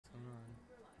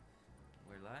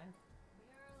live? We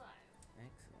are live.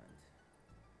 Excellent.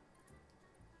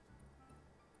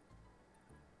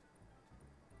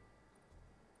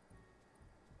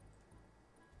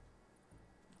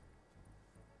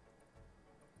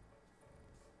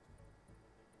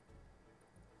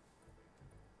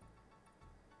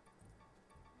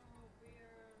 No, we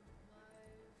are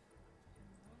live in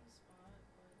one spot,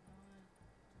 but not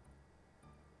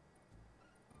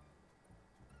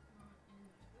in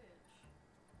Twitch.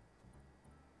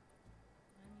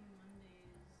 Menu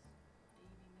Mondays,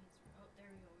 Davey meets. Oh, there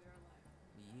we go. We are live.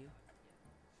 Yeah. Yep.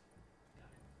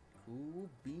 Got it. Cool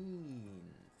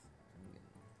beans. I'm gonna...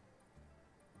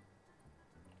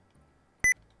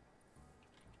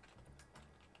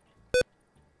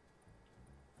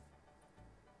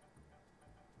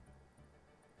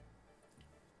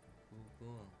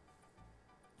 Cool.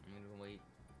 I'm gonna wait.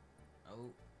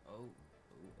 Oh.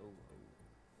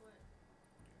 What?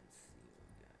 Let's see what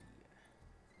we got here.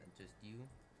 Is that just you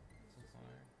It's so just far?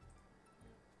 me.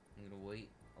 Yep. I'm gonna wait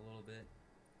a little bit.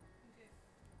 Okay.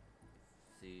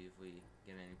 See if we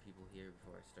get any people here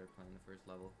before I start playing the first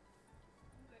level.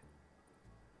 Okay.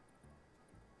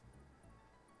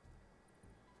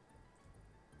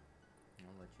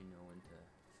 I'll let you know when to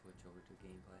switch over to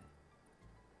gameplay.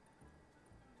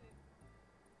 Okay.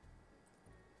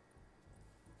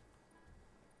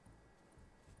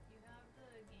 You have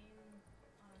the game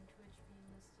on Twitch being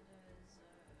listed as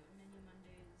Menu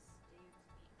Mondays, Dave's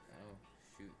Meet French. Oh,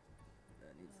 shoot.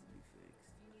 That needs to be fixed.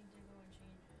 You need to go and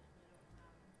change it. I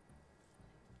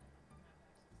don't have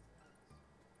access to that.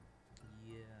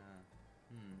 Yeah.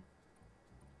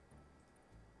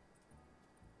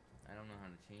 I don't know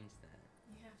how to change that.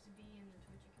 You have to be in the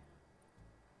Twitch account.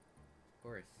 Of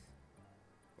course.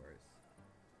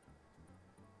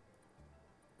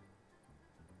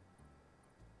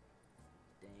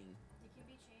 Dang. It can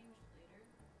be changed later,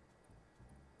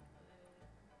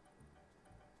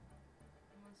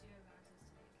 but once you have access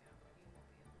to the account, you won't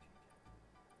be able to change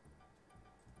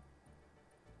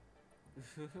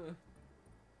it.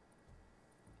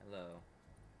 Hello,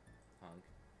 punk.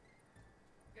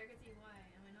 Gregathy, why?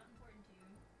 Am I not important to you?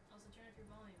 Also, turn up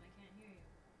your volume. I can't hear you.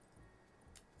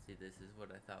 See, this is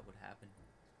what I thought would happen.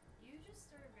 You just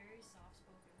are a very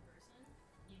soft-spoken person.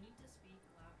 You need to speak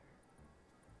louder.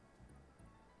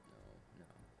 No.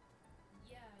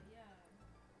 Yeah.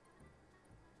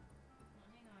 Well,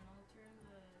 hang on. I'll turn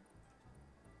the...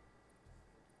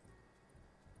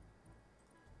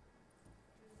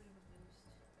 Give a bit of a boost.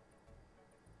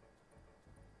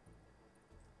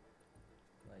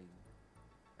 Like,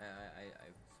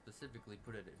 I specifically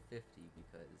put it at 50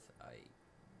 because I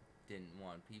didn't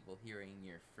want people hearing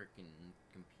your frickin'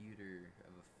 computer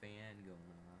of a fan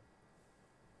going off.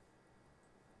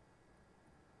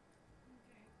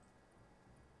 Okay.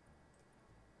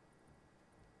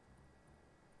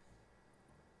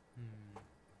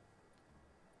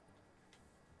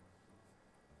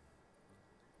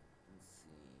 Let's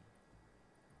see.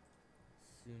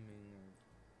 Assuming we've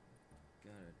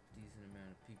got a decent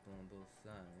amount of people on both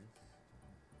sides.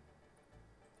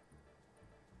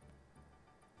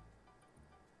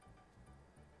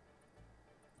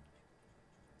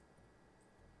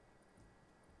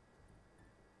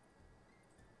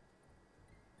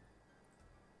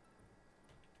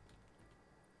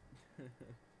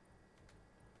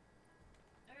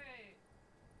 Alright.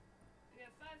 We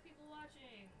got 5 people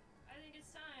watching. I think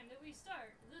it's time that we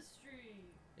start the stream.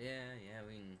 Yeah,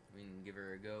 we can give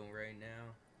her a go right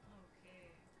now.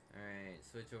 Okay. Alright,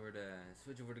 switch over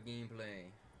to gameplay.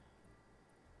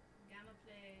 Gamma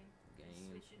play.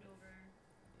 Game. Switch it over.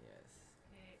 Yes.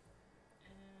 Okay.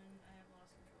 And I have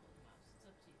lost control of the mouse. It's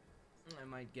up to you. I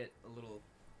might get a little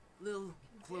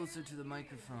closer to the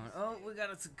microphone. Oh, we got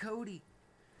us a Cody.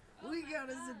 Oh We my got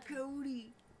us a God.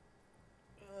 Cody.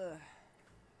 Hang on,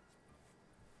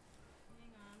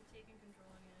 I'm taking control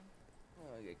again.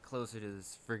 Oh, I get closer to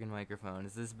this friggin' microphone.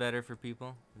 Is this better for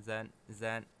people? Is that?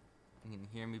 You can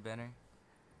hear me better?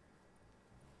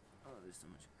 Oh, there's so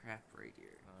much crap right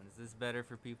here. Is this better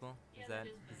for people? Yeah, Is that that?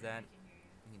 is better. Is that? I can hear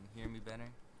you. You can hear me better?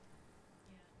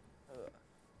 Yeah. So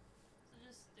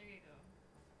just, there you go.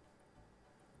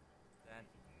 That? I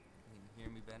can hear you. You can hear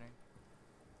me better?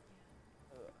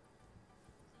 Yeah.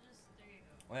 So just, there you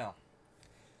go. Well,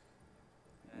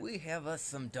 we have us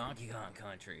some Donkey Kong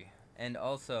Country. And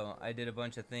also, I did a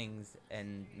bunch of things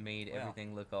and made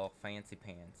everything look all fancy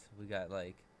pants. We got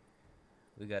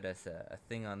us a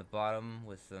thing on the bottom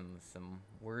with some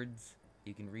words.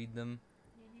 You can read them.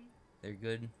 They're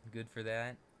good for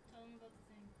that. Tell them about the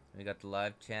thing. We got the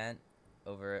live chat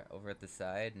over at the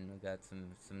side, and we got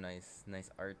some nice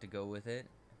art to go with it.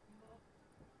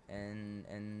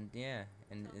 and yeah,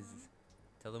 and Tell is them.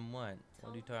 tell them what? Tell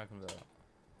What are you them. talking about?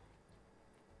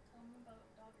 Tell them about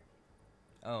Dogger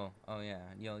King. Oh yeah.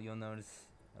 You'll notice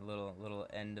a little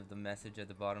end of the message at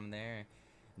the bottom there.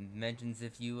 It mentions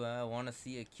if you want to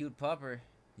see a cute pupper,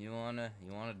 you wanna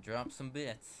drop some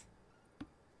bits.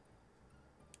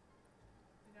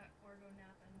 We got Orgo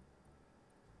napping.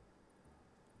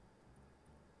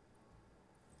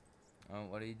 Oh,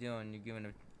 what are you doing? You're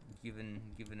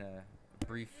giving a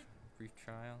brief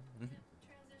trial. Yep.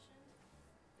 Transitioned.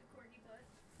 The corgi butt.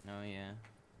 Oh yeah,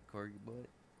 corgi butt.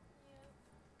 Yep.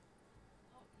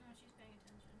 Oh no, she's paying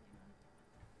attention.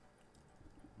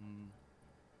 Hang on.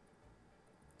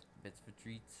 Bits for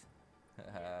treats.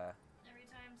 Yeah. Every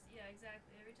time, yeah,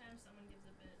 exactly. Every time someone gives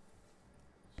a bit,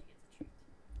 she gets a treat.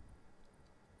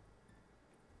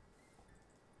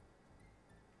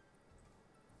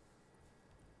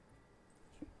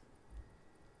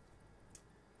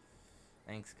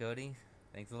 Thanks, Cody.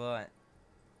 Thanks a lot.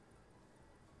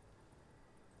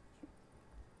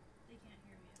 They can't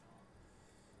hear me at all.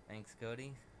 Thanks,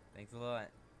 Cody. Thanks a lot.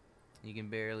 You can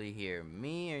barely hear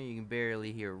me, or you can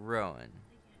barely hear Rowan.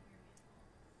 They can't hear me at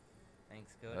all.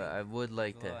 Thanks, Cody. They I would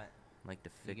like can't to hear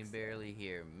fix. You can barely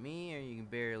hear me, or you can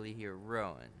barely hear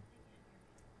Rowan. me at all.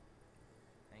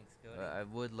 Thanks, Cody. I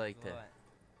would like Thanks a to. lot.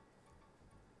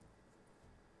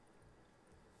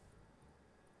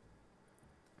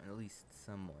 At least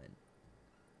somewhat.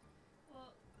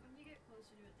 Well, when you get closer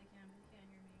to it, they can't hear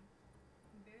me. You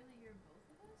can barely hear both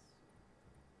of us?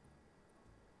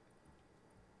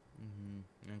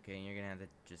 Okay, you're gonna have to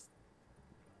just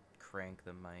crank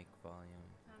the mic volume.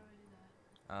 How do I do that?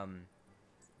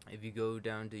 If you go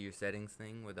down to your settings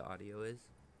thing where the audio is,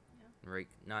 Yeah. right,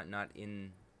 not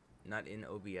in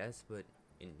OBS, but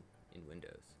in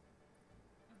Windows.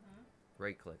 Uh-huh.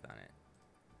 Right click on it.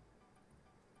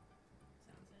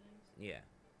 Sound settings. Yeah.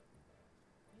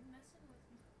 You messing with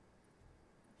me?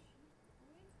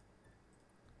 Boy?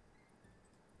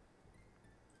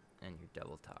 And you're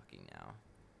double talking now.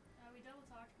 We double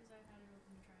talked because I had it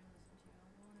open to try and listen to you.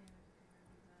 I'll go on the other computer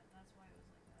and do that. That's why it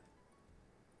was like that.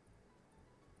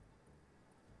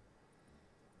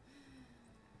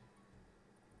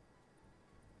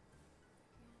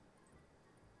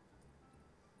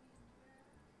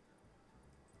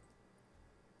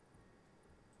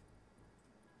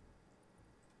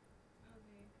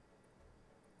 Okay.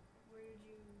 Where did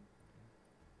you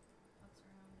putz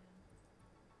around in?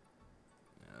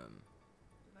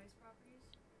 Device properties?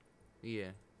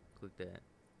 Yeah. Click that.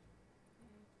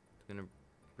 Okay. It's gonna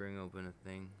bring open a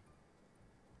thing.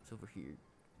 It's over here. Yeah, I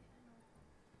know.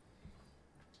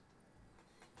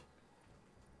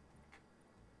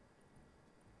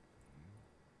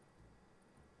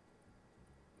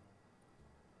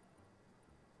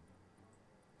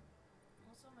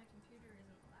 Also, my computer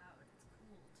isn't loud. It's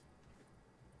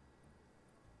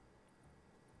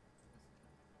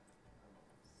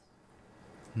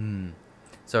cooled.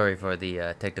 Sorry for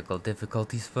the technical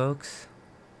difficulties, folks.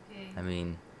 Okay. I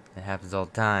mean, it happens all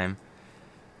the time.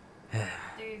 There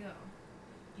you go.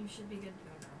 You should be good to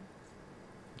go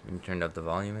now. You turned up the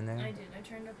volume in there? I did. I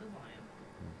turned up the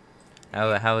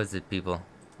volume. How is it, people?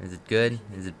 Is it good?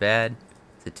 Is it bad?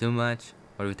 Is it too much?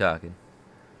 What are we talking?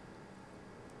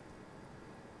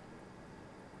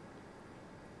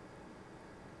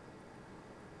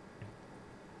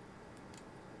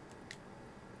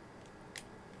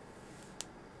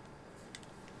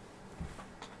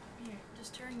 Here,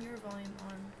 just turn your volume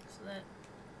on so that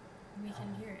we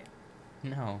can hear it.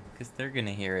 No, because they're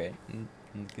gonna hear it. And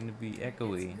it's gonna be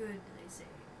echoey. It's good, they say.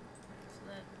 So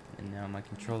that And now my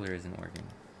controller isn't working.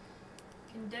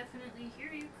 can definitely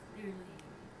hear you clearly.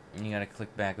 And you gotta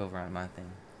click back over on my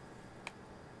thing. Do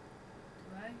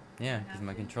I? Yeah, Do I because have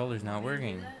my to? controller's You not want me to do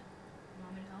working. that? You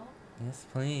want me to help? Yes,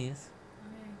 please.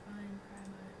 Okay, fine. Cry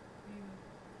about it. Here you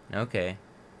go. Okay.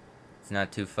 It's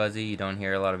not too fuzzy. You don't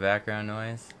hear a lot of background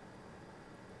noise.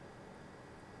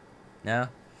 No?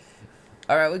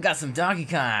 Alright, we got some Donkey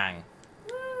Kong!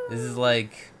 This is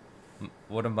like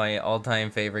one of my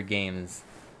all-time favorite games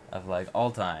of like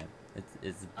all time.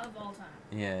 It's Of all time.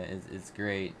 yeah, it's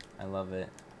great. I love it.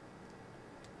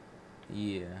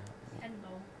 Yeah.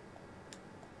 Hello.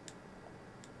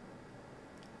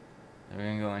 We're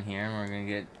gonna go in here and we're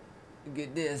gonna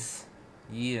get this.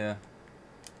 Yeah.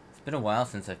 It's been a while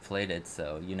since I've played it,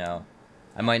 so you know,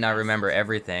 I might not remember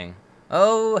everything.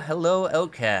 Oh, hello,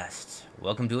 Outcast.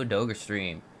 Welcome to a Doger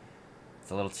stream. It's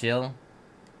a little chill,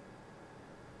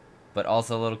 but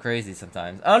also a little crazy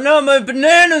sometimes. Oh no, my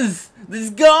bananas! They're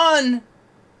gone!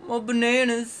 My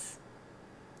bananas.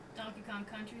 Donkey Kong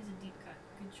Country is a deep cut.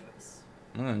 Good choice.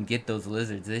 I'm gonna get those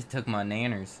lizards. They took my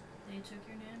nanners. They took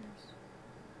your nanners? Niners.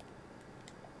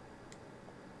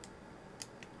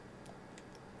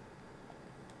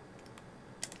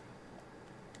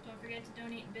 Don't forget to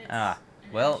donate bits. Ah,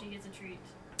 and well. Ashley gets a treat.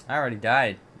 I already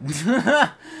died.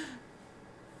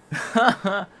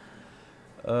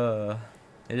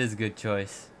 It is a good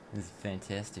choice. It's a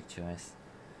fantastic choice.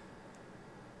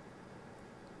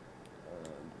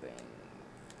 Bang.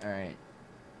 Alright.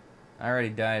 I already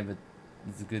died, but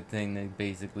it's a good thing they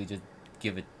basically just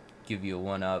give you a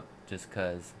 1-up just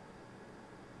cause.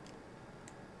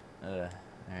 Alright,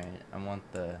 I want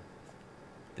the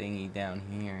thingy down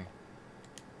here.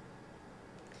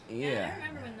 Yeah, I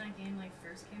remember when that game like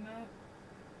first came out.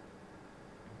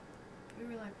 We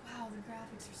were like, wow, the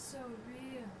graphics are so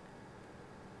real.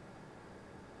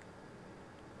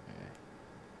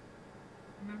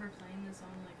 Remember playing this on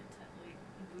like a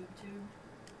boob tube?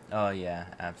 Oh yeah,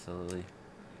 absolutely.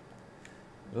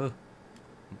 Ooh.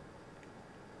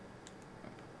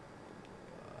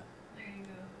 There you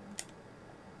go.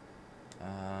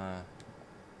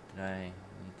 Did I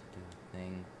need to do a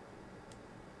thing?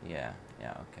 Yeah,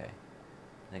 okay. I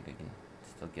think I can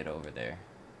still get over there.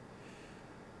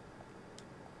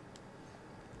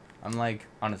 I'm like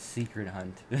on a secret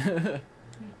hunt.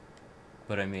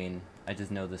 But I mean, I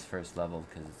just know this first level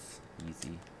because it's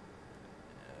easy.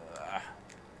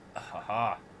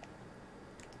 Haha.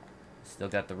 Still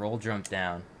got the roll jump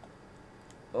down.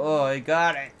 Oh, I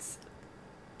got it!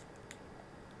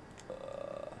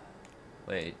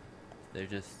 Wait, they're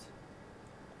just...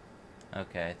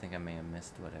 Okay, I think I may have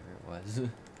missed whatever it was.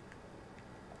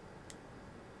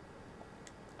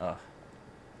 Ugh.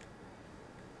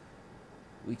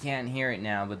 We can't hear it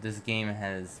now, but this game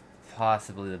has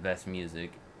possibly the best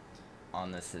music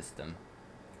on the system.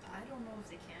 I don't know if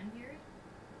they can hear it.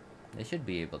 They should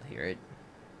be able to hear it.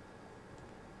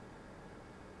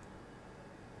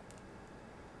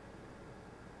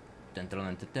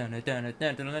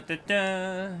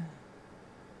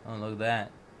 Oh, look at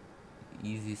that.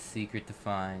 Easy secret to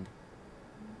find.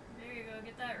 There you go,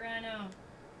 get that rhino.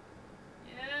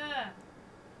 Yeah!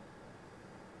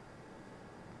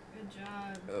 Good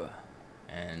job. Ugh.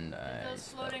 And Get those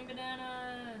floating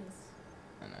bananas!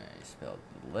 And I spelled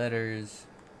the letters.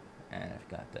 And I've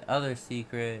got the other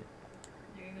secret.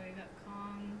 There you go, you got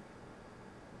Kong.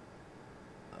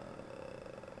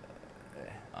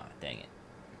 Oh, dang it.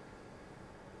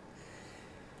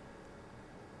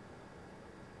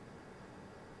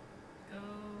 Go.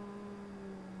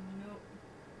 Nope.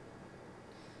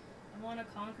 I want a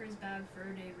Conker's Bad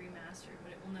Fur Day remastered,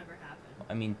 but it will never happen.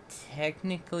 I mean,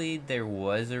 technically there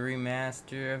was a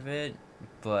remaster of it,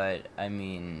 but I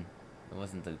mean, it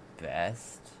wasn't the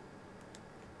best.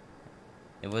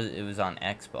 It was on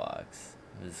Xbox.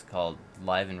 It was called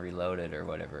Live and Reloaded or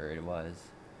whatever it was.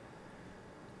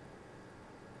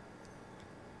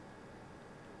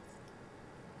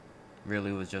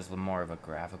 Really was just more of a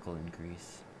graphical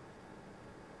increase.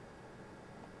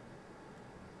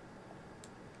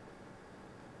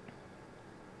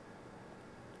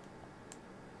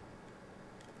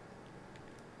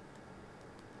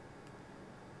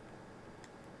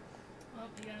 Well,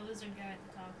 you got a lizard guy at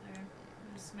the top there.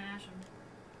 Just smash him.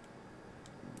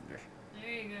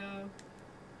 There you go.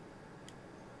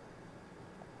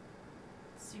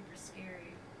 Super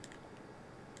scary.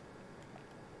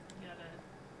 You gotta...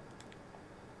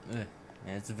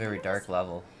 Yeah, it's a very dark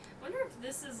level. Wonder if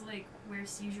this is like where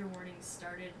seizure warnings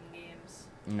started in games.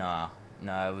 Nah,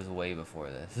 it was way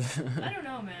before this. I don't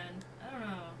know, man. I don't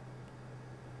know.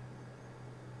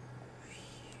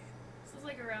 This is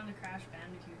like around the Crash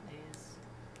Bandicoot days.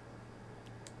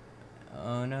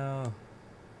 Oh no.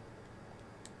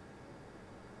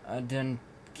 I done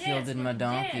killed in my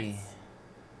donkey.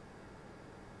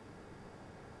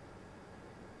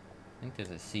 I think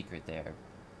there's a secret there,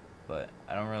 but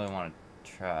I don't really want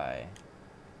to try.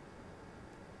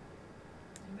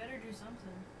 You better do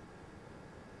something.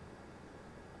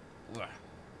 Ugh.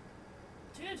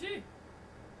 TNT!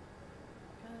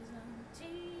 'Cause I'm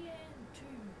TNT.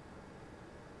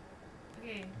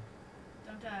 Okay,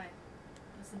 don't die.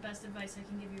 That's the best advice I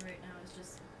can give you right now, is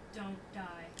just don't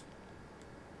die.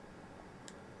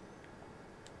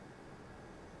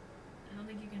 I don't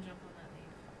think you can jump on that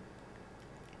leaf.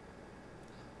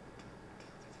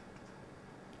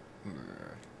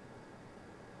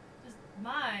 Just,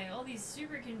 all these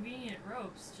super convenient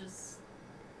ropes just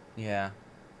Yeah.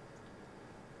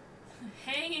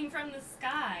 hanging from the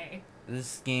sky.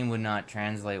 This game would not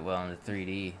translate well into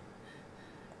 3D.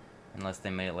 Unless they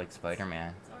made it like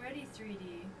Spider-Man. It's already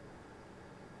 3D.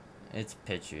 It's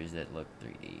pictures that look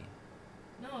 3D.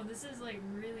 No, this is like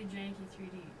really janky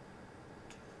 3D.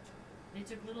 They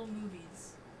took little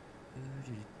movies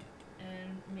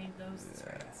and made those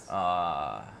sprites.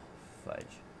 Fudge.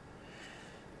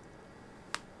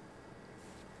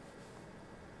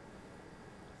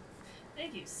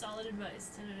 Thank you. Solid advice.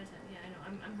 10 out of 10. Yeah, I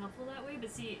know. I'm helpful that way, but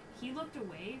see, he looked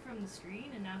away from the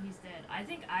screen and now he's dead. I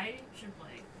think I should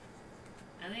play.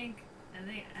 I think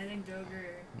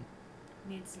Doger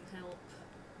needs some help.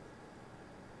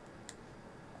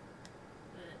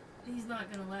 But he's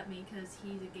not gonna let me because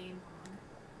he's a game hog.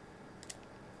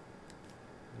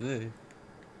 Good.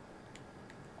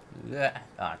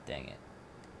 Ah, dang it.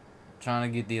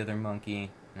 Trying to get the other monkey,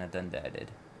 and I done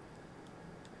deaded.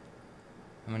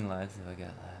 How many lives have I got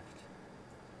left?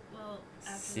 Well,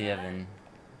 after 7.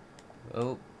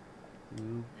 Oh.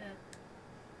 Ooh. Yeah.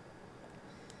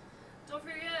 Don't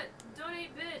forget,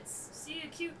 donate bits. See a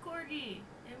cute corgi,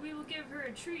 and we will give her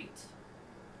a treat.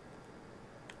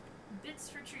 Bits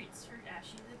for treats for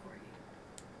Ashy the corgi.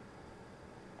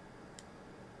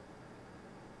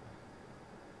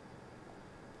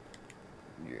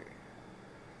 Yeah.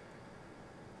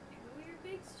 Hey, go your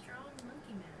big, strong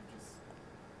monkey man. Just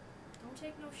don't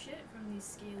take no shit from these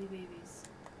scaly babies.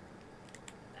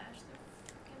 Bash their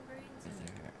freaking brains in.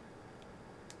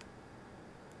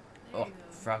 There Oh, you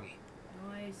go. Froggy.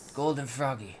 Nice. Golden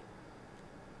Froggy.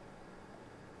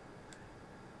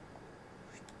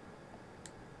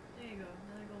 There you go.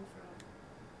 Another gold frog.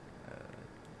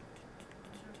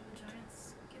 Watch out for the giant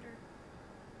skitter.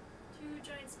 2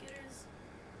 giant skitters.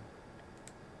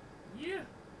 Yeah.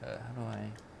 How do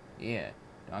I? Yeah,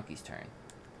 Donkey's turn.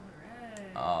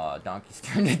 Alright. Oh, Donkey's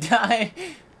turn to die.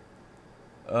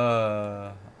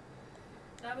 That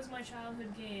was my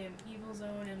childhood game, Evil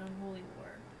Zone and Unholy War.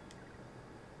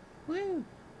 Woo.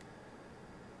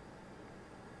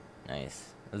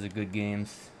 Nice. Those are good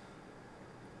games.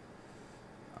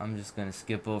 I'm just gonna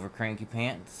skip over Cranky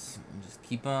Pants and just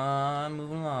keep on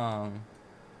moving along.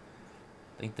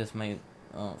 I think this might.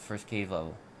 Oh, first cave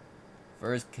level.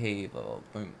 First cave level.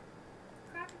 Boom.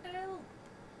 Crocodile.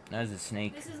 That is a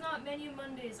snake. This is not Menu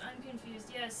Mondays. I'm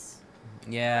confused. Yes.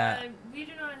 Yeah. We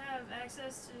do not have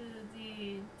access to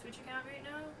the Twitch account right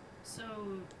now,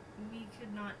 so we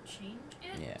could not change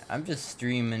it. Yeah. I'm just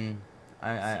streaming.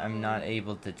 I'm not So-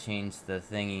 able to change the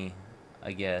thingy,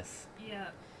 I guess. Yeah.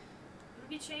 It'll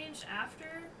be changed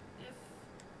after, if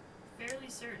fairly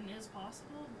certain is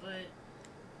possible, but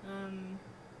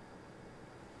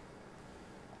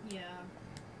yeah.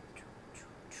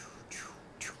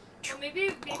 Or maybe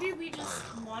we just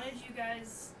wanted you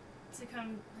guys to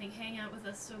come like hang out with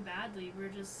us so badly. We're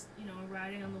just,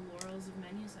 riding on the laurels of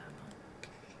Menu Sama.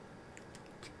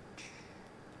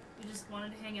 We just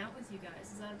wanted to hang out with you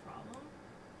guys. Is that a problem?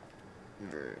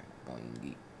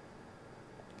 Boingy.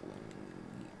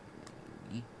 Boingy.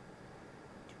 I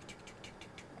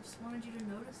just wanted you to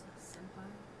notice us, senpai.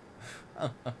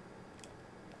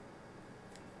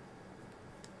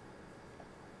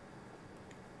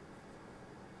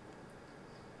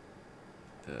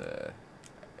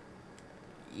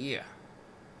 Yeah.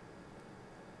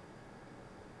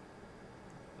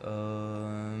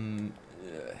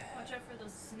 Watch out for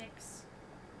those snicks.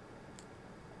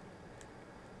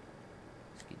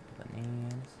 Let's get the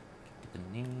bananas. Get the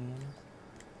bananas.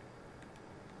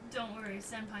 Don't worry,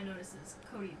 senpai notices.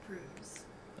 Cody approves.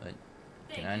 But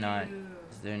Thank can I not? you.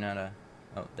 Is there not a?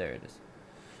 Oh, there it is.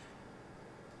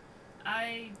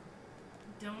 I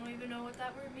don't even know what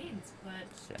that word means, but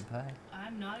Senpai.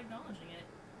 I'm not acknowledging it.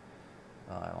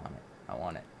 Oh, I want it. I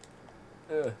want it.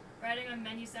 Riding on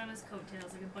Menu Sama's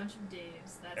coattails like a bunch of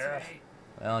Daves. That's Ugh. right.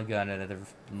 Well, I got it at the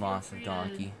loss free of to-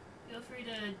 Donkey. Feel free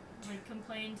to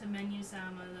complain to Menu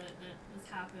Sama that this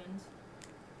happened,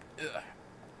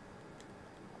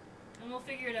 and we'll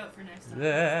figure it out for next time.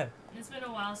 Yeah. And it's been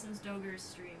a while since Doger's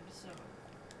streamed, so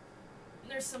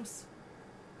there's some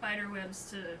spider webs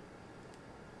to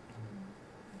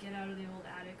get out of the old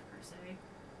attic per se.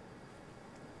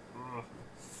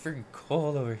 It's freaking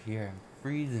cold over here. I'm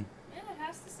freezing. Yeah, it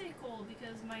has to stay cold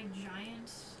because my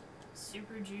giant,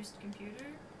 super juiced computer.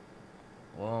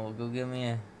 Well, go get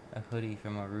me a hoodie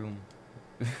from my room.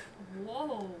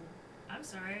 Whoa! I'm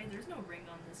sorry, there's no ring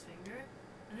on this finger.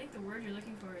 I think the word you're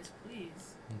looking for is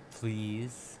please.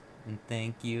 Please and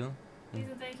thank you. Please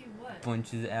and thank you what?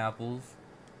 Bunches of apples.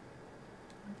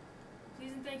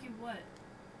 Please and thank you what?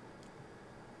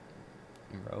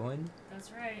 Rowan. That's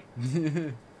right.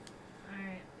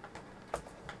 Alright.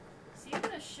 See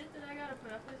the shit that I gotta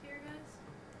put up with here, guys?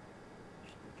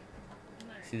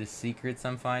 Alright. See the secrets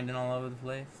I'm finding all over the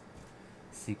place?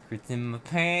 Secrets in my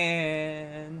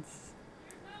pants.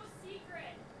 There's no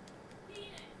secret!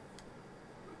 Penis!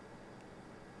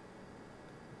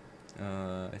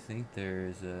 I think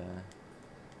there's a...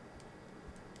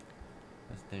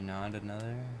 Is there not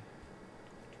another?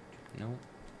 Nope.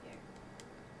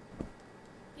 Here.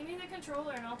 Give me the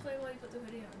controller and I'll play while you put the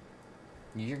hoodie on.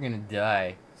 You're gonna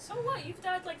die. So what? You've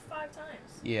died like 5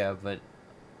 times. Yeah, but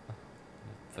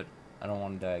I don't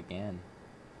want to die again.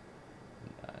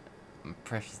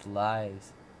 Precious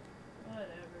lives. Whatever.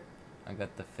 I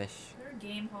got the fish. You're a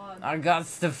game hog. I got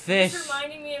the fish. It's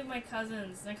reminding me of my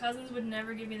cousins. My cousins would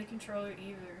never give me the controller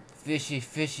either. Fishy,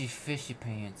 fishy, fishy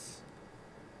pants.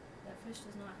 That fish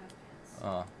does not have pants.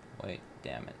 Oh, wait,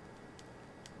 damn it.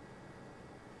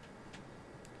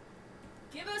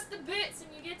 Give us the bits and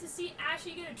you get to see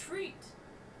Ashy get a treat.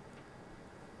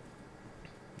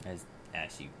 As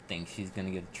Ashy thinks she's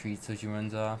gonna get a treat, so she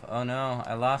runs off. Oh no,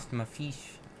 I lost my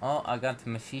fish. Oh, I got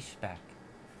my fish back.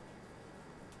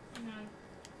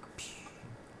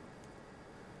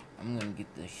 I'm gonna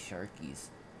get the sharkies.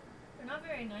 They're not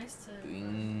very nice to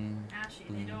Bing, Ashy.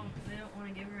 bing. They don't want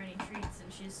to give her any treats,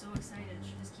 and she's so excited.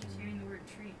 She just keeps hearing the word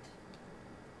treat.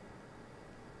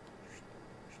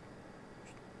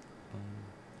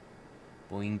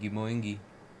 Boingy boingy.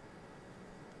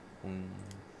 Boing.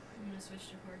 I'm gonna switch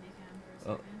to Corgi Cam for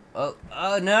a second.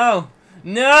 Oh no!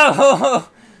 No!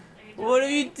 What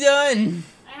have you done?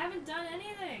 I haven't done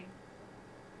anything.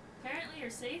 Apparently you're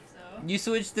safe though. You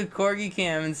switched to Corgi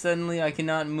Cam and suddenly I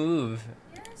cannot move.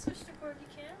 Yeah, I switched to Corgi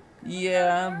Cam.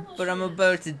 Yeah, but I'm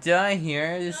about to die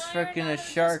here. There's No, freaking you're a not.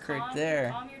 shark Just right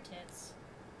there. Calm your tits.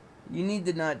 You need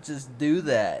to not just do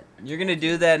that. You're gonna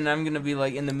do that and I'm gonna be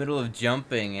like in the middle of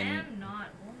jumping I and... am not.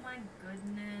 Oh my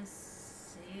goodness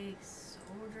sakes.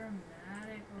 So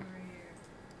dramatic over here.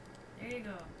 There you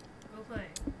go. Go play.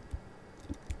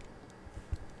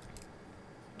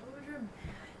 So dramatic.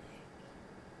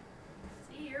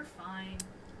 See, you're fine.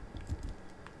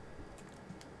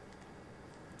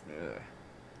 Ugh.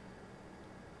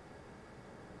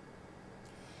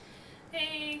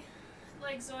 Hey,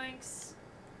 like Zoinks.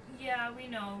 Yeah, we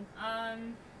know.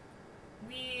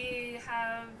 We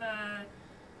have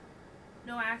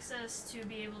no access to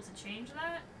be able to change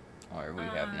that. Or we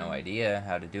have no idea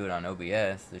how to do it on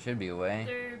OBS. There should be a way.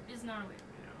 There is not a way to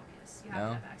do it on OBS. You have No?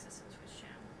 to have access to the Twitch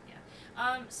channel.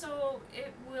 Yeah. So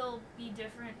it will be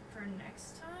different for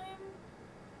next time.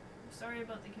 Sorry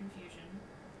about the confusion.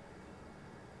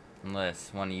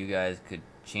 Unless one of you guys could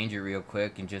change it real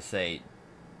quick and just say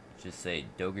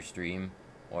Doger Stream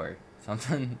or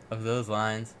something of those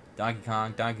lines. Donkey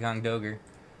Kong Doger.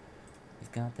 He's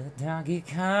got the Donkey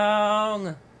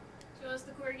Kong. Show us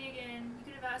the corgi again. You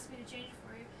could have asked me to change it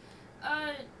for you.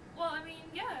 Well, I mean,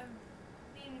 yeah.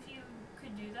 I mean, if you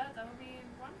could do that, that would be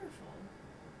wonderful.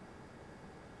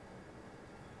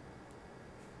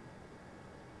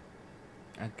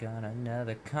 I got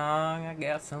another Kong. I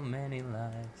got so many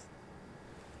lives.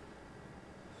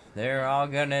 They're all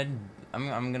gonna...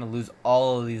 I'm gonna lose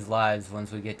all of these lives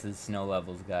once we get to the snow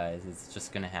levels, guys. It's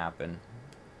just gonna happen.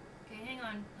 Okay, hang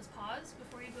on. Let's pause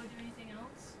before you go do anything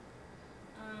else.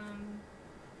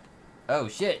 Oh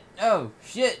shit! Oh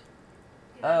shit!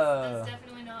 Okay, that's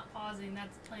definitely not pausing.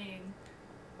 That's playing.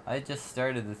 I just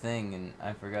started the thing and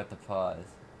I forgot to pause.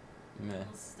 Meh.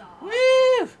 Well, stop.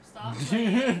 Woo! Stop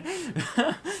playing.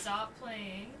 Stop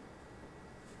playing.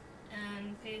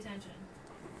 And pay attention.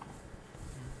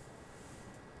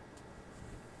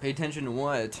 Pay attention to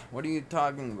what? What are you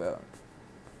talking about?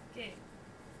 Okay.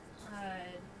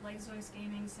 Like Zoinks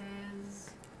Gaming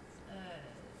says,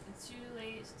 it's too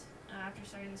late after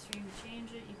starting the stream to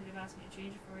change it. You could have asked me to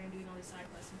change it for you. I'm doing all these side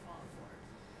quests in Fallout 4.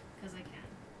 Because I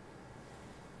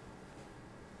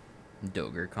can.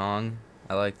 Doger Kong.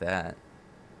 I like that.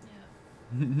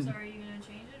 Yeah. So are you going to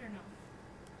change it or no?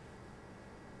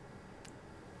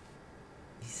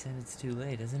 He said it's too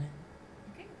late, isn't it?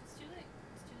 Okay, it's too late.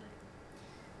 It's too late.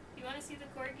 You want to see the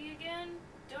corgi again?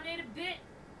 Donate a bit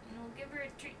and we'll give her a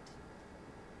treat.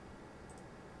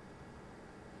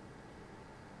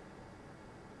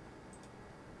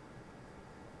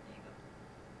 There you go.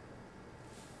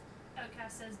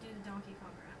 Outcast says do the Donkey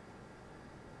Kong rap.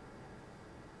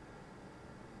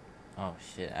 Oh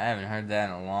shit, I haven't heard that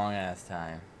in a long ass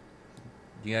time.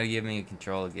 You gotta give me a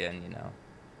control again, you know.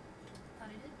 Thought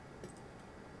I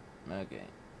did. Okay.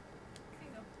 Here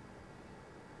you go.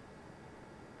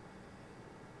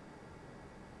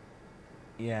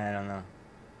 Yeah, I don't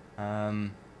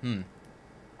know.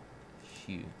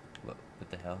 Shoot. What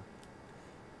the hell?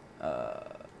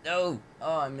 No!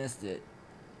 Oh, I missed it.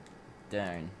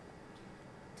 Darn.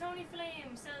 Tony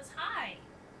Flame says hi.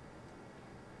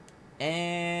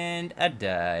 And I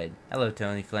died. Hello,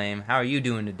 Tony Flame. How are you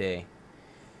doing today?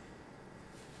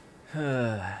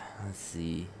 Let's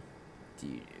see.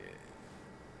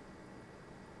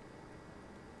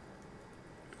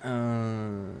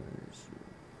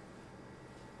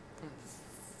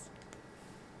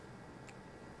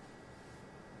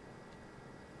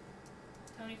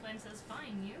 Sony Flame says,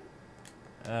 fine, you?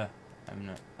 I'm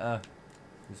not.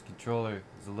 This controller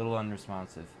is a little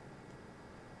unresponsive.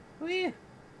 Whee!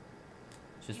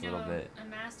 Just a little bit. A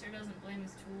master doesn't blame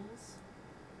his tools.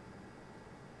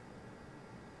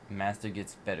 Master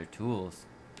gets better tools.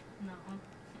 No.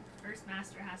 First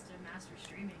master has to master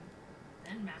streaming.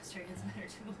 Then master gets better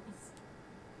tools.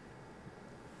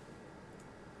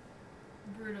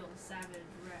 Brutal, savage,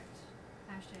 wrecked.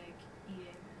 Hashtag EA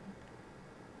man.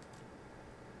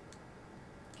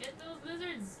 Get those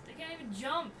lizards! They can't even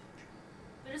jump!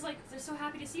 They're just like, they're so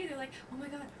happy to see you. They're like, oh my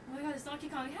god, it's Donkey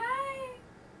Kong, hey!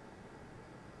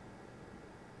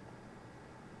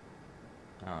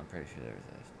 Oh, I'm pretty sure there was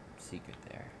a secret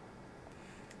there.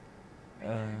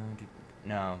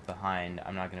 No, behind.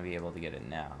 I'm not gonna be able to get it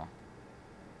now.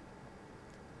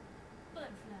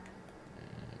 Butterfly.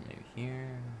 Maybe here.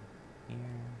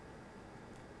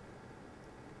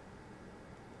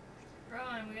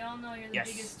 Rowan, we all know you're the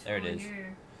Yes, biggest there it troll is.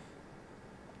 here.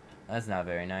 That's not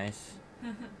very nice.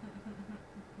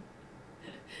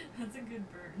 That's a good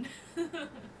burn.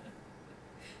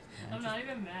 I'm not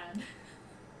even mad.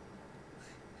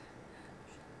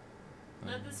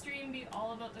 Let the stream be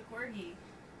all about the corgi.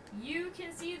 You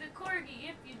can see the corgi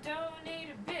if you donate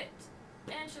a bit,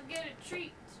 and she'll get a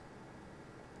treat.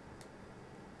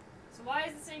 So why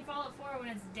is it saying Fallout 4 when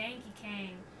it's Danky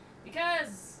Kang?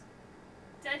 Because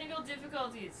technical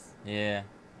difficulties. Yeah.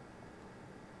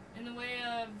 In the way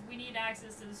of, we need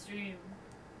access to the stream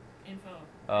info.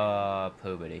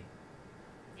 Puberty.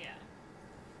 Yeah.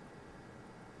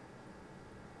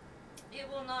 It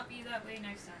will not be that way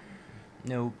next time.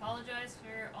 Nope. Apologize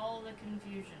for all the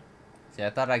confusion. See,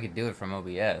 I thought I could do it from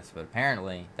OBS, but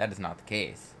apparently that is not the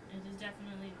case. It is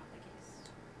definitely not the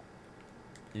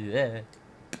case. Yeah.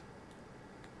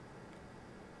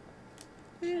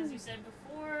 As you said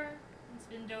before, it's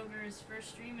been Doger's first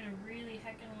stream in a really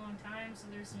heckin' long time, so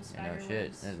there's some spider No shit.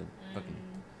 webs There's a fucking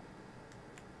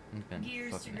and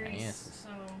gears to fucking grease, asses. so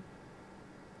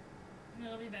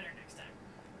it'll be better next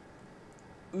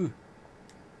time.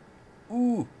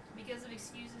 Ooh. Because of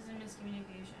excuses and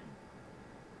miscommunication.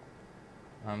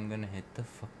 I'm gonna hit the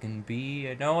fucking bee.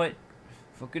 I know it.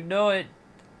 Fucking know it.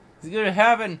 It's gonna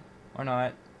happen. Or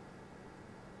not.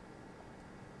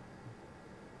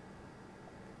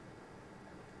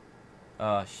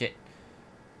 Oh, shit.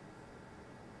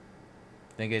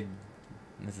 This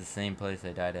is the same place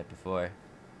I died at before.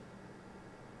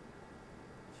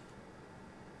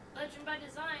 Legend by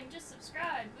Design just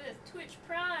subscribed with Twitch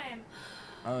Prime.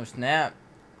 Oh, snap.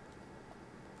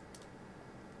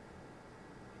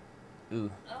 Ooh.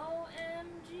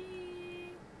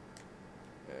 OMG.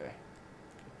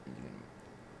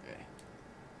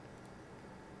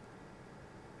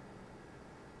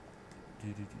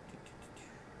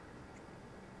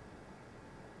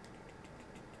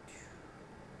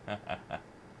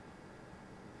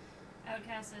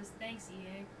 Outcast says, thanks,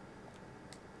 EA.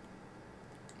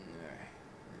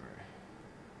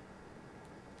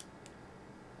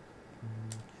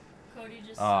 Cody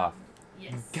just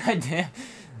yes. Goddamn.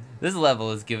 This level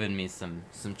has given me some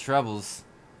troubles.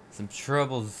 Some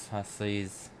troubles, I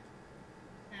sees.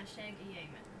 Hashtag EA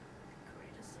man.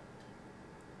 Cody just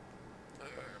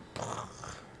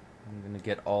subbed. I'm gonna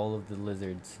get all of the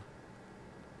lizards.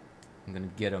 I'm gonna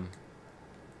get them.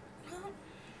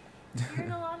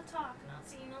 Hearing a lot of talk, not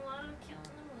seeing a lot of killing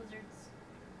the lizards.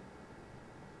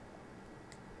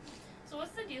 So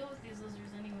what's the deal with these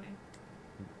lizards anyway?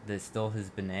 They stole his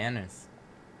bananas.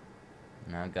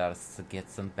 Now I gotta get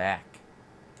some back.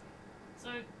 So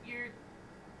you're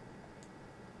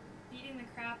beating the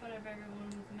crap out of everyone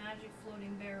with magic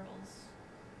floating barrels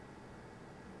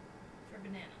for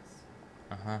bananas.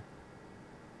 Uh-huh.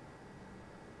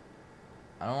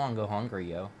 I don't wanna go hungry,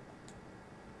 yo.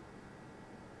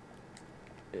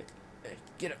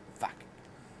 Get up, fuck.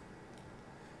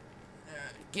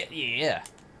 Get, yeah.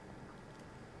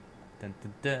 Dun,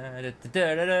 dun, dun, dun, dun,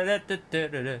 dun, dun, dun, dun,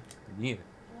 dun, dun, dun. Yeah.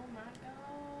 Oh my god.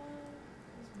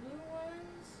 Those blue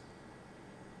ones.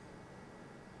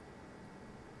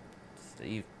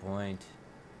 Save point.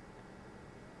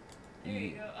 There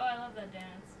you go. Oh, I love that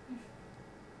dance.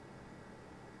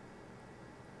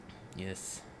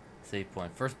 Yes. Save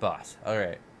point. First boss.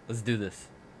 Alright. Let's do this.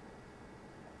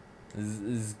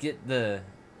 Let's get the...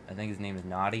 I think his name is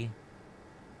Naughty.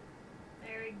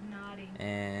 Very naughty.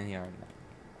 And he already...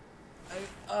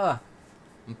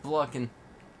 I'm blocking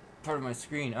part of my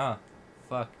screen.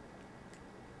 Fuck.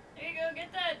 There you go.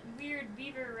 Get that weird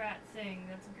beaver rat thing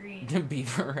that's green. The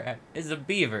beaver rat. It's a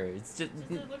beaver. It's just...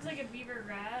 It looks like a beaver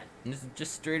rat. It's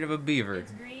just straight up a beaver.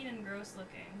 It's green and gross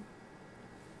looking.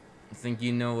 I think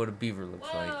you know what a beaver looks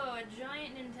like. Whoa, a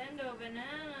giant Nintendo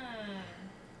banana.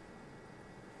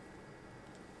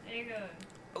 There you go.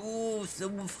 Oh, so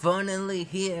we're finally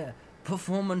here,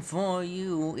 performing for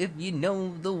you. If you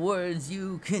know the words,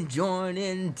 you can join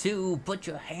in too. Put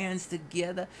your hands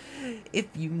together if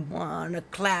you wanna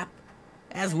clap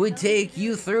as we take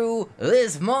you through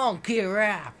this monkey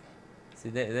rap. See,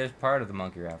 there's part of the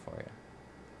monkey rap for you.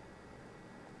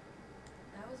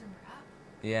 That was a rap?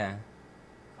 Yeah.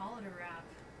 Call it a rap.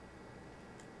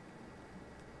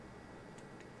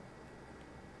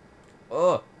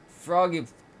 Oh, Froggy.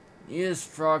 Yes,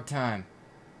 frog time.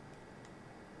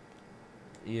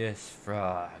 Yes,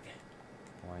 frog.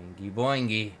 Boingy,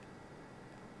 boingy.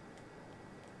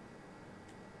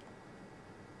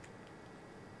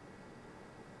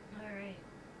 Alright.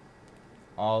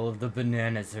 All of the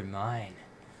bananas are mine.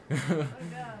 Oh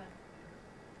god.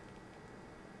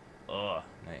 Oh,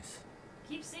 nice.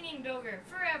 Keep singing, Dogger.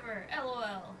 Forever.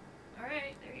 LOL.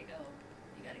 Alright, there you go.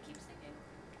 You gotta keep singing.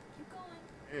 Keep going.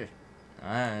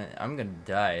 I'm gonna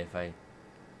die if I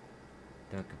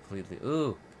don't completely.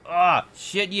 Ooh. Ah,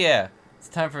 shit, yeah. It's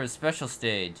time for a special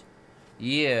stage.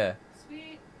 Yeah.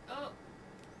 Sweet. Oh.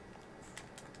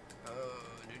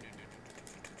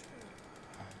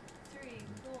 3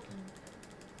 golden.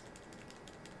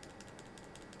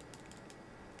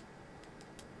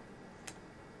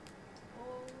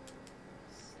 Oh,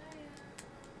 Saya.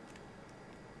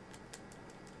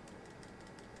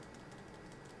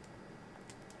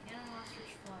 Cannon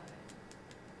ostrich fly.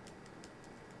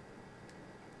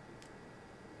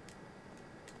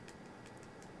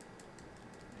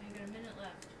 Now you got a minute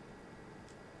left.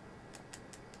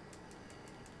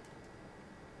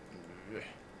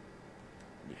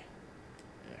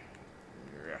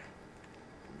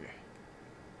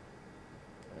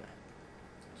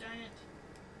 Giant.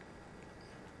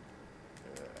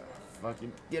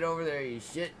 Fucking get over there, you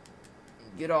shit.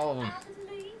 Get all of them. I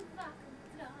believe I can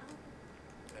fly.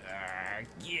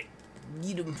 Get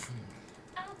them.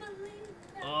 I believe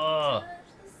I can Oh. touch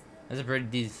the sky. That's a pretty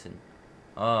decent.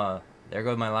 Oh, there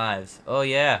go my lives. Oh,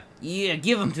 yeah. Yeah,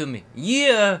 give them to me.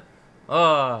 Yeah.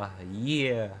 Oh,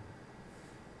 yeah.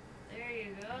 There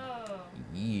you go.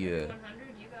 Yeah.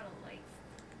 100, you got a life.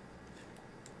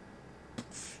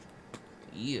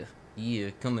 Yeah.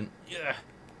 Yeah, coming. Yeah.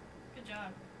 Good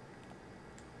job.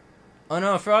 Oh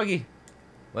no, Froggy.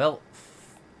 Well,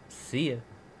 see ya.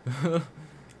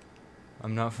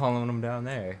 I'm not following him down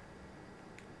there.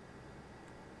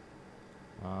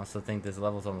 I also think this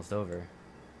level's almost over.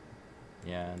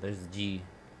 Yeah, there's the G.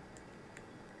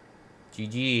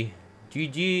 GG.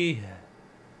 GG.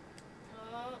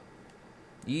 Oh,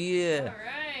 Yeah.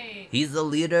 alright. He's the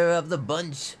leader of the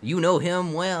bunch. You know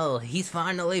him well. He's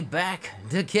finally back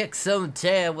to kick some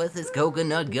tail with his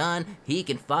coconut gun. He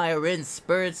can fire in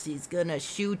spurts. He's gonna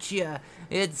shoot ya.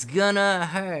 It's gonna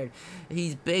hurt.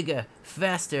 He's bigger,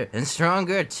 faster, and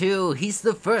stronger too. He's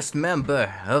the first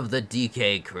member of the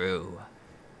DK crew.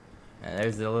 And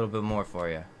there's a little bit more for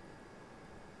you.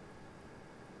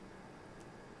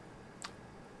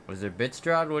 Was there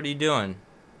Bitstrad? What are you doing?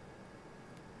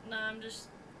 No, I'm just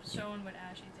showing what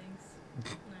Ashy thinks. No.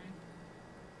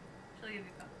 She'll give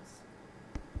you colors.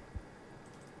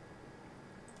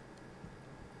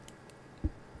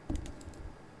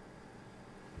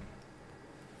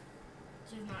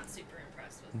 She's not super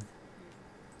impressed with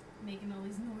making all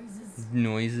these noises.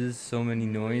 Noises, so many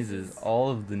noises. All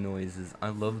of the noises. I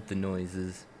love the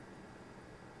noises.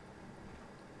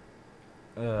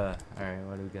 Alright,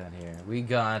 what do we got here? We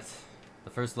got the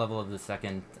first level of the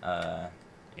second,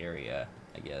 area,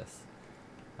 I guess.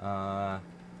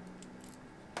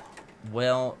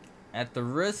 Well, at the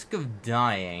risk of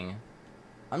dying,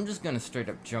 I'm just gonna straight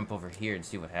up jump over here and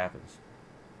see what happens.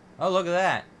 Oh, look at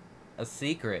that! A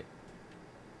secret.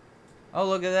 Oh,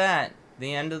 look at that!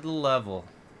 The end of the level.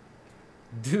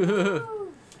 Pretty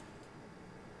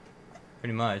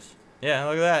much. Yeah,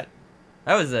 look at that.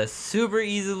 That was a super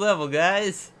easy level,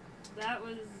 guys. That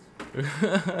was...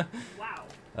 wow.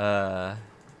 I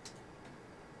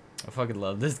fucking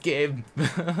love this game.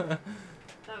 That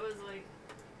was like,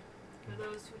 for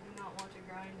those who do not want to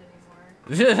grind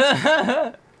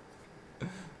anymore.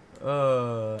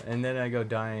 And then I go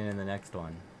dying in the next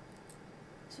one.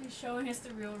 She's showing us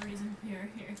the real reason we are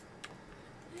here.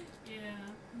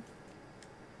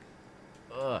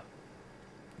 Yeah.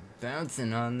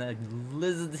 Bouncing on that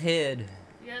lizard's head.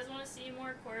 You guys want to see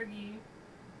more Corgi?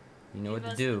 You know Give what to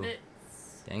us do. the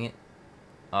bits. Dang it.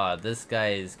 This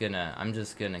guy is gonna... I'm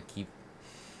just gonna keep...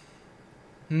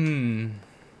 Poor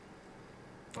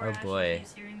Oh Ashley boy.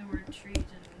 keeps hearing the word treat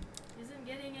and isn't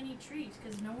getting any treat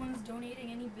because no one's donating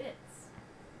any bits.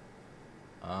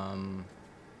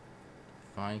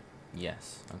 Fine.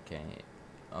 Yes. Okay.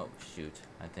 Oh, shoot.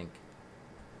 I think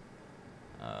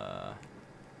Come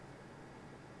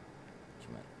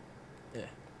on. Yeah.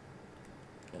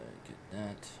 Get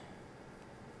that.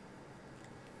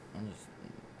 I'm just,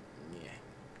 yeah.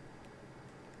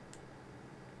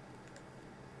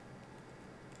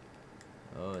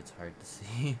 Oh, it's hard to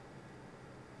see.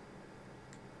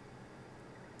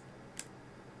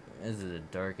 This is a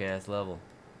dark ass level.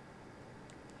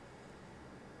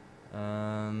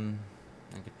 I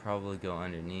could probably go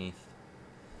underneath.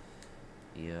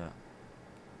 Yeah.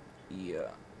 Yeah.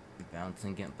 Bounce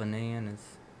and get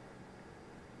bananas.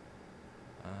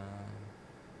 I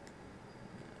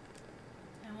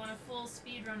want a full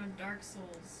speed run of Dark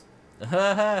Souls.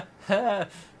 That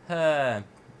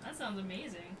That sounds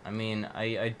amazing. I mean,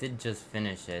 I did just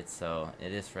finish it, so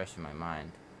it is fresh in my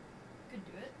mind. Could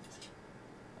do it.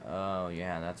 Oh,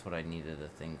 yeah, that's what I needed the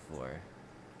thing for.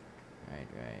 Right.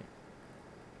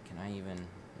 Can I even...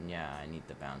 Yeah, I need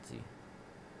the bouncy.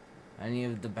 I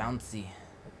need the bouncy.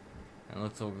 It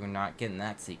looks like we're not getting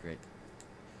that secret.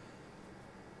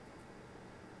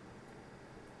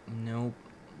 Nope.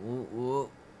 Whoa.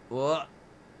 I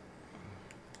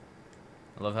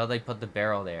love how they put the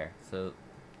barrel there, so...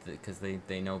 Because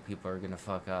they know people are gonna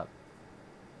fuck up.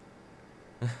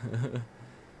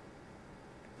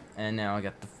 And now I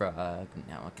got the frog.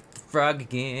 Now I get the frog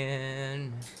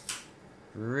again.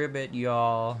 Ribbit,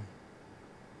 y'all.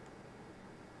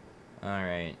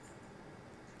 Alright.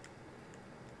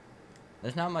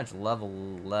 There's not much level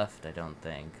left, I don't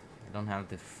think. I won't have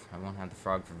the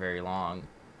frog for very long.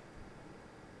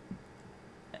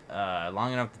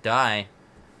 Long enough to die.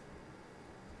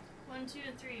 1, 2,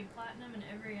 and 3, platinum in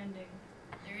every ending.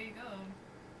 There you go.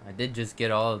 I did just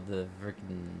get all of the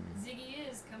frickin'...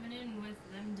 Ziggy is coming in with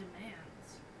them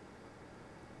demands.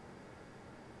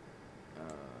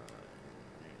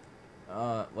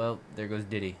 Well, there goes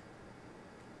Diddy.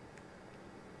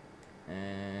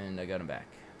 And I got him back.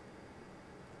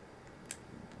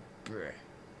 Brr.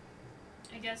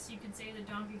 I guess you could say that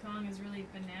Donkey Kong is really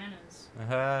bananas.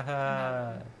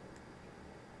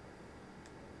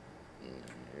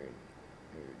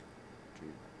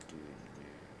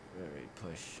 Alright,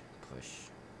 push.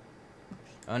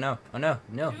 Oh no. Do a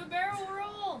barrel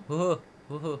roll!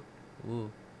 Woohoo.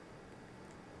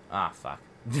 Ah, fuck.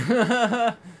 Can you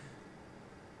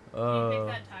pick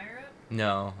that tire up?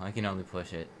 No, I can only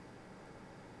push it.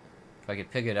 If I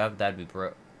could pick it up, that'd be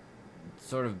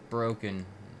sort of broken.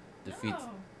 Defeats.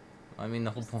 No. I mean,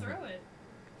 the whole Just point. throw it.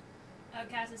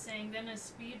 Cass is saying, then a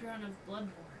speed run of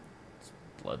Bloodborne. It's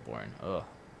Bloodborne. Ugh.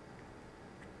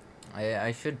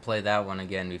 I should play that one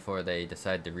again before they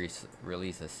decide to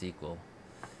release a sequel.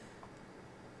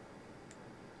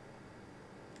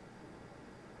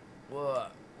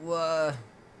 What?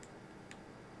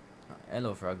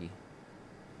 Hello, Froggy.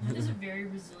 That is a very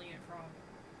resilient frog.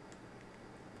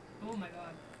 Oh my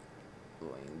god.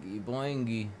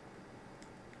 Boingy.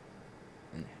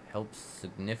 And helps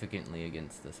significantly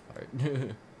against this part.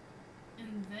 And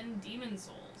then Demon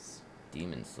Souls.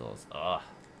 Demon Souls. Ugh.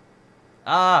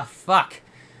 Ah, fuck.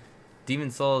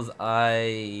 Demon Souls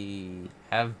I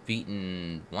have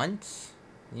beaten once.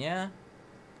 Yeah.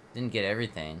 Didn't get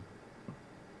everything.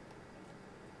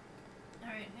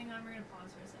 Alright, hang on, we're gonna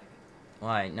pause for a second.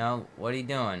 Why? No. What are you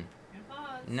doing? We're gonna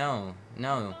pause. No.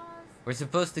 Pause. We're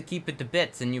supposed to keep it to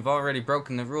bits, and you've already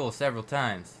broken the rule several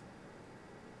times.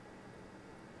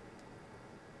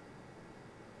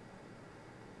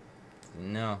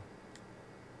 No.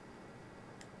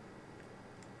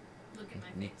 Look at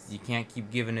my face. You can't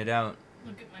keep giving it out.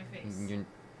 Look at my face.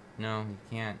 No, you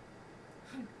can't.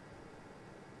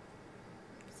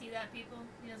 See that, people?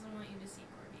 He doesn't want you to see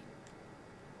Corby.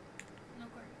 No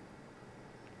Corby.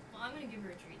 Well, I'm gonna give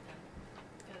her a treat then.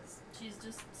 Because she's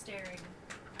just staring.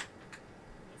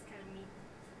 It's kind of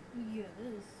mean.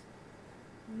 Yes.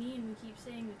 Mean, we keep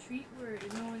saying the treat word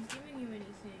and no one's giving you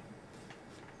anything.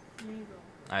 There you go.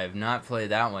 I have not played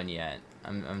that one yet.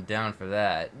 I'm down for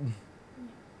that.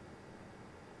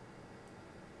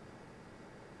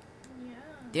 Yeah.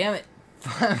 Damn it!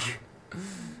 Fuck.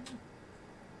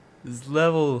 This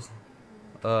level. Such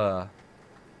a good girl.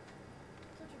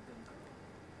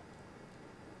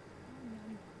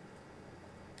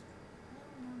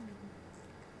 Oh,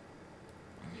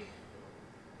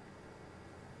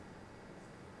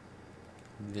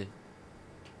 no. The.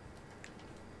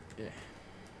 Yeah.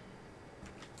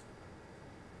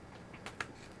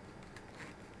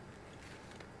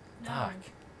 No, Fuck.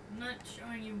 I'm not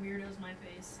showing you weirdos my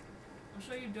face. I'll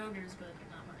show you Dogger's, but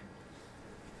not mine.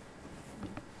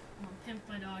 I'll pimp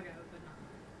my dog out, but not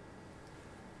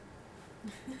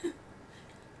mine.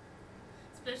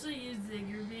 Especially you, Zig.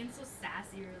 You were being so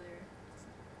sassy earlier.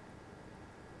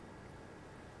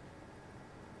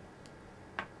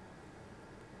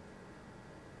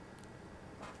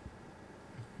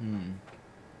 Hmm.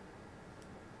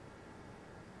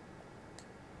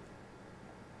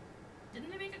 Didn't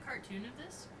they make a cartoon of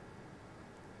this?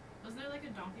 Wasn't there like a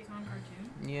Donkey Kong cartoon?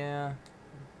 Yeah.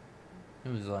 It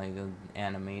was like an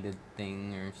animated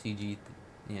thing or CGI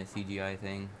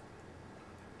thing.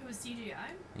 It was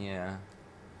CGI? Yeah.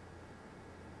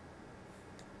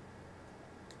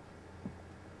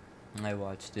 I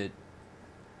watched it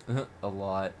a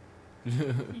lot.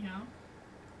 Yeah.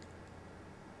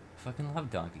 Fucking love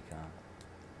Donkey Kong.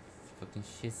 Fucking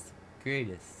shit's the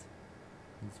greatest.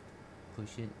 Let's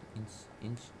push it inch. Do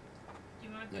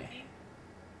you want a cookie?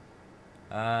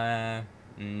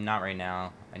 Not right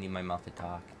now. I need my mouth to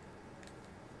talk.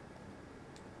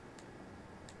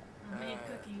 I made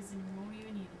cookies and you won't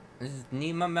even eat them. I just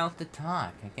need my mouth to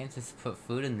talk. I can't just put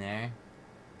food in there.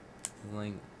 It's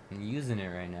like, I'm using it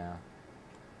right now.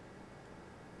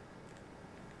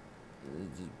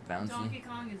 It's just bouncy. Donkey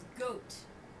Kong is goat.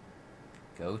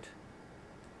 Goat?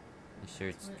 You sure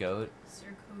it's That's what goat?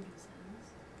 Sir Cody says.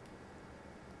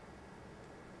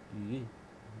 Yeah.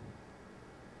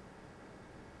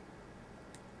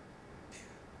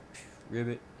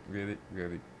 Ribbit. There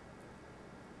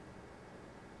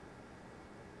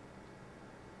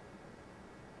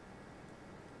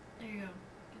you go.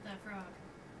 Get that frog.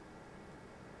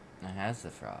 It has the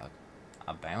frog.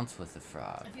 I bounce with the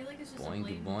frog. I feel like it's just Boingy,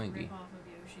 a blatant boingy. rip-off of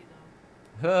Yoshi,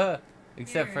 though.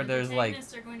 Except Here, for there's the like,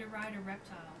 protagonists are going to ride a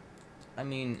reptile. I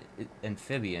mean,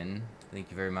 amphibian. Thank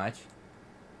you very much.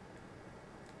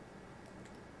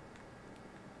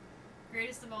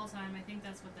 Greatest of all time. I think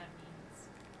that's what that means.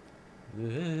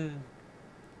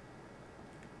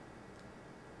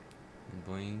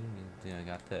 Boing. Did I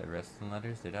got the rest of the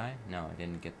letters? Did I? No, I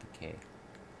didn't get the K.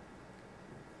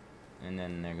 And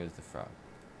then there goes the frog.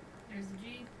 There's the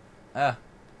G. Ah.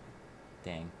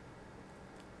 Dang.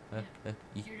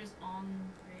 You're just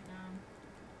on right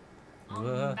now. On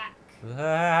Whoa. the back.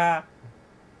 Ah.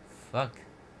 Fuck.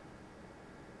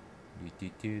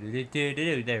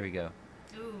 There we go.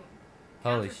 Ooh.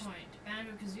 Holy Counterpoint.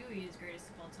 Banjo-Kazooie is greatest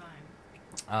of all time.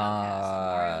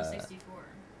 Mario 64.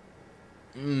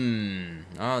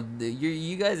 Oh,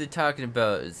 you guys are talking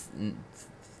about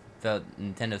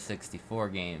Nintendo 64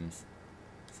 games.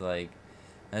 It's like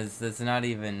that's not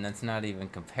even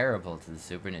comparable to the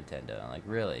Super Nintendo. Like,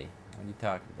 really, what are you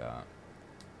talking about?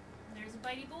 There's a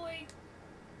bitey boy.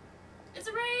 It's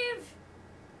a rave.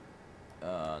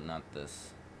 Not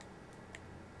this.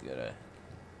 You gotta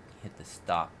hit the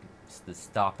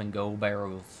stop and go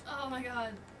barrels. Oh my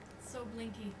god. So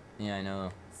blinky. Yeah, I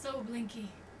know. So blinky.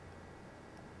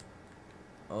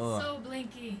 Oh, So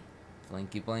blinky.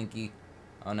 blinky.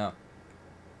 Oh no.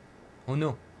 Oh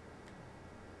no.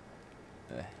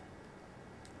 Oh.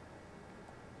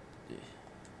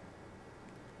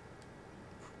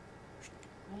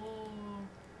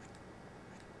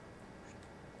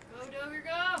 Go, Doger,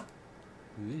 go!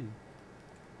 Ooh.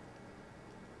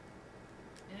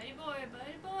 Buddy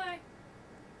boy.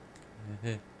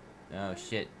 Oh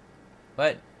shit.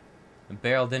 What? The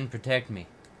barrel didn't protect me.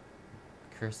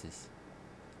 Curses.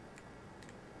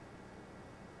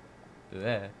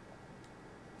 Ugh.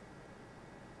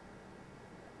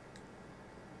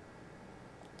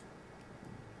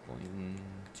 Boing.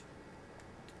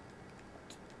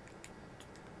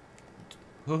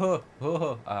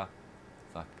 Ah,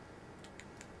 fuck.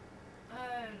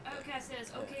 Outcast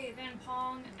says, okay, then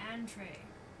Pong and Trey.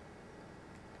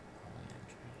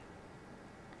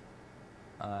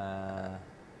 Oh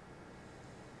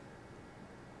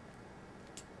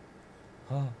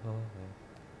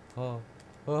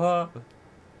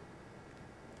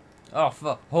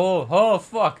fuck! Oh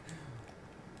fuck!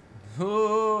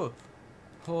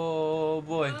 Oh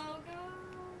boy! Go, go!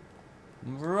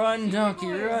 Run, Zoomy donkey,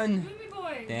 boys, run! Zoomy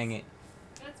boys! Dang it!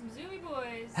 Got some Zoomy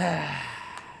boys.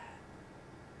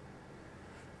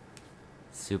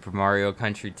 Super Mario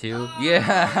Country 2? Oh,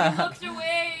 Yeah! You looked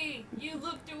away! You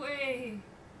looked away!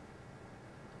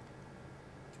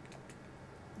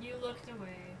 You looked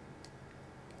away.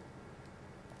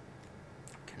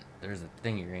 There's a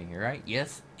thingy right here, right?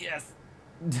 Yes? Yes!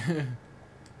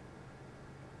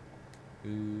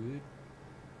 Good.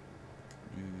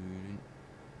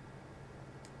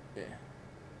 Yeah.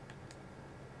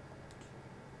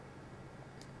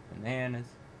 Bananas.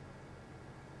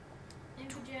 In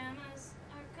pajamas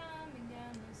are coming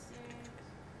down the stairs.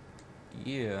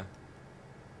 Yeah.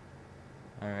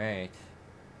 Alright.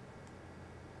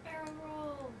 Barrel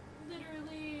roll!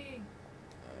 Literally!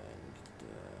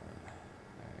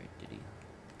 Alright, Diddy.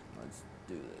 Let's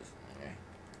do this. Okay.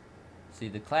 See,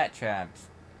 the clat traps,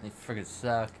 they friggin'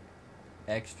 suck.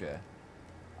 Extra.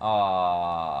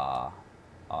 Aww.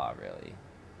 Aw, really.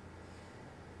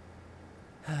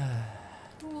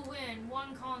 win?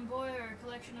 One Colin Boy or a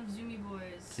collection of Zoomy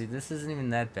Boys? See, this isn't even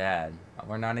that bad.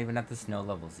 We're not even at the snow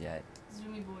levels yet.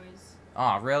 Zoomy Boys.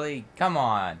 Aw, really? Come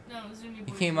on. No, Zoomy Boys.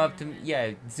 He came up to me.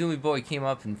 Yeah, Zoomy Boy came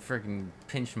up and freaking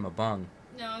pinched my bung.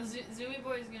 No, Zoomy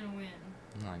Boy's gonna win.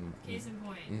 Case in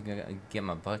point. He's gonna get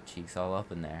my butt cheeks all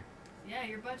up in there. Yeah,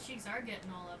 your butt cheeks are getting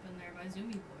all up in there by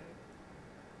Zoomy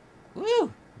Boy.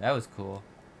 Woo! That was cool.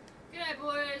 Good night,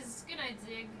 boys. Good night,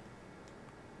 Zig.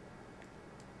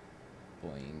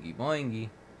 Boingy, boingy.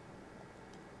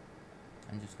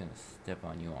 I'm just gonna step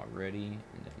on you already,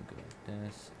 and then go like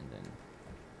this, and then.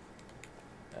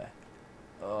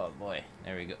 Oh boy,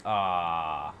 there we go.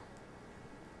 Ah.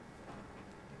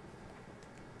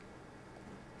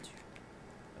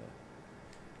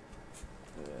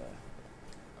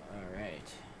 All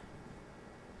right.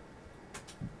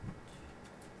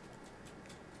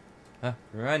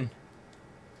 Run.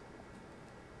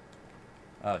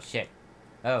 Oh shit.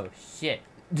 Oh shit.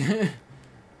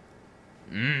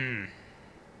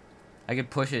 I could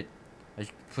push it. I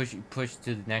should push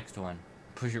to the next one.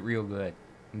 Push it real good.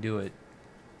 Do it.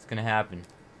 It's gonna happen.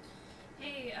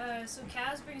 Hey, so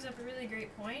Kaz brings up a really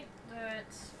great point that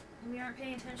we aren't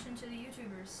paying attention to the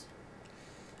YouTubers.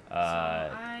 So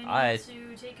I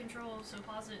need to take control, so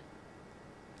pause it.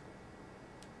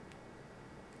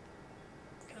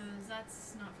 Because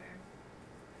that's not fair.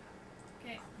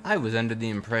 Okay. I was under the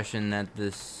impression that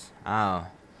this... Oh. No,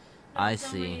 I it's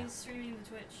see. only streaming the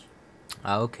Twitch.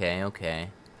 Okay,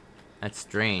 okay. That's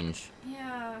strange.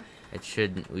 Yeah. It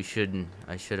shouldn't... We shouldn't...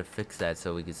 I should have fixed that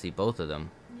so we could see both of them.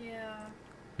 Yeah.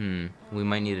 We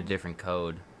might need a different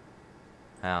code.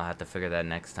 I'll have to figure that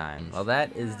next time. Well,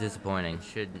 that is disappointing. I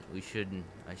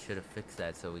should have fixed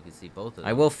that so we could see both of them.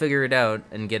 I will figure it out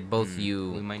and get both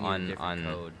you on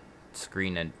code.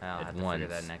 Screen at once.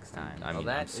 That next time. I mean,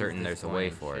 I'm certain there's a way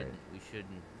for it. I should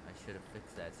have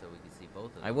fixed that so we could see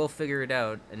both of them. I will figure it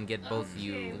out and get both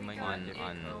you on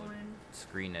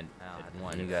screen at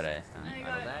once. You gotta.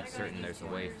 I'm certain there's a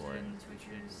way for it.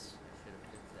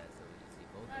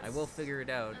 I will figure it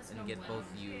out and get both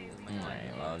you.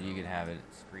 Alright, well, you can have it.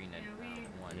 Screen at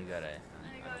one. You gotta.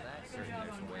 Certain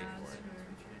there's a way for it.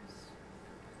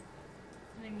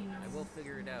 I will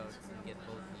figure it out and get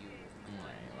both you.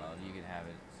 Alright, well, you can have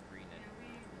it. Screen at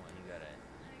one. You gotta.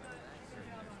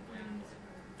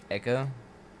 Echo?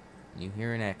 You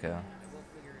hear an echo. I will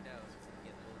figure it out and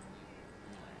get both you.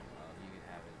 Alright, well, you can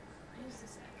have it. Just a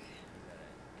sec.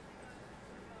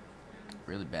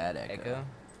 Really bad echo.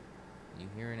 You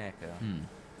hear an echo.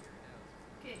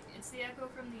 Okay, it's the echo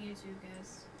from the YouTube,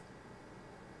 guys.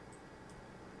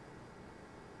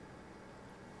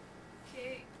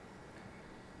 Okay.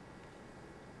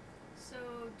 So,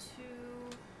 to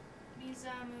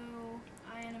Mizamu,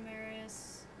 Ian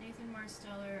Amaris, Nathan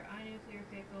Marsteller, iNuclear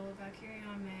Pickle,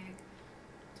 Valkyrion Meg,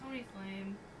 Tony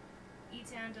Flame,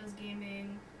 Etan Does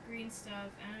Gaming, Green Stuff,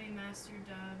 Anime Master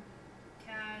Dub,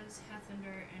 Kaz,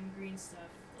 Hethander, and Green Stuff.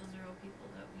 Those are all people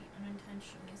that we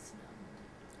unintentionally snubbed.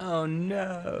 Oh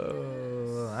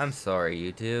no! I'm sorry,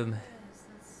 YouTube.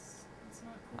 Yes, that's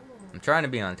not cool. I'm trying to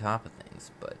be on top of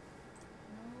things, but...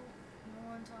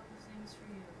 No on top of things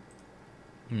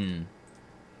for you.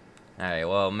 Alright,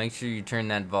 well, make sure you turn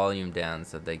that volume down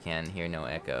so they can't hear no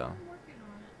echo. I'm working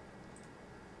on it.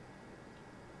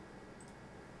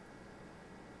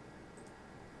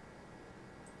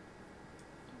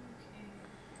 Okay.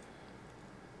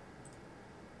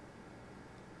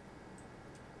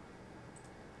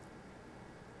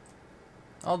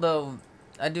 Although,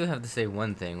 I do have to say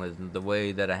one thing with the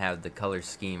way that I have the color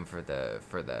scheme for the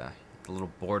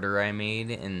little border I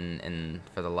made and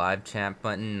for the live chat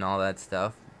button and all that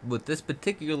stuff. With this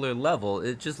particular level,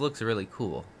 it just looks really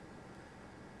cool.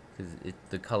 Because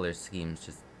the color schemes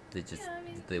just,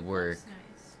 they work.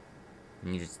 Nice.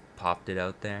 And you just popped it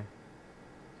out there.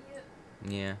 Yep.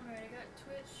 Yeah. Alright, I got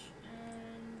Twitch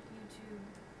and YouTube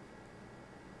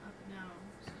up now,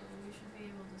 so we should be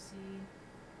able to see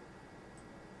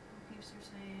what peeps are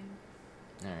saying.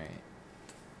 Alright.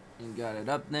 You got it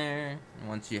up there. And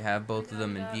once you have both of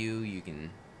them in view, you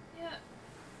can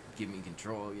give me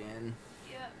control again.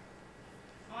 Yep.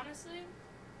 Honestly,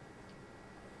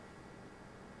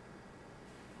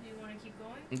 do you want to keep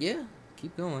going? Yeah,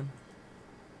 keep going.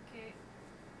 Okay.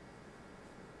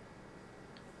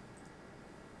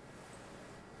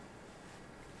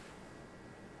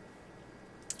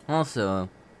 Also,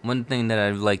 one thing that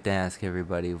I'd like to ask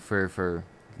everybody for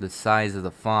the size of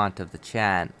the font of the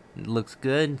chat, it looks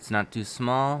good. It's not too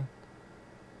small.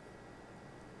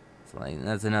 It's like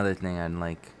that's another thing I'd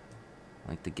like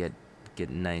to get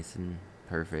nice and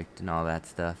perfect and all that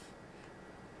stuff.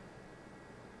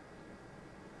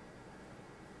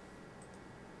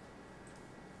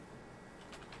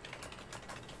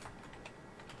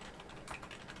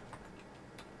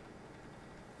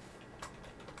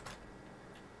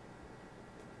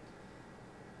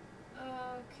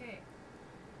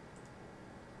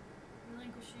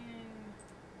 pushing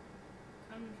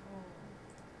control.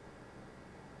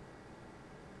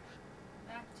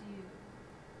 Back to you.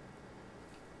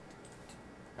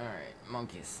 Alright,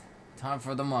 monkeys. Time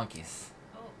for the monkeys.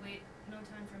 Oh, wait. No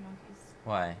time for monkeys.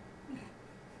 Why?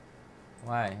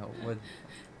 Why? What?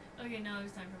 Okay, now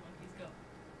it's time for monkeys. Go.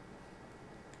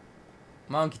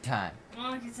 Monkey time.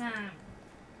 Monkey time.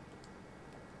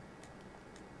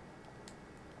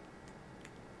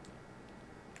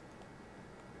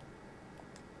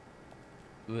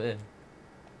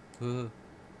 Ooh.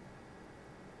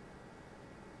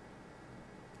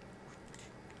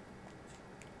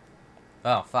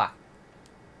 Oh, fuck.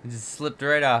 It just slipped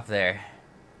right off there.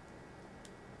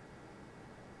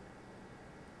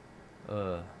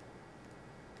 Ugh.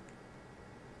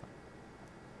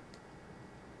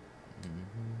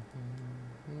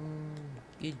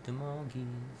 Get the monkeys.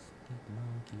 Get the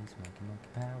monkeys. Monkey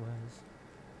powers.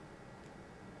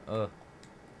 Ugh.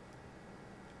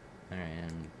 Alright,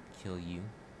 and kill you.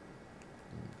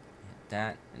 And hit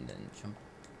that, and then jump,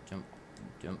 jump,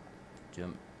 jump,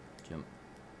 jump, jump.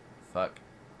 Fuck.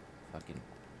 Fucking.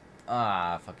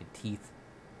 Ah, fucking teeth.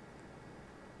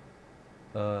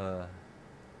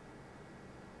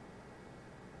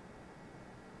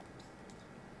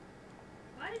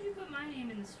 Why did you put my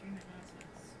name in the stream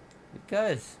announcements?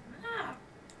 Because. No!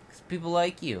 Because people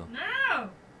like you. No!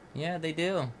 Yeah, they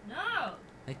do. No!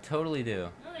 They totally do.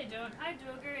 No, they don't. Hi,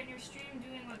 Doger, and your stream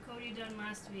doing what Cody done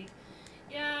last week.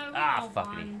 Yeah, we're all fuck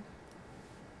fun.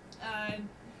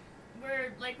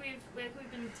 We're like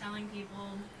we've been telling people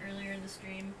earlier in the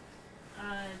stream.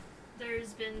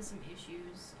 There's been some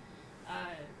issues,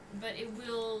 but it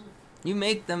will. You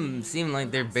make them seem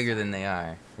like they're bigger than they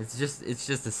are. It's just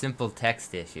a simple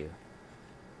text issue.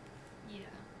 Yeah.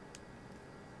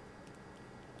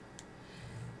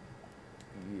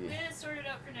 We'll get it sorted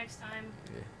out for next time.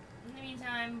 In the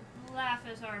meantime, laugh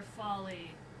at our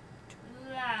folly.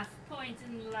 Laugh, point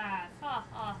and laugh. Ha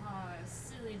ha ha.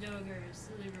 Silly Doger,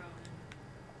 silly Ronan.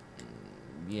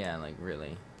 Yeah, like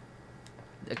really.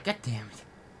 God damn it.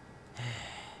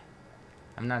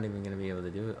 I'm not even gonna be able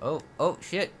to do it. Oh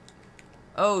shit.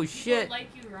 Oh shit. People like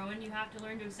you, Rowan. You have to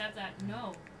learn to accept that.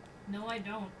 No. No, I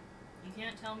don't. You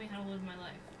can't tell me how to live my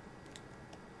life.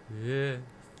 Yeah.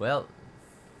 Well,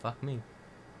 fuck me.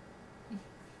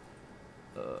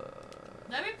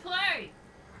 Let me play!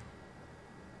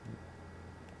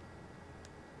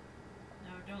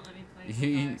 No, don't let me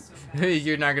play. So fast.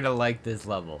 You're not gonna like this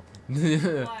level.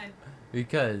 Why?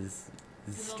 Because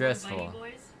it's stressful. Bitey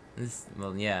boys?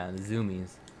 Well, yeah, the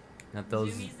zoomies. Not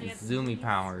those Zoomies, they got the zoomy zoomies?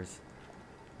 powers.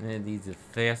 These are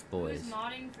fast boys. Who's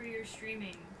modding for your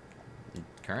streaming?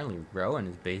 Currently, Rowan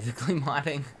is basically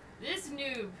modding. This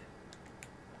noob.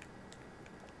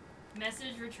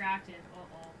 Message retracted.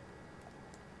 Uh-oh.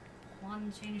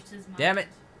 Juan changed his mind. Damn it.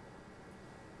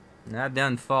 Not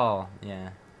done fall. Yeah.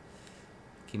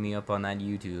 Keep me up on that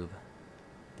YouTube.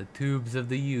 The tubes of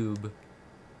the Ube.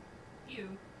 You.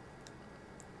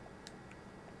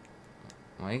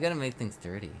 Why you gotta make things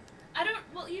dirty? I don't.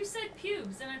 Well, you said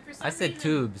pubes, and for some I said reason,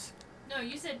 tubes. No,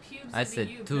 you said pubes. I with a said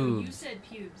U. No, you tubes. said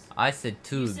pubes. I said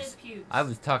tubes. You said pubes. I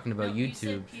was talking about No, you YouTube.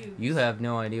 said pubes. You have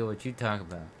no idea what you talk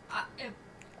about.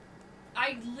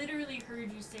 I literally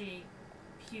heard you say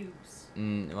pubes.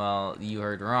 Well, you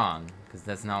heard wrong, because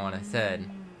that's not what I said.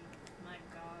 My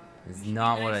God. It's You should be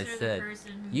not what I nicer to the said.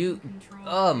 person who You. can control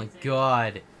Oh my everything.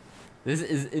 God. This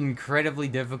is incredibly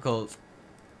difficult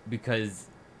because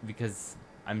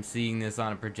I'm seeing this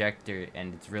on a projector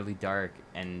and it's really dark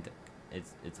and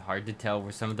it's hard to tell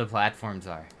where some of the platforms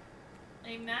are.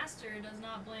 A master does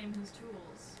not blame his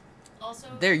tools. Also,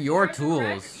 They're your for the tools.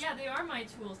 record- yeah, they are my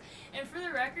tools. And for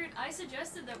the record, I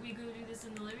suggested that we go do this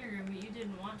in the living room, but you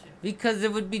didn't want to. Because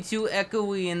it would be too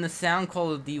echoey and the sound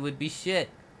quality would be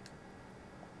shit.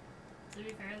 To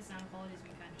be fair, the sound quality's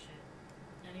been kind of shit.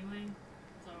 Anyway,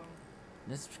 so.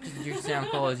 That's because your sound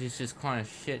quality is just kind of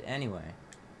shit anyway.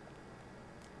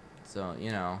 So,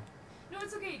 you know. No,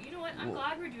 it's okay. You know what? I'm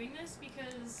glad we're doing this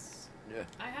because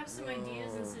I have some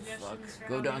ideas and suggestions for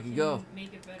Go, how Donkey, we can go.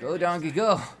 make it better. Go, next Donkey, time.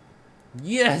 go.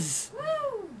 Yes.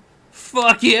 Woo!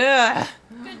 Fuck yeah.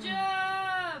 Good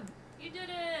job! You did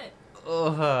it!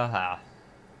 Oh,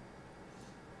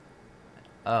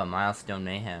 Milestone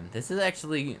Mayhem. This is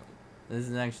actually a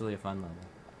fun level.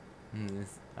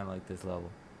 I like this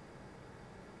level.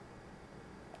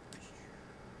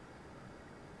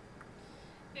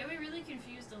 Yeah, we really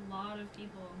confused a lot of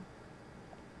people.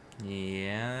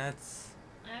 Yeah, that's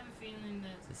I have a feeling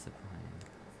that disappointing.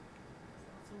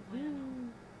 that's a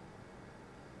plan.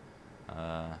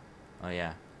 Oh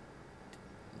yeah.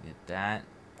 Get that.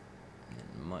 And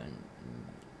then mutton.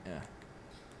 Yeah.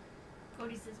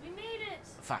 Cody says, we made it!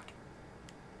 Fuck.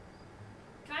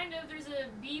 Kind of. There's a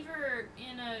beaver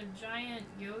in a giant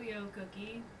yo-yo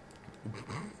cookie.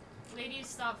 Ladies,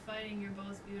 stop fighting. You're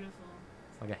both beautiful.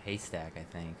 It's like a haystack, I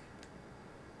think.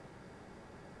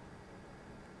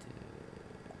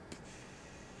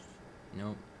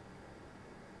 Nope.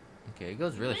 Okay, it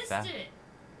goes really fast. Missed it!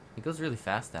 It goes really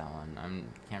fast, that one.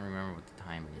 Can't remember what the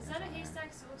timing is. Is that a on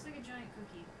haystack? So it looks like a giant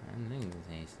cookie. I think it was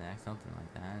a haystack, something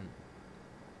like that.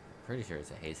 Pretty sure it's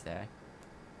a haystack.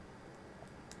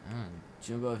 Oh,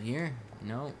 jump up here?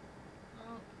 No.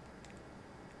 Oh.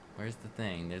 Where's the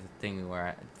thing? There's a thing where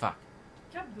I... Fuck.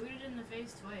 Got booted in the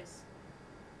face twice.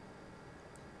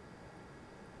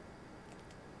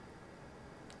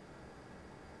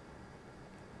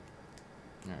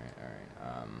 Alright.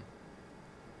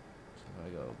 So if I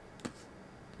go...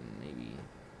 Then maybe...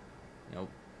 Nope.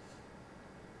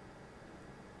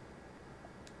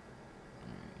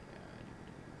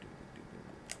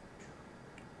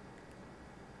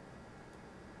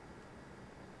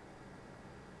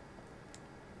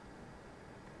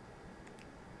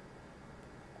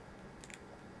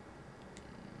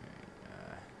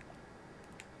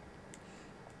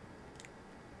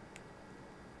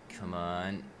 Come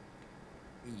on.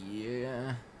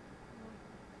 Yeah.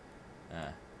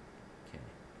 Okay.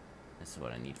 This is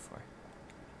what I need for.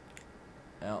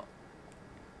 Well.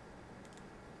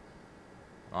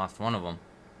 Lost one of them.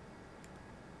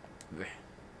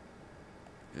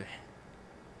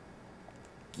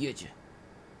 Get you.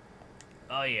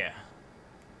 Oh yeah.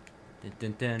 Yeah.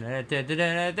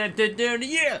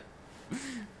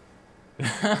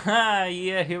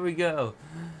 Yeah, here we go.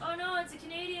 Oh no, it's a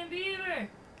Canadian beaver!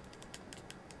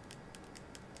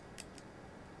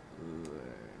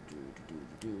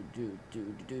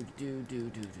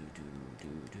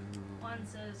 Juan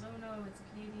says, oh no, it's a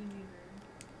Canadian beaver.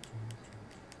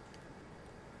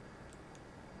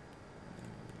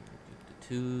 Get the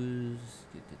twos.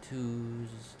 Get the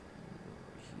twos.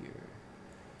 Over here.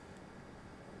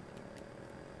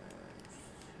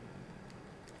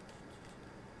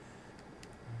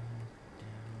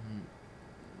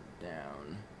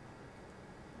 Down.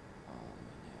 All the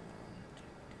way down.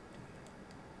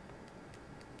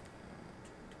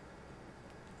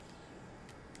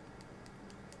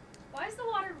 Why is the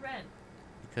water red?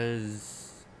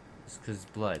 Because it's because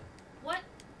blood. What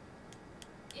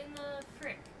in the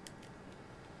frick?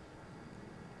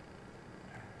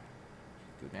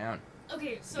 Go down.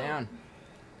 Okay, so... Down.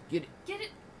 Get it. Get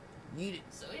it! Eat it.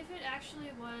 So if it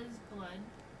actually was blood,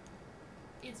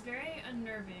 it's very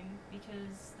unnerving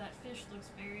because that fish looks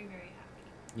very, very happy.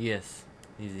 Yes.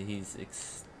 He's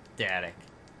ecstatic.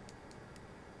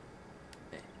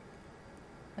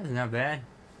 That's not bad.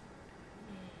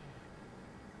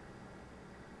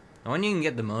 The one you can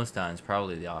get the most on is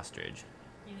probably the ostrich.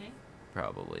 You think?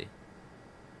 Probably.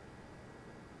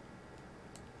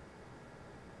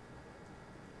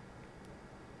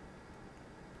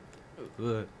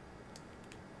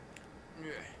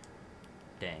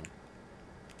 Dang. Don't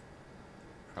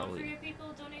Probably. forget,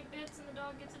 people, donate bits and the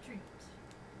dog gets a treat.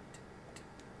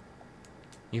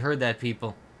 You heard that,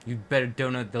 people. You better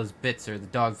donate those bits or the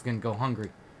dog's gonna go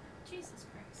hungry. Jesus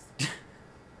Christ.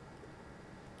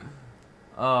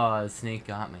 Oh, the snake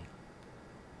got me.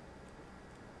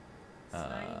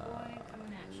 Slidey boy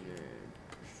coming at you.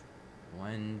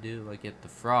 When do I get the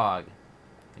frog?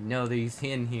 I know that he's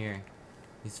in here.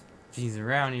 He's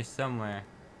around here somewhere.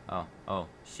 Oh,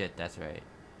 shit, that's right.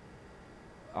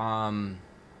 I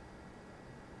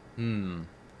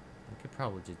could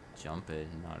probably just jump it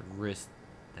and not risk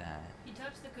that. If you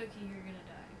touch the cookie, you're gonna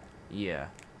die. Yeah,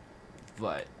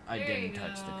 but I There didn't you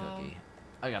touch the go. cookie.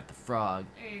 I got the frog.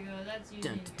 There you go, that's you.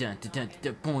 Dun dun dun dun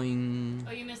dun boing.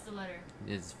 Oh, you missed the letter.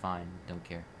 It's fine. Don't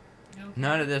care. You don't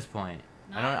Not care? at this point.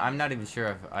 I'm not even sure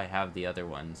if I have the other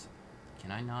ones. Can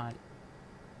I not?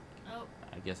 Oh,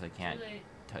 I guess I can't too late.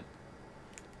 touch.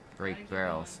 Gotta Break keep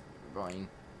barrels. Boing.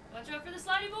 Watch out for the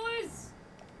slidey boys!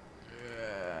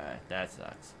 That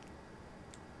sucks.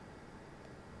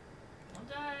 Don't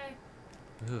die.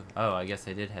 Ooh. Oh, I guess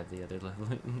I did have the other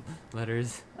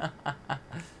letters.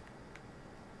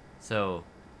 So,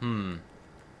 right.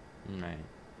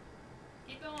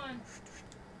 Keep going.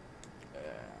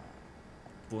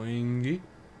 Boingy.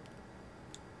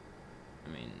 I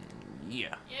mean,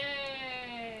 yeah.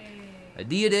 Yay! I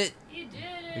did it. You did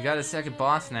it! We got a second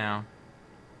boss now.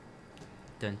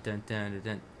 Dun dun dun dun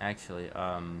dun. Actually,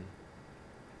 no,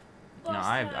 Boss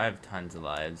I time. have tons of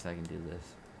lives. I can do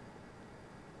this.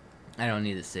 I don't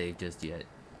need to save just yet.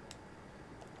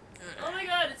 Oh my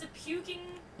god, it's a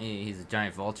puking... He's a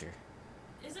giant vulture.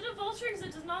 Is it a vulture? Because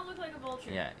it does not look like a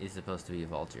vulture. Yeah, he's supposed to be a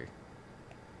vulture.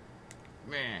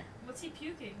 Meh. What's he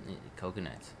puking?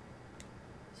 Coconuts.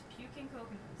 He's puking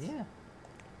coconuts. Yeah.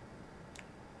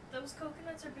 Those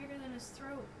coconuts are bigger than his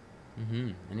throat.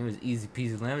 And it was easy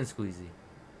peasy lemon squeezy.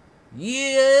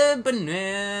 Yeah,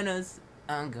 bananas.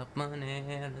 I got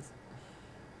bananas.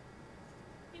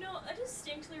 You know, I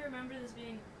distinctly remember this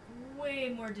being way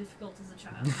more difficult as a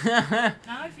child.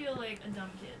 Now I feel like a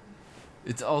dumb kid.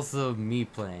 It's also me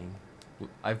playing.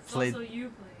 I've played. It's also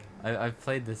you playing. I've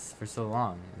played this for so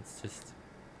long. It's just,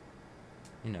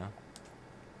 you know.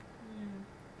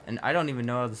 And I don't even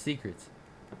know all the secrets.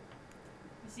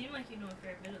 You seem like you know a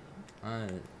fair bit of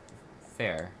them.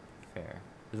 Fair.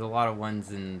 There's a lot of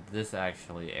ones in this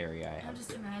actually area. I'm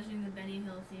just imagining the Benny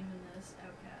Hill theme in this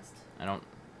Outcast. I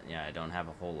don't have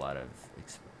a whole lot of.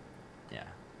 Yeah.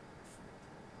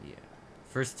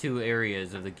 First two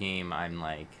areas of the game, I'm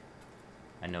like,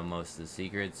 I know most of the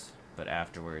secrets, but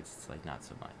afterwards, it's like not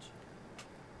so much.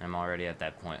 I'm already at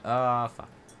that point. Oh, fuck.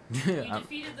 You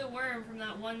defeated the worm from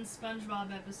that one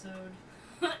SpongeBob episode.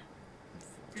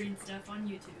 Green stuff on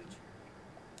YouTube.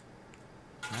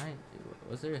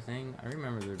 Was there a thing? I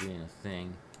remember there being a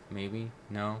thing. Maybe?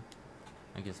 No?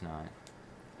 I guess not.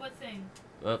 What thing?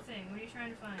 Oh. What thing? What are you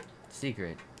trying to find?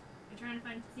 Secret. You're trying to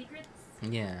find secrets?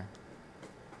 Yeah.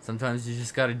 Sometimes you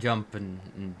just gotta jump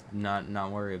and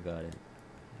not worry about it.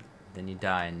 Then you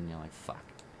die and you're like, fuck.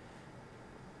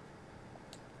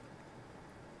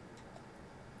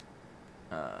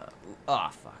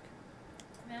 Fuck.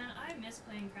 Man, I miss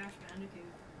playing Crash Bandicoot.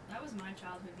 That was my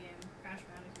childhood game, Crash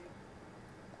Bandicoot.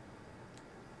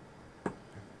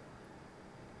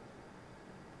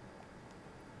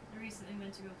 I recently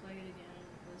went to go play it again and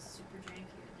it was super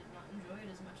janky. I did not enjoy it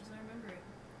as much as I remember it.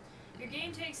 Your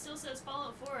game take still says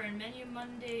Fallout 4 and Menu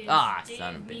Mondays.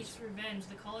 Dave Meets Revenge,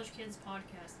 the College Kids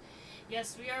podcast.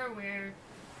 Yes, we are aware.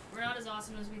 We're not as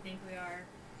awesome as we think we are.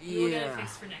 We will get it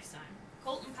fixed for next time.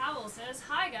 Colton Powell says,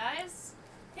 "Hi guys.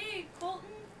 Hey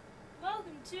Colton,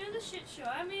 welcome to the shit show.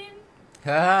 I mean,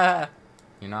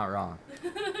 you're not wrong.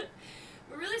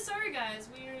 we're really sorry, guys.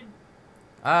 We're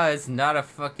it's not a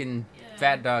fucking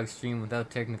Fat Dog stream without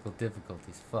technical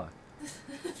difficulties. Fuck."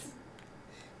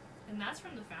 And that's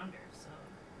from the founder, so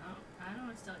I don't know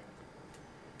what to tell you.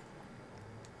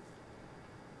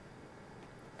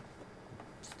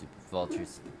 Stupid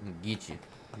vultures. Get you.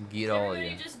 Get all of you.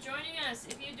 Everybody just joining us.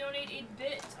 If you donate a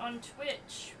bit on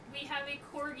Twitch, we have a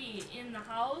corgi in the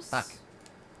house. Fuck.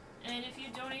 And if you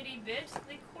donate a bit,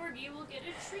 the corgi will get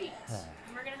a treat.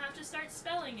 And we're gonna have to start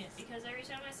spelling it because every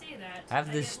time I say that, half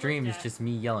this stream is just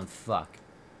me yelling fuck.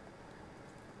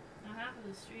 Now half of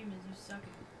the stream is you sucking.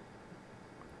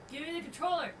 Give me the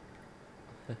controller.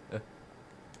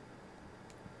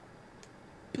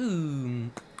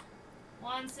 Boom.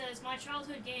 Juan says, my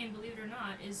childhood game, believe it or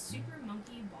not, is Super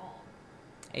Monkey Ball.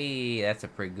 Hey, that's a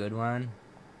pretty good one.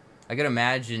 I could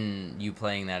imagine you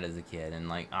playing that as a kid and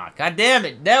like, god damn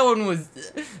it, that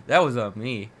was on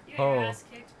me. You got your ass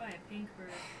kicked by a pink bird.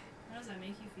 How does that make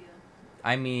you feel?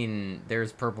 I mean,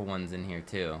 there's purple ones in here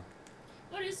too.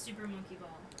 What is Super Monkey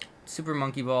Ball? Super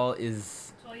Monkey Ball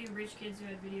is... It's all you rich kids who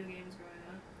had video games growing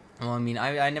up. Well, I mean,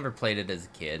 I never played it as a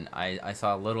kid. I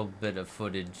saw a little bit of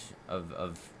footage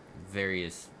of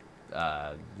various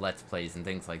Let's Plays and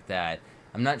things like that.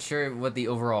 I'm not sure what the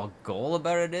overall goal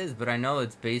about it is, but I know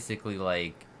it's basically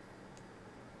like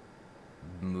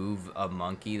move a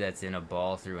monkey that's in a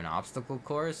ball through an obstacle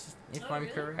course, if I'm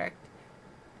correct.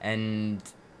 And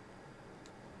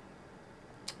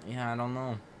yeah, I don't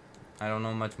know. I don't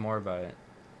know much more about it.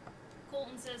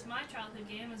 Colton says, my childhood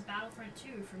game was Battlefront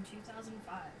 2 from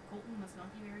 2005. Colton must not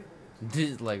be very old.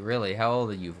 Dude, like, really? How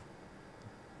old are you?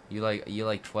 You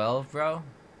like 12, bro?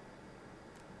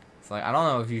 It's like, I don't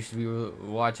know if you should be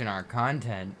watching our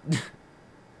content.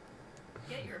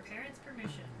 Get your parents'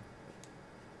 permission.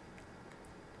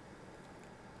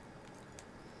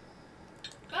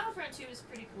 Battlefront 2 is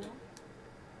pretty cool.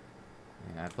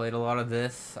 Yeah, I played a lot of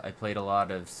this. I played a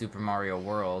lot of Super Mario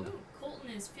World. Ooh,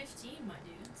 Colton is 15, my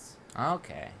dudes.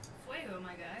 Okay. Fuego,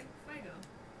 my guy. Fuego.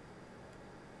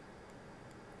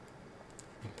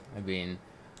 I mean,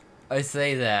 I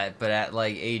say that, but at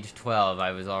like age 12,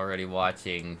 I was already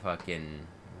watching fucking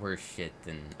worse shit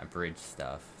than abridged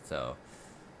stuff, so.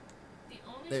 The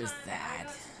only there's time that. I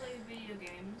got to play video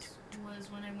games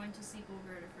was when I went to sleep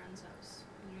over at a friend's house.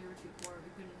 We were too poor,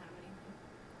 we couldn't have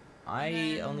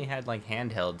anything. I only had like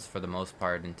handhelds for the most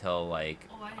part until like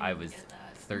I was get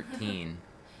that. 13.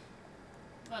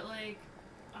 But like,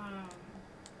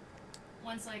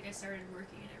 once like I started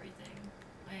working and everything,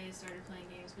 I started playing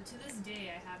games. But to this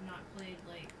day, I have not played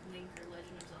like Link or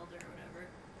Legend of Zelda or whatever.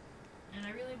 And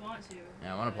I really want to.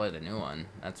 Yeah, I want to play the new one.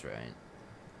 That's right.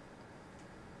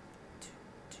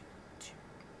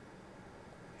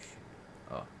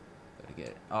 Gotta get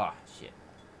it. Oh, shit.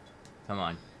 Come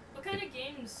on. What kind of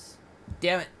games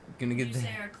Damn it. Gonna would get you the...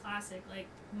 say are classic? Like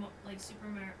Super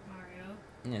Mario?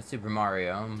 Yeah, Super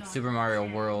Mario. Donkey Super Mario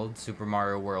Kong. World. Super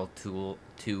Mario World 2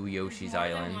 Yoshi's There's more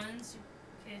than Island. one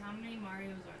okay, how many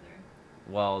Marios are there?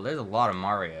 Well, there's a lot of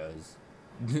Marios.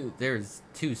 There's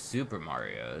 2 Super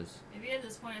Marios. Maybe at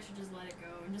this point I should just let it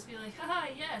go and just be like, haha,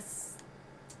 yes!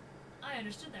 I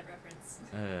understood that reference.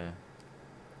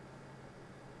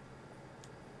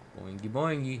 Boingy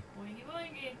boingy. Boingy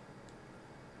boingy.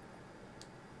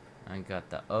 I got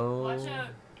the O. Watch out,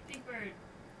 Big Bird.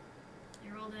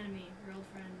 Your old enemy, your old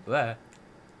friend. Wah.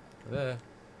 Wah.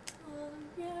 All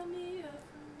around me are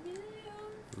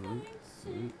familiar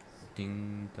faces.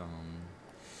 Ding dong.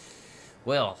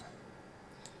 Well.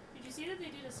 Did you see that they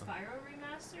did a Spyro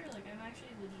remaster? Like, I'm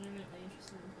actually legitimately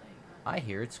interested in playing that. I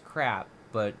hear it's crap,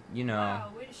 but you know.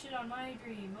 Wow, way to shit on my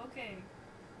dream. Okay.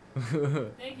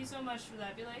 Thank you so much for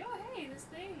that. Be like, oh hey, this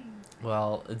thing.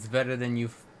 Well, it's better than you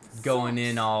going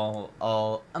in all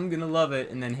I'm gonna love it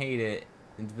and then hate it.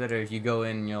 It's better if you go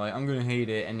in and you're like, I'm gonna hate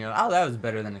it, and you're like, oh, that was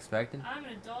better than expected. I'm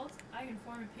an adult. I can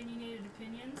form opinionated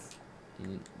opinions.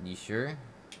 You sure?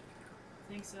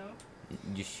 Think so.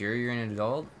 You sure you're an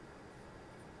adult?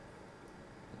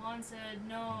 Juan said,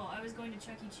 no, I was going to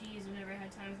Chuck E. Cheese whenever I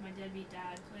had time with my deadbeat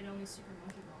dad. Played only Super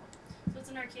Monkey Ball. So it's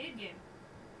an arcade game.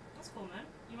 That's cool, man.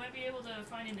 You might be able to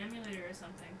find an emulator or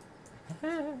something.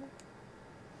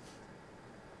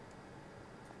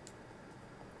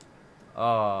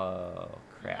 Oh,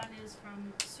 crap. That is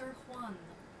from Sir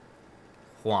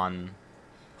Juan.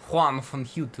 Juan from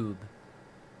YouTube.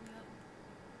 Yep.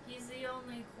 He's the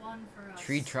only Juan for us.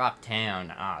 Tree Trop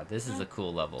Town. Ah, this is a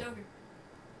cool level. Dogger.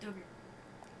 Dogger.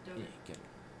 Dogger.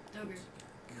 Dogger.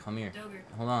 Come here. Dogger.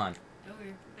 Hold on.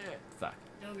 Dogger. Fuck.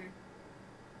 Dogger.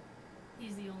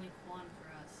 He's the only Juan for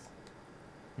us.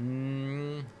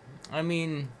 I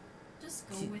mean, Just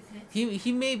go with it.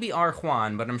 he may be our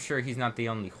Juan, but I'm sure he's not the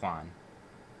only Juan.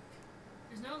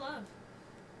 There's no love.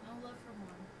 No love for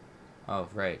Juan. Oh,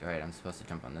 right. I'm supposed to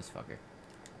jump on this fucker.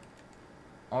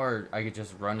 Or I could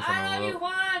just run from I a love you, rope.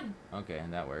 Juan! Okay,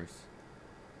 that works.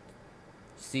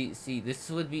 See, this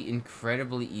would be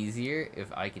incredibly easier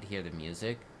if I could hear the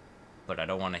music, but I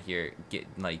don't want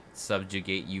to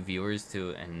subjugate you viewers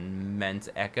to an immense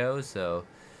echo, so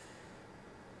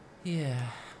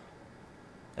yeah.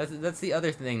 That's the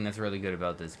other thing that's really good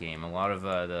about this game. A lot of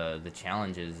the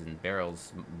challenges and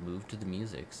barrels move to the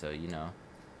music, so you know.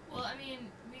 Well, I mean,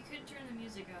 we could turn the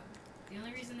music up. The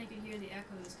only reason they could hear the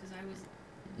echo is because I was...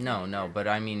 No, but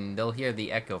I mean, they'll hear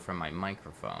the echo from my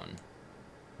microphone.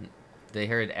 They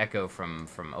heard echo from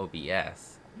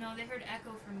OBS. No, they heard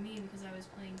echo from me because I was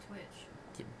playing Twitch.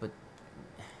 Yeah, but...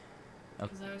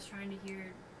 Because I was trying to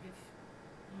hear if...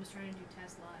 I was trying to do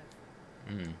test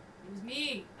live. Mm. It was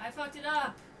me! I fucked it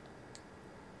up!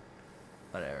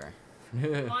 Whatever.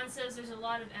 Juan says there's a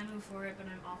lot of ammo for it, but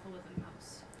I'm awful with a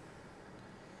mouse.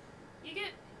 You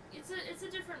get... It's a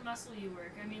different muscle you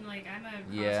work. I mean, like, I'm a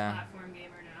cross-platform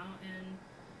gamer now, and...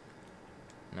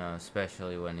 No,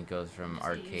 especially when it goes from Just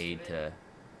get used arcade to to...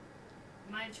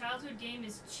 My childhood game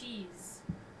is Cheese.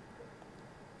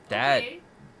 That, Okay.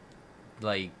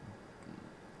 like,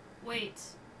 Wait.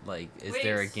 is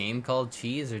there a Wait. game called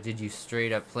Cheese, or did you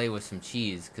straight up play with some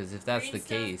cheese? Because if that's Green the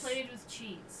case... Stuff played with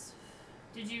cheese.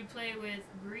 Did you play with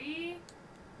Brie?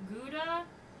 Gouda?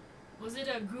 Was it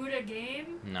a Gouda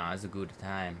game? No, it's a good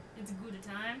time. It's a Gouda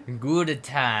time? Good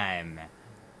time.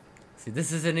 See,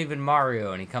 this isn't even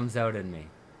Mario, and he comes out in me.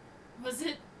 Was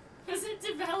it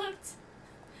developed?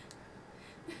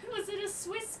 Was it a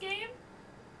Swiss game?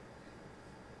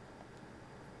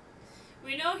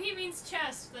 We know he means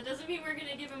chess. That doesn't mean we're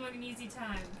gonna give him an easy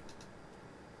time.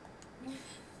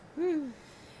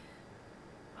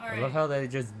 I love Alright. how they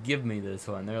just give me this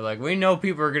one. They're like, we know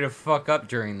people are gonna fuck up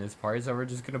during this part, so we're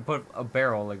just gonna put a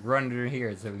barrel, like, run under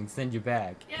here so we can send you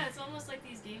back. Yeah, it's almost like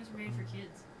these games were made for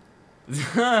kids.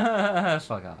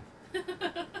 Fuck off.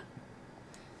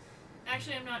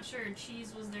 Actually, I'm not sure.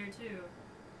 Cheese was there too.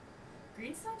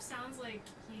 Green Stuff sounds like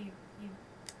he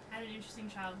had an interesting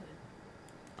childhood.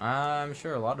 I'm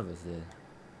sure a lot of us did.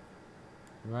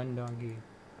 Run, donkey.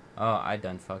 Oh, I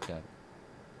done fucked up.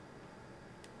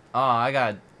 Oh, I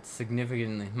got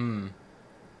significantly,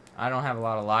 I don't have a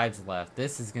lot of lives left.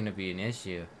 This is gonna be an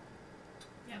issue.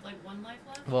 You have like 1 life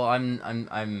left? Well, I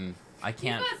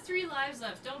can't. You've got 3 lives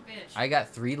left, don't bitch. I got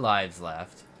 3 lives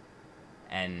left,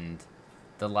 and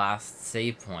the last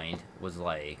save point was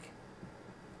like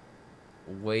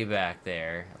way back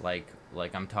there. Like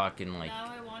I'm talking like.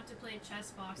 Now I want to play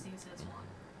chess boxing, says Juan.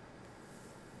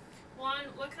 Juan,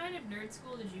 what kind of nerd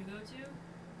school did you go to?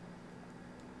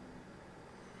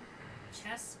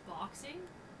 chess boxing?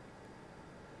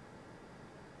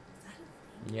 Is that a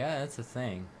thing? Yeah, that's a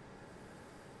thing.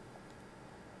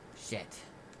 Shit.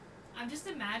 I'm just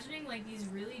imagining like these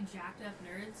really jacked up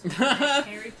nerds with like,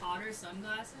 Harry Potter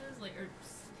sunglasses, like or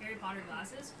Harry Potter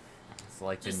glasses. It's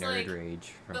like Just the nerd like-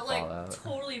 rage from But like Fallout.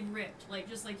 totally ripped, like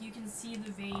just like you can see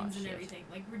the veins Aw, and shit. everything,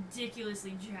 like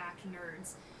ridiculously jacked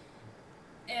nerds.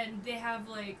 And they have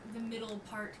like the middle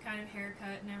part kind of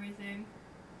haircut and everything.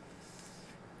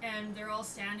 And they're all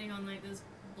standing on like this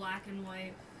black and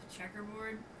white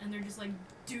checkerboard, and they're just like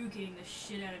duking the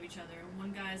shit out of each other. And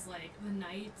one guy's like the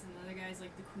knight, and the other guy's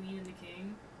like the queen and the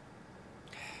king.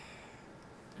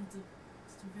 And it's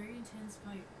a very intense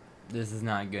fight. This is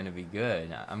not gonna be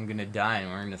good. I'm gonna die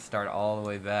and we're gonna start all the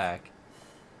way back.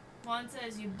 Juan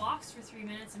says you boxed for 3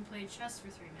 minutes and played chess for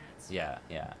 3 minutes. Yeah,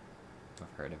 yeah.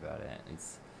 I've heard about it.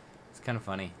 It's kind of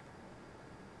funny.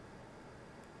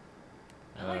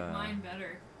 I like mine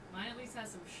better. Mine at least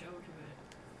has some show to it.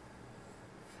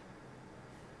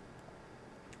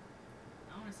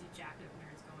 I want to see jacked up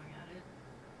nerds going at it.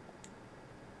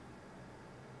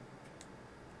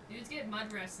 Dudes get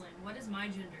mud wrestling. What does my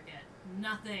gender get?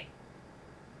 Nothing.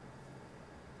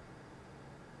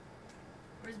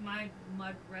 Where's my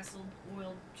mud wrestled,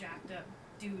 oiled, jacked up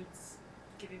dudes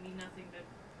giving me nothing but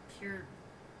pure,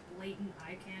 blatant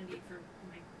eye candy for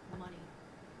my money?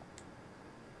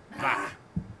 Ah!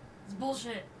 It's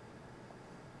bullshit.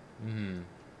 Mm-hmm.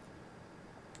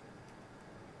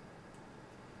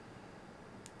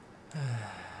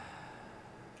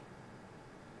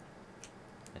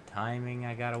 The timing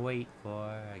I gotta wait for.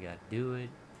 I gotta do it.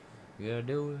 You gotta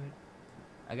do it.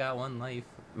 I got one life.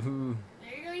 Ooh.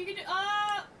 There you go. You can do.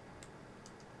 Oh!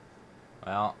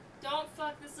 Well. Don't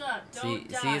fuck this up. Don't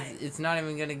die. See, it's not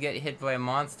even gonna get hit by a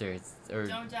monster.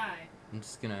 Don't die. I'm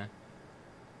just gonna.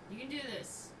 You can do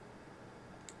this.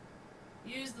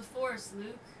 Use the force,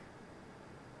 Luke.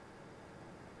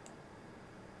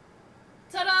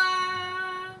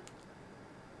 Ta-da!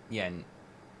 Yeah.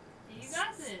 You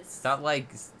got this. Stop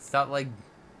like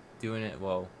doing it.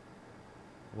 Whoa.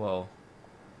 Whoa.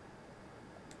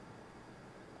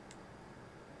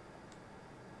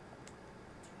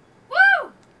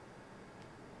 Woo!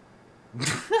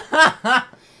 But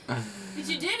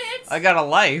you did it. I got a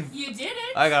life. You did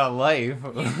it. I got a life.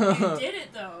 You did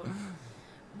it though.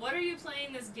 What are you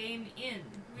playing this game in?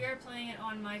 We are playing it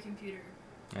on my computer.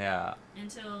 Yeah.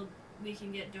 Until we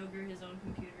can get Doger his own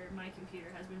computer. My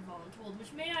computer has been voluntold,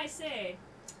 which may I say,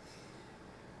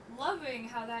 loving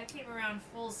how that came around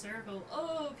full circle.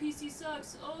 Oh, PC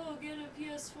sucks. Oh, get a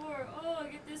PS4. Oh,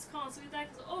 get this console, get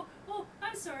that console. Oh,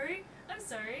 I'm sorry.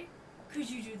 Could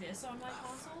you do this on my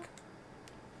console?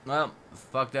 Well,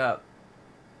 fucked up.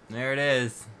 There it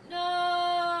is. No.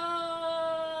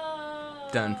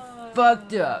 Done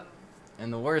fucked up.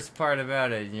 And the worst part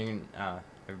about it,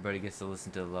 everybody gets to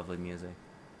listen to the lovely music.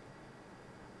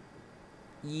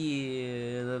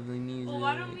 Yeah, lovely music. Well,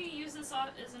 why don't we use this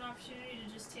as an opportunity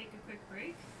to just take a quick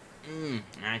break?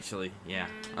 Actually, yeah.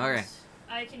 And Okay.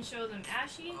 I can show them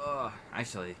Ashy.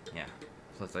 Actually, yeah.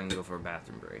 Plus, I can go for a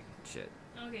bathroom break. Shit.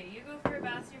 Okay, you go for a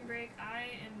bathroom break.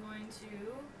 I am going to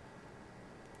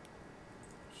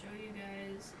show you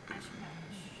guys Ash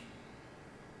Patch.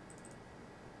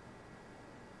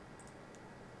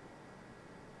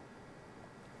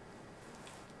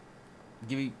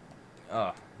 Give me.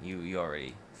 Oh, you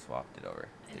already swapped it over.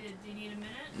 I did. Do you need a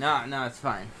minute? No, it's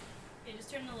fine. Okay, just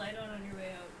turn the light on your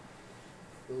way out.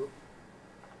 Ooh.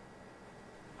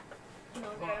 And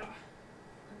I'll grab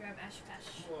Ash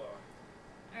Patch.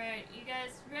 Alright, you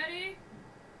guys ready?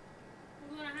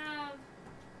 We're gonna have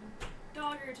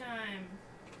Dogger time.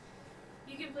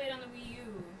 You can play it on the Wii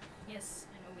U. Yes,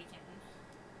 I know we can.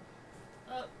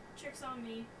 Oh, trick's on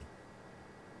me.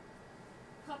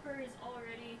 Pupper is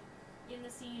already in the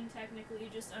scene, technically,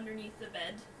 just underneath the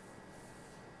bed.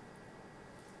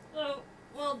 Oh,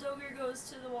 well, Dogger goes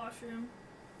to the washroom.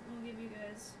 I'll give you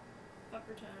guys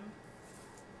Pupper time.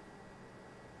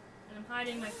 And I'm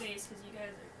hiding my face because you guys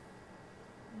are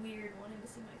weird wanting to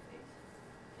see my face.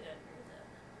 Get out of here with that.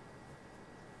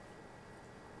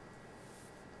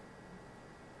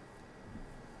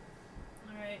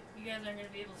 Alright, you guys aren't going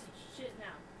to be able to see shit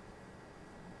now.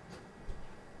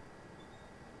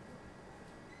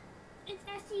 It's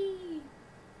Ashy!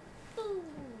 Ooh!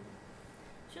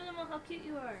 Show them all how cute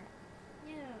you are.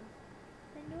 Yeah.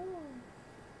 Hello.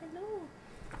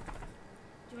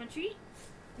 Do you want a treat?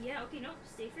 Yeah, okay, no.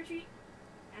 Stay for a treat.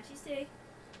 Ashy, stay.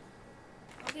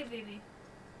 Okay, baby.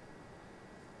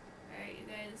 Alright, you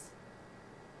guys.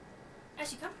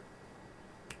 Ashy, come.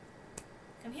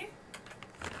 Come here.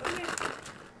 Come here.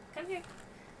 Come here.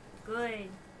 Good.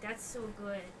 That's so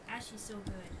good. Ashley's so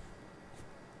good.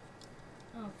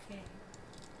 Okay.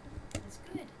 That's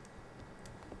good.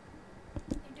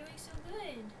 You're doing so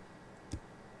good.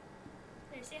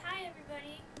 There, say hi,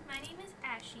 everybody. My name is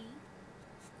Ashy.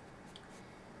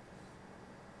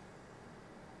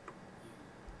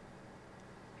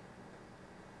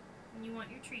 And you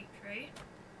want your treat, right?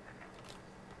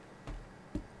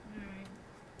 Alright.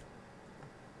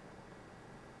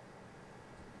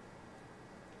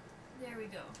 There we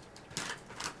go.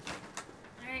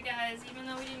 Alright guys, even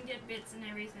though we didn't get bits and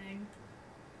everything,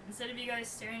 instead of you guys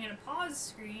staring at a pause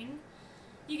screen,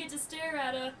 you get to stare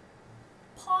at a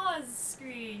pause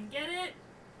screen. Get it?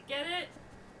 Get it?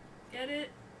 Get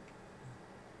it?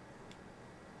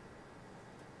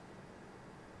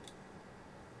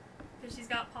 Because she's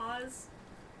got paws.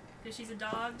 Because she's a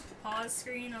dog. Pause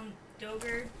screen on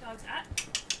Dogger. Dog's at.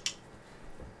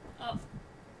 Oh.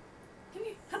 Come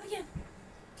here. Hop again.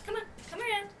 Come on. Come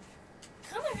around.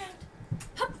 Come around.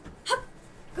 Hop. Hop.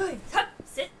 Good. Hop.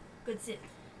 Sit. Good sit.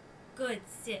 Good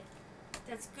sit.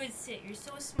 That's good sit. You're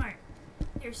so smart.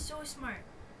 You're so smart.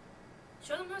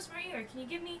 Show them how smart you are. Can you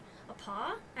give me a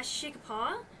paw? Ashy, shake a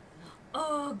paw.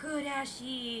 Oh, good,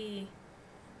 Ashy.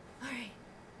 Alright.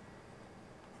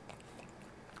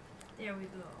 There we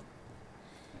go.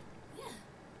 Yeah.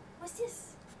 What's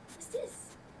this? What's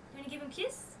this? You want to give him a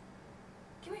kiss?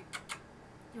 Come here.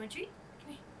 You want a treat? Come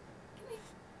here. Come here.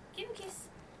 Give him a kiss.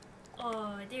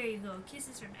 Oh, there you go.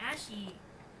 Kisses from Ashy.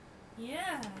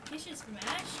 Yeah, kisses from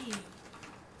Ashy.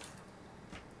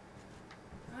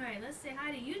 Alright, let's say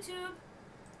hi to YouTube.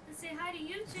 Let's say hi to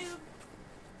YouTube.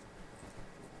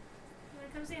 You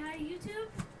wanna come say hi to YouTube?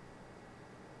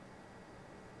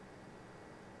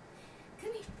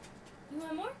 Come here. You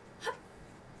want more? Hop.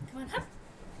 Come on, hop.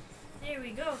 There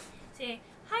we go. Say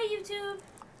hi, YouTube.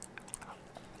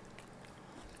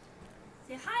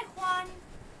 Say hi, Juan.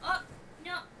 Oh,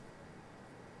 no.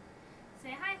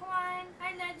 Say hi, Juan.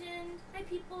 Hi, Legend. Hi,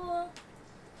 people.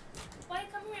 Why,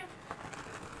 come here.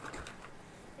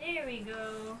 There we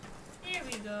go. There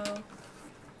we go.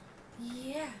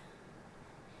 Yeah.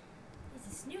 It's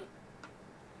a snoot.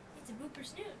 It's a booper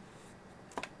snoot.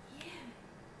 Yeah.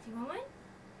 Do you want one?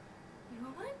 You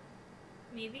want one?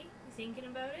 Maybe? You thinking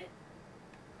about it?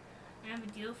 I have a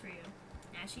deal for you.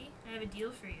 Ashy, I have a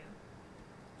deal for you.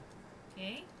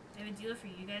 Okay? I have a deal for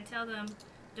you. You gotta tell them,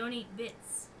 don't eat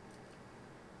bits.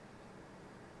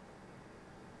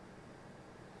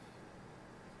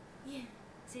 Yeah.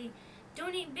 Say,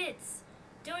 don't eat bits.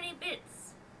 Don't eat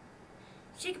bits.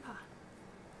 Shake a paw.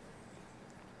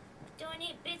 Don't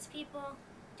eat bits, people.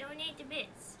 Don't eat the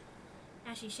bits.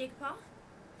 Ashley, shake a paw.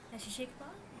 Ashley, shake a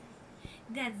paw.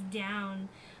 That's down.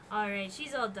 Alright,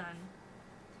 she's all done.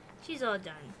 She's all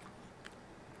done.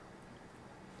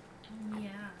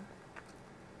 Yeah.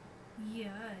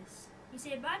 Yes. You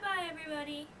say bye-bye,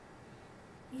 everybody.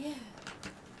 Yeah.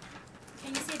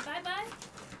 Can you say bye-bye?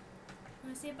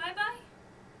 Want to say bye-bye?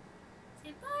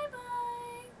 Say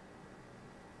bye-bye.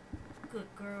 Good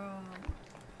girl.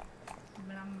 Blum,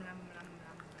 blum, blum,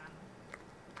 blum, blum.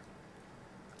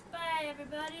 Bye,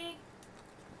 everybody.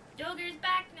 Dogger's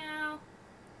back now.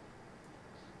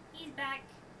 He's back.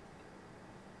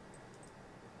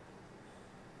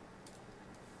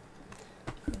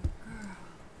 Good girl.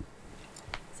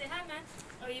 Say hi, man.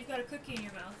 Oh, you've got a cookie in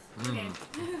your mouth. Okay.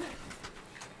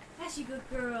 That's you, good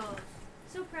girl.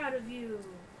 So proud of you.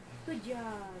 Good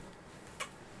job.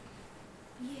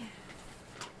 Yeah.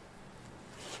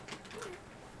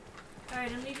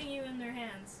 Alright, I'm leaving you in their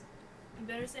hands. You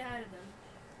better say hi to them.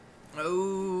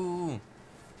 Oh.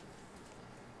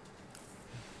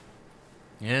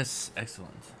 Yes,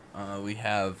 excellent. We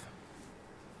have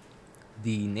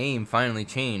the name finally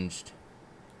changed.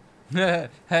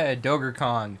 Hey, Dogger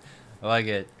Kong. I like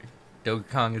it. Dogger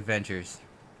Kong Adventures.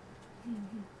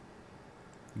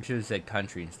 You should have said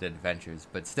country instead of adventures,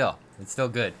 but still, it's still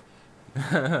good.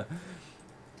 Okay,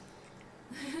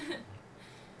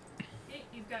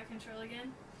 you've got control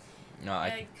again. No,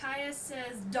 Kaya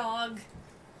says dog.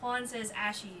 Juan says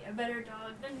Ashy. A better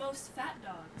dog than most fat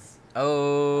dogs.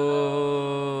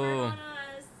 Oh. Burn on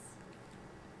us.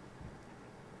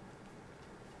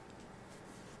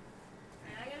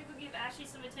 Alright, I gotta go give Ashy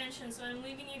some attention, so I'm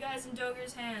leaving you guys in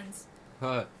Dogger's hands.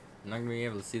 I'm not gonna be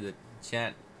able to see the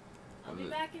chat. I'll be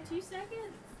back in 2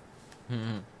 seconds.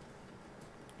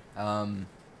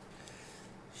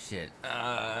 Shit.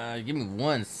 Give me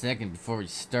 1 second before we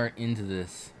start into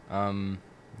this. I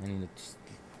need to just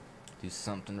do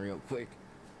something real quick.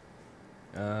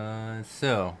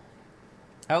 So,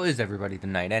 how is everybody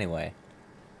tonight anyway?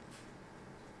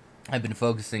 I've been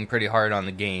focusing pretty hard on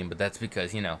the game, but that's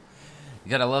because, you know, you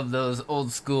gotta love those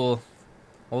old school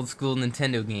old school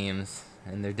Nintendo games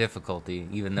and their difficulty,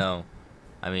 even though,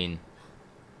 I mean,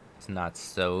 it's not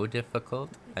so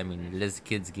difficult. I mean, it is a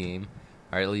kid's game,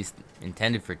 or at least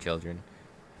intended for children.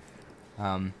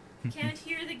 Can't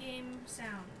hear the game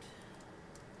sound.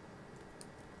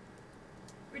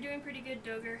 We're doing pretty good,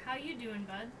 Doger. How you doing,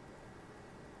 bud?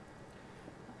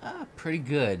 Pretty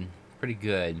good. Pretty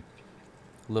good.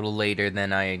 A little later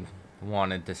than I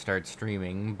wanted to start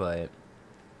streaming, but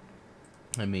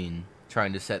I mean,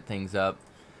 trying to set things up.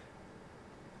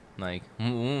 Like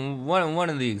one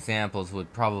of the examples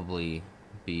would probably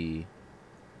be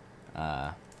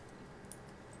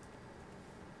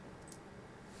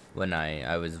when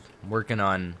I was working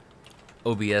on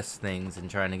OBS things and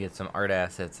trying to get some art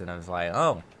assets, and I was like,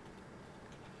 oh,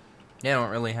 they don't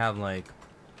really have like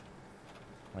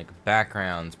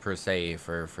backgrounds per se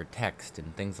for text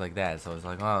and things like that. So I was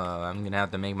like, oh, I'm gonna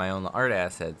have to make my own art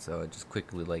assets. So I just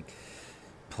quickly like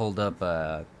pulled up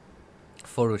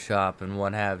Photoshop and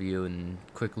what have you, and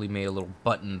quickly made a little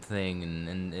button thing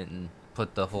and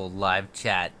put the whole live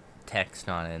chat text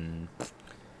on it, and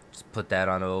just put that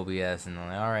on OBS, and I'm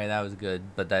like, alright, that was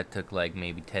good, but that took like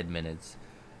maybe 10 minutes.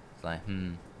 It's like,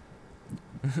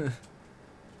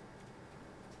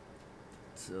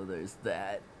 So there's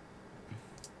that.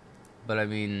 But I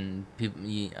mean, people,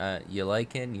 you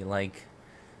like it? You like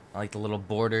the little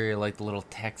border, you like the little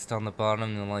text on the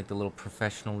bottom, you like the little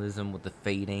professionalism with the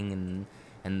fading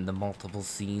and the multiple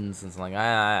scenes. It's like,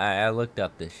 I looked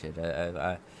up this shit.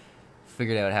 I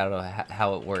figured out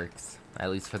how it works, at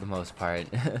least for the most part.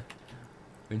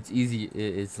 It's easy.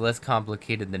 It's less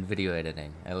complicated than video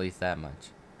editing, at least that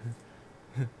much.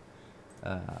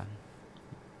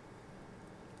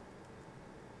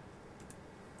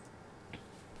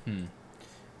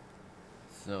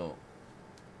 So,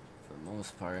 for the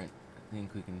most part, I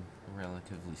think we can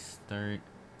relatively start.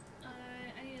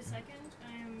 I need a second.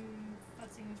 I'm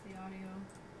futzing with the audio.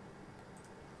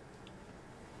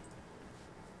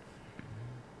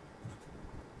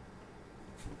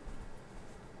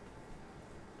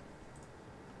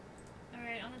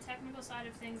 Alright, on the technical side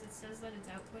of things, it says that it's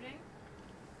outputting.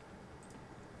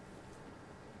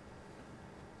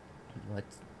 What?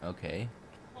 Okay.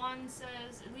 Juan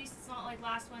says, at least it's not like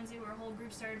last Wednesday where a whole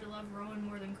group started to love Rowan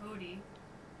more than Cody.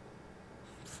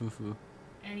 Foo-foo.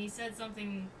 And he said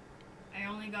something, I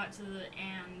only got to the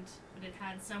and, but it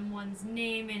had someone's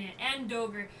name in it. And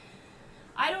Doger.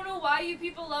 I don't know why you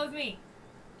people love me.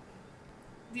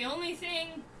 The only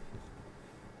thing...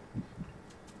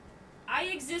 I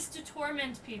exist to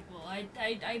torment people.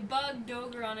 I bug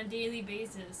Doger on a daily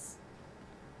basis.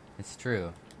 It's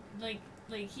true. Like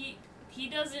he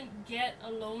doesn't get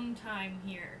alone time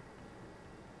here.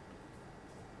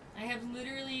 I have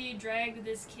literally dragged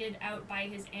this kid out by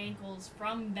his ankles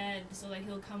from bed so that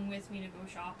he'll come with me to go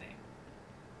shopping.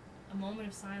 A moment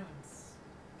of silence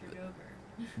for Doger.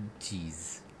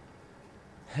 Jeez.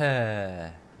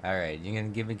 Alright, you're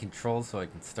gonna give me control so I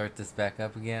can start this back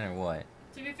up again, or what?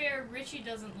 To be fair, Richie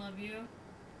doesn't love you.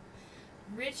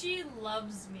 Richie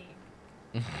loves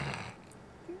me.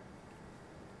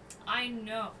 I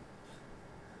know.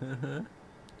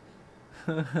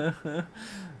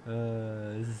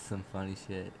 This is some funny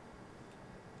shit.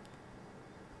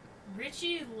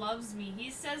 Richie loves me.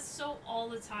 He says so all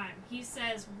the time. He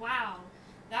says, wow,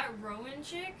 that Rowan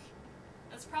chick,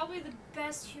 that's probably the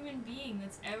best human being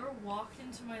that's ever walked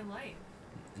into my life.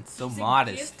 It's so She's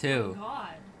modest, a gift too. from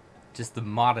God. Just the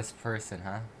modest person,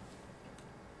 huh?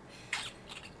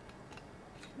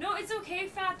 No, it's okay,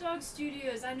 Fat Dog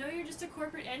Studios. I know you're just a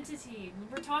corporate entity.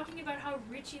 We're talking about how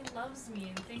Richie loves me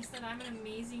and thinks that I'm an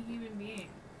amazing human being.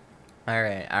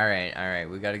 Alright.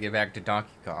 We gotta get back to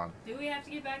Donkey Kong. Do we have to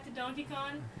get back to Donkey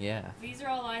Kong? Yeah. These are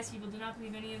all lies, people. Do not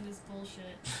believe any of this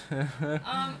bullshit.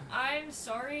 I'm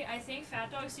sorry. I think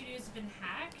Fat Dog Studios has been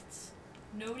hacked.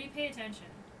 Nobody pay attention.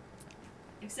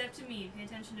 Except to me. Pay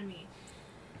attention to me.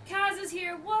 Kaz is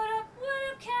here. What up,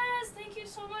 Kaz? Thank you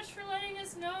so much for letting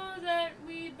us know that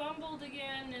we bumbled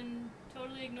again and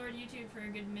totally ignored YouTube for a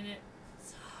good minute.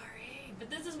 Sorry. But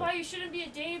this is why you shouldn't be a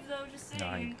Dave, though. Just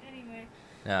saying. Anyway.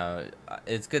 No,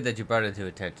 it's good that you brought it to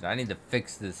attention. I need to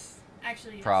fix this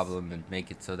problem and make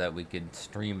it so that we can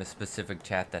stream a specific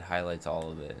chat that highlights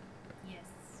all of it. Yes.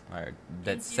 Or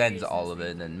that sends all of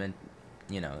it and,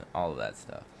 you know, all of that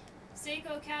stuff.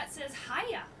 Seiko Cat says,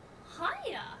 hiya.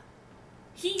 Hiya.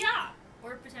 Hiya.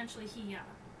 Or potentially hiya.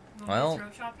 Well,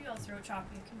 throat chop you? I'll throat chop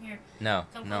you. Come here. No,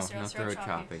 Come no closer, I'll throat chop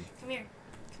chopping. You. Come here.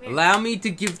 Come here. Allow me to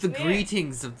give the Come here.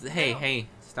 greetings of the, No. hey,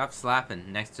 stop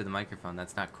slapping next to the microphone.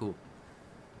 That's not cool.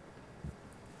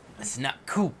 That's not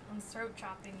cool. I'm throat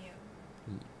chopping you.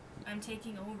 I'm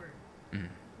taking over. Mm.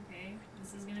 Okay?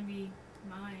 This is gonna be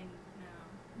mine now.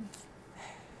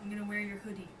 I'm gonna wear your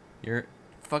hoodie. You're...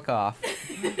 Fuck off.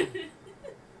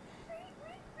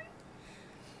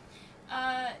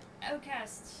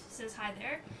 Outcast says hi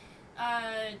there.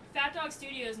 Fat Dog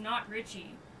Studios, not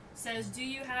Richie, says, do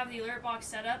you have the alert box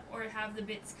set up or have the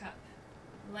bits cup?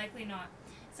 Likely not.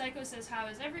 Psycho says, how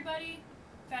is everybody?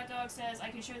 Fat Dog says, I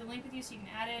can share the link with you so you can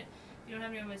add it. If you don't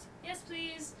have any notes, yes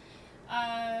please.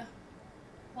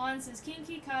 Juan says,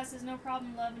 Kinky Ka says, no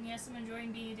problem, love, and yes, I'm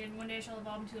enjoying being a did. One day I shall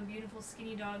evolve into a beautiful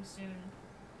skinny dog soon.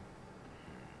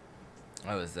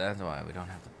 Oh, is that why we don't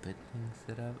have the bit thing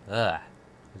set up? Ugh.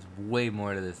 There's way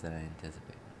more to this than I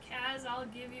anticipated. Kaz, I'll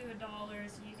give you $1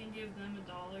 so you can give them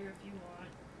 $1 if you want.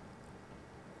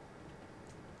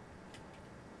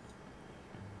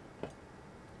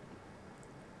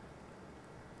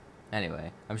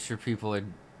 Anyway, I'm sure people are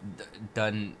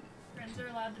done. Friends are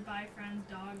allowed to buy friends'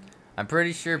 dog. I'm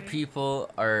pretty sure Okay.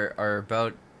 people are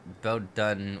about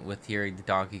done with hearing the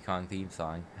Donkey Kong theme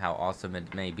song. How awesome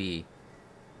it may be.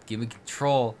 Give me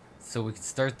control so we can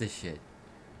start this shit.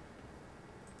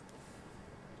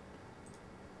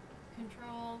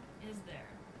 Control is there.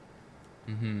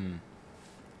 Mm-hmm.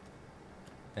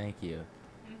 Thank you.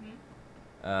 Mm-hmm.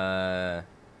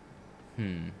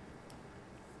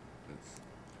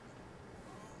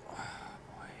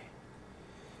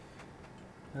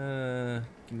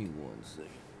 Give me 1 second.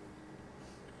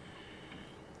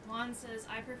 Juan says,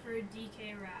 I prefer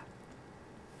DK rap.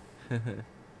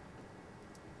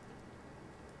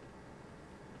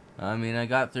 I mean, I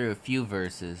got through a few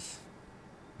verses.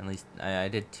 At least I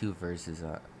did 2 verses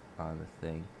on the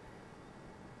thing.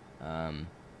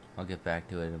 I'll get back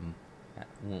to it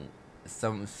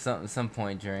some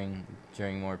point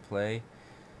during more play.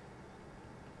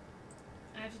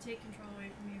 I have to take control away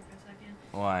from you for a second.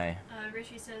 Why?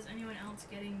 Richie says, anyone else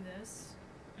getting this?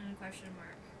 And a question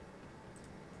mark.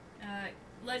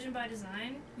 Legend by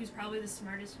Design, who's probably the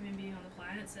smartest human being on the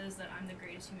planet, says that I'm the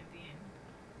greatest human being.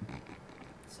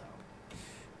 So.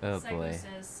 Oh Psycho boy.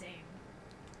 says same.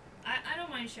 I don't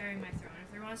mind sharing my throne.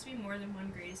 If there wants to be more than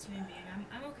one greatest human being,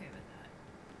 I'm okay with that.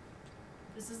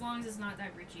 Just as long as it's not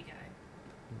that Richie guy.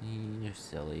 You're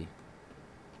silly.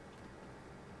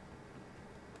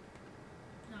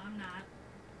 No, I'm not.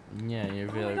 Yeah, you're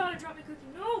Oh really. my god, I dropped my cookie.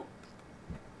 No!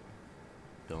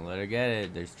 Don't let her get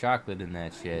it. There's chocolate in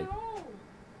that shit. No!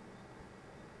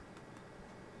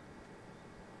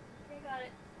 Okay, got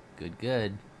it. Good,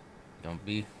 good. Don't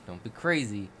be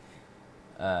crazy.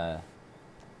 Royal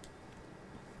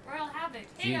Havoc.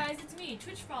 Hey Dude. guys, it's me,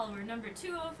 Twitch follower number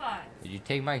 205. Did you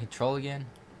take my control again,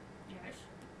 Yes.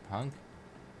 punk?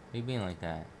 Why you being like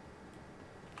that?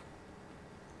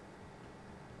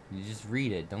 You just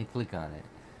read it. Don't click on it.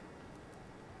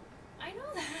 I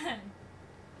know that.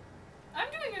 I'm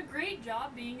doing a great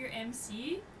job being your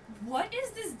MC. What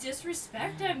is this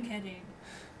disrespect I'm getting?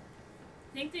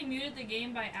 Think they muted the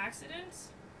game by accident?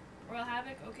 Royal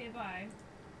Havoc, okay, bye.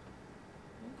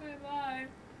 Okay, bye.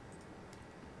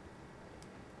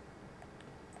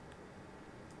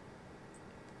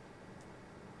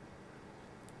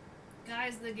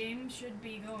 Guys, the game should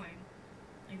be going.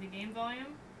 Like the game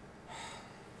volume.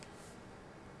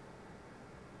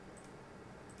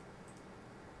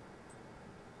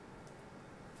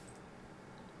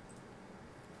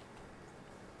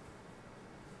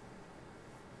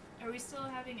 Are we still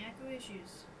having echo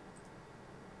issues?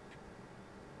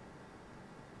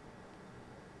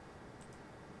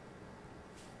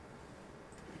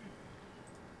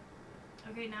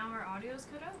 Okay, now our audio's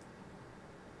cut out.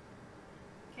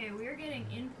 Okay, we're getting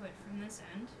input from this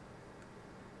end.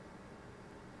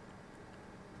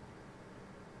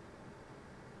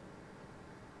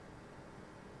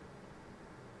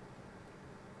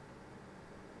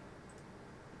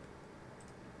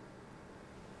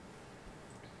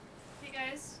 Hey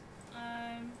guys,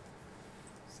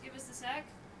 just give us a sec.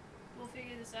 We'll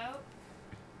figure this out.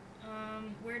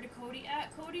 Where to Cody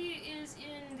at? Cody is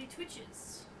in the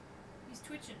Twitches. He's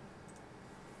twitching.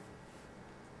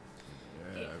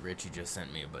 Richie just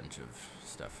sent me a bunch of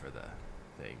stuff for the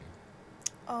thing.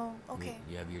 Oh, okay.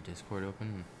 You have your Discord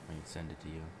open? I can send it to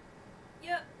you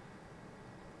Yep.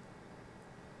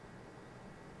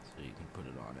 so you can put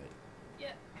it on it.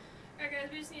 Yep. Alright guys,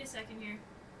 we just need a second here.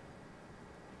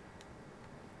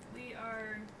 We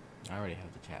are I already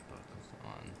have the chat box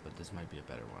on, but this might be a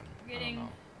better one. getting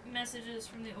messages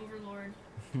from the Overlord,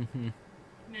 I don't know.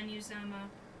 Menu Sama,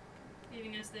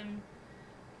 giving us them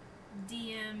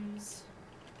DMs,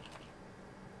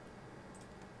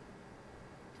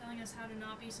 telling us how to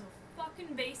not be so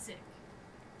fucking basic.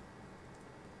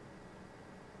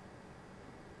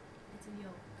 It's a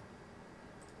yoke.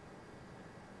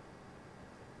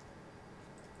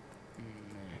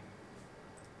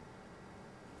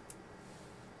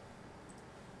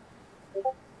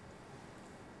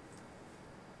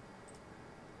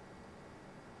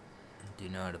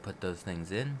 you know how to put those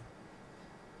things in?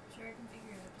 Sure, I can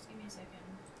figure it out. Just give me a second.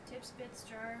 Tips, bits,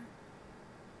 jar.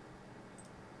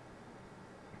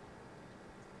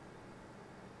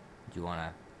 Do you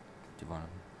wanna?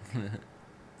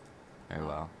 Very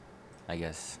well. I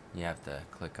guess you have to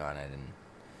click on it, and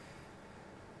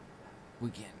we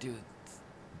can't do it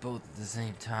both at the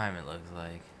same time. It looks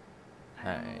like.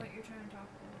 I don't know what you're trying to talk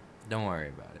about. Don't worry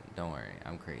about it. Don't worry.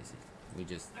 I'm crazy. We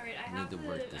just Alright, need to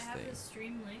work this I have thing. the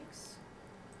stream links.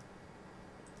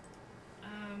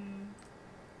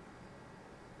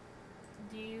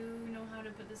 Do you know how to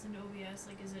put this into OBS?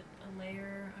 Like, is it a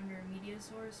layer under a media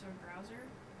source or browser?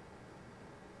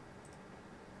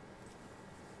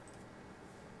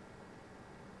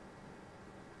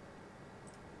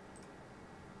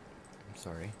 I'm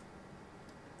sorry.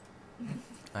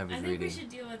 I was think reading. we should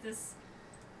deal with this.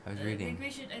 I was reading. I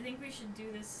think we should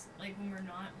do this like when we're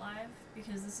not live,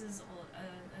 because this is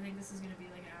I think this is gonna be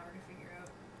like an hour to figure out.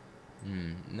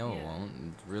 No, Yeah. it won't.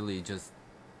 It's really just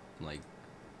like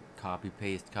copy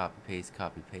paste, copy paste,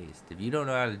 copy paste. If you don't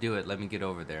know how to do it, let me get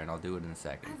over there and I'll do it in a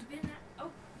second. I've been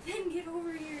then get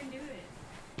over here and do it.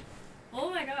 Oh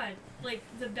my god! Like,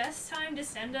 the best time to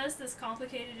send us this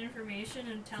complicated information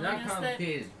and telling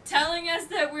us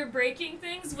that we're breaking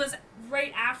things was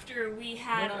right after we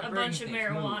had a bunch of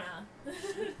marijuana.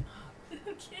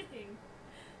 I'm kidding.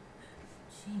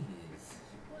 Jeez.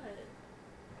 What? I'm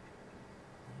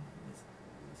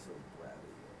so proud of you.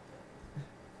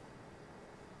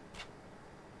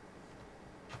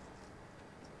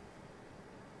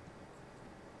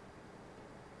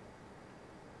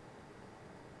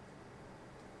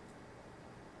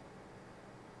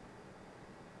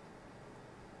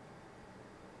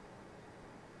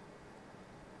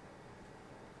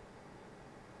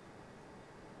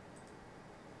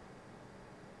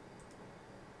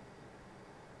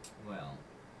 Well,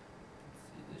 let's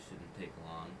see, this shouldn't take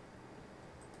long.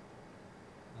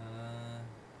 So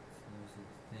those are the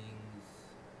things.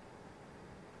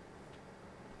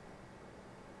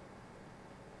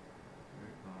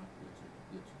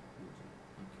 Widget.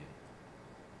 Okay.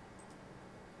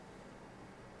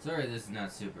 Sorry, this is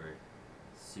not super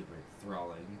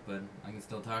thralling, but I can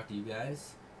still talk to you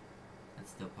guys.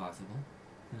 That's still possible.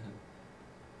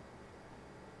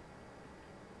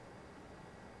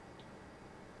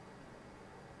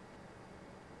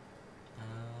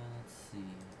 Let's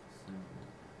see. So,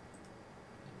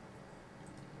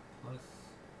 plus,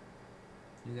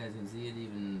 you guys can see it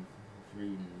even if you're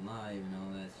even live and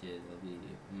all that shit. It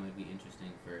might be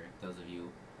interesting for those of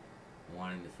you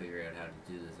wanting to figure out how to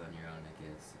do this on your own, I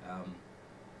guess.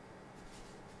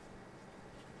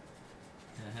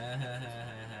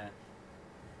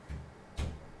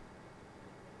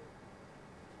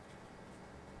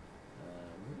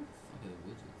 Where the fuck are the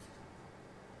widgets?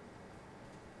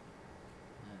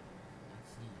 Not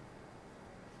seeing it.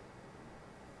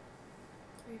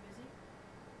 Are you busy?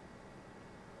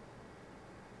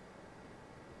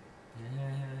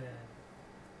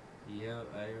 Yep,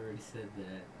 I already said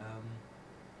that.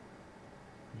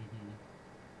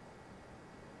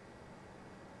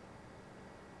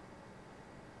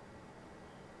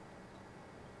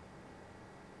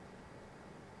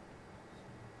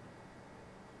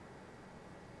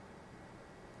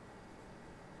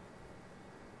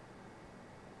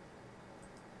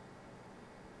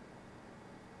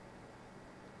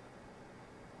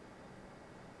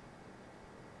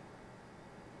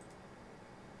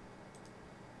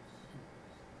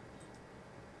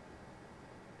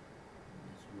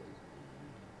 This was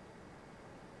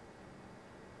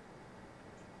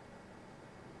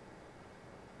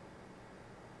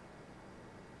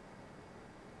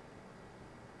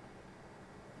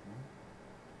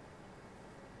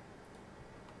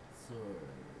so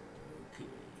okay.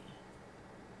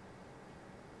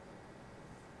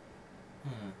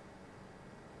 Huh.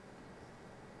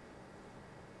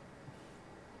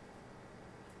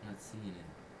 Not seeing it.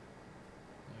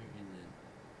 Where is it?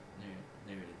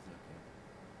 There it is, okay.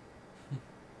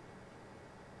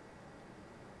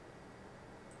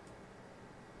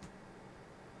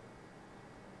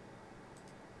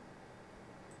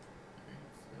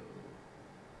 Alright, so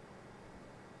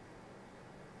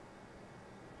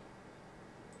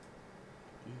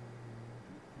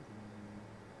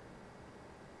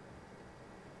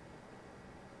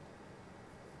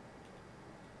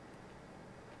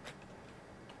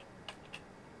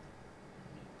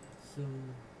so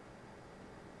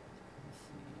let's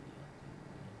see.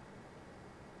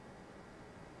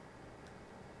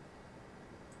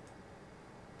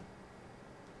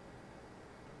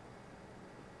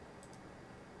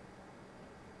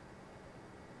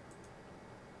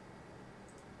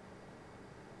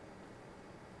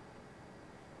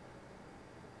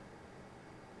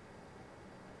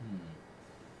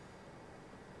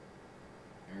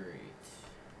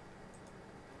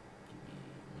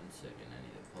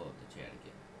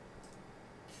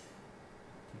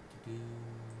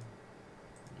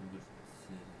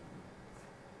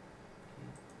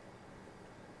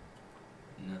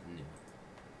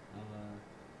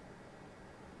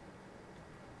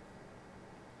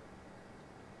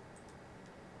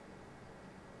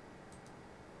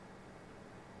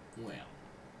 Well,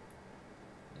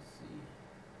 let's see.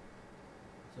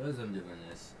 So as I'm doing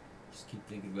this, just keep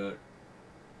thinking about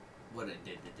what I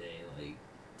did today, like,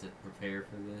 to prepare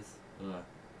for this.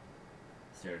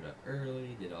 Started up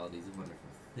early, did all these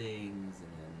wonderful things,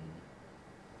 and then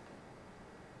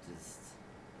just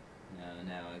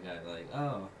now I got like,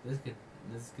 oh, this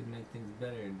could make things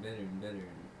better and better and better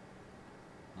and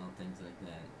all things like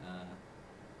that.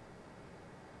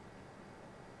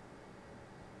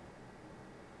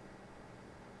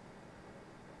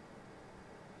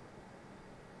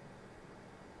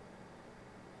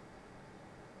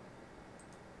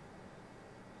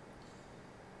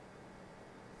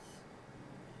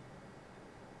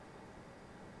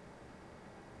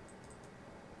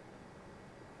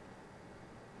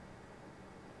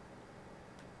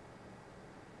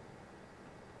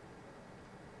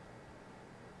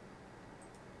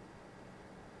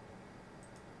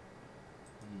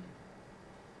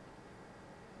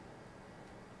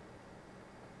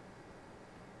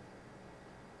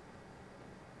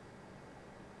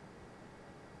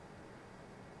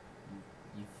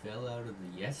 You fell out of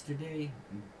the yesterday?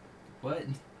 What?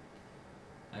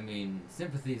 I mean,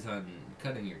 sympathies on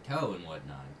cutting your toe and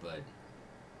whatnot, but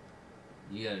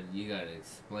you gotta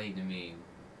explain to me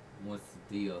what's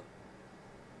the deal.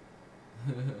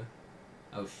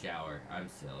 Oh, shower. I'm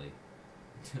silly.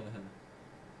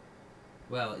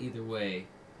 Well, either way,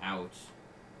 ouch.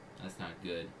 That's not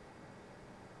good.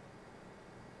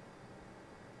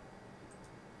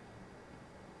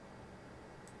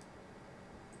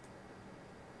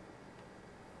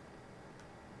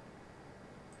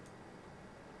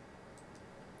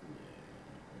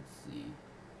 Let's see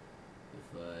if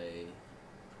I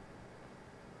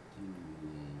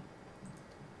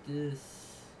do this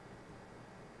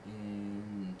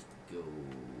and go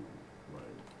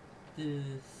like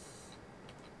this,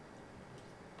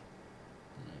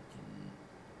 then I can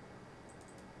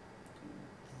do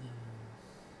this.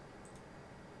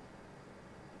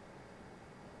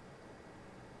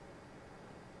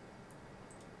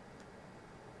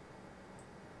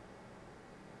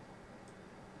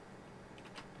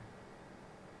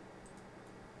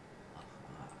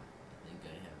 Aha, I think I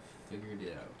have figured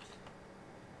it out.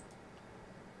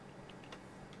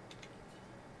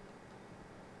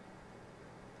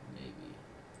 Maybe.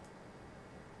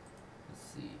 Let's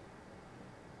see.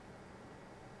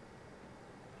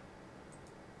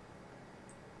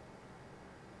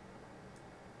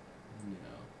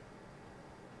 No.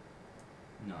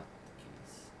 Not the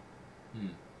case.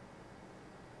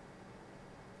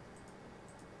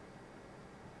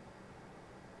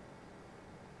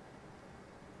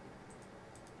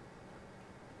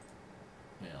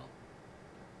 Well.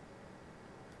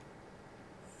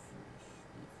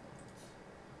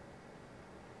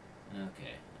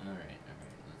 Okay, alright,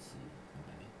 let's see.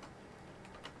 Okay.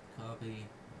 Copy,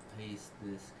 paste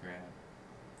this crap.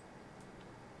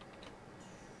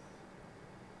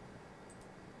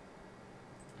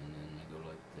 And then I go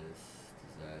like this.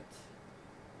 Does that...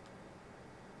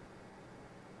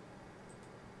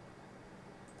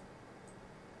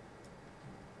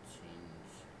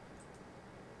 change?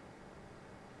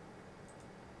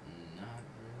 Not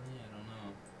really, I don't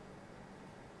know.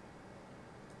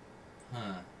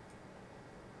 Huh.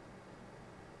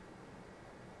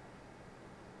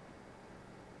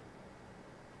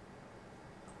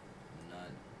 I'm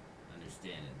not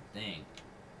understanding a thing.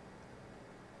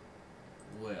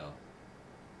 Well,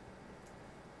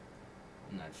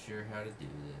 I'm not sure how to do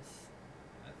this.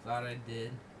 I thought I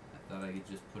did. I thought I could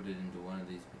just put it into one of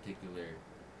these particular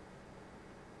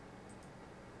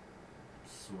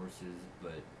sources,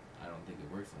 but I don't think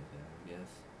it works like that, I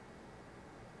guess.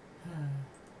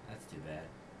 That's too bad.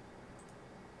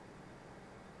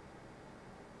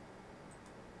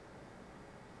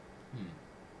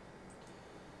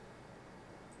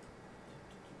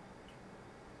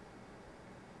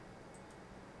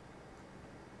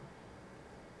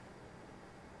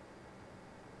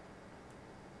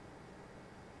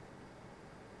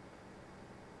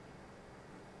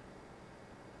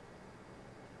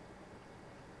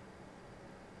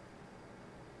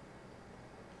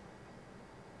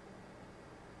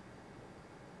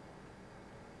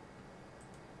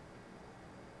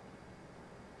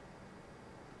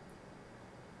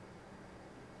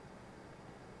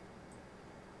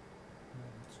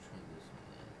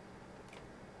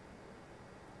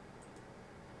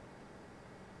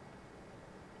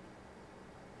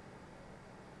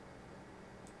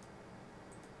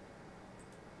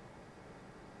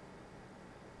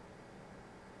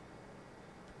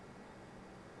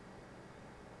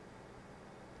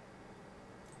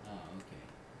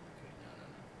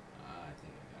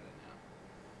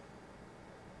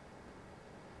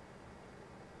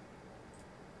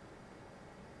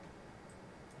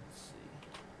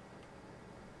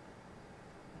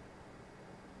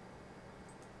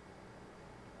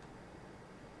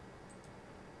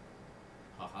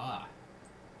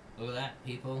 Look at that,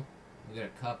 people. We got a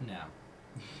cup now.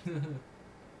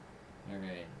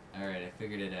 Alright, alright, I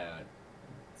figured it out.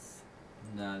 It's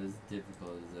not as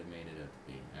difficult as I made it up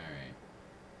to be. Alright.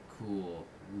 Cool.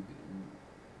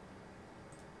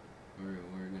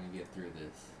 We're gonna get through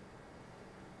this.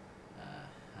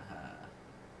 Haha.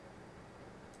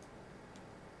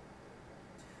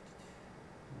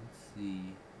 Let's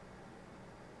see.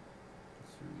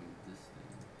 Let's remove this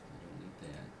thing. I don't need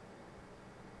that.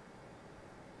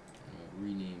 And we'll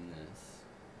rename this.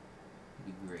 It'd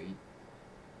be great.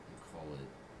 We'll call it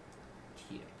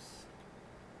TX.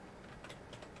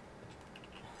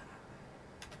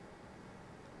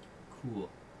 Cool.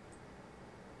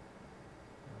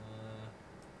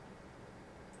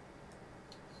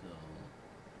 So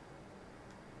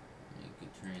make a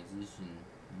transition.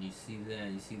 And you see that?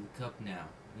 You see the cup now?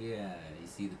 Yeah, you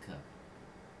see the cup.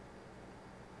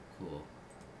 Cool.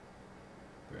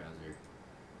 Browser.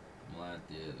 We'll add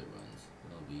the other ones.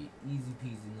 It'll be easy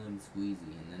peasy lemon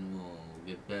squeezy, and then we'll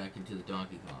get back into the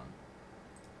Donkey Kong.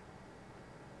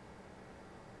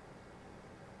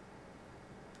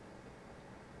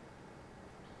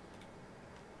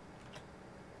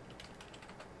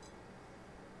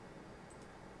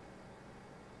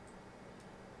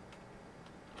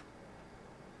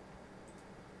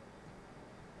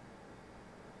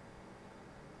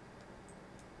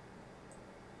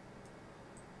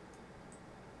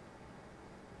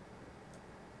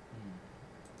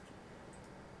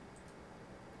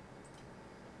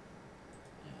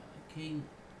 Okay, we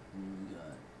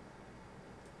got.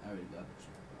 I already got the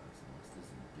chat box, unless this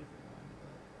is a different one,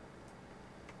 but.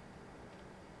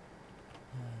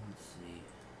 Let's see.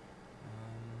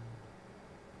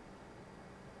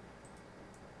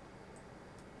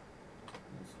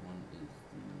 This one is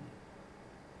the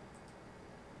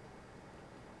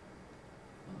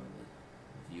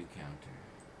view counter.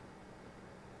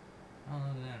 Oh,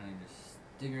 look at that, I just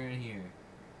stick it right here.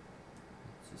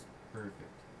 It's just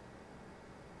perfect.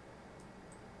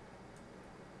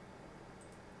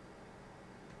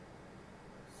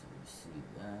 See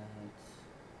that.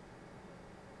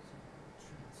 So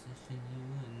transition you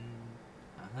and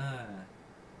aha!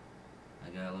 I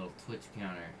got a little Twitch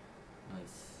counter.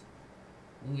 Nice.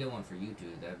 We can get one for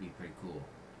YouTube. That'd be pretty cool.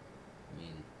 I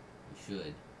mean, we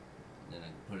should. Then I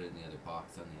can put it in the other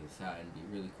box on the other side and be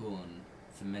really cool and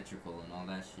symmetrical and all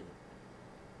that shit.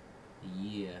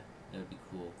 Yeah, that'd be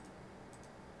cool.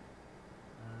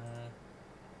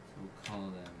 So we'll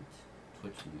call them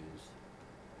Twitch views.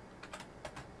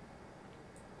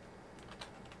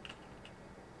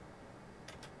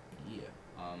 Yeah,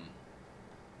 and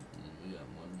then we got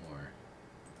one more.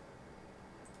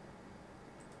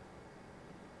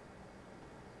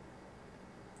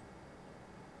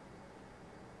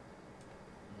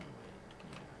 Oh wait,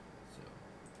 yeah, so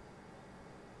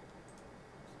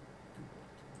go back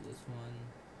to this one.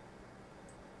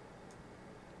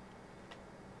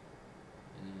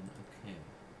 And then, okay.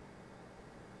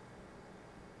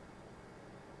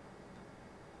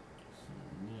 So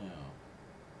now,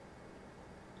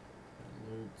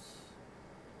 alerts.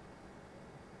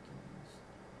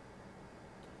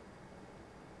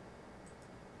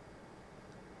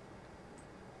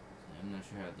 I'm not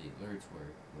sure how the alerts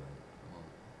work, but well,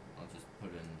 I'll just put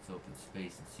it in this open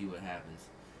space and see what happens.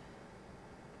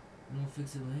 And we'll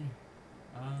fix it later.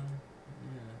 Yeah.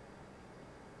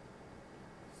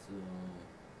 So,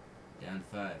 down to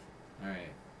 5.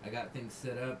 Alright, I got things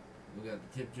set up. We got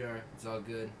the tip jar. It's all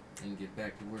good. And get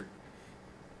back to work.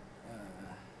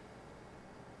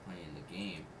 Playing the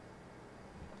game.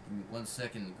 Give me 1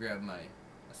 second to grab my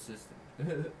assistant.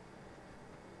 Rowan?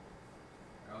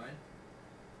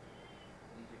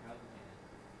 Need your help, man.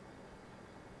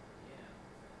 Yeah.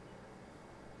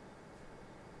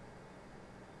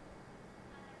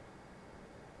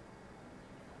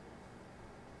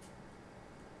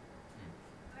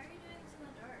 Why are you doing this in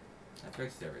the dark? I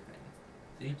fixed everything.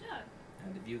 See? Good job.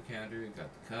 Had the view counter, got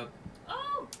the cup.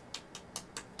 Oh!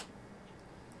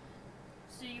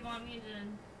 So you want me to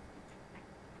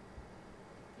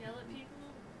yell at people?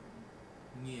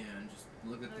 Yeah, and just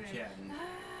look at the Okay. chat and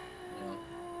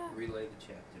relay the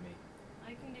chat to me.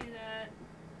 I can do that.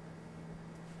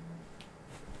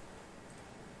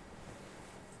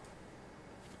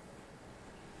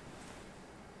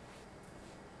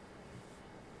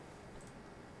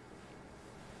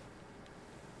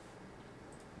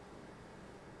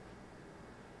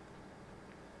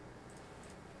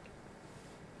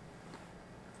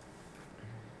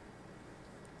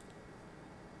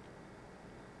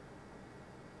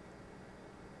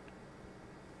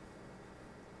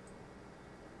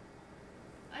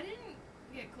 I didn't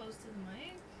get close to the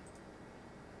mic.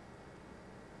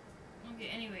 Okay,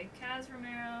 anyway, Kaz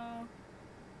Romero,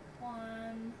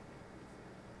 Juan.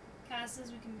 Kaz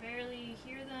says we can barely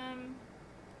hear them.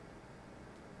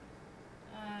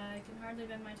 I can hardly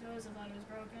bend my toes. I thought it was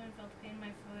broken. Felt pain in my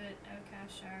foot.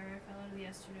 Outcast shower. Fell out of it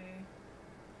yesterday.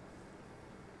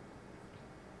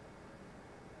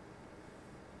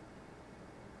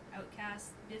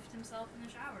 Outcast biffed himself in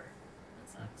the shower.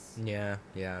 That sucks. Yeah,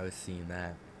 I was seeing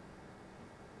that.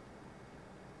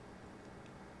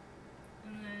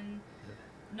 And then,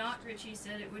 not Richie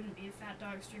said it wouldn't be a Fat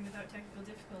Dog stream without technical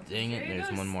difficulties. Dang it, There you there's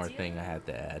go, one more Steel. thing I have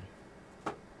to add.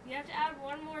 You have to add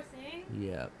one more thing?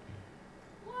 Yep.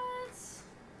 What?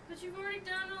 But you've already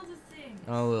done all the things.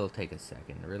 Oh, it'll take a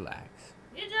second. Relax.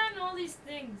 You've done all these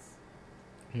things.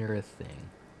 You're a thing.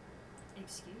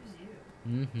 Excuse you.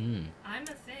 Mm-hmm. I'm a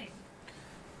thing.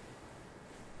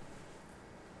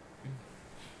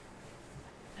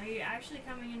 Are you actually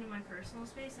coming into my personal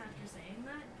space after saying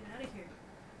that? Get out of here.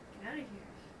 Get out of here.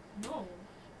 No.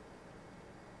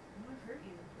 I'm gonna hurt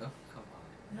you. Oh, come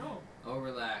on. No. Oh,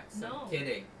 relax. No. I'm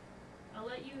kidding. I'll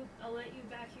let you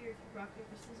back here if you rock,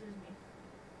 paper, scissors me.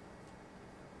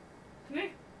 Come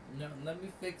here. No, let me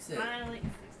fix it. Fine, I'll let you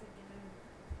fix it.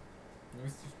 Get out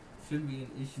of This shouldn't be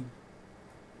an issue.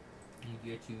 You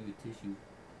get you a tissue.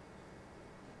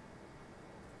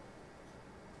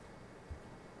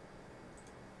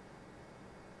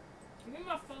 Give me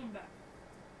my phone back.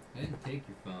 I didn't take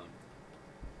your phone.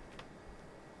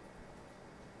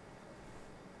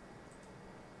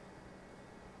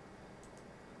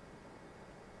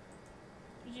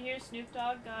 Did you hear Snoop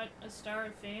Dogg got a Star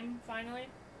of Fame finally?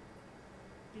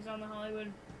 He's on the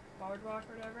Hollywood Boardwalk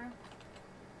or whatever.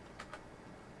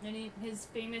 And his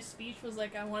famous speech was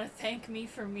like, I want to thank me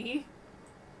for me.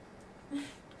 I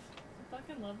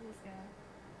fucking love this guy.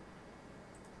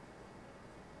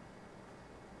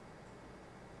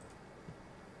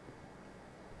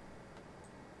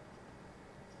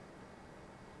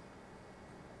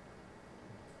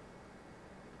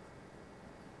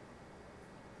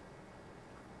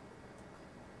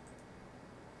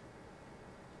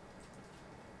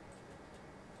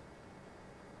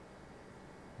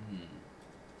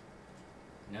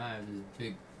 Now I have this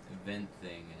big event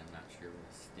thing and I'm not sure where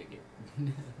to stick it.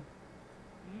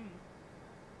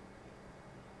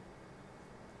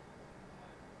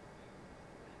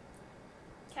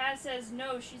 Kaz says,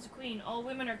 no, she's a queen. All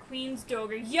women are queens,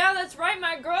 Doger. Yeah, that's right,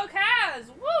 my girl Kaz!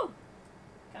 Woo!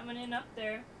 Coming in up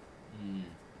there.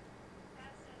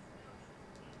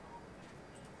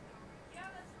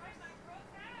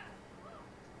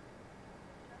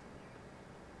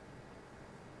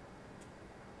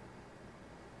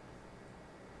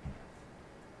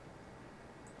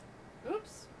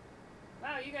 Oops.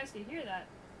 Wow, you guys could hear that.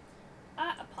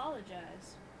 I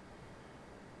apologize.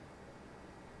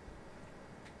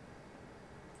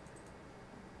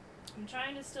 I'm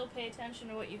trying to still pay attention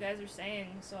to what you guys are saying,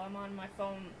 so I'm on my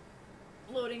phone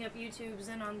loading up YouTubes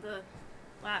and on the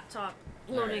laptop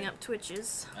loading up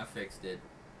Twitches. I fixed it.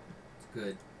 It's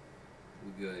good.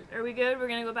 We good. Are we good? We're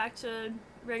gonna go back to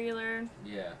regular?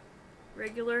 Yeah.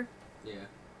 Regular? Yeah.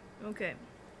 Okay.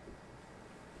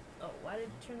 Oh, why did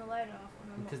you turn the light off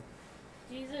when I'm... Because...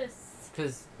 Jesus.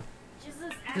 Because...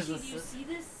 Jesus, Ashley, do you see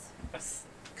this?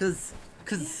 Because...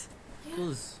 Yeah.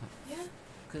 Yeah.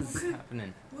 Because it's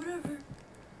happening. Whatever.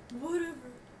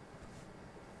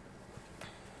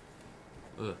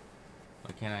 Ugh.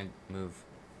 Why can't I move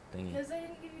thingy? Because I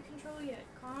didn't give you control yet.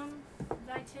 Calm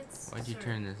thy tits. Why'd you sir.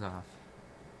 turn this off?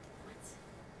 What?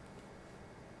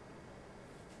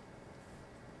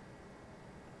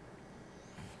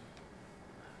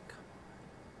 Come on.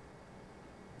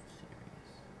 I'm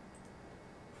serious.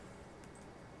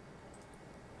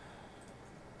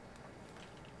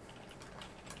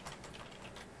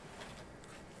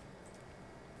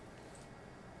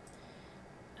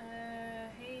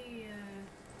 Hey,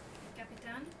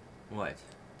 Capitan? What?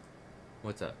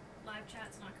 What's up? Live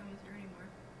chat's not coming through anymore.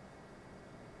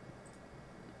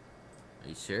 Are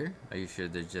you sure? Are you sure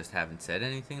they just haven't said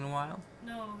anything in a while?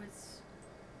 No, it's...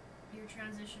 Your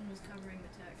transition was covering the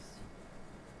text.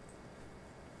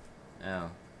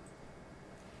 Oh.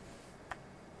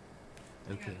 I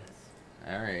got Okay.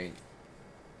 this. Alright.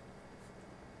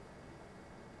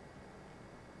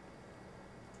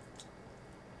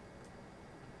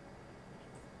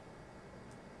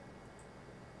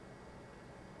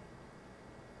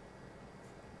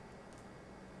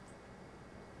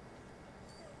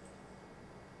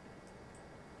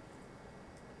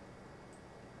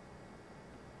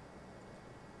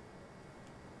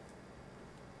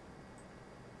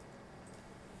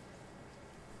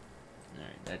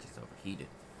 Alright, that just overheated.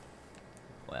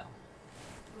 Well.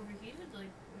 Overheated? Like,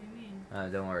 what do you mean?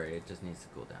 Don't worry, it just needs to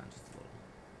cool down just a little.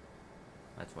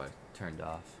 That's why I turned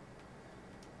off.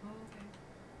 Oh, okay.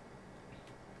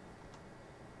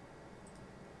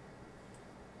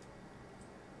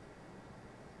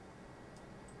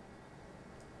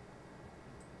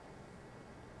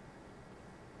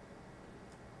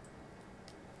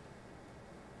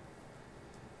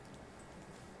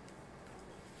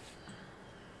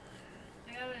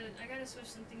 I gotta switch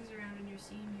some things around in your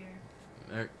scene here.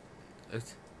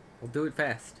 We'll do it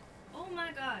fast. Oh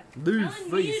my god. Do it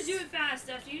Telling me to fast. do it fast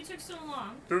after you took so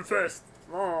long. Do it fast.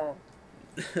 Oh. Oh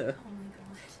my god.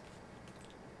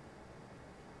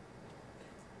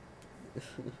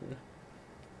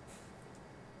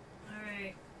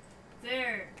 Alright.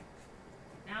 There.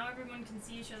 Now everyone can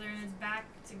see each other and it's back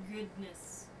to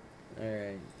goodness.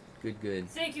 Alright. Good.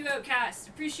 Thank you, Outcast.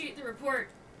 Appreciate the report.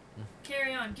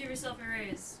 Carry on. Give yourself a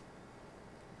raise.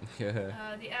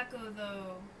 The echo,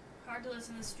 though. Hard to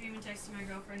listen to the stream and text to my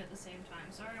girlfriend at the same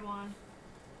time. Sorry, Juan.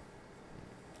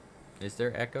 Is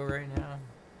there echo right now?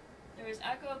 There was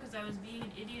echo because I was being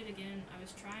an idiot again. I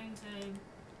was trying to...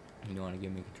 You want to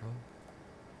give me control?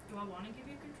 Do I want to give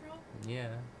you control?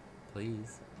 Yeah.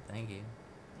 Please. Thank you.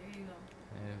 There you go.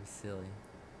 That was silly.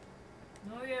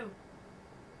 No, you.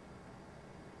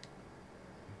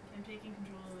 I'm taking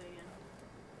control away again.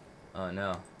 Oh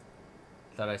no.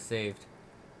 Thought I saved.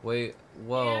 Wait, You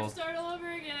whoa. have to start all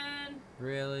over again.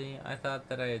 Really? I thought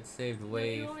that I had saved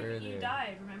way further. You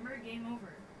died, remember? Game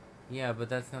over. Yeah, but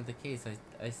that's not the case.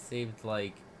 I saved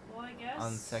like Well, I guess.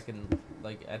 on second,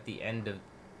 like at the end of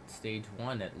stage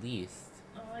 1 at least.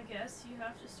 Well, I guess you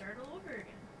have to start all over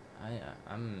again.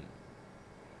 I'm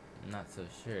not so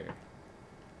sure.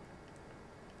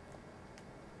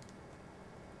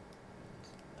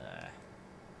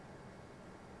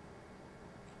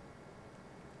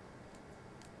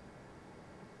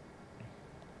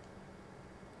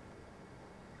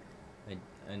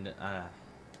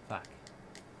 Fuck.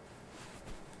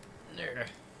 There.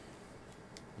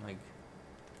 Like,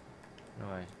 how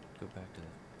do I go back to the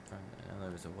front? I know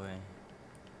there was a way.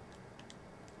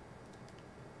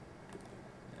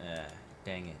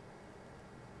 Dang it.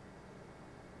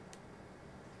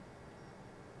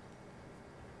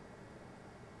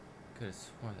 Could have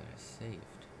sworn that I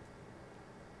saved.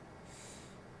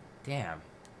 Damn.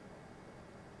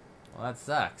 Well, that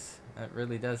sucks. That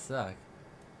really does suck.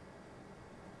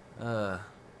 I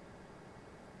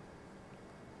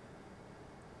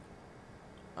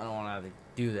don't want to have to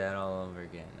do that all over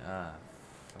again. Fuck.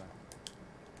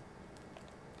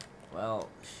 Well,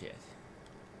 shit.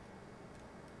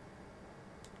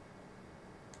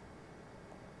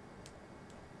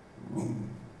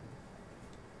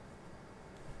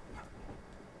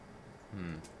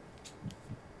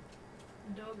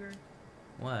 Dogger.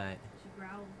 What? She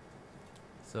growled.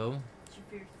 So? She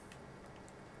fierce.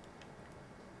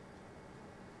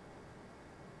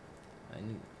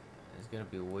 There's gotta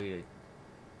be a way to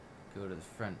go to the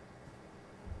front.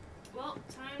 Well,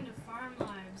 time to farm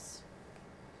lives.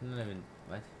 Not even,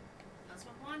 what? That's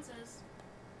what Juan says.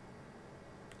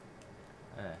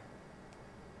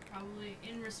 Probably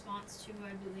in response to,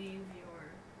 I believe, your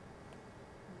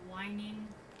whining.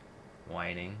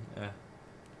 Whining.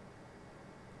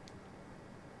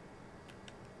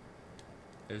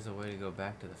 There's a way to go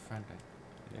back to the front.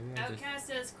 Outcast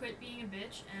says quit being a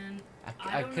bitch, and I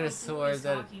don't could know have who swore he's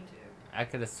that talking to. I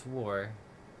could have swore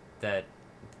that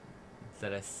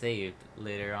I saved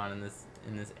later on in this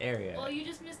area. Well, you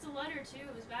just missed a letter too.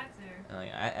 It was back there.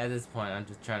 Like at this point, I'm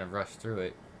just trying to rush through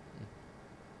it.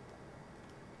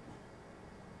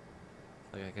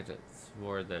 Like I could have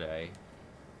swore that I.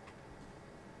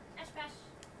 Ash bash.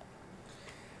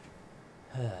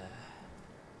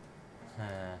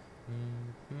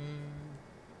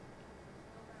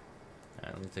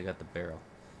 At least I got the barrel.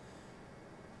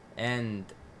 And,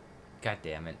 god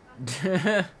damn it.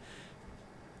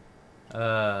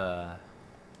 Alright,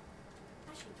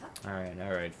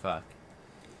 fuck.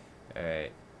 Alright.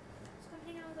 Let's come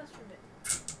hang out with us for a bit.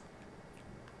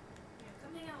 Yeah,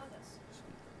 come hang out with us.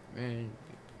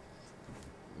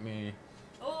 Me.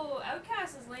 Oh,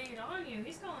 Outcast is laying it on you.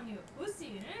 He's calling you a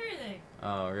pussy and everything.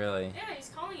 Oh, really? Yeah, he's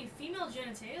calling you female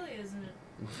genitalias and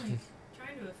like,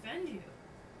 trying to offend you.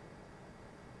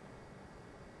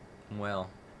 Well.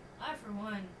 I, for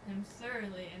one, am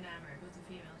thoroughly enamored with the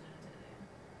female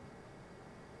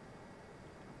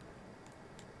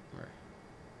genitalia.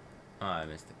 Oh, I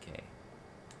missed the K.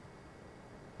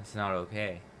 That's not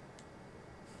okay.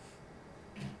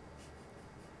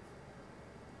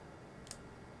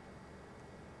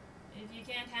 If you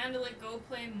can't handle it, go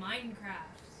play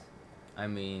Minecraft. I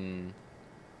mean...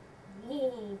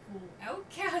 Whoa,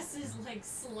 Outcast is like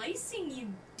slicing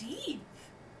you deep.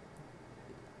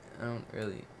 I don't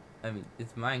really. I mean,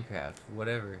 it's Minecraft.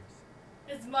 Whatever.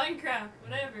 It's Minecraft,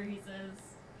 whatever he says.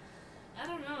 I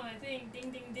don't know. I think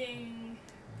ding ding ding.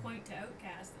 Point to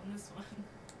Outcast on this one.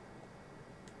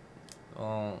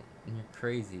 Well, you're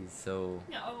crazy, so.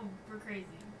 Yeah, oh, we're crazy.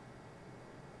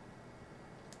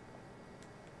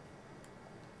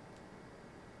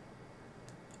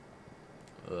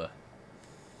 Ugh.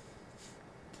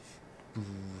 Come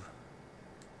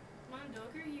on,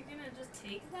 Doger, you gonna just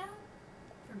take that?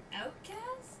 From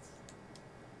Outcast?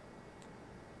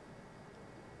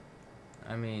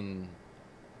 I mean,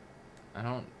 I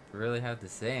don't really have to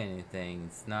say anything.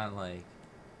 It's not like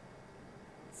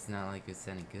it's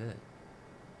any good.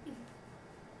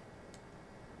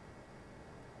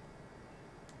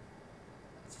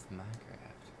 It's just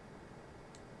Minecraft.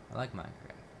 I like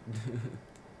Minecraft.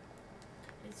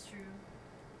 It's true.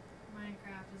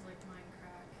 Minecraft is like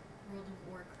Minecraft. World of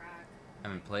Warcraft. I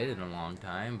haven't played it in a long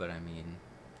time, but I mean,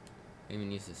 I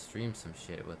even used to stream some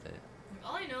shit with it. Like,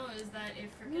 all I know is that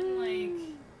if freaking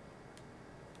like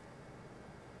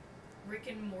Rick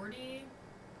and Morty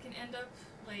can end up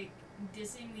like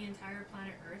dissing the entire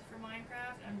planet Earth for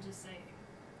Minecraft, I'm just saying.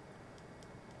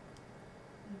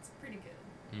 It's pretty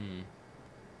good. Hmm.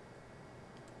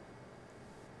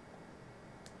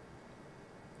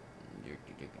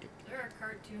 There are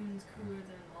cartoons cooler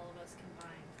than all of us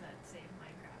combined that say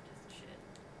Minecraft is the shit.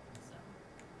 So.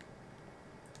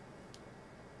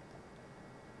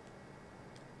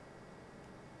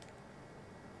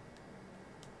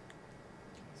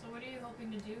 So what are you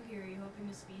hoping to do here? Are you hoping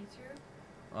to speed through?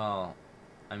 Well,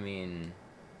 I mean,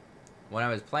 when I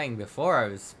was playing before, I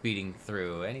was speeding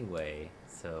through anyway,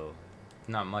 so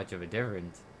not much of a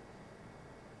difference.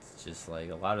 It's just like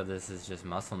a lot of this is just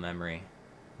muscle memory.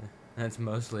 That's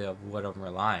mostly of what I'm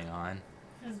relying on.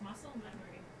 His muscle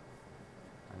memory.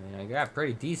 I mean, I got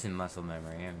pretty decent muscle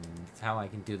memory. I mean, it's how I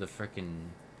can do the frickin'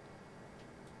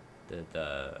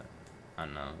 the I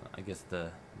don't know. I guess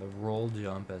the roll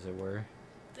jump, as it were.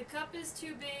 The cup is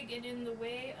too big and in the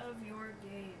way of your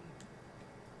game.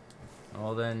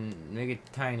 Well, then make it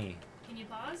tiny. Can you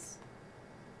pause?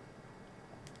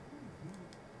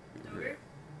 Doger?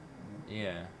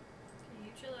 Yeah. Can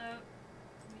you chill out?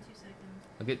 Give me 2 seconds.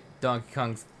 Look at Donkey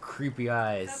Kong's creepy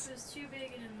eyes. Cup is too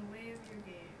big and in the way of your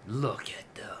game. Look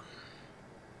at them.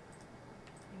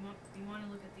 You want to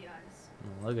look at the eyes.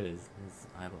 Oh, look at his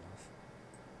eyeballs.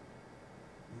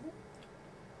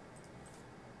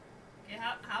 Okay,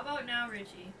 how about now,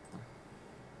 Richie?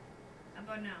 How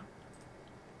about now?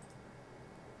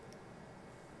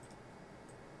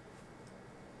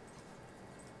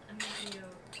 I'm making you.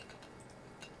 Okay,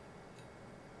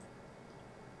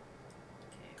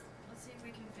 let's see if we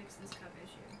can fix this cup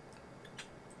issue.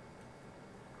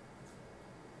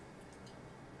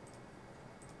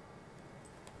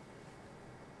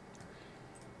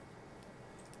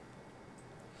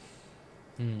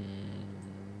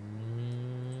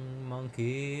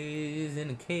 Monkeys in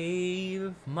a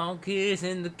cave, monkeys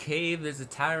in the cave, there's a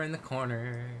tire in the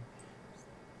corner,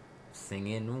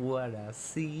 singing what I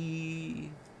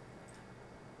see.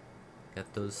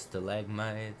 Got those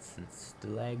stalagmites and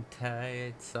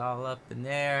stalactites all up in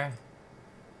there.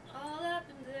 All up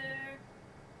in there.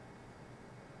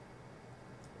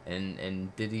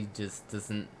 And Diddy just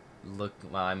doesn't look,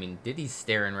 well, I mean, Diddy's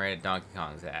staring right at Donkey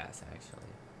Kong's ass,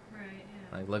 actually. Right,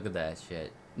 yeah. Like, look at that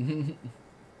shit.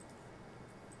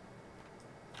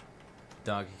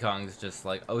 Donkey Kong's just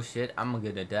like, oh shit, I'm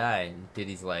gonna die. And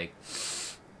Diddy's like,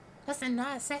 That's a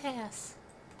nice ass.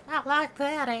 I like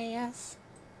that ass.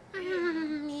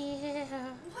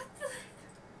 Yeah. What the?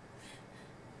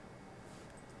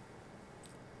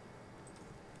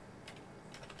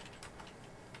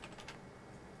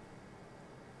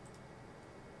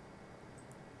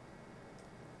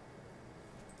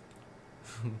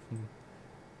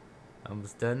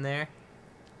 almost done there?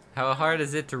 How hard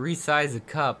is it to resize a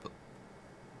cup?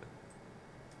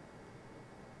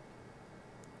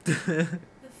 The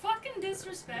fucking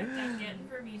disrespect I'm getting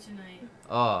from you tonight.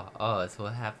 Oh, that's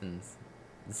what happens.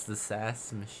 It's the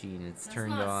sass machine. It's That's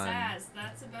turned not on. sass.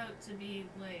 That's about to be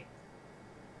like.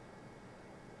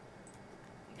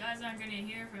 You guys aren't gonna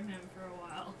hear from him for a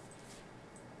while.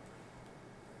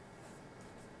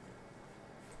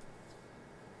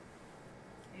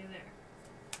 Hey there.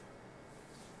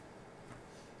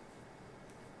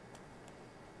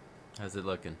 How's it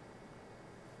looking?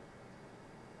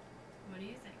 What do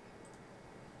you think?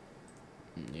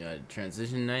 You got it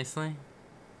transitioned nicely?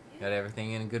 Yeah, Got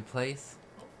everything in a good place?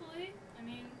 hopefully. I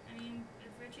mean,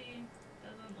 if Richie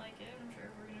doesn't like it, I'm sure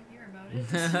we're gonna hear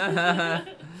about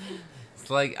it. It's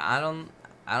like, I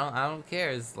I don't care.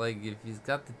 It's like if he's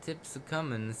got the tips of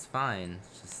coming, it's fine.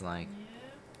 It's just like Yeah.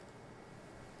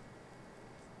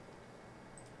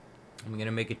 I'm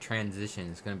gonna make a transition.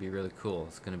 It's gonna be really cool.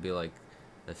 It's gonna be like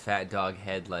the fat dog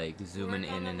head like zooming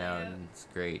Work on in the and out, layout. and it's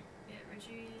great. Yeah,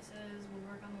 Richie says we'll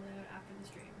work on the layout after the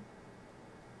stream.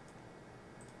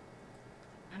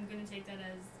 I'm gonna take that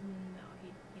as no, he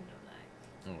know that.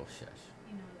 Oh shush.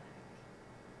 You know that.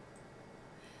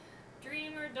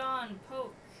 Dreamer Dawn,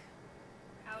 Poke.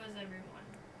 How is everyone?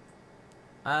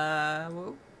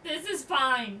 Well, This is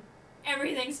fine.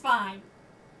 Everything's fine.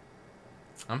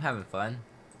 I'm having fun.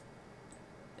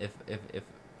 If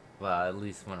well, at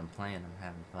least when I'm playing, I'm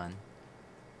having fun.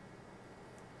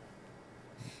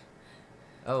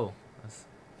 Oh,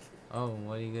 oh,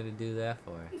 what are you gonna do that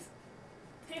for?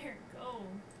 There, go.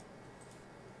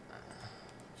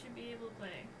 Should be able to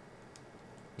play.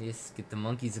 Yes, get the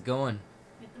monkeys going.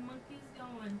 Get the monkeys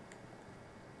going.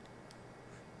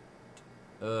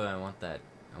 Oh, I want that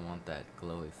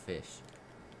glowy fish.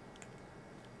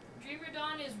 Dreamer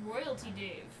Dawn is Royalty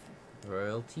Dave.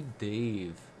 Royalty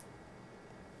Dave.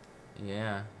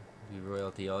 Yeah, be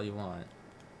royalty all you want.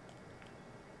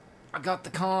 I got the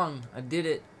Kong. I did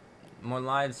it. More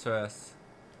lives for us.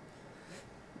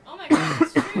 Oh my god,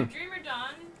 it's true. Dreamer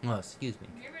Dawn. Oh, excuse me.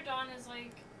 Dreamer Dawn is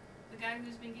like the guy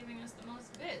who's been giving us the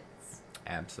most bits.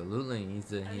 Absolutely,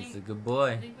 he's a good I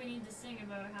boy. think we need to sing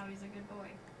about how he's a good boy.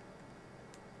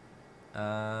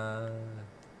 I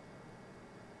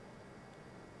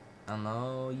don't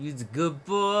know. He's a good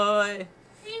boy.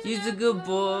 He's a good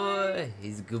boy.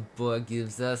 He's a good boy.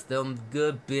 Gives us them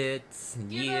good bits.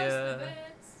 Give Yeah. us the bits.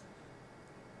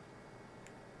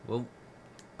 Whoa.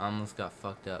 Almost got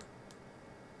fucked up.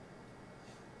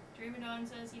 Dreamer Dawn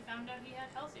says he found out he had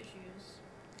health issues.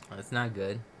 That's not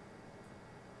good.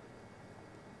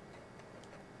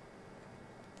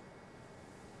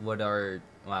 What are...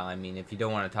 Well, I mean, if you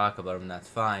don't want to talk about them, that's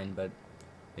fine. But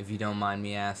if you don't mind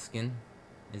me asking,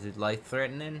 is it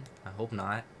life-threatening? I hope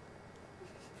not.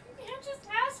 You can't just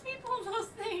ask people those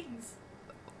things.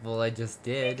 Well, I just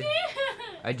did. You can't.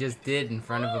 I just did in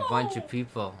front of a bunch of No.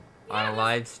 people Yeah, on a that's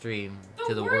live stream the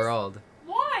to the worst- world.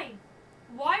 Why?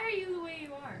 Why are you the way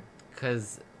you are?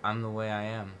 'Cause I'm the way I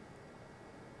am.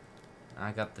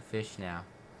 I got the fish now.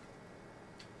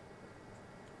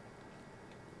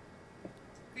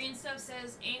 Green Stuff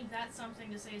says, ain't that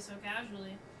something to say so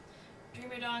casually?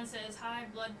 Dreamer Dawn says, high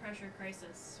blood pressure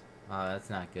crisis. Oh, that's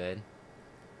not good.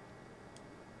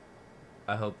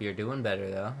 I hope you're doing better,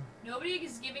 though. Nobody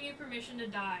is giving you permission to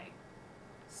die.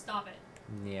 Stop it.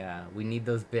 Yeah, we need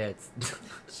those bits.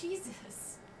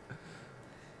 Jesus.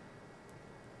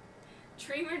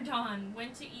 Dreamer Dawn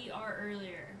went to ER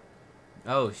earlier.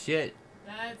 Oh, shit.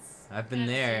 That's I've been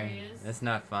kinda there. serious. That's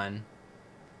not fun.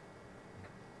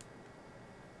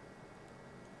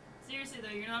 Seriously though,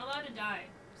 you're not allowed to die.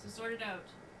 So sort it out.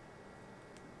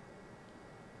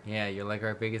 Yeah, you're like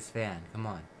our biggest fan. Come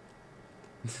on.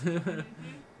 Mhm.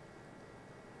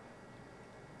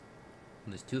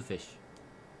 There's two fish.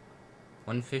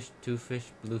 One fish, two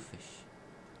fish, blue fish.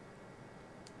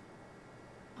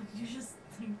 You just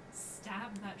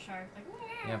stabbed that shark like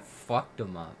Yeah, fucked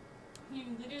him up. You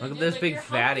literally Look at did, this like, big you're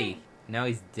fatty. humping- Now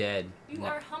he's dead. You No-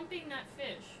 are humping that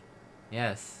fish.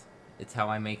 Yes, it's how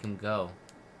I make him go.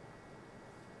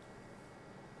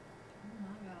 Oh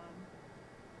my god.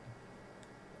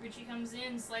 Richie comes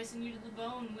in, slicing you to the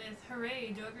bone with,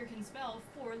 hooray, Doger can spell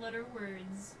 4-letter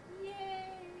words. Yay!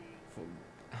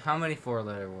 How many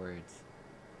 4-letter words?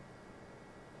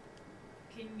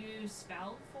 Can you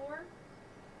spell 4?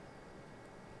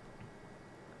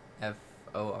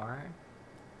 F-O-R?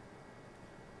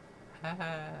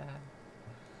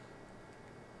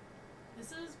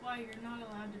 This is why you're not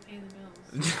allowed to pay the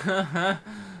bills.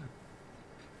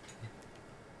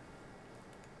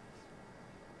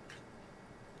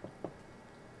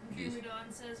 Dreamer Dawn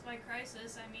says, by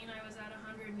crisis, I mean I was at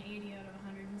 180 out of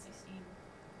 116.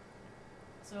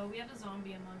 So we have a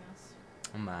zombie among us.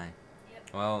 Oh my. Yep.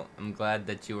 Well, I'm glad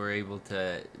that you were able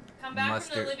to Come back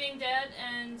muster... from the living dead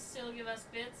and still give us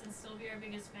bits and still be our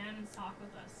biggest fan and talk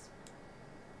with us.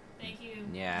 Thank you,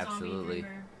 Yeah, zombie absolutely.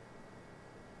 dreamer.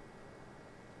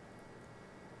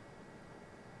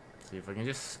 See if I can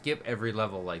just skip every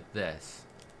level like this.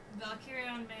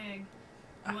 Valkyrion Meg.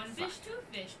 Ah, One fuck. fish, two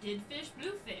fish, did fish,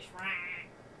 blue fish. Rah.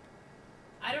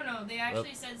 I don't know. They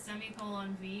actually said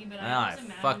semicolon V, but I Ah, always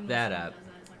imagine fucked when that someone up. does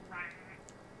that, it's like rah.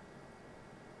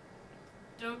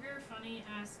 Doger, funny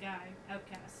ass guy.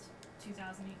 Outcast,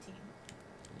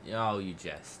 2018. Oh, you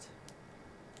jest.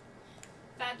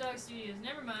 Fat Dog Studios.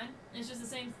 Never mind. It's just the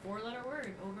same 4-letter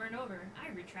word over and over. I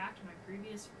retract my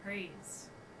previous praise.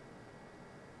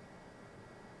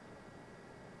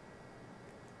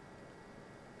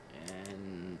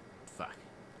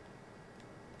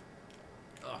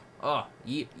 Oh,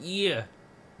 yeah, yeah.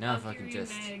 Now if I Valkyrie can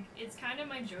just... Meg. It's kind of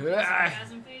my joking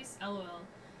sarcasm face. LOL.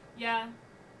 Yeah.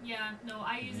 Yeah. No,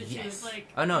 I use it too. It's like.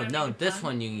 Oh, no, when I no. make a This pun.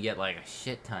 one you can get like a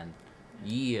shit ton.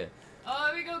 Yeah. Oh,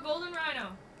 here we go. Golden Rhino.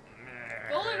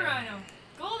 Golden Rhino.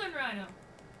 Golden Rhino.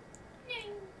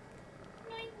 Ning.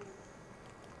 Ning.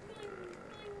 Ning.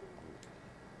 Ning.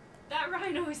 That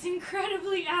rhino is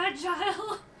incredibly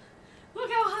agile. Look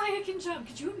how high it can jump.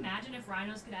 Could you imagine if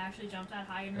rhinos could actually jump that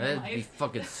high in real That'd life? be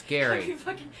fucking That'd scary. be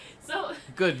fucking so.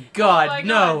 Good God, my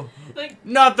no! God. Like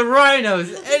Not the rhinos!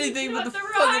 Anything but Not the the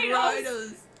fucking rhinos.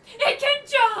 rhinos! it can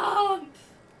jump.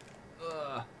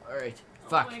 Alright. Oh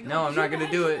Fuck. my God, No, I'm not can gonna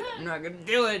you do it. imagine I'm not gonna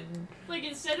do it. Like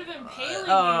instead of impaling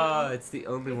Oh, you it's the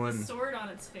only with one. the sword on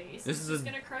its face, This it's is just a-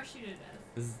 gonna crush you to death.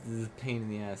 This is a pain in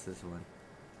the ass, this one.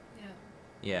 Yeah.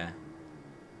 Yeah.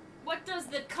 What does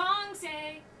the Kong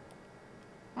say?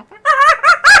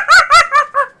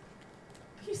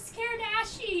 You scared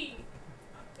Ashy.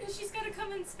 And she's gonna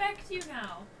come inspect you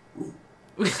now.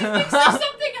 She thinks there's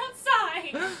something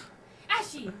outside.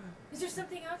 Ashy, is there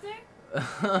something out there?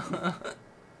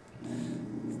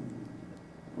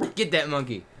 Get that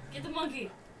monkey. Get the monkey.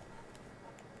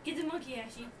 Get the monkey,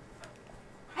 Ashy.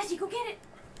 Ashy, go get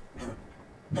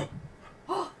it.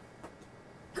 Oh,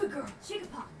 good girl. Shake a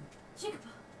paw. Shake a paw.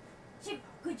 Shake a paw.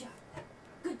 Good job.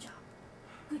 Good job.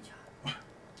 Good job.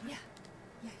 Yeah.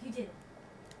 Yeah, you did it.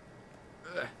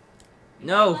 You're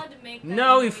No. not allowed to make that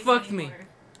No, he noise fucked me. anymore.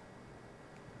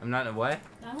 I'm not a what?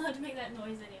 Not allowed to make that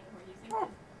noise anymore.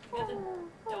 You got the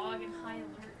dog in high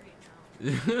alert right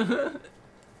now.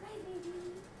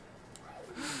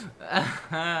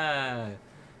 Hi,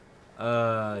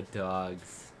 baby.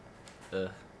 Dogs. Ugh.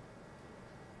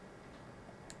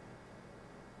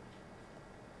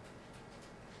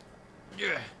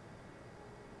 Yeah.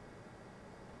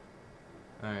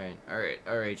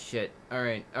 Alright, shit.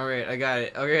 Alright, I got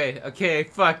it. Okay,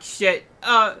 fuck, shit.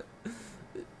 Let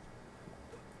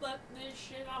this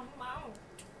shit out of my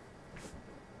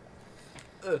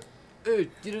mouth.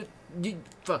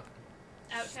 Fuck.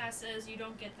 Outcast says you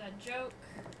don't get that joke.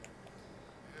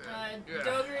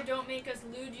 Doger, don't make us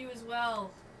lewd you as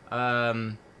well.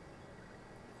 Um,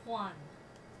 Juan.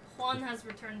 Juan has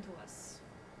returned to us.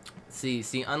 see,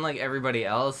 unlike everybody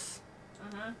else,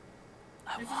 Uh-huh.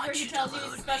 I This is want where he you tells to you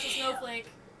he's a loot special me. snowflake.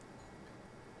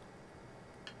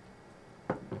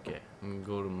 Okay, I'm gonna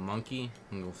go to monkey.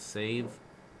 I'm gonna go save.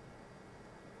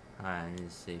 I need a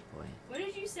save point. What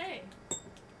did you say?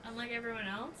 Unlike everyone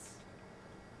else?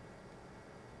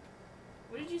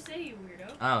 What did you say, you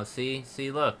weirdo? Oh, see,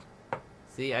 look.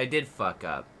 See, I did fuck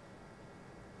up.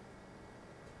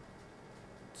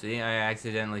 See, I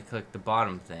accidentally clicked the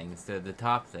bottom thing instead of the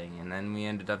top thing, and then we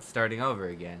ended up starting over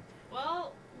again.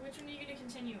 Well, which one are you going to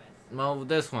continue with? Well,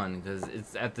 this one, because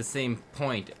it's at the same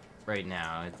point right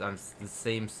now. It's on the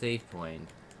same save point.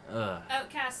 Ugh.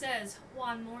 Outcast says,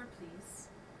 one more, please.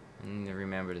 I need to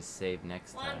remember to save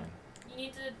next Juan, time. you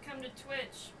need to come to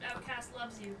Twitch. Outcast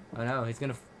loves you. Oh no, he's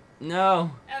gonna.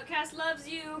 No! Outcast loves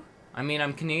you. I mean,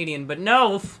 I'm Canadian, but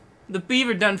no! The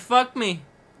beaver done fucked me!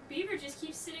 Beaver just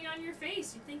keeps sitting on your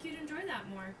face. You'd think you'd enjoy that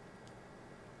more.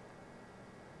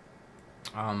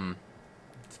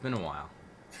 It's been a while.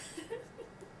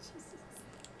 Jesus.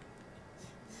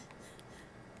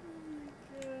 Oh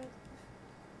my god.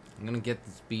 I'm gonna get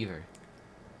this beaver.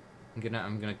 I'm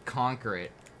gonna conquer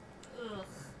it. Ugh.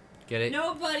 Get it?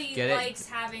 Nobody Get it? likes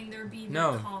having their beaver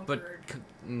No, conquered.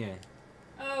 yeah.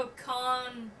 Oh,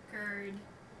 conquered.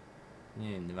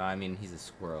 Yeah, no, I mean, he's a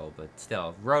squirrel, but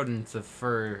still. Rodent's a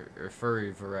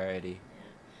furry variety.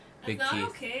 That's Big not teeth.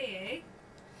 okay,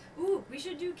 eh? Ooh, we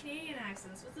should do Canadian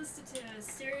accents. What's a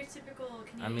stereotypical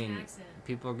Canadian I mean, accent?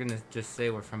 people are gonna just say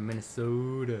we're from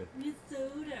Minnesota.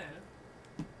 Minnesota.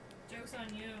 Joke's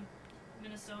on you.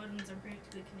 Minnesotans are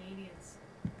practically Canadians.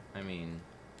 I mean...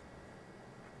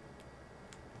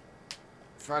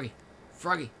 Froggy!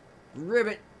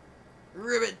 Ribbit!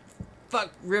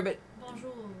 Fuck, Ribbit!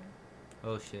 Bonjour.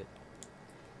 Oh shit.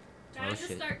 Trying Oh, to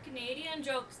shit. start Canadian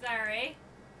jokes there, eh?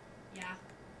 Yeah.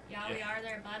 Yeah, we are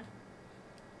there, bud.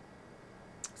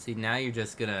 See, now you're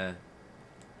just gonna...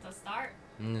 To start.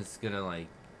 I'm just gonna, like,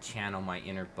 channel my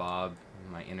inner Bob,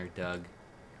 my inner Doug.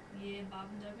 Yeah, Bob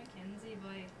and Doug McKenzie,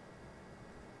 boy.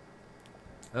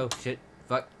 Oh shit.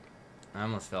 Fuck. I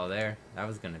almost fell there. That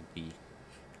was gonna be...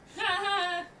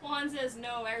 Juan says,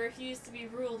 no, I refuse to be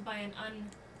ruled by an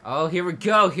Oh, here we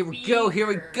go! Beaver.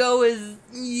 Is...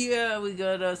 Yeah, we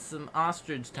got us some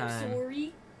ostrich I'm time.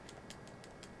 sorry.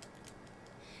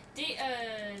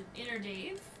 Inner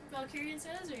Dave, Valkyrian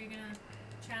says, are you gonna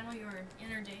channel your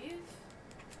inner Dave?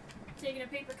 taking a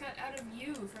paper cut out of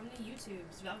you from the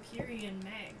YouTubes. Valkyrian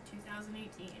Meg,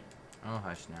 2018. Oh,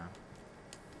 hush now.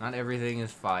 Not everything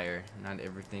is fire. Not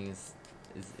everything is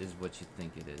what you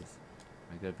think it is.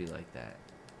 I gotta be like that.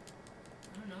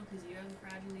 I don't know, because you're the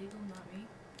fragile eagle, not me.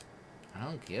 I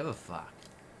don't give a fuck.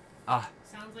 Ah.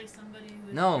 Sounds like somebody who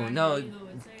is No, fragile no. eagle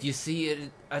would say. You see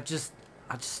it? I just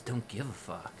don't give a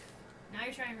fuck. Now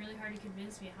you're trying really hard to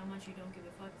convince me how much you don't give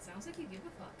a fuck. It sounds like you give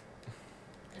a fuck.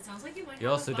 It sounds like you might You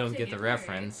have also a fuck don't to get the give,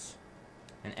 reference.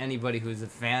 And anybody who's a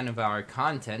fan of our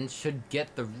content should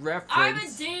get the reference. I'm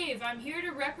a Dave. I'm here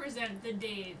to represent the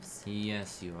Daves.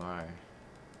 Yes, you are.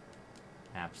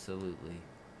 Absolutely.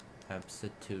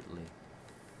 Absolutely.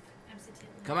 Absolutely.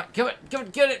 Come on,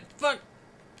 get it! Fuck!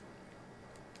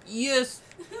 Yes!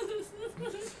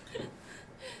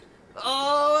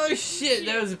 Oh shit,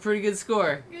 that was a pretty good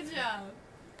score. Good job.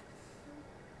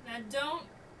 Now don't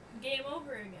game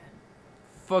over again.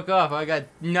 Fuck off, I got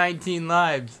 19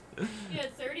 lives. You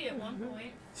had 30 at one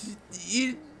point.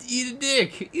 Eat a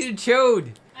dick. Eat a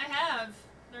chode. I have.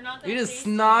 They're not that Eat a tasty.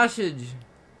 snossage.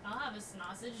 I'll have a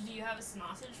snossage. Do you have a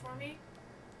snossage for me?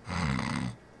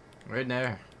 Right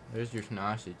there. There's your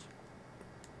snossage.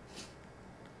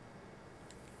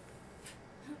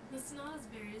 The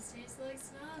snozzberries taste like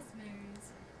snozzberries.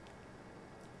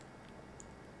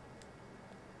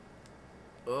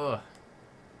 Ugh.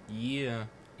 Yeah.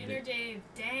 Inner Dave.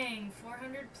 Dang.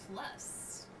 400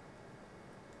 plus.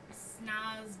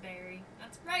 Snozzberry.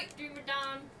 That's right, Dreamer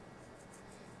Don.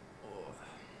 Oh.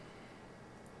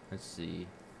 Let's see.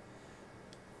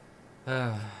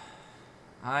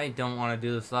 I don't want to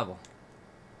do this level.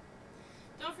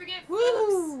 Don't forget,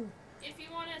 Woo! folks, if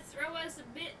you want to throw us a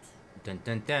bit, Dun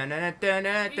dun dun dun dun dun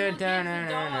dun we will dun give dun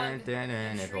the dun dog dun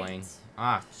dun a boing. treat.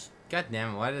 Ah, god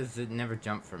damn it! Why does it never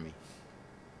jump for me?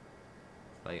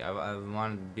 Like I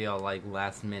wanted to be all like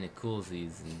last minute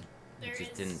coolsies and There it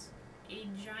just is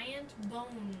didn't. a giant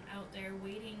bone out there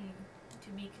waiting to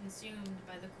be consumed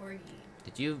by the corgi.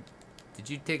 Did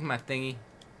you take my thingy?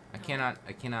 I No. cannot.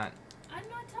 I'm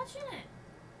not touching it.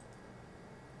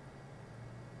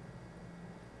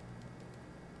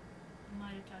 I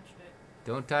might have touched it.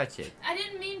 Don't touch it. I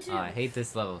didn't mean to. Oh, I hate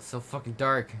this level. It's so fucking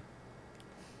dark.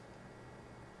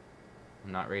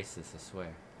 I'm not racist, I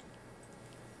swear.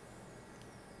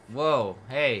 Whoa,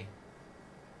 hey.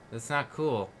 That's not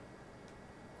cool.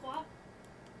 What?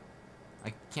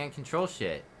 I can't control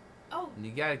shit. Oh,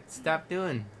 You gotta stop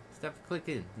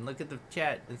clicking, and look at the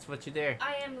chat. That's what you're there.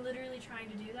 I am literally trying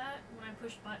to do that. When I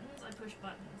push buttons, I push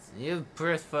buttons. You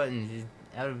press buttons just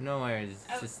out of nowhere.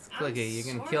 Just click it.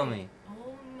 You're gonna kill me.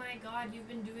 Oh my god, you've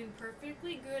been doing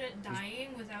perfectly good at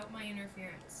dying without my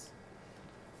interference.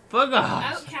 Fuck off!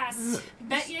 Outcast.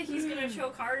 Bet you he's gonna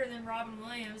choke harder than Robin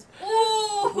Williams.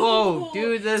 Ooh! Whoa,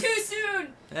 dude, that's Too soon!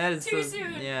 That is Too so,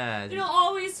 soon. Yeah. It'll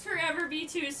always forever be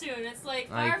too soon. It's like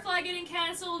Like- Firefly getting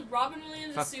cancelled, Robin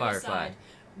Williams Fuck is suicide. Firefly.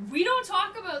 We don't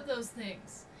talk about those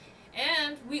things.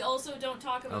 And we also don't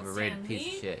talk about Overrated Stan piece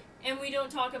Lee. of shit. And we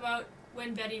don't talk about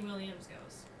when Betty Williams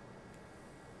goes.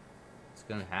 It's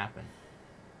gonna happen.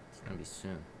 It's gonna be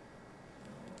soon.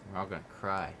 We're all gonna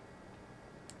cry.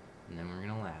 And then we're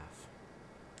gonna laugh.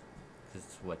 'Cause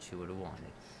it's what you would have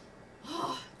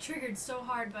wanted. Triggered so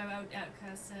hard by what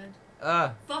Outcast said.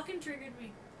 Fucking triggered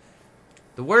me.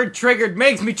 The word triggered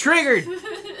makes me triggered!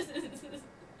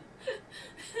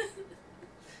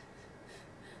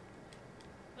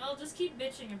 Well, just keep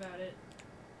bitching about it.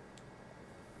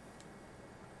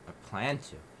 I plan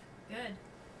to. Good.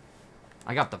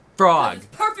 I got the 'Cause frog. It's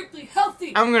perfectly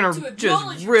healthy. I'm gonna to just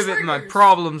acknowledge rivet my triggers.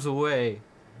 problems away.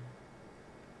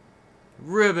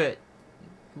 Rivet.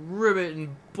 Rivet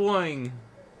and boing.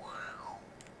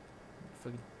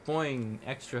 Fucking boing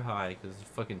extra high because I'm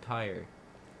fucking tired.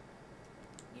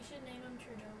 You should name him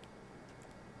Trudeau.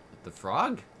 The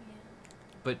frog? Yeah.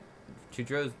 But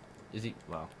Trudeau's is he?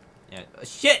 Well, yeah.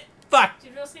 Shit! Fuck!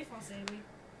 Trudeau c'est français, oui.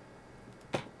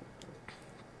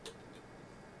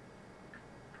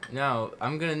 No,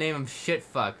 I'm gonna name him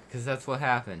Shitfuck because that's what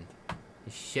happened.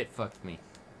 He shitfucked me.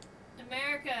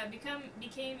 America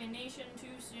became a nation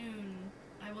too soon.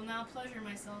 I will now pleasure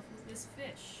myself with this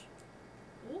fish.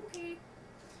 Okay.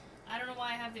 I don't know why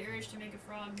I have the urge to make a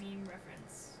frog meme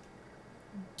reference.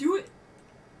 Do it!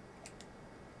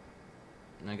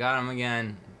 And I got him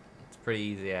again. It's pretty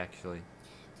easy actually.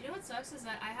 Do you know what sucks is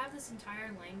that I have this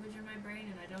entire language in my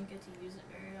brain and I don't get to use it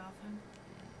very often.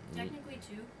 Technically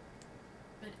two.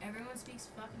 But everyone speaks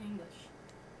fucking English.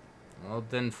 Well,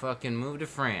 then fucking move to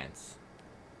France.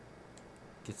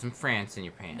 Get some France in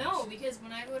your pants. No, because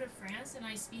when I go to France and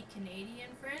I speak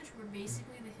Canadian French, we're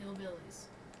basically the hillbillies.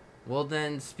 Well,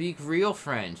 then speak real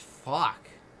French. Fuck.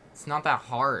 It's not that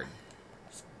hard.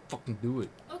 fucking do it.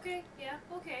 Okay, yeah,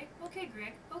 okay,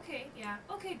 Greg. Okay, yeah,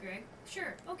 okay, Greg.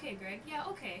 Sure, okay, Greg. Yeah,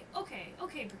 okay,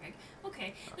 Greg.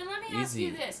 Okay. Then let me ask you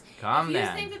Easy. this. Calm if you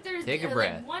down. think that there's Take a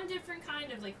breath. like one different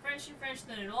kind of like French and French,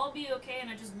 then it'll all be okay, and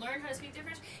I just learn how to speak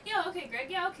different. Yeah, okay,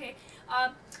 Greg. Yeah, okay.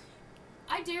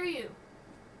 I dare you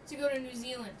to go to New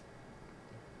Zealand.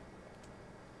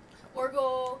 Or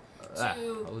go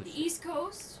to the East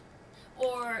Coast,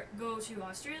 or go to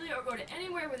Australia, or go to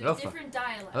anywhere with a different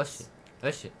dialect. Oh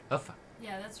shit. Oh fuck.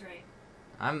 Yeah, that's right.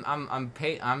 I'm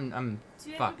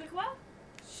Tu es fuck. Québécois?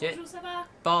 Shit. Bonjour, ça va?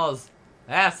 Balls.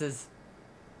 Asses.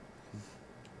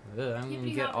 I'm gonna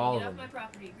Hippity get hoppity, all get of off my them.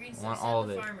 property. Green I stuff, want set all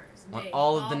the of it. farmers. I want Day,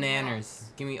 all of the all nanners.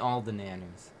 logs. Give me all the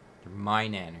nanners. They're my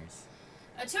nanners.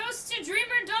 A toast to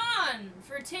Dreamer Don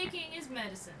for taking his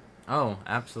medicine. Oh,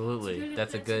 absolutely.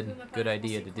 That's a good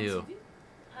idea to do.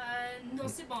 Non,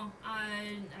 c'est bon.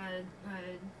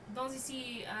 Dans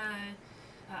ici,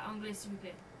 anglais, s'il vous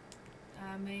plaît.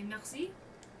 Mais merci.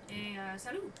 Et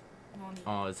salut, mon ami.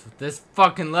 Oh, it's this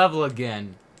fucking level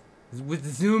again. It's with the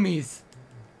zoomies.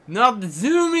 Not the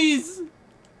zoomies!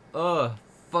 Ugh,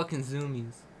 fucking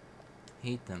zoomies.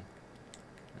 Hate them.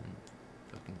 And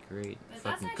fucking great. But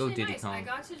Fucking that's go actually Diddy nice. Kong. I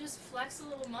got to just flex a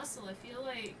little muscle. I feel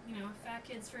like, you know, a fat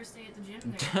kid's first day at the gym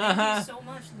there. Thank you so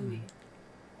much, Louis.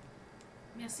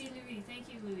 Merci, Louis. Thank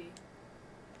you, Louis.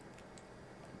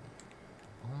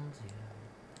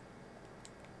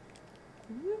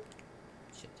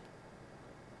 Shit.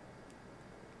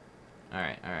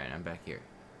 Alright, I'm back here.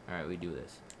 Alright, we do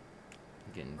this.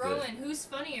 I'm getting Rowan, who's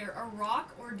funnier, a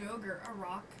rock or Doger? A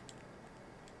rock.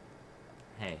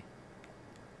 good. Hey.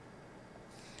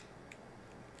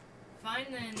 Fine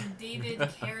then, David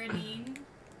Carradine.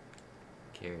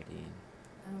 Carradine.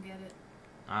 I don't get it.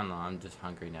 I don't know, I'm just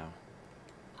hungry now.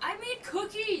 I made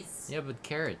cookies! Yeah, but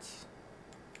carrots.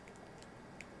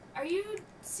 Are you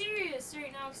serious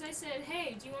right now? Because I said,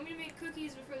 hey, do you want me to make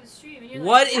cookies before the stream? And you're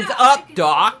What like, is yeah, I up, can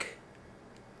Doc?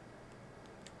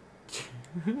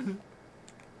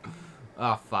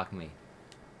 Oh, fuck me.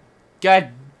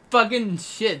 God fucking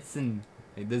shits and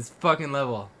this fucking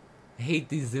level. I hate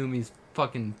these zoomies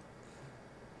fucking...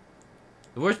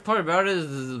 The worst part about it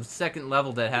is the second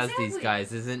level that has these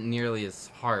guys isn't nearly as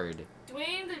hard.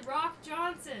 Dwayne The Rock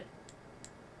Johnson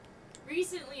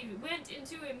recently went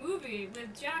into a movie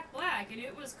with Jack Black, and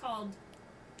it was called...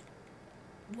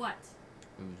 What?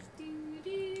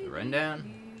 The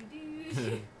Rundown?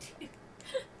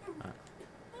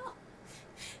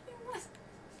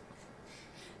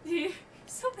 Dude,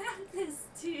 so bad at this.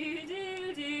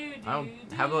 How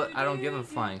about I don't give a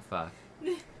flying fuck.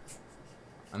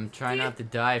 I'm trying not to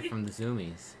die from the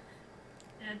zoomies.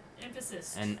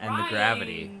 Emphasis. And the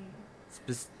gravity.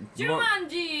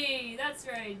 Jumanji! That's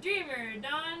right. Dreamer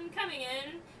Don coming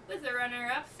in with the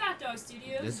runner-up Fat Dog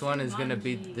Studios. This one is gonna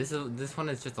be this one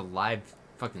is just a live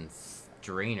fucking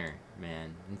strainer,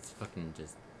 man. It's fucking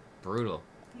just brutal.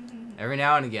 Every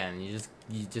now and again, you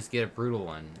just get a brutal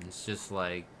one. It's just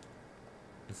like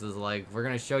this is like we're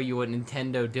gonna show you what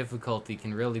Nintendo difficulty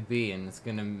can really be, and it's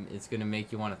gonna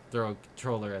make you want to throw a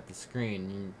controller at the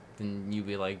screen. Then you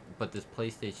be like, but this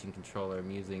PlayStation controller I'm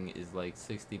using is like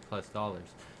 $60+.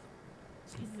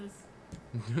 Jesus.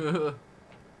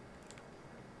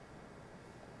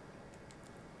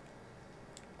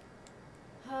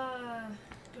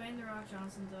 Dwayne The Rock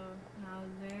Johnson, though. Now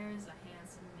there's a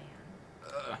handsome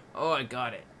man. Oh, I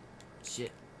got it.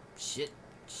 Shit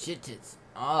tits.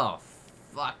 Oh,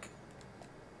 fuck.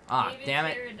 Ah, damn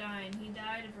it. David Carradine. He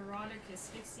died of erotic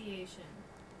asphyxiation.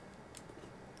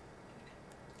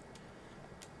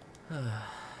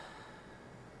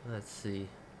 Let's see.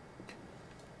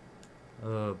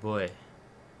 Oh boy.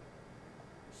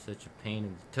 Such a pain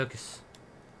in the tuchus.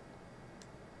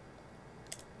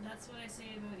 That's what I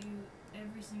say about you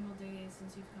every single day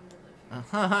since you've come to live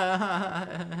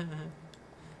here.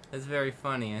 That's very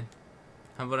funny.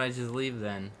 How about I just leave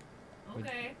then?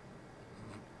 Okay.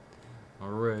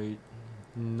 Alright.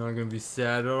 Not gonna be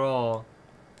sad at all.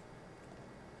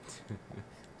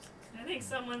 I think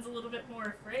someone's a little bit more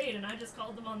afraid, and I just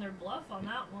called them on their bluff on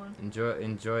that one.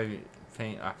 Enjoy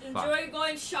pain. Ah, fuck. Enjoy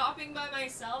going shopping by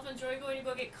myself. Enjoy going to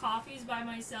go get coffees by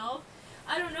myself.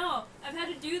 I don't know. I've had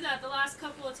to do that the last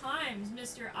couple of times,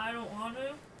 Mr. I don't want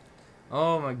to.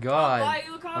 Oh my god. I'll buy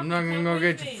you a coffee. I'm not gonna Come go with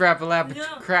get me. your Frappalappa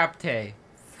No. Crapte.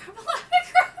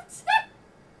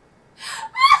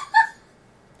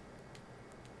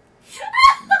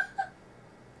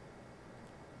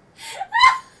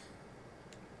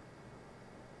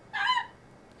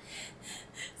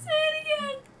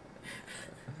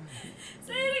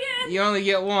 You only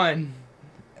get one.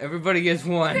 Everybody gets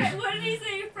one. What did he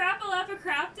say? Frappalappa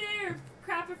Crapte or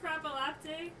crappa frappa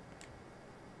latte?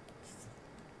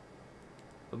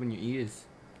 Open your ears.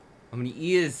 Open your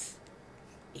ears.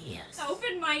 Yes.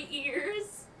 Open my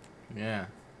ears. Yeah.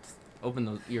 Just open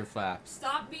those ear flaps.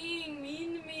 Stop being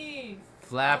mean to me.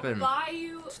 Flap I'll him. buy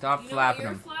you. Stop you flapping know,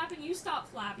 him. You're flapping. You stop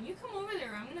flapping. You come over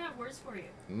there. I'm gonna have words for you.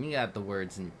 You got the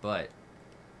words in your butt.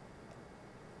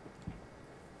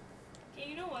 Okay,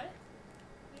 you know what?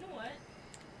 You know what?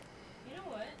 You know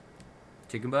what?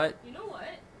 Chicken butt. You know what?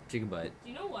 Chicken butt.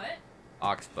 You know what?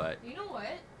 Ox butt. You know what?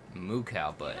 Moo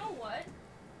cow butt. You know what?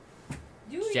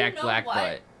 Do Jack you know Black what?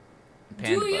 butt.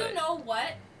 Panda Do you butt. know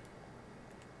what?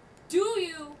 Do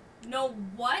you know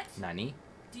what? Nani?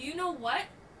 Do you know what?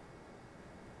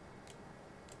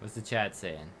 What's the chat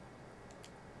saying?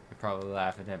 You're probably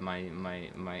laughing at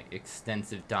my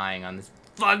extensive dying on this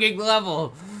fucking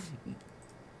level.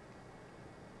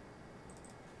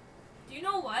 Do you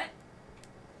know what?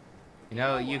 You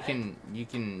know, know you what? can. Do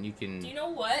you know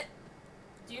what?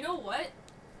 Do you know what?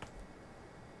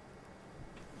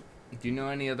 Do you know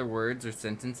any other words or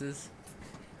sentences?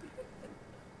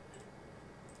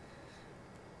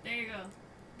 There you go.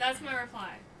 That's my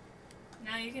reply.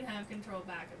 Now you can have control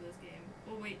back of this game.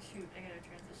 Oh wait, shoot, I gotta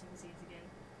transition the scenes again.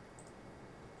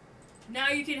 Now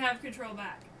you can have control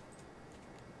back.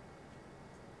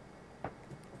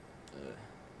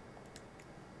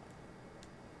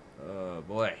 Oh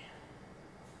boy.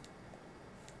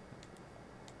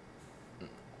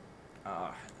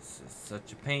 Ah, this is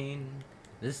such a pain.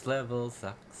 This level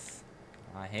sucks.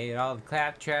 I hate all the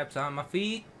clap traps on my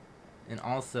feet. And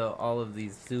also all of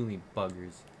these Sumi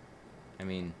buggers. I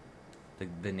mean,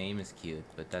 the name is cute,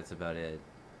 but that's about it.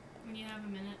 When you have a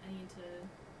minute, I need to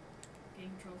gain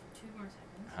control for 2 more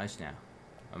seconds. Hush now.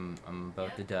 I'm about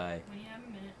Yep. to die. When you have a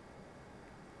minute.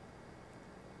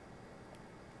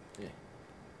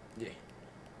 Yeah.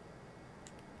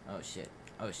 Oh shit.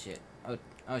 Oh shit.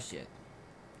 Oh shit.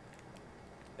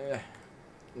 Go,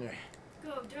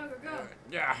 Dogger, go!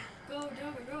 Yeah. Go,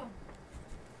 Dogger, go!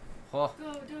 Oh.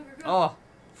 Go, Dogger, go! Oh.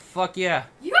 Fuck yeah.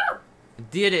 You!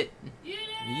 Did it. You did it!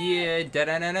 Yeah.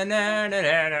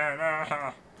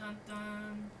 Da-da-da-da-da-da-da-da. Dun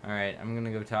dun. Alright, I'm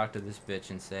gonna go talk to this bitch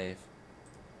and save.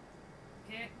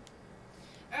 Okay.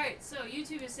 Alright, so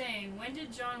YouTube is saying, when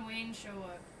did John Wayne show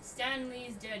up? Stan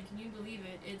Lee's dead, can you believe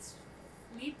it? It's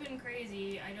flippin'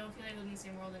 crazy. I don't feel like I live in the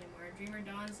same world anymore. Dreamer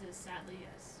Dawn says, sadly,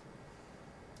 yes.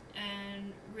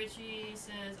 And Richie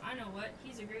says, I know what,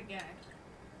 he's a great guy.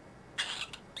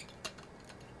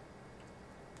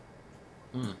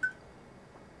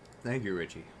 Thank you,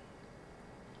 Richie.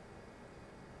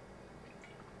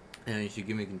 And you should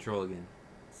give me control again,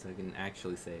 so I can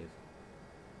actually save.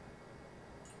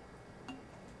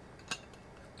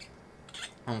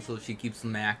 Also, she keeps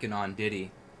macking on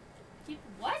Diddy. Keep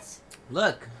what?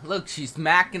 Look, she's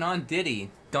macking on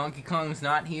Diddy. Donkey Kong's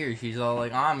not here. She's all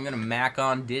like, oh, I'm gonna mac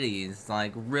on Diddy. It's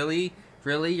like, really?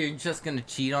 Really? You're just gonna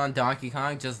cheat on Donkey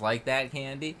Kong just like that,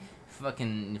 Candy?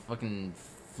 Fucking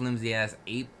flimsy ass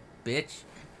ape, bitch.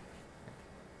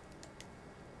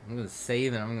 I'm gonna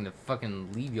save and I'm gonna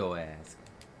fucking leave your ass.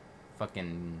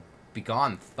 Fucking be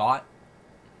gone, thought.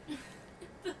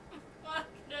 Fuck,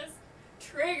 just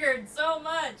triggered so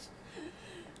much.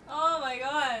 Oh my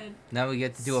god. Now we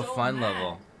get to do a So fun mad.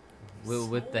 level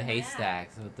with So the mad.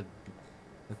 haystacks, with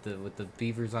the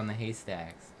beavers on the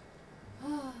haystacks.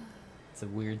 It's a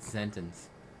weird sentence.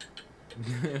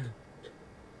 Do you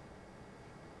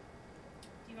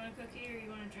want a cookie or you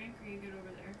want a drink or you good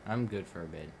over there? I'm good for a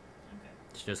bit. Okay.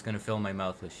 It's just gonna fill my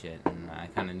mouth with shit, and I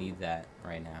kind of need that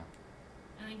right now.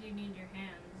 I think you need your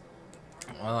hands a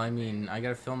little bit more. Well, I mean, I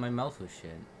gotta fill my mouth with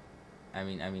shit. I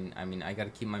mean, I gotta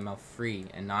keep my mouth free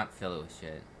and not fill it with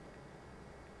shit.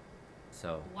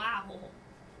 So, Wow.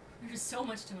 There's so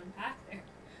much to unpack there.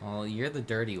 well, you're the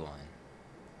dirty one.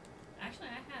 Actually,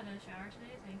 I had a shower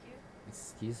today, thank you.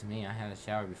 Excuse me, I had a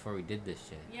shower before we did this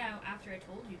shit. Yeah, after I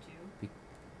told you to.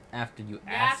 After you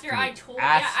Yeah, asked after me, I told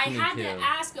asked I me had to. to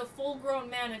ask a full-grown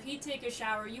man if he'd take a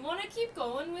shower. You want to keep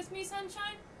going with me,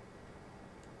 sunshine?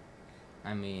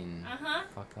 I mean, Uh-huh.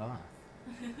 fuck off.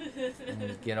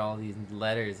 And get all these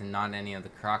letters and not any of the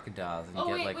crocodiles and Oh,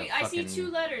 get wait, like wait, a I fucking... see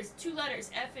 2 letters. 2 letters,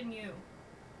 F and U.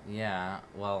 Yeah,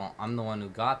 well, I'm the one who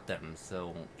got them,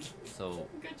 so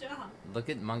Good job. look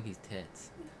at monkey's tits.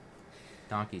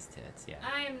 Donkey's tits, yeah.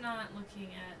 I am not looking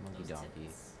at Monkey those donkey.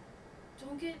 tits.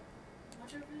 Don't get...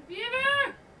 Watch out for the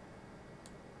beaver!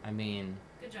 I mean,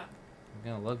 Good job.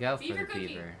 I'm gonna look out Beaver for the cookie.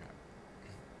 beaver.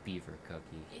 Beaver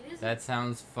cookie. It is That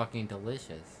sounds fucking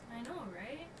delicious. I know,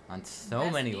 right? On so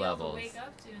Best many meal levels. To wake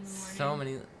up to in the morning. So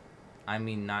many... I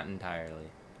mean, not entirely.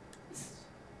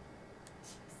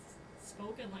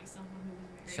 Spoken like someone who was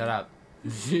married. Shut up.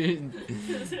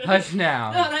 Hush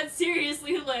now. No, that's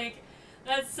seriously like,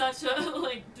 that's such a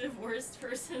like divorced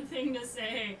person thing to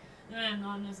say.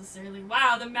 Not necessarily.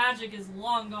 Wow, the magic is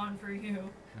long gone for you.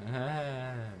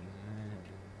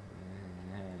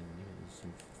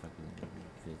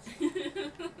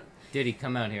 Diddy,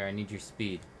 come out here. I need your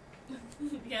speed.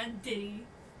 Yeah, Diddy.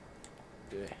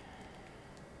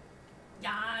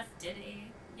 Yas,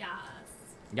 Diddy. Yas.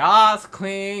 Yas,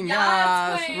 queen.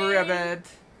 Yas, Yas, queen. ribbit.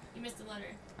 You missed a letter.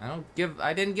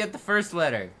 I didn't get the first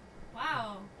letter.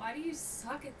 Wow, why do you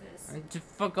suck at this? Just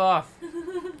fuck off.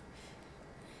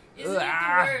 Isn't it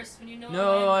the worst when you know No,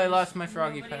 a language I lost my and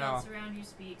froggy nobody pal. else around you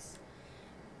speaks?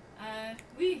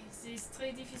 Oui, c'est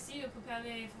très difficile pour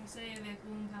parler français avec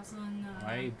une personne.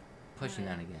 Why are you pushing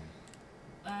that again?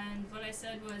 And what I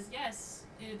said was, yes,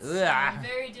 it's Ugh.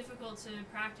 very difficult to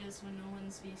practice when no one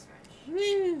speaks French.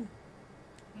 Woo.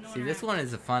 No See, this one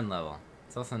is a fun level.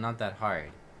 It's also not that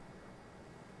hard.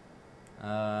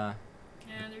 Yeah,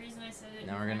 the reason I said it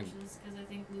Now in we're gonna- French is because I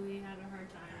think Louis had a hard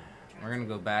time. We're gonna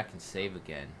go back and save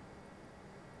again.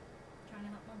 Trying to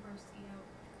help my broski out.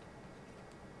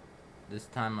 This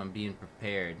time I'm being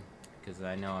prepared because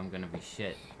I know I'm gonna be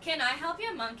shit. Can I help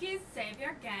you monkeys save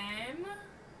your game?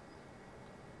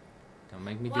 Don't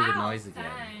make me do the noise again.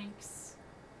 Thanks.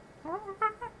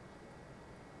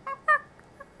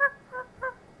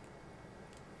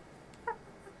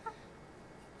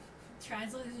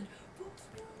 Translation.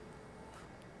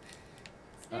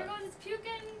 There goes it's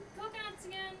puking coconuts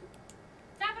again.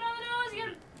 Tap it on the nose.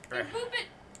 You gotta boop it.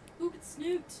 Boop it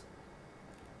snoot.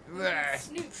 Boop it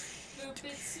snoot. Boop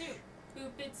it snoot.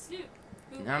 Boop it snoot.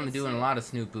 Boop Now I'm it doing a snoot. lot of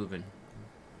snoop booping.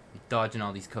 Dodging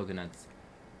all these coconuts.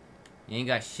 You ain't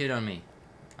got shit on me.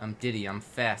 I'm Diddy. I'm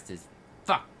fast as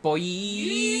fuck, boy.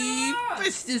 Yeah.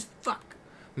 Fast as fuck.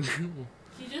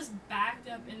 He just backed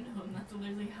up into him. That's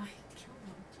literally how he killed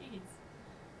him.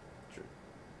 Jeez.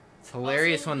 It's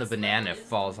hilarious Also, when the this banana level is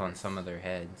falls the on worst. some of their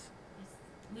heads.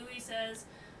 Louis says,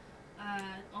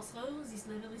 also, this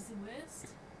level is the worst.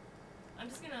 I'm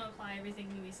just gonna apply everything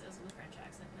Louis says with a French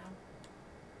accent now.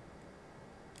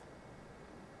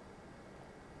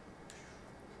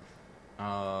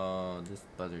 Oh, this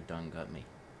buzzer done got me.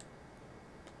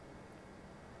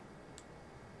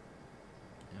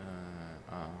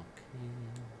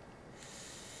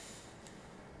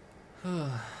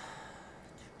 Okay.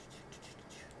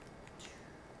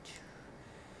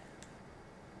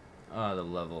 Oh, the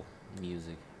level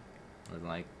music.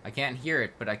 Like, I can't hear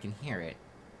it, but I can hear it.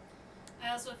 I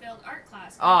also failed art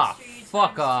class. Ah, Chemistry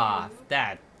fuck times off. 2,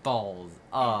 That balls.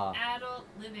 and adult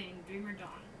living, Dreamer Dawn.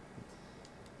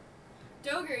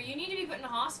 Doger, you need to be put in a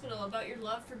hospital about your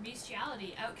love for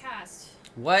bestiality. Outcast.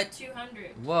 What?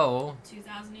 200. Whoa.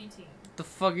 2018. What the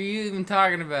fuck are you even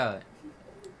talking about?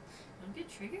 Don't get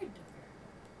triggered, Doger.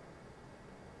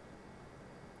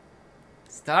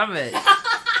 Stop it.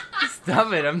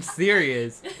 Stop it. I'm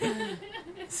serious.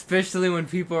 Especially when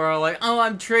people are like, "Oh,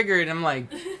 I'm triggered." I'm like,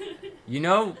 you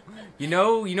know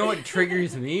what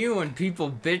triggers me? When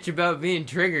people bitch about being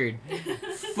triggered.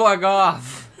 Fuck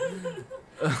off.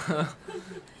 Alright,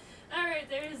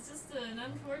 there's just an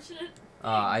unfortunate.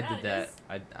 I thing, did that.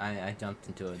 is. I jumped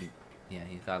into it. Yeah,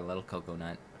 he got a little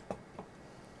coconut.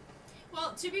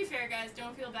 Well, to be fair, guys,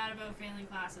 don't feel bad about failing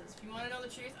classes. If you want to know the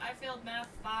truth, I failed math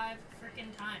 5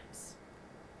 frickin' times.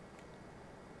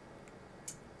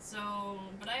 So,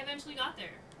 but I eventually got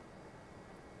there.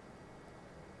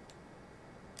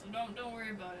 So don't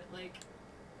worry about it. Like,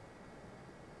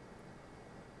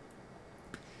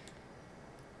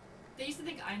 they used to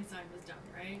think Einstein was dumb,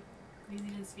 right? Because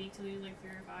he didn't speak till he was like 3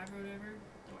 or 5 or whatever.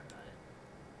 Don't worry about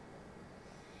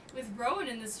it. With Rowan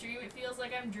in the stream, it feels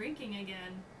like I'm drinking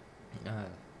again.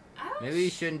 Ouch. Maybe you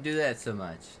shouldn't do that so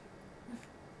much.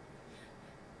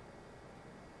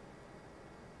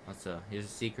 Also, here's a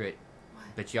secret.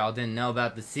 What? Bet y'all didn't know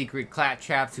about the secret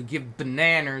claptraps who give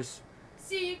bananas.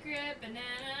 Secret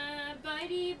banana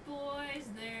bitey boys,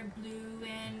 they're blue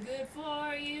and good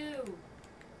for you.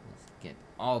 Let's get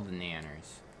all the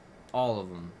nanners. All of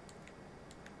them.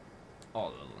 All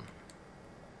of them.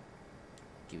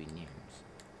 Give me nanners.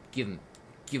 Give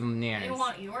them nanners. They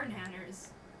want your nanners.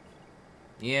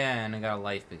 Yeah, and I got a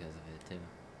life because of it, too.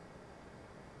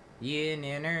 Yeah,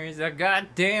 nanners. I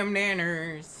goddamn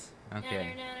nanners.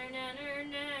 Okay. Nanners.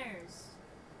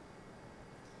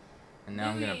 And now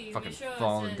I'm gonna Louis, fucking Michaud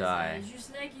fall and says, die.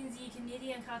 just like in the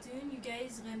Canadian cartoon, you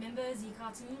guys remember the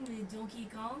cartoon with Donkey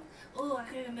Kong? Oh,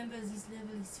 I remember this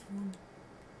level is fun.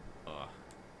 Ugh.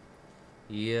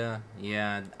 Yeah.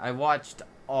 I watched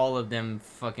all of them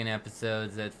fucking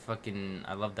episodes.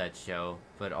 I love that show,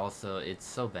 but also it's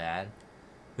so bad.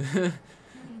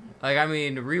 Like, I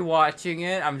mean, rewatching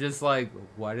it, I'm just like,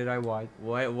 why did I watch?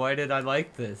 Why did I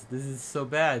like this? This is so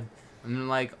bad. I'm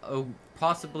like, oh,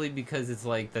 possibly because it's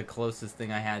like the closest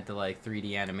thing I had to like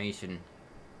 3D animation.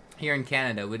 Here in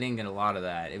Canada, we didn't get a lot of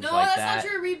that. It was No, like that's that. not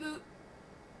true. Reboot.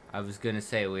 I was gonna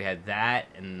say we had that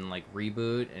and like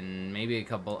Reboot and maybe a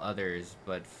couple others,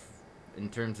 but in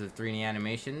terms of 3D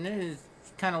animation, it's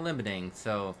kind of limiting.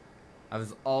 So I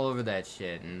was all over that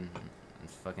shit, and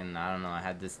it's fucking, I don't know. I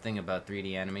had this thing about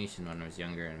 3D animation when I was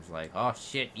younger, and it was like, oh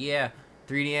shit, yeah,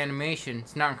 3D animation.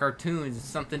 It's not cartoons. It's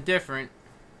something different.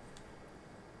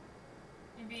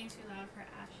 You're being too loud for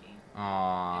Ashy.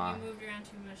 Aww. And you moved around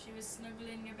too much. She was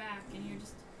snuggling your back, and you're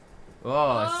just.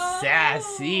 Oh,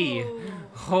 sassy.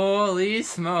 Holy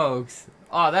smokes.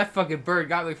 Oh, that fucking bird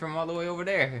got me from all the way over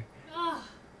there. Oh.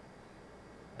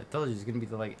 I told you it's gonna be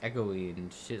like echoey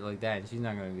and shit like that, and she's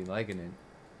not gonna be liking it.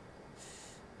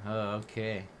 Oh,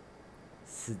 okay.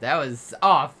 So that was,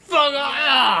 oh fuck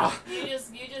off! You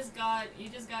just got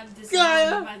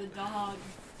disarmed by the dog.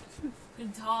 The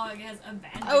dog has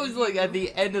abandoned I was like you. at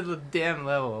the end of the damn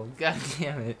level. God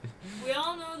damn it. We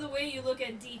all know the way you look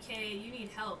at DK. You need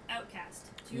help. Outcast.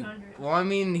 200. Well, I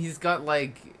mean, he's got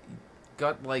like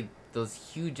those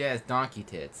huge ass donkey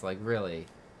tits. Like really.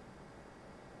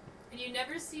 And you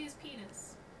never see his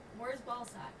penis. Where's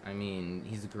ballsack? I mean,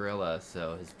 he's a gorilla,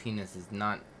 so his penis is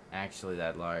not actually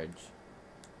that large.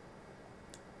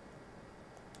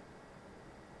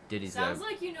 Diddy's Sounds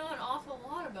like you know an awful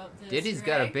lot about this. Diddy's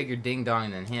got a bigger ding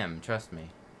dong than him. Trust me.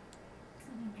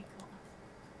 Oh my god.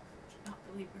 I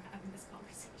cannot believe we're having this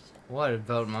conversation. What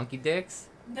about monkey dicks?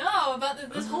 No,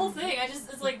 about this whole thing.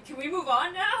 It's like, can we move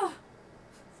on now?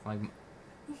 Like,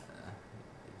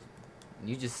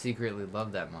 you just secretly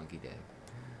love that monkey dick.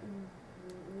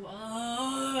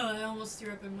 I almost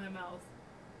threw up in my mouth.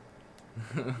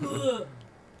 Ugh.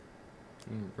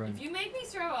 If you make me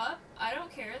throw up, I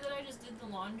don't care that I just did the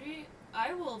laundry.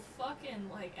 I will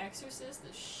fucking, like, exorcist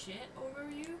the shit over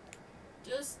you.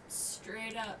 Just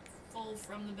straight up, full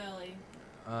from the belly.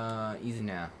 Easy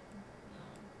now.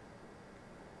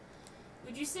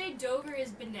 Would you say Dover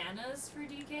is bananas for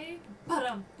DK?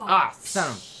 Ah,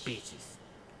 son of bitches.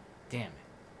 Damn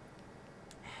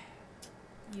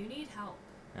it. You need help.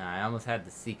 Nah, I almost had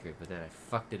the secret, but then I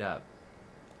fucked it up.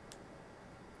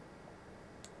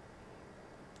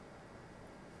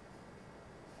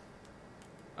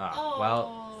 Oh,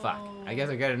 well, fuck. I guess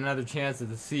I got another chance at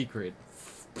the secret.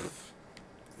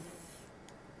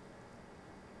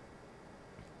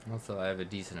 Also, I have a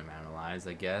decent amount of lives,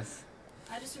 I guess.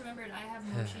 I just remembered I have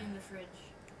mochi in the fridge.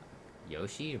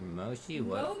 Yoshi or Mochi?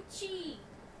 What? Mochi!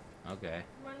 Okay.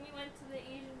 When we went to the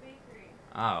Asian bakery.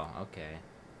 Oh, okay.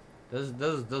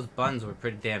 Those buns were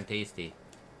pretty damn tasty.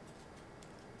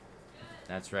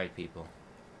 That's right, people.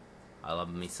 I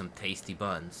love me some tasty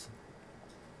buns.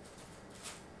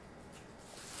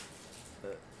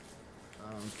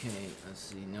 Okay, let's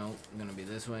see. No, gonna be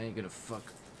this way. Gonna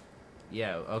fuck.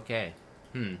 Yeah, okay.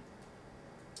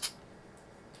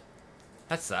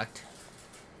 That sucked.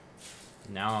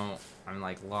 Now I'm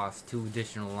like lost 2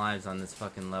 additional lives on this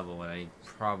fucking level, and I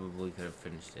probably could have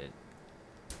finished it.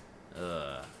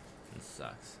 Ugh, it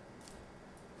sucks.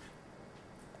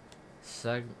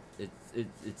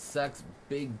 It sucks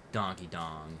big donkey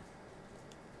dong.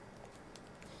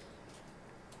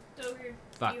 Doger,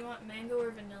 Fuck. do you want mango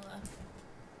or vanilla?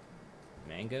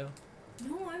 Mango?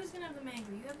 No, I was gonna have the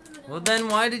mango. You have the vanilla. Well then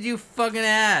why did you fucking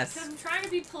ask? Because I'm trying to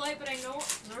be polite, but I know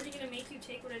I'm already gonna make you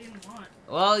take what I didn't want.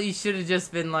 Well, you should have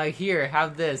just been like, here,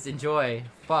 have this, enjoy.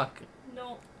 Fuck.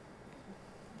 No.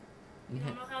 You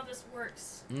don't know how this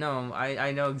works. No,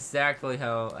 I know exactly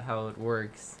how it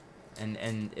works. And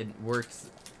it works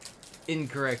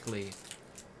incorrectly.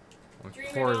 Or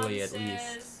Dreamer poorly Mom at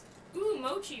least. says, ooh,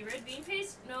 mochi, red bean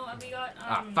paste? No, we got,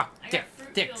 fuck, I got dick,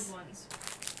 fruit dicks. filled ones.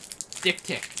 Dick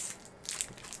ticks.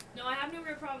 No, I have no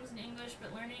real problems in English,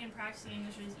 but learning and practicing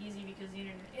English is easy because the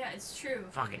internet. Yeah, it's true.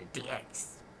 Fucking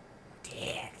dicks.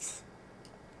 Dicks.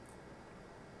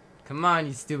 Come on,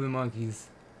 you stupid monkeys.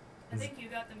 I think you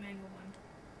got the mango one.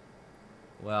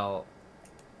 Well,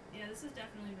 Yeah, this is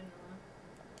definitely vanilla.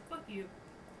 Fuck you.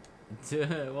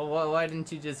 well, why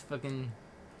didn't you just fucking...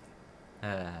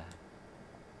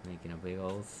 making a big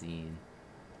old scene.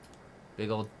 Big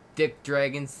old dick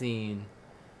dragon scene.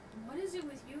 What is it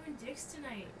with you and dicks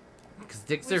tonight? Because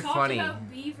dicks We are talked funny. about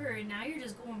beaver, and now you're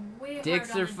just going way Dicks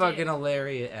hard are on the fucking dick.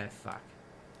 hilarious. Fuck.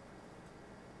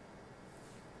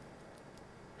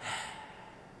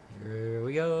 Here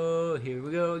we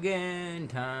go again.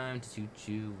 Time to shoot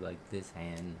you like this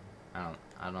hand. I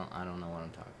don't know what I'm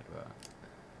talking about.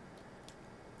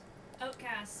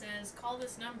 Outcast says, call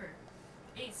this number.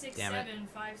 867-5309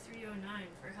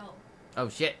 for help. Oh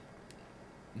shit.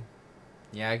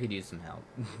 Yeah, I could use some help.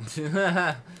 Oh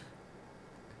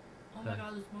my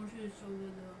god, this motion is so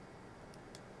good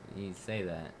though. You say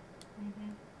that.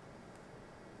 Mhm.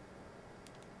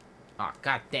 Oh,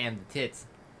 god damn the tits.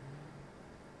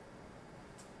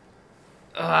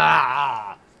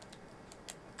 Ah!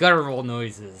 Guttural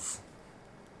noises.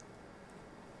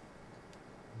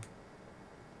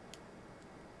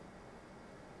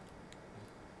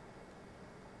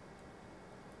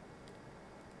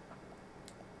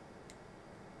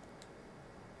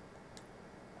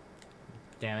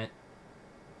 Damn it.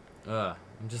 I'm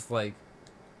just like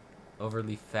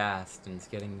overly fast and it's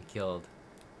getting me killed.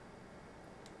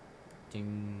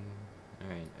 Ding.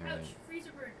 Alright, alright. Ouch,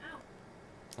 freezer burn, ow.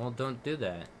 Well, don't do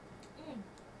that.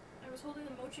 I was holding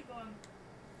the mochi bomb.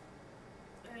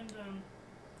 And,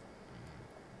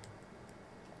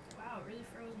 wow, it really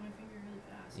froze my finger really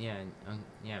fast. Yeah,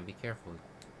 yeah, be careful.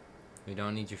 We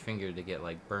don't need your finger to get,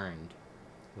 like, burned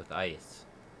with ice.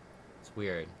 It's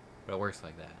weird, but it works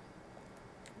like that.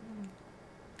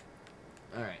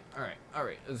 Alright,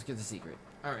 let's get the secret.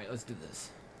 Alright, let's do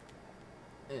this.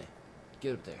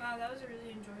 Get up there. Wow, that was a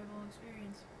really enjoyable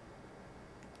experience.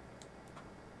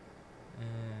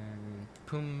 And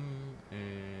boom,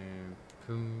 and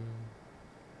boom.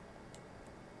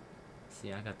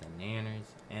 See, I got the nanners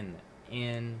and the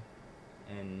N,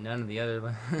 and none of the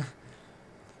other.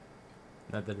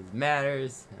 Not that it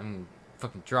matters. I'm gonna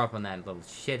fucking drop on that little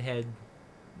shithead,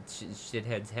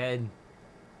 shithead's head.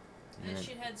 And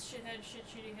shitty head?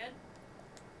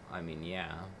 I mean,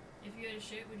 yeah. If you had a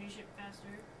shit, would you shit faster?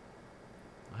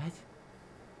 What?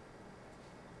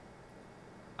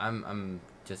 I'm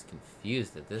just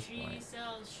confused at this She point.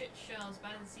 sells shit shells by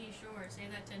the seashore. Say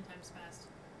that 10 times fast.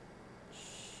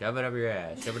 Shove it up your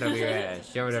ass. Shove it up your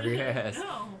ass. Shove it up your ass.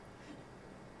 No.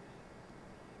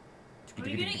 Are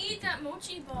you gonna eat that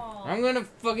mochi ball? I'm gonna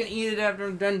fucking eat it after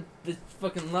I'm done this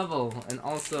fucking level, and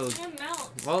also, It's gonna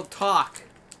melt. well, talk.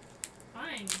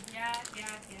 Fine. Yeah.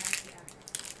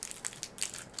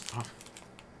 Huh.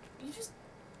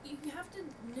 You have to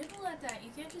nibble at that.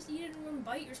 You can't just eat it in one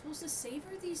bite. You're supposed to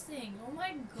savor these things. Oh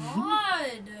my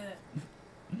god.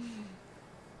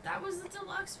 That was the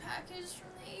deluxe package from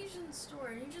the Asian store.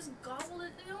 And you just gobbled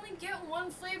it. You only get one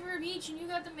flavor of each, and you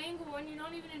got the mango one. You're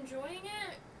not even enjoying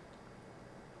it.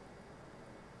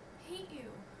 Hate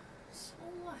you so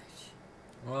much.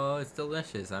 Well, it's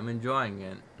delicious. I'm enjoying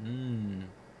it. Mmm.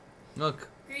 Look.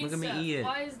 Great Look at stuff. me eat it.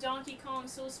 Why is Donkey Kong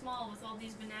so small with all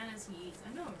these bananas he eats?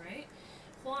 I know, right?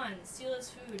 Juan, steal his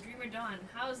food. Dreamer Don,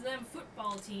 how's them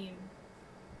football team?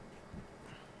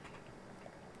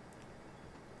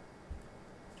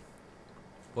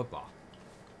 Football.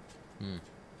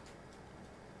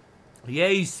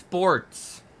 Yay,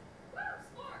 sports. Woo,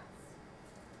 sports!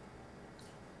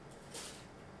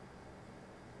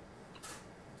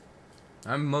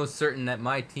 I'm most certain that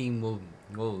my team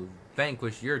will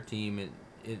vanquish your team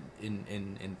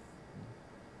in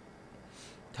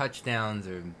touchdowns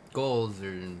or goals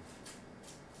or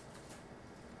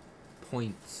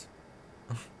points.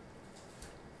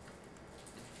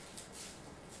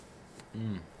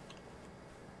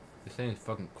 This thing is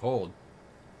fucking cold.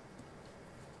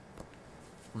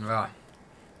 Ah.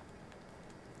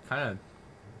 Kind of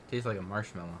tastes like a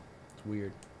marshmallow. It's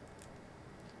weird.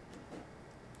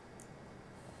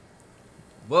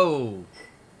 Whoa!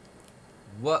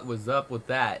 What was up with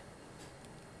that?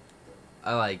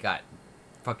 I like got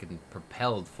fucking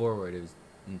propelled forward. It was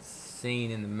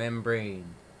insane in the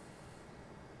membrane.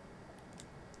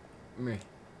 Meh.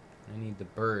 I need the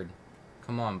bird.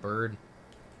 Come on, bird.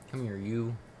 Come here,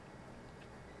 you.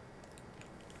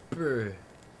 Brr.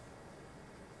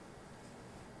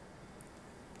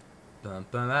 Bum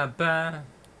ba ba ba.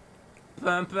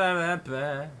 Bum ba ba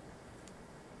ba.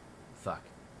 Fuck.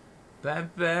 Ba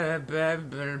ba ba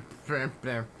ba ba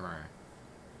ba ba.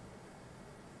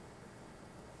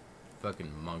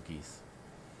 Fucking monkeys.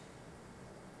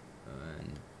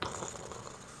 And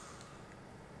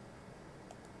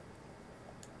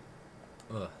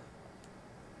ugh.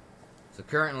 So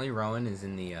currently Rowan is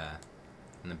in the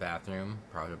bathroom,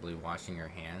 probably washing her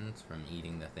hands from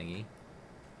eating the thingy.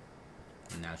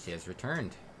 And now she has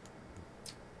returned.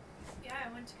 Yeah,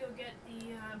 I went to go get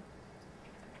the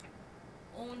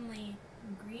only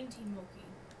green tea mochi.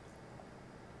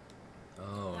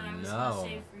 Oh that I was no. gonna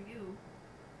save for you.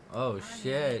 Oh I'm having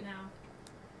shit. it now.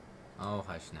 Oh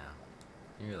hush now.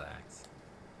 You relax.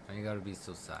 Why you gotta be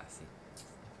so sassy?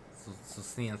 So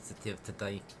sensitive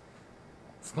today.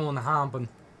 It's gonna happen.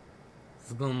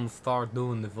 It's gonna start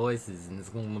doing the voices and it's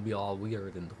gonna be all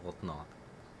weird and whatnot.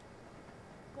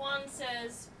 Juan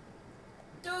says,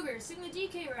 Doger, sing the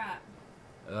DK rap.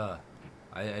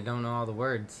 I don't know all the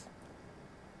words.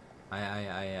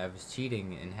 I was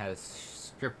cheating and had a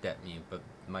script at me, but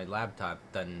my laptop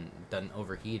done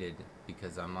overheated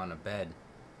because I'm on a bed,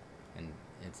 and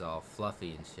it's all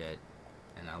fluffy and shit,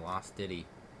 and I lost Diddy.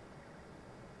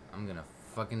 I'm gonna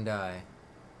fucking die.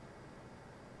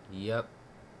 Yep.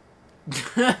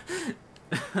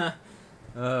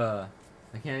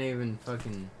 I can't even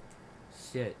fucking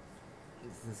shit.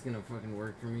 Is this gonna fucking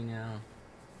work for me now?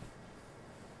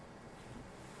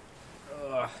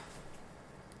 Ugh.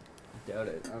 I doubt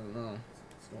it. I don't know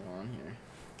what's going on here.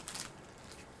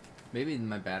 Maybe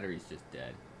my battery's just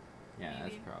dead. Yeah, Maybe.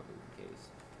 that's probably the case.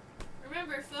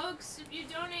 Remember, folks, if you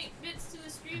donate bits to the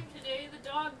stream today, the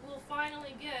dog will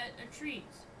finally get a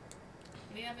treat.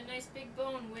 We have a nice big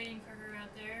bone waiting for her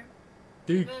out there.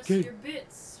 Give us your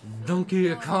bits.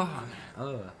 Donkey Kong.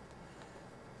 Yeah,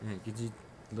 could you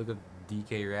look up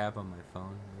DK rap on my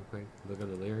phone real quick? Look at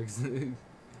the lyrics.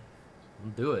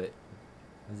 I'll do it.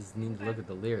 I just need to look at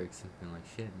the lyrics and be like,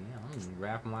 shit, yeah, I'm gonna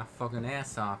rap my fucking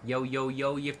ass off. Yo, yo,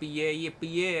 yo, yippee yeah, yippee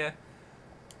yeah.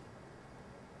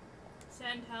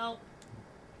 Send help.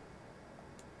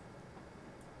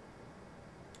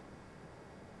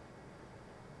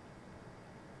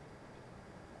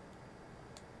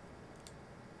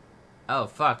 Oh,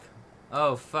 fuck.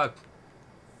 Oh, fuck.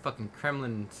 Fucking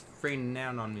Kremlin's raining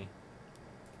down on me.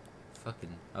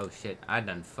 Fucking, oh shit, I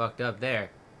done fucked up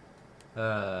there.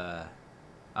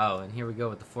 Oh, and here we go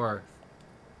with the fourth.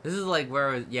 This is like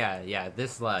where, yeah,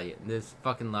 this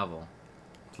fucking level.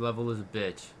 This level is a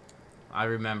bitch. I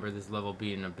remember this level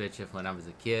being a bitch when I was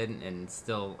a kid, and it's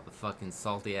still a fucking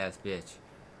salty ass bitch.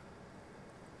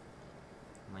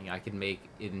 Like, I could make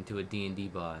it into a D&D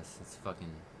boss. It's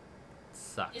fucking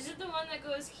sucks. Is it the one that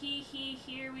goes,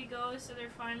 here we go, so they're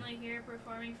finally here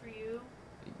performing for you?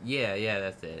 Yeah,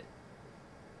 that's it.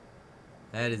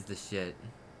 That is the shit.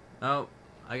 Oh,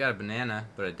 I got a banana,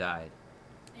 but it died.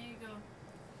 There you go.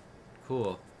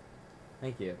 Cool.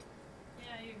 Thank you.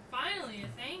 Yeah, finally,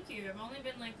 thank you. I've only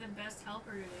been like the best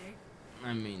helper today.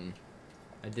 I mean,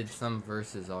 I did some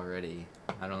verses already.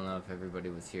 I don't know if everybody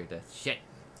was here to shit.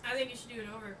 I think you should do it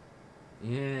over.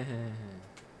 Yeah.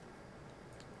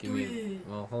 Give me.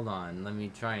 Well, hold on. Let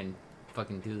me try and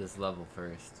fucking do this level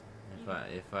first.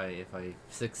 If I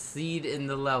succeed in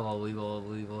the level, we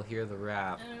will hear the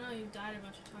rap. I don't know. You've died a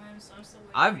bunch of times, so I'm still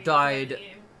waiting. I've for you died to play the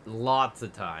game. lots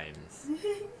of times.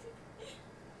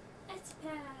 Let's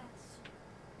pass. Are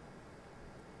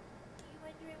you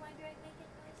wondering why do I make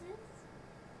noises?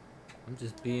 I'm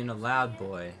just being a loud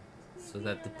boy, so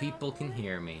that the people can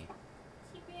hear me.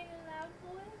 Is he being a loud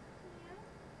boy?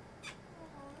 Yeah.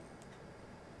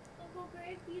 Uncle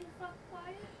Greg, be the fuck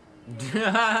quiet.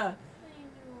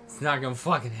 It's not gonna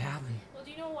fucking happen. Well,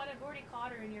 do you know what? I've already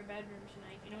caught her in your bedroom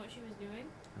tonight. You know what she was doing?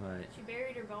 What? She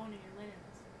buried her bone in your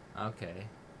linens. Okay.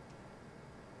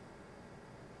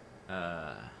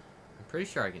 I'm pretty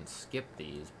sure I can skip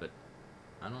these, but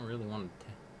I don't really want to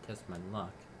test my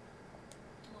luck.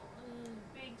 Oh,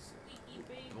 big squeaky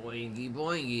baby. Boingy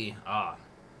boingy. Ah,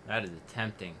 that is a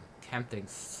tempting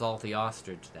salty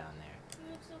ostrich down there.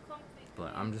 You look so comfy.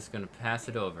 But I'm just gonna pass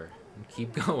it over and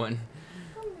keep going.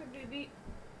 Come here, baby.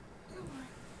 Come on.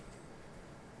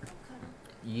 Come cuddle.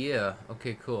 Yeah,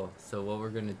 okay, cool. So what we're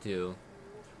gonna do,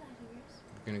 Flatters.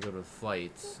 we're gonna go to the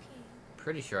flights. It's okay.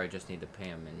 Pretty sure I just need to pay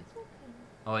them in. It's okay.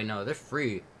 Oh, I know, they're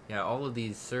free. Yeah, all of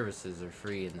these services are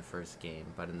free in the first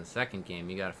game, but in the second game,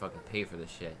 you gotta fucking pay for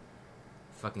this shit.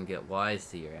 Fucking get wise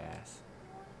to your ass.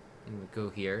 I'm gonna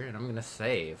go here, and I'm gonna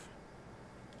save.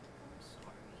 I'm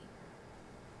sorry.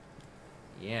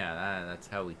 Yeah, that's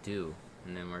how we do.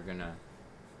 And then we're gonna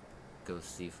go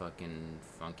see fucking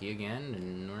Funky again,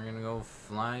 and we're gonna go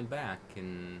fly back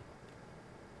and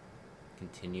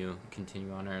continue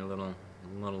on our little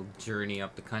journey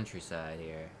up the countryside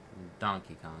here.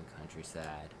 Donkey Kong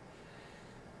countryside.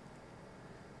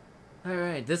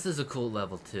 Alright, this is a cool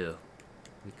level too,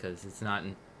 because it's not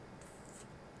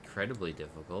incredibly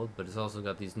difficult, but it's also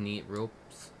got these neat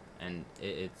ropes, and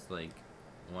it's like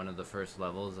one of the first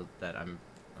levels that I'm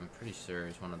pretty sure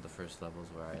is one of the first levels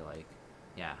where I like,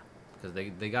 yeah, because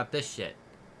they got this shit.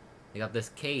 They got this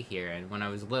K here, and when I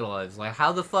was little, I was like,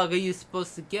 how the fuck are you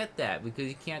supposed to get that? Because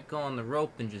you can't go on the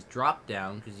rope and just drop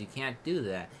down, because you can't do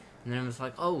that. And then I was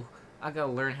like, oh, I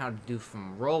gotta learn how to do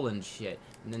some rolling shit.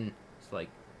 And then it's like,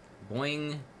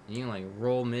 boing, and you can like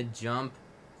roll mid-jump.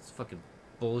 It's fucking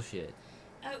bullshit.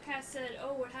 Outcast said,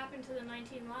 oh, what happened to the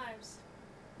 19 lives?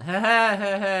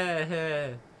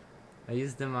 I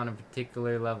used them on a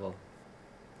particular level.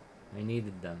 I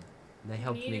needed them. They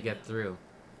helped me needed get them. through.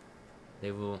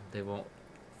 They won't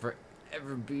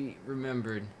ever be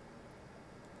remembered.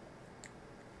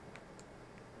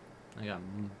 I got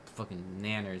fucking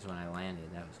nanners when I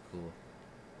landed. That was cool.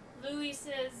 Louis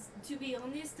says, to be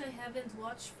honest, I haven't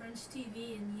watched French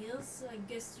TV in years. I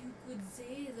guess you could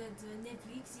say that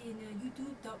Netflix and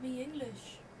YouTube taught me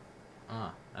English.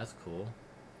 Ah, that's cool.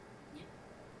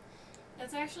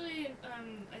 That's actually,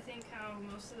 I think how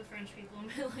most of the French people in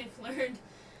my life learned.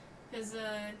 Because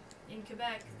in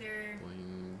Quebec, they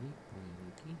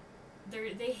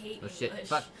hate Oh shit! English.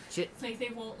 Fuck! Shit! Like they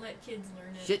won't let kids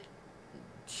learn it. Shit!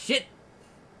 Shit!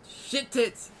 Shit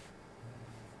tits!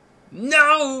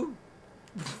 No!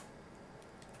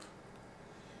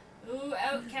 Ooh,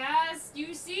 Outcast,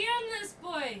 you see on this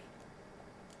boy.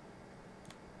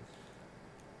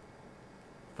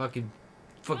 Fucking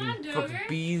on, Dogger.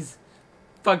 bees!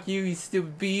 Fuck you, you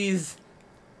stupid bees!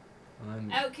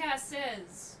 Outcast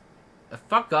says,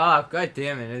 fuck off! God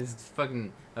damn it! It's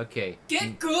fucking okay.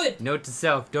 get good. Note to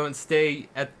self: don't stay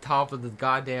at the top of the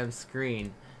goddamn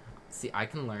screen. See, I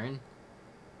can learn.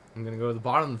 I'm gonna go to the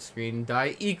bottom of the screen and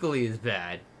die equally as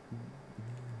bad.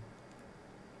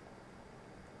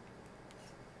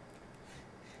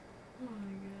 Oh my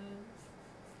god.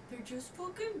 They're just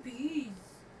fucking bees.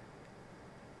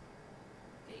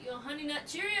 Get your Honey Nut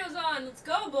Cheerios on. Let's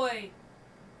go, boy.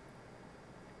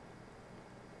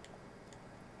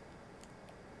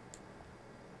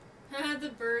 The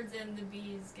birds and the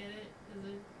bees. Get it? The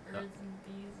birds and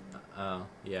bees. Oh,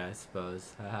 yeah, I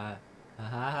suppose.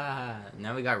 Haha.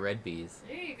 Now we got red bees.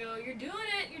 There you go. You're doing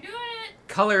it. You're doing it.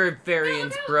 Color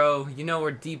variants, No. bro. You know we're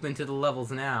deep into the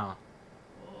levels now.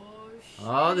 Oh, shit.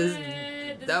 Oh, this is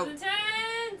that-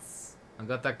 intense. I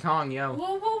got that Kong, yo.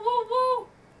 Whoa, whoa, whoa, whoa.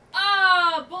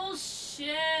 Ah,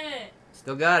 bullshit.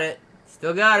 Still got it.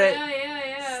 Still got it.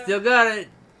 Yeah. Still got it.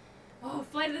 Oh,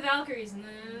 Flight of the Valkyries.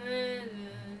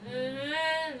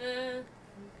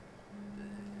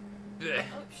 Blech.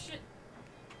 Oh, shit.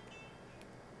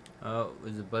 Oh,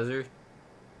 was it buzzer?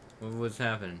 What's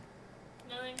happening?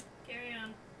 Nothing. Carry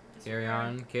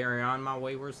on. Carry on, my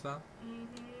wayward son. Mm-hmm.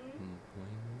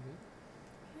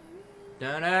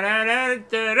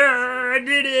 Da-da-da-da-da-da, I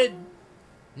did it!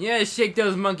 Yeah, shake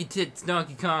those monkey tits,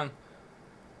 Donkey Kong.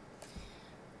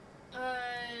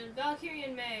 Valkyrie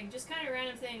and Meg, just kind of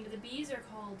random thing, but the bees are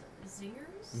called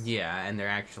zingers? Yeah, and they're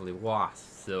actually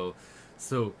wasps,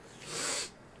 so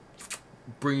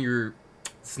bring your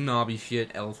snobby shit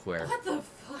elsewhere. What the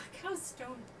fuck? How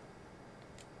stoned?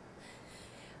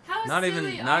 How Not silly even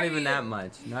are that you?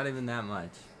 much. Not even that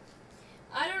much.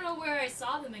 I don't know where I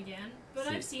saw them again, but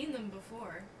See- I've seen them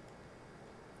before.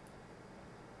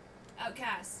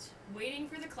 Outcast, waiting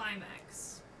for the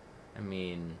climax. I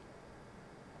mean,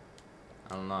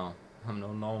 I don't know. I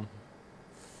don't know.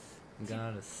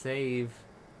 Gotta save.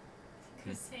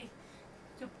 Gonna say,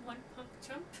 don't one pump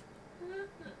jump.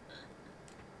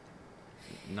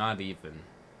 Not even.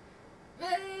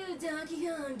 Oh, Donkey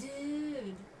Kong,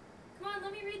 dude. Come on,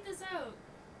 let me read this out.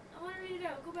 I want to read it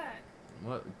out. Go back.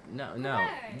 What? No.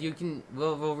 Why? You can.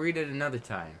 We'll read it another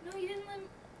time. No, you didn't let me.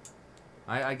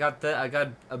 I got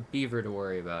a beaver to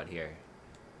worry about here.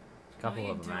 A couple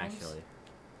you of them don't. actually.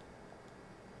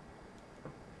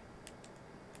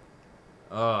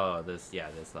 Oh, this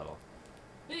level.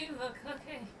 Look,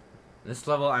 okay. This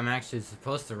level, I'm actually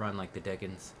supposed to run like the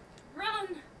Dickens. Run!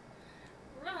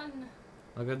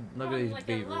 Look at Run these like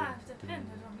beavers. your life depended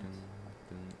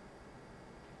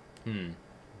on it.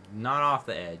 Not off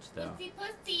the edge though. Pussy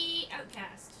Pussy!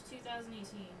 Outcast,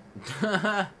 2018.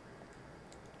 Ow.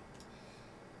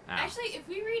 Actually, if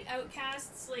we read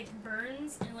Outcasts like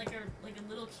Burns in like a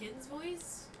little kid's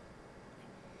voice.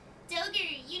 Dogger,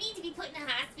 you need to be put in a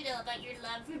hospital about your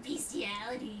love for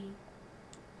bestiality.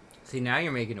 See, now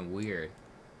you're making it weird.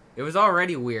 It was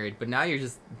already weird, but now you're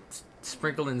just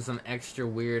sprinkling some extra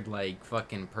weird, like,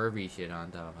 fucking pervy shit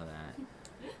on top of that.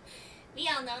 We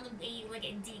all know the way you look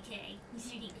at DK. You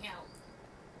should need help.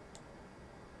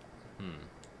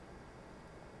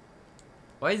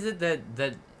 Why is it that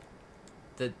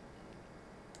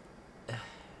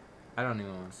I don't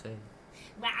even want to say it.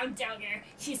 Wow, Dogger,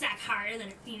 she's like harder than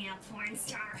a female porn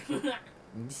star. You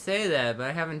say that, but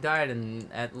I haven't died in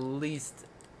at least...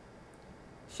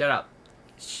 Shut up.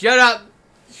 Shut up!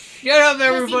 Shut up,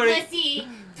 everybody! Pussy!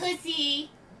 Pussy!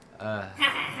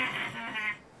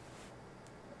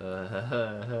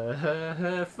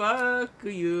 Fuck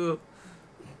you.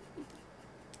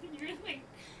 You're like...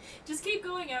 Just keep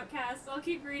going, Outcast. I'll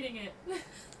keep reading it.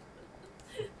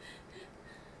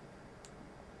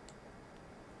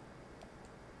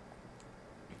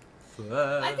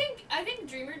 I think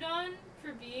Dreamer Dawn,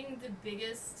 for being the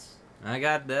biggest I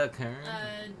got the current.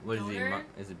 What is he? donor,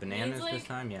 Is it bananas needs, like, this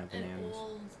time? Yeah, an bananas.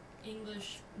 old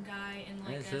English guy in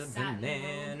like There's a satin robe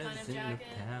bananas kind of in jacket.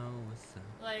 the house.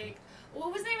 Like,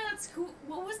 what was the name of that?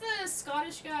 What was the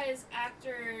Scottish guy's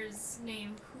actor's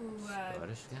name? Who?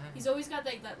 Scottish guy? He's always got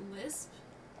like that lisp.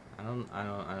 I don't.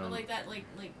 Or like that, like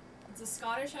it's a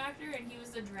Scottish actor, and he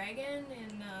was the dragon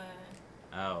in.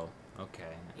 Oh,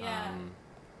 okay. Yeah.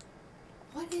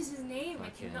 What is his name?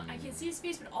 I can see his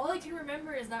face, but all I can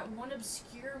remember is that one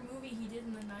obscure movie he did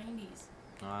in the 90s.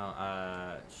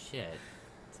 Well, shit.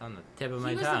 It's on the tip of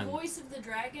my tongue. He was the voice of the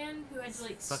dragon who had to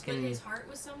like split his heart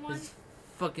with someone.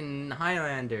 Fucking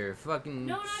Highlander. Fucking.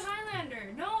 No, not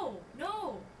Highlander. No,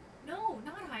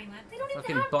 not Highlander. They don't even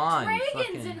fucking have Bond.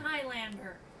 dragons in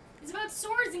Highlander. It's about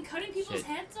swords and cutting people's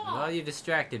heads off. Well, you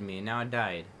distracted me. Now I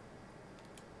died.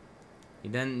 You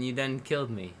done killed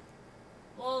me.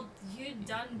 Well, you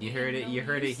done. You heard it. You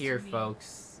heard it here,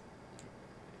 folks.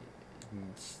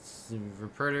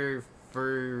 Reporter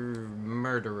for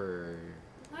murderer.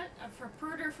 What? A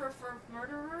reporter for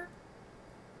murderer?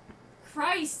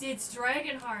 Christ, it's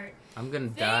Dragonheart. I'm gonna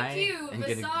die. Thank you,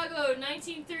 Visago,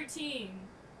 1913.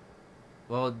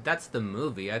 Well, that's the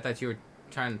movie. I thought you were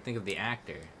trying to think of the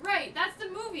actor. Right, that's the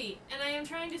movie, and I am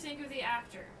trying to think of the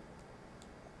actor.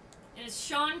 And it's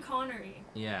Sean Connery.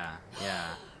 Yeah.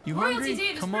 You Royalty hungry?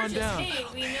 Dave is Come on purchased. down. Hey,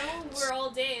 we know we're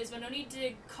all days, but no need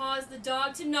to cause the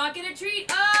dog to not get a treat.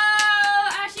 Oh,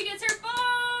 Ashley gets her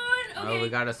phone. Okay. Oh, we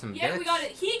got us some bits. Yeah, we got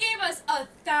it. He gave us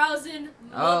 1,000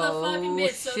 motherfucking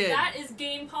bits, so shit. that is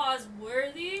game pause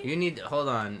worthy. You need. Hold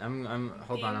on.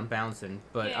 I'm bouncing,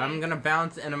 but Okay. I'm gonna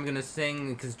bounce and I'm gonna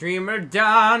sing because Dreamer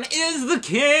Dawn is the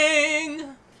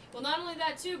king. Well, not only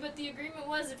that too, but the agreement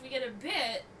was if we get a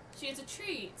bit, she gets a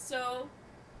treat. So,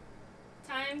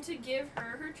 time to give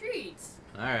her treats.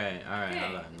 All right. Okay.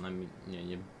 Hold on. Let me.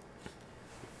 You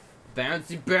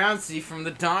bouncy from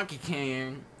the Donkey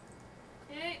King.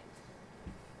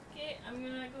 Okay, I'm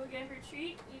gonna go get her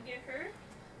treat. You get her.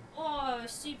 Oh,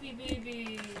 sleepy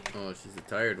baby. Oh, she's a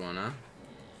tired one, huh?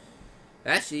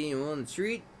 Ashley, you want a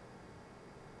treat?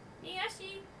 Hey,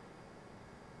 Ashley.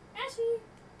 Ashley.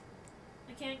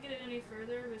 I can't get it any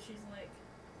further, but she's like.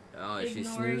 Oh, is she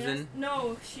ignoring us. snoozing?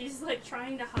 No, she's like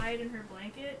trying to hide in her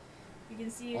blanket. You can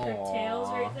see her Aww. tails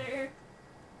right there.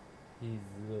 He's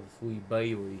a little sweet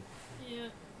baby. Yeah.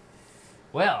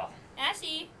 Well.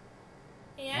 Ashley.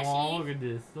 Hey, Ashley. Oh, look at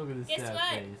this. Look at this Guess sad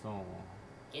what? face. Oh.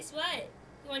 Guess what?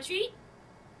 You want a treat?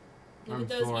 Look I'm at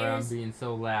those sorry ears. I'm being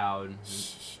so loud. Shh,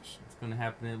 shh, shh. It's gonna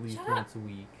happen at least Shut up. once a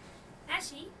week.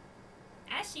 Ashley.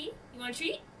 Ashley, you want a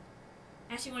treat?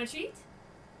 Ashley, want a treat?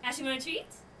 Ashley, want a treat?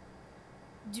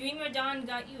 Dreamer Dawn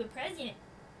got you a present.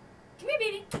 Come here,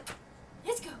 baby.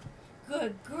 Let's go.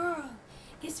 Good girl.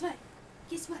 Guess what?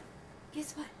 Guess what?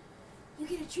 Guess what? You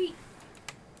get a treat.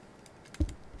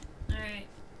 Alright.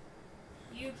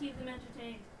 You keep them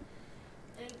entertained.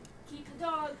 And keep the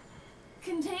dog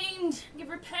contained. Give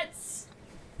her pets.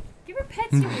 Give her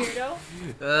pets, you weirdo.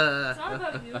 It's not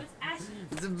about you, it's Ashley.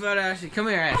 It's about Ashley. Come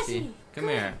here, Ashley. Ashley, Come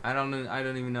here. I don't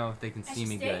even know if they can see Ashley,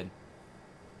 me stay. good.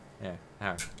 Yeah. All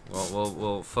right.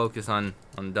 We'll focus on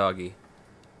doggy.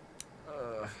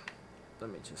 Let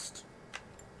me just.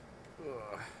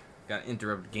 Gotta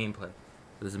interrupt gameplay.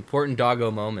 This important doggo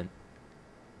moment.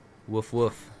 Woof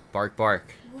woof. Bark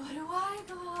bark. What do I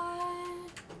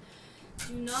got?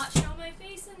 Do not show my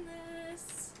face in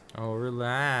this. Oh,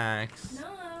 relax. No.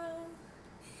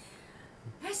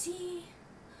 Ashley.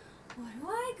 What do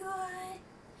I got?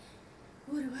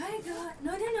 What do I got?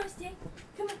 No, stay.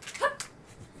 Come on. Hup.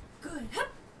 Good. Hup.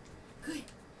 Good.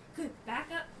 Good. Back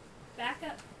up. Back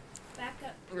up. Back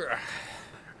up.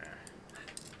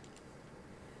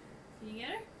 Can you get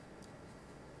her?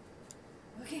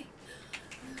 Okay.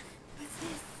 What's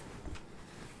this?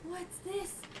 What's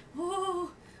this?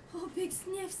 Oh, big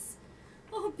sniffs.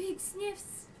 Oh, big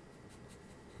sniffs.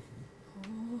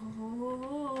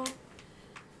 Oh.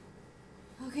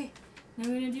 Okay, now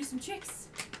we're gonna do some tricks.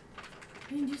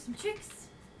 Come.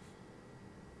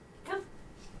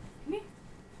 Come here.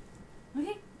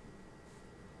 Okay.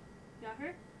 Got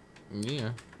her?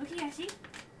 Yeah. Okay, Ashley.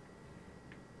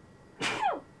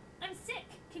 Ow! I'm sick.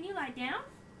 Can you lie down?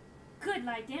 Good,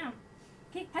 lie down.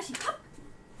 Okay, Ashley, hop.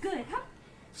 Good, hop.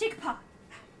 Shake a paw.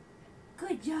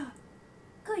 Good job.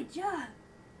 Good job.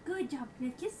 Good job.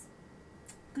 Good kiss.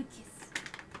 Good kiss.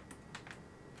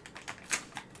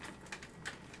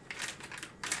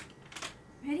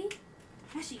 Ready?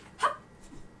 Ashley, hop.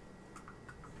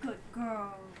 Good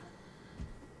girl.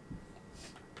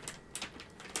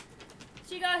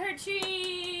 She got her treat.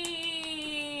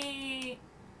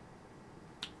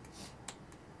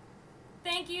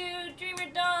 Thank you, Dreamer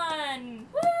Dawn.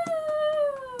 Woo!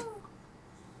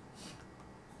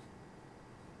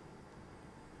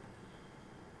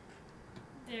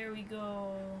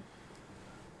 go.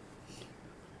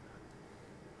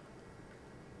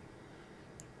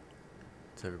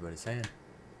 What's everybody saying?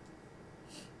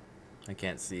 I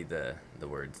can't see the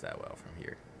words that well from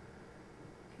here.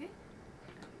 Okay,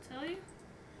 I'll tell you.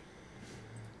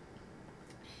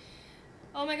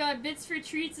 Oh my god, Bits for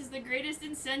Treats is the greatest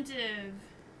incentive.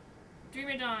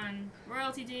 Dreamer Dawn.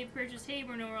 Royalty Dave purchased. Hey,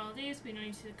 we're no royalties. We don't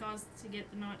need to cause to get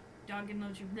the not dog and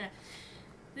load you. Bleh.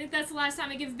 I think that's the last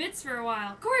time I give bits for a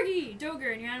while. Corgi!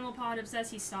 Doger, and your animal pod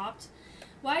obsessed he stopped.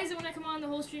 Why is it when I come on the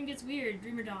whole stream gets weird?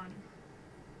 Dreamer Dawn.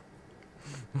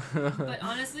 But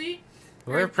honestly,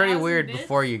 we're pretty weird bits,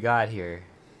 before you got here.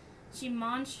 She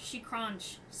munch, she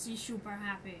crunch. She super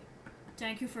happy.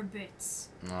 Thank you for bits.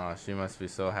 Oh, she must be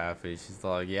so happy. She's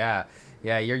like, yeah,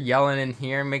 you're yelling in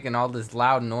here, making all this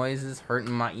loud noises,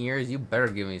 hurting my ears. You better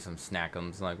give me some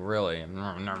snackums. Like, really. And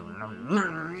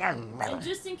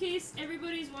just in case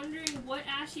everybody's wondering what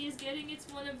Ashy is getting, it's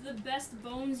one of the best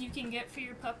bones you can get for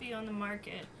your puppy on the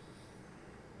market.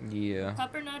 Yeah.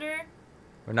 Puppernutter.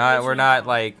 We're not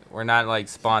like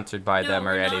sponsored by them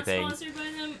or anything. No, we're not sponsored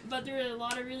by them, but there are a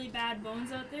lot of really bad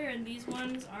bones out there, and these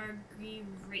ones are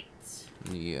great.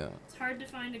 Yeah. It's hard to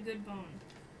find a good bone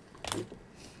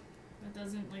that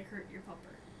doesn't like hurt your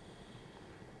pupper.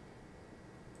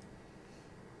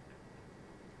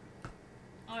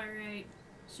 All right,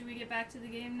 should we get back to the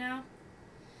game now?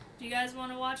 Do you guys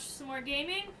want to watch some more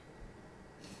gaming?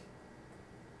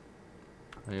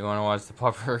 You want to watch the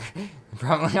pupper?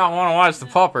 Probably don't want to watch the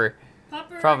pupper.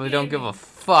 Pupper Probably don't give a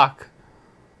fuck.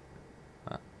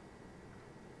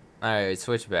 Alright,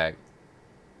 switch back.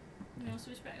 No,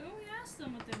 switch back. Oh, we asked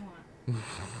them what they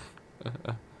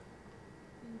want.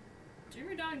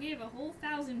 Dreamer Dog gave a whole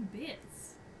 1,000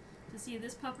 bits to see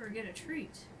this pupper get a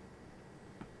treat.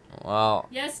 Well.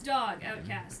 Yes, dog,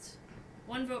 Outcast.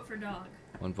 1 vote for dog.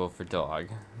 1 vote for dog.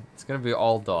 It's gonna be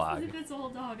all dog. If it's all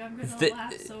dog, I'm gonna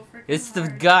laugh so freaking hard. It's the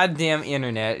goddamn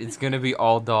internet. It's gonna be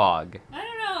all dog. I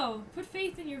don't know. Put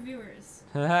faith in your viewers.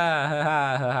 Maybe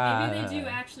Maybe they do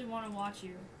actually want to watch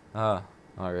you. Oh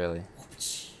really?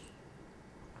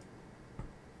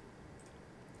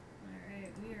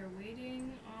 Alright, we are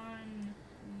waiting on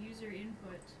user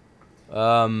input.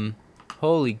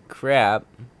 Holy crap.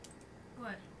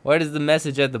 What? Why does the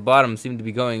message at the bottom seem to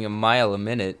be going a mile a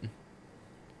minute?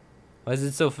 Why is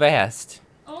it so fast?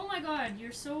 Oh my god,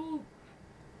 you're so...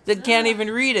 They can't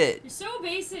even read it. You're so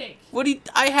basic. What do you...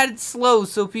 I had it slow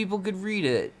so people could read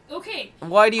it. Okay.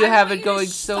 Why do you have it going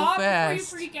so fast?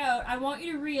 Before you freak out, I want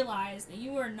you to realize that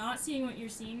you are not seeing what you're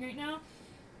seeing right now.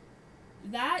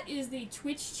 That is the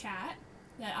Twitch chat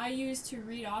that I use to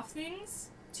read off things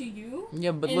to you.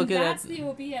 Yeah, but and look at that. that's the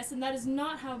OBS, and that is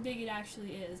not how big it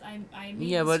actually is. I made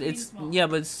yeah, the but screen it's small. yeah,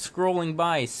 but it's scrolling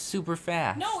by super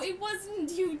fast. No, it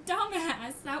wasn't, you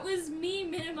dumbass. That was me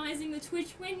minimizing the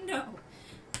Twitch window.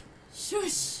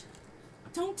 Shush.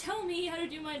 Don't tell me how to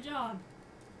do my job.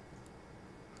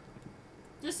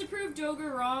 Just to prove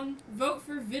Doger wrong, vote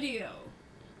for video.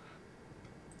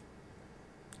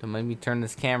 Don't make me turn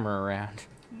this camera around.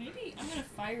 Maybe I'm gonna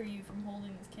fire you from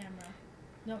holding this camera.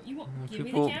 No, you won't. Give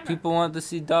me the camera. People want to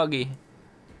see Doggy.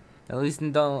 At least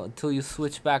until you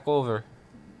switch back over.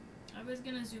 I was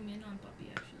gonna zoom in on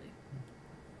Puppy actually.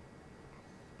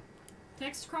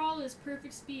 Text crawl is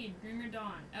perfect speed. Dreamer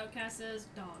Dawn. Outcast says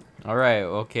dog. All right,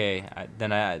 okay.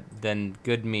 Then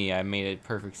good me. I made it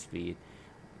perfect speed.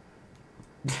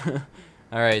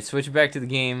 All right, switch back to the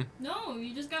game. No,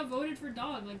 you just got voted for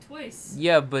dog like twice.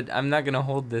 Yeah, but I'm not gonna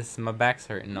hold this. My back's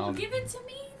hurting. Well, give it to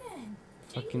me then.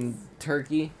 Fucking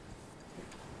turkey.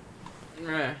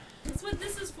 That's what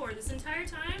this is for. This entire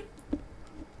time,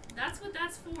 that's what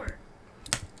that's for.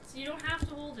 So you don't have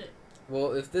to hold it.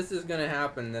 Well, if this is gonna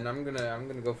happen, then I'm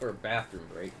gonna go for a bathroom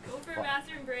break. Go for a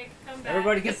bathroom break. Come back.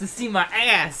 Everybody gets to see my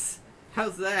ass.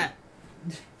 How's that?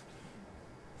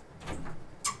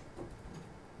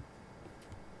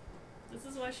 This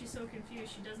is why she's so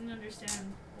confused. She doesn't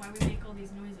understand why we make all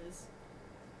these noises.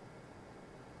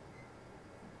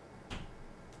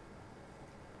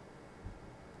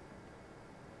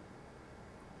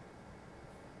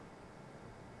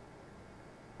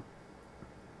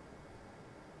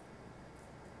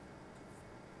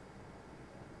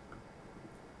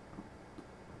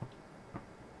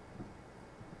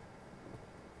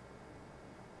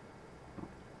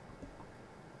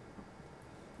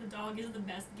 The dog is the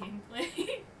best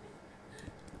gameplay.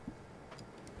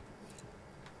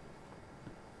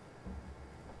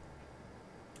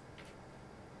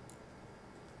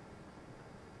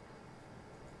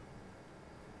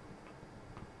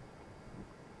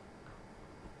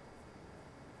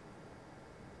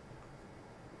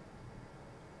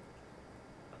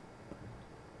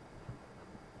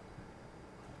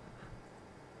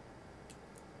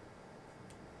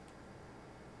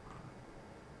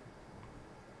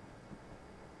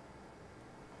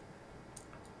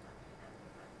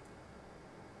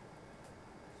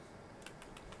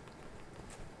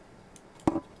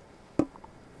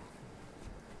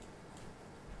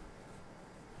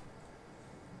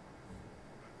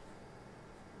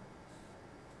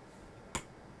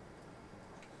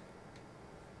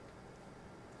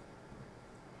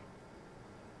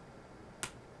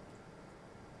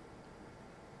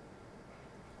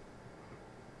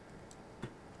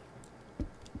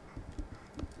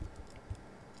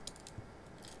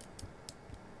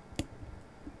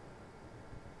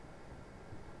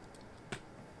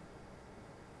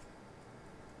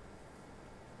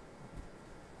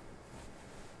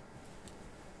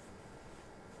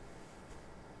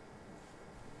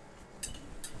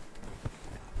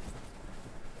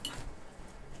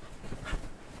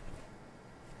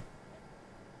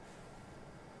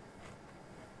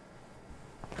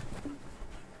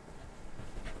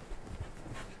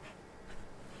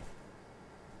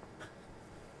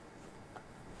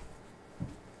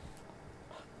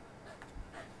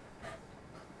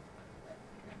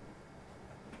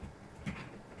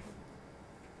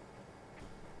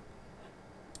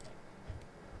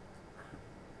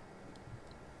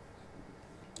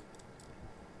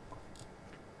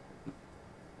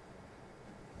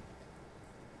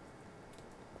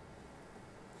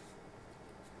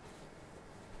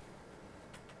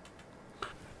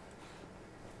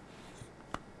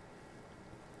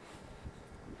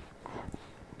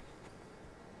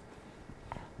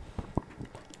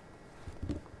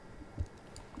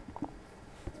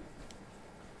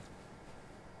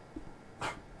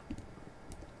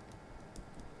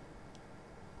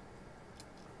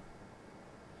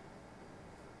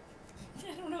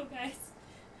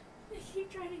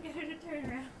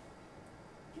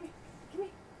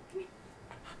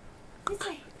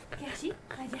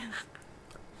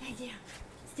 Lie down.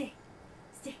 Stay.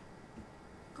 Stay.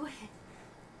 Go ahead.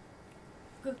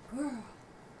 Good girl.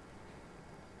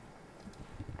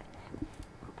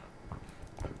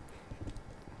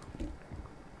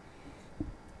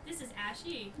 This is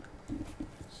Ashy.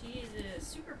 She is a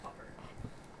super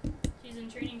pupper. She's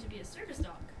in training to be a service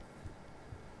dog.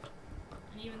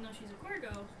 And even though she's a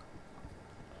Corgo,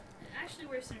 it actually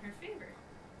works in her favor.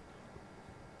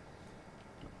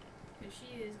 Because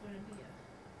she is going to be a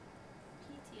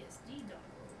PTSD dog.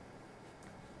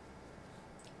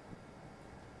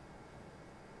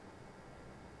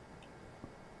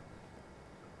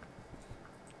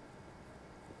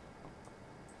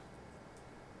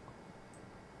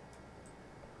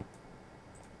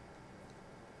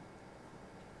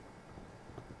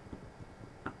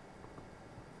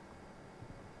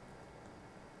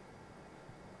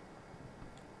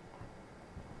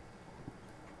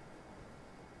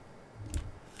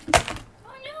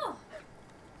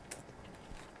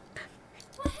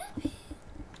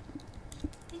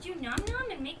 Did you nom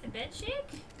nom and make the bed shake?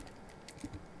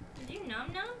 Did you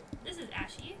nom nom? This is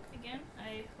Ashy again.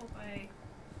 I hope I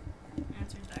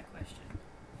answered that question.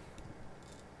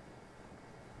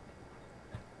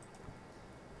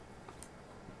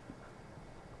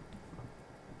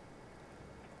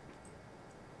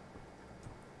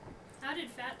 How did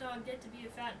Fat Dog get to be a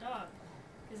fat dog?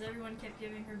 Because everyone kept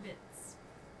giving her bits.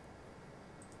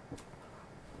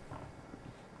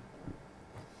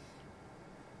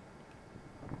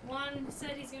 Juan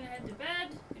said he's gonna head to bed.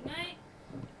 Good night.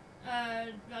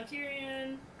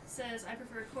 Valkyrian says, I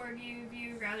prefer corgi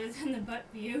view rather than the butt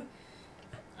view.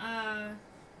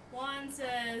 Juan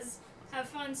says, have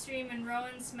fun streaming.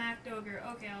 Rowan smacked Ogre.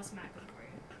 Okay, I'll smack him for you.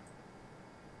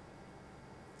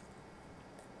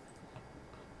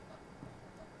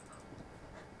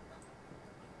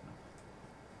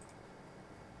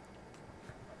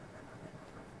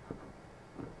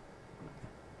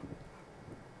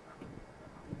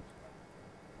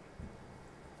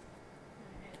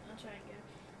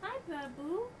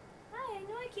 Babu. Hi, I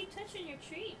know I keep touching your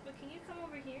treat, but can you come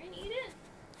over here and eat it?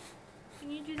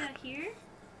 Can you do that here?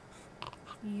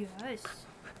 Yes.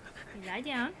 You lie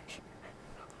down.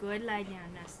 Good, lie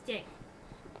down. Now stay.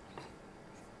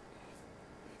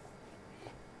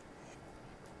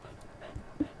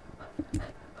 Good,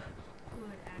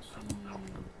 Ashy.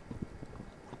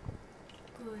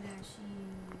 Good, Ashy.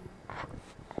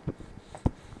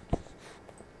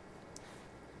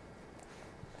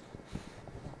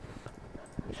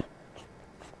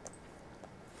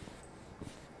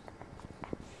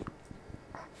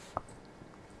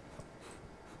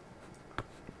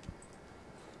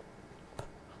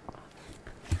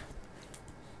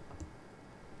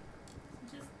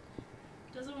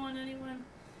 Doesn't want anyone.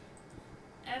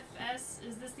 FS,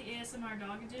 is this the ASMR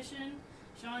Dog Edition?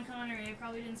 Sean Connery, I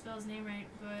probably didn't spell his name right,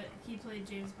 but he played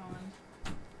James Bond.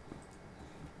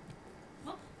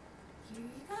 Oh, here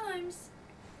he comes.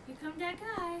 Here come that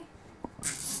guy.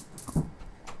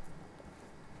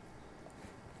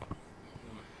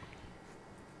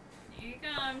 Here he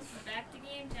comes. Back to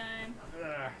game time.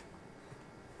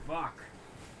 Fuck.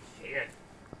 Shit.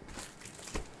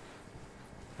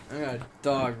 I got a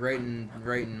dog right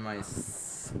in my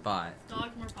spot.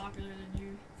 Dog's more popular than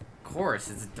you. Of course,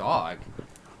 it's a dog.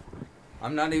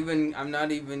 I'm not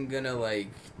even gonna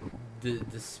like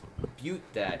dispute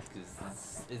that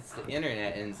because it's the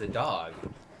internet and it's a dog.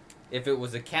 If it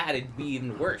was a cat, it'd be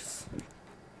even worse.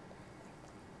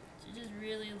 She just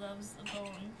really loves the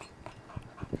bone.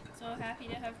 So happy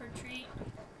to have her treat.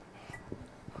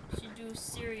 She do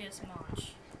serious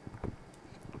munch.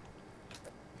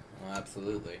 Well,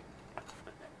 absolutely.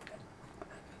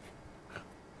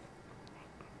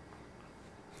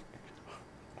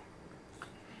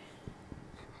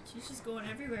 She's just going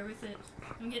everywhere with it.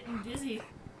 I'm getting dizzy.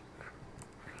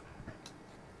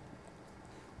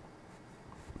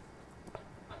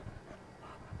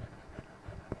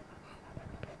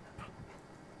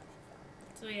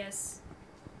 So yes,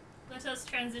 let us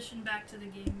transition back to the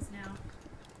games now.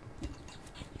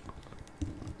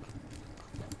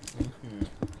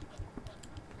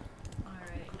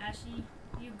 Alright, Ashy,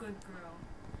 you good girl.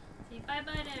 Say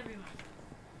bye-bye to everyone.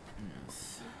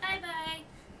 Yes. Bye-bye.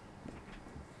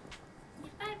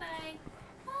 Bye-bye.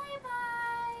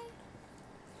 Bye-bye.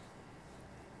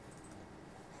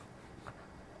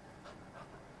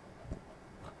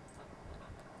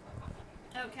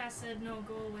 Outcast said no,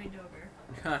 go away, Doger.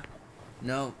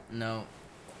 No.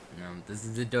 This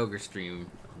is a Doger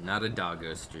stream, not a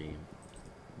Doggo stream.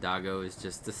 Doggo is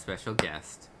just a special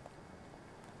guest.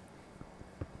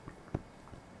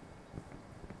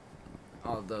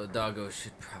 Although Doggo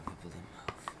should probably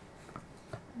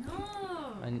move.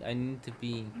 No. I need to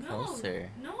be closer.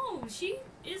 No, she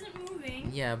isn't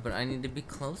moving. Yeah, but I need to be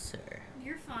closer.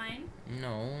 You're fine.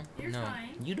 No, You're no.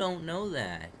 fine. You don't know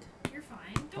that. You're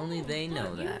fine. Don't Only they know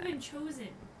Look, you have that. been chosen.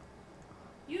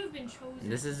 You have been chosen.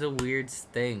 This is a weird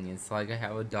thing. It's like I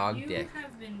have a dog you dick.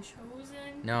 have been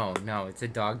chosen. No, it's a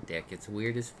dog dick. It's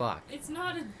weird as fuck. It's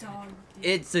not a dog. Dick.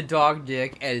 It's a dog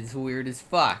dick and it's weird as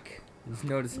fuck. There's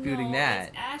no disputing no, that.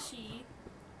 It's Ashy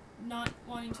not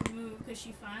wanting to move because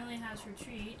she finally has her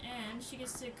treat and she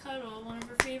gets to cuddle one of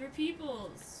her favorite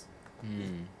peoples.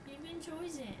 You've been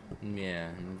chosen. Yeah,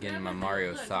 I'm getting my Look,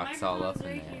 Mario look, socks all up in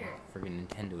microphone's there. right here. Friggin'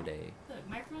 Nintendo Day. Look,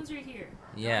 microphone's right here.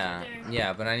 Yeah, Right there.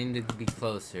 yeah, but I need to be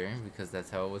closer because that's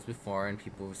how it was before, and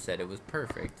people said it was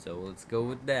perfect. So let's go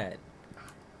with that.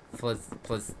 Plus,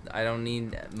 I don't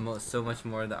need so much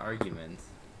more of the arguments.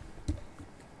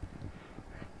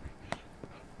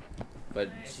 But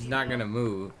Alright, she's not gonna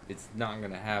move. It's not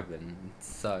gonna happen. It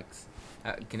sucks.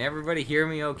 Can everybody hear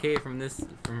me okay from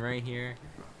right here?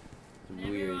 It's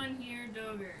weird. Everyone here,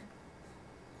 Dogger.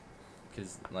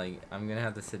 Cause like I'm gonna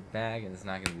have to sit back and it's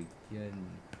not gonna be good.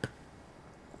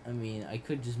 I mean, I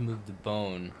could just move the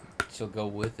bone. She'll go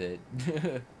with it. Leave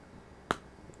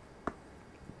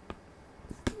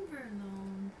her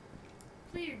alone.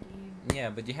 Play your game. Yeah,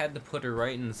 but you had to put her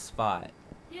right in the spot.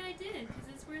 Yeah, I did, because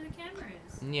it's where the camera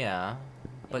is. Yeah,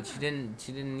 but Yeah.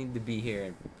 she didn't need to be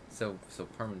here so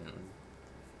permanently.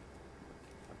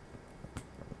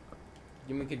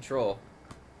 Give me control.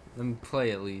 Let me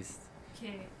play at least.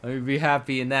 Okay, Let me be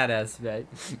happy in that aspect.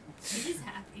 she's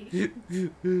happy.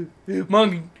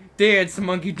 Monkey dance,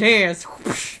 monkey dance.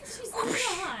 She's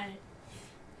not.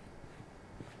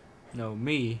 No,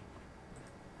 me.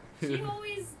 She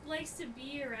always likes to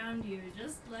be around you.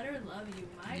 Just let her love you.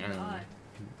 My Yeah. God.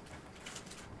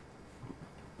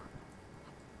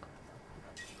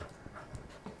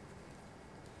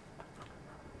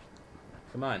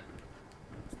 Come on.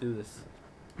 Let's do this.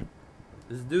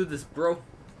 Let's do this, bro.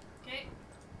 Okay.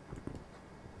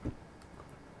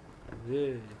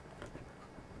 Yeah.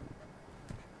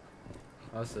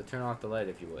 Also, turn off the light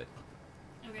if you would.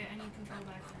 Okay, I need control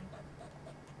back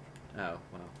then. Oh,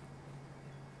 well.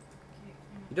 Okay.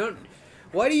 You don't...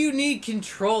 Why do you need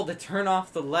control to turn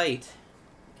off the light?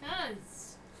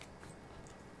 Cause.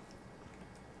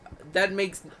 That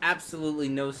makes absolutely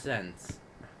no sense.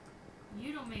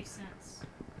 You don't make sense.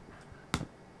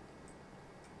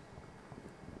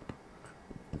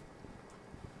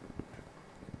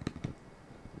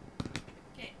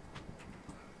 Okay.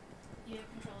 You have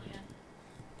control again.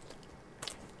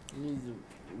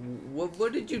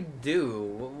 What did you do?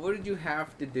 What did you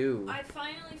have to do? I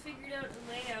finally figured out the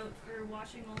layout for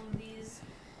watching all of these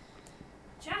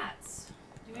chats.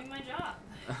 Doing my job.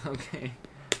 Okay.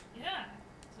 Yeah.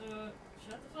 So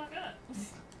shut the fuck up.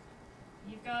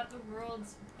 You've got the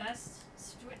world's best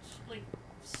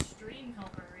stream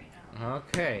helper right now.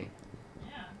 Okay.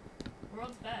 Yeah.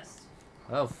 World's best.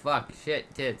 Oh fuck,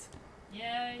 shit, tits.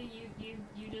 Yeah, you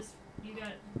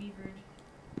got beavered.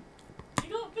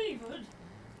 You got beavered.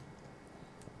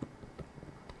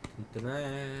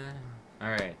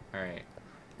 Alright.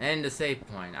 And a save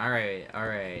point.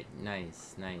 Alright.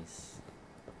 Nice.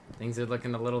 Things are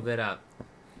looking a little bit up.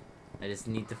 I just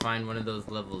need to find one of those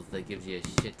levels that gives you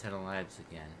a shit ton of lives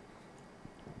again.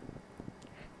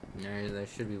 There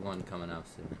should be one coming up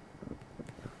soon.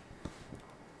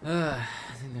 I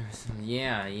think there was some...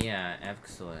 Yeah,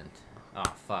 excellent. Oh,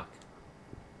 fuck.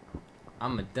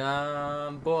 I'm a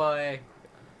dumb boy.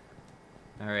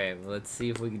 Alright, well, let's see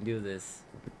if we can do this.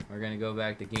 We're gonna go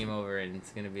back to game over, and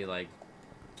it's gonna be like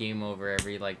game over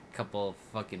every like couple of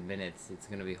fucking minutes. It's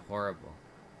gonna be horrible.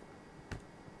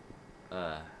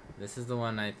 This is the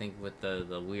one I think with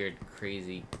the weird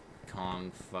crazy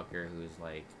Kong fucker who's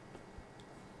like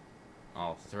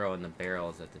all throwing the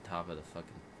barrels at the top of the fucking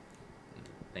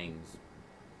things.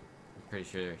 I'm pretty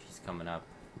sure he's coming up.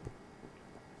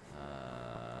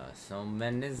 So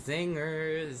many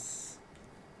zingers.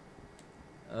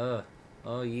 Oh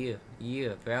yeah,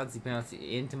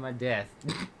 bouncy into my death.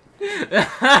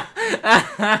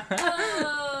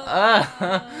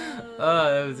 Oh,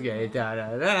 that was great. Can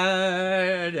I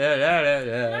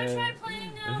try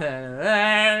playing now? Can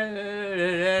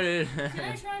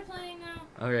I try playing now?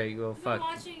 Alright, well, I've been fuck.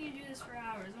 watching you do this for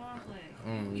hours. I want to play.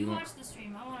 You You want- watch the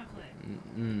stream. I want to play.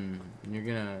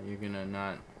 You're gonna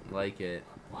not like it.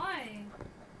 Why?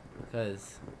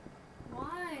 Because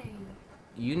Why?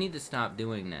 you need to stop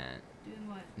doing that. Doing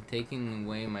what? Taking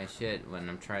away my shit when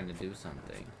I'm trying to do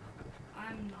something.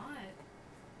 I'm not.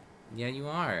 Yeah, you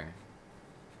are.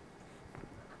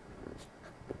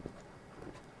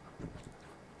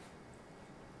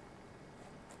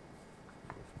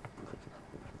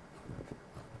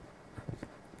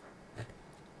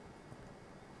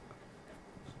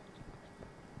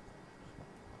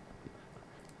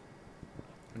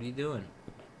 What are you doing?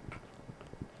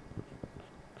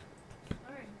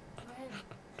 Sorry. Go ahead.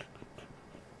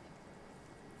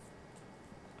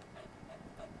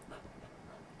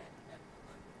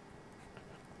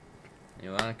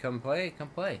 You wanna come play? Come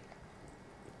play.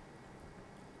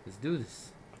 Let's do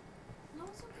this. No,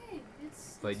 it's okay.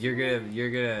 But it's you're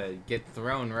fine. gonna get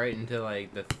thrown right into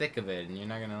like the thick of it, and you're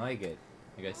not gonna like it.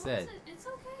 Like I No, said. It's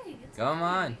okay. It's Come okay.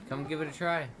 on, come give it a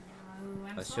try. No,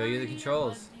 I'm I'll show you the sorry.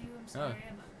 controls. I loved you. I'm sorry. I loved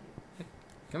you.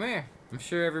 Come here. I'm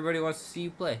sure everybody wants to see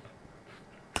you play.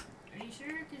 Are you sure?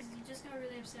 Because you just got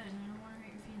really upset, and I don't want to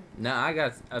hurt your feelings. No, I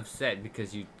got upset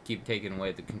because you keep taking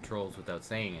away the controls without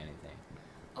saying anything.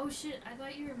 Oh shit! I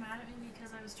thought you were mad at me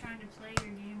because I was trying to play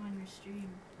your game on your stream.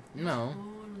 No.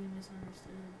 Totally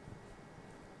misunderstood.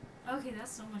 Okay,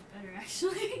 that's so much better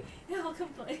actually. Yeah, I'll come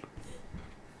play.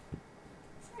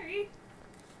 Sorry.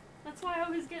 That's why I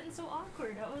was getting so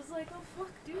awkward. I was like, oh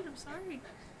fuck, dude, I'm sorry.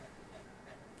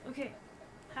 Okay,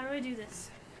 how do I do this?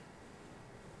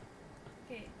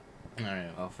 Okay.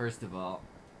 Alright, well first of all,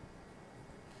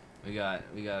 we got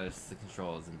us the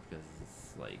controls and because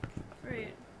it's like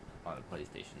Right. on a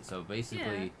PlayStation. So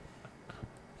basically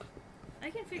I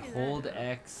can figure hold that out.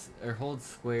 X or hold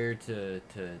square to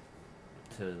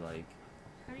like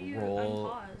How do you roll.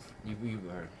 unpause? You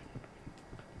are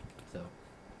so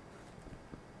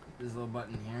this little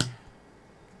button here.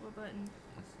 What button?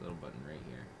 This little button right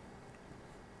here.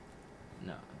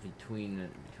 No, between the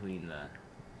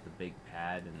big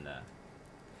pad and the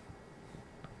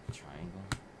triangle.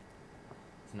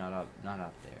 It's not up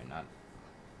there. Not.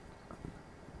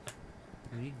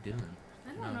 What are you doing? I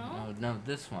don't know. No,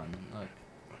 this one. Look,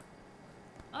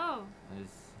 Oh. there's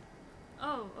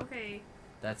Oh, okay.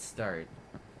 that's start.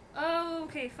 Oh,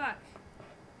 okay, fuck.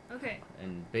 Okay.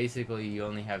 And basically you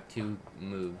only have two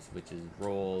moves, which is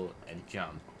roll and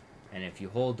jump. And if you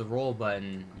hold the roll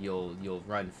button, you'll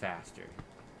run faster.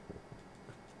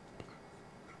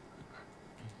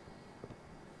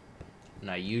 And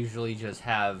I usually just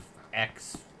have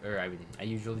I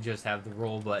usually just have the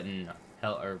roll button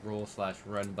held, or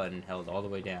roll/run button held all the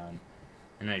way down,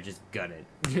 and I just gun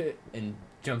it and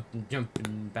jump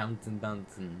and bounce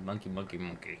and monkey.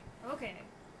 Okay.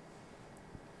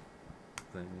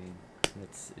 I mean,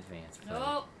 it's advanced. Play.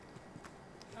 Nope.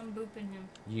 I'm booping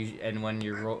him. And when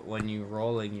you're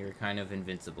rolling, you're kind of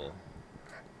invincible.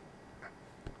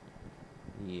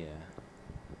 Yeah.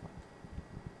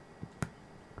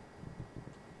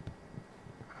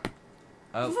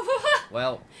 Oh,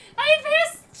 well. I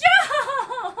missed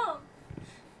jump!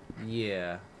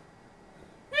 Yeah.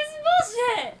 This is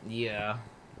bullshit! Yeah.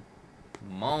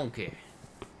 Monkey.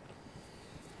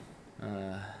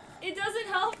 It doesn't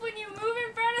help when you move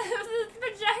in front of the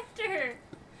projector!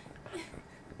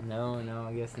 No,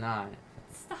 I guess not.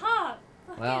 Stop!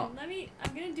 Fucking, Well,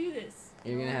 I'm gonna do this.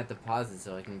 You're gonna have to pause it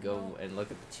so I can go and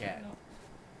look at the chat.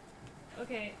 No.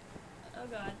 Okay. Oh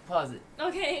god. Pause it.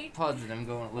 Okay. Pause it. I'm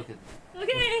going to look at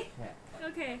Okay. the chat.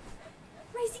 Okay.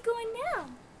 Where's he going now?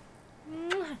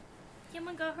 Mwah.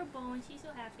 Gemma got her bone. She's so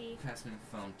happy. Pass me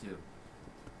the phone too.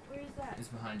 Where is that? It's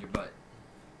behind your butt.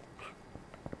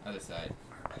 Other side.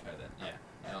 Try that.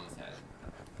 Yeah, I almost had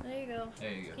it. There you go.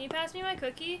 There you Can go. you pass me my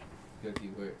cookie? Cookie,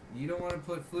 where you don't want to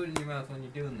put food in your mouth when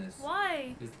you're doing this.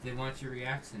 Why? Because they want your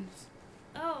reactions.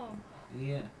 Oh.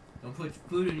 Yeah. Don't put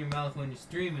food in your mouth when you're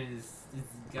streaming. It's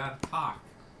gotta talk.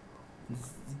 It's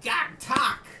gotta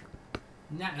talk.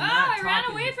 Not I ran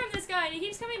talking. away from this guy and he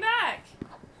keeps coming back.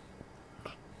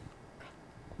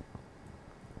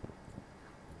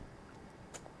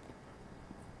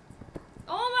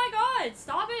 Oh my god,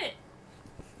 stop it!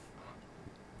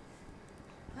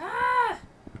 Ah!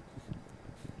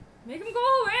 Make him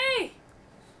go away!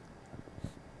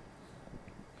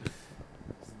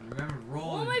 Remember,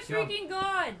 roll Oh and my jump. freaking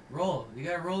god! Roll. You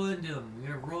gotta roll into him. You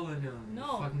gotta roll into him.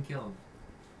 No. Fucking kill him.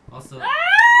 Also,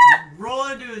 Ah! roll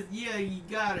into it. Yeah, you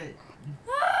got it.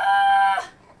 Ah!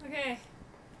 Okay.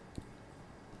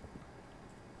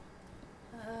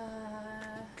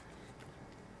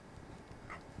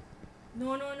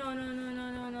 No.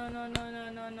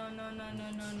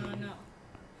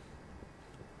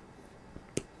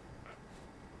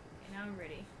 Okay, now I'm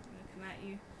ready. I'm gonna come at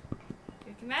you. I'm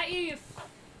gonna come at you, you fuck!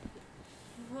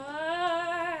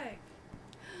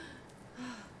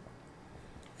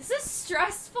 This is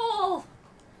stressful!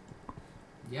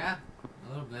 Yeah, a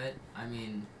little bit. I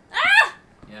mean, Ah!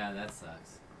 yeah, that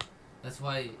sucks. That's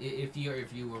why if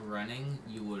you were running,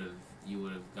 you would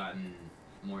have gotten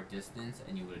more distance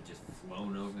and you would have just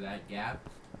flown over that gap.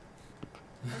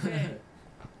 Okay.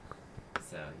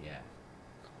 So yeah,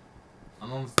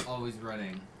 I'm almost always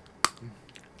running.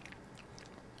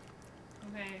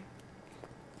 Okay.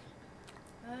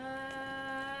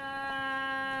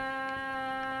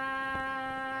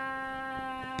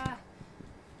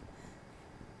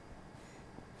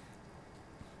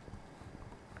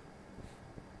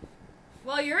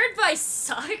 Well, your advice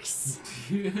sucks.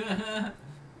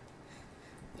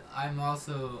 I'm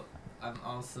also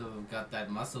got that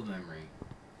muscle memory.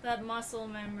 That muscle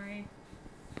memory.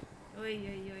 Oi,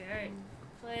 oi, oi. Alright.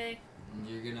 Play.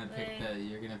 You're gonna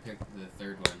pick the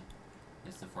third one.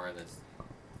 It's the farthest.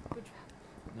 Which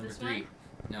Number this 3. one?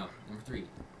 No, number 3.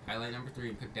 Highlight number 3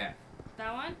 and pick that.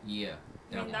 That one? Yeah.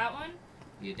 You mean that one?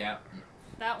 Yeah, that.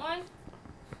 That one?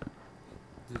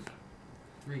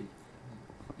 3.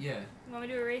 Yeah. You want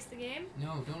me to erase the game?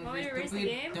 No, don't Want me to erase erase the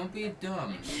game? Don't be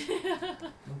dumb.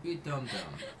 Don't be dumb.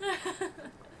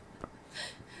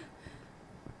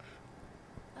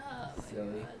 Oh my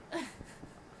Silly. god.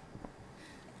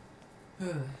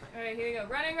 Alright, here we go.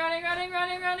 Running.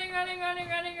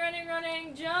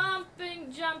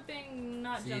 Jumping.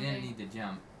 Not So jumping. you didn't need to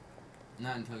jump.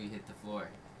 Not until you hit the floor.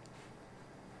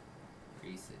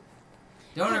 Erase it.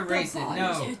 Don't erase it, no! Let the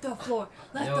bodies hit the floor.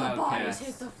 Let No the bodies outcasts.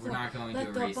 hit the We're floor. not going Let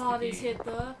to the erase bodies the game. hit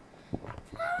the...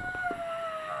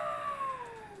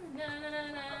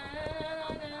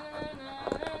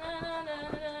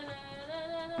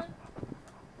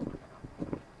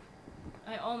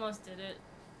 I almost did it.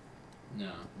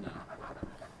 No.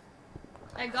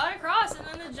 I got across and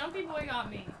then the jumpy boy got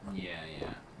me. Yeah.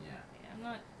 Yeah,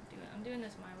 I'm doing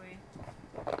this my way.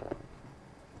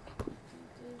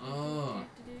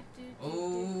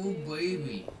 Oh,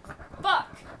 baby.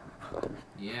 Fuck!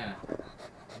 Yeah.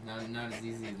 Not as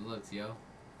easy as it looks, yo.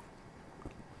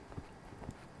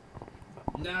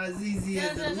 Not as easy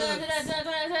as it looks.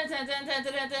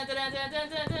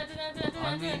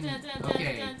 I mean,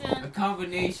 okay, a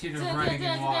combination of running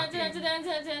and walking.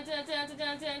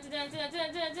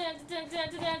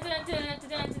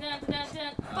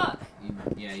 Fuck!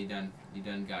 You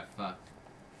done got fucked.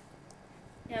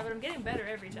 Yeah, but I'm getting better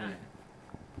every time.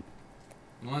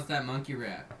 Who wants that monkey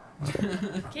rap?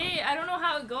 Okay, I don't know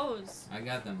how it goes. I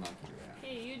got the monkey rap.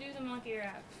 Okay, you do the monkey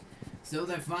rap. So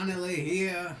they're finally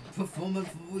here, performing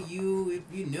for you.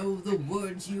 If you know the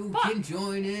words, you Fuck. can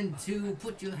join in too.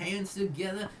 Put your hands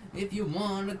together if you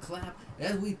want to clap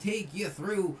as we take you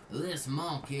through this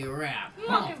monkey rap.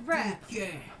 Monkey rap.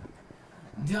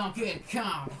 Donkey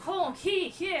Kong.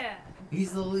 Honky, yeah.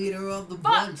 He's the leader of the Fuck.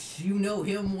 bunch. You know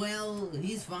him well.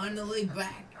 He's finally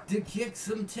back to kick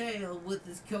some tail with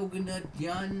his coconut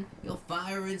gun. He'll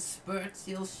fire in spurts.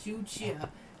 He'll shoot you.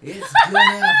 It's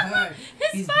gonna hurt.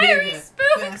 His He's fiery bigger,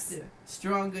 spooks. faster,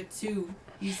 stronger too.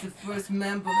 He's the first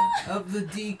member of the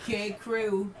DK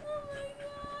crew. Oh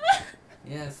my god.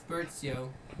 Yeah, spurts,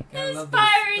 yo. Gotta His love those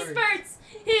fiery spurts.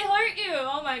 He hurt you.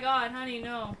 Oh my god, honey,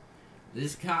 no.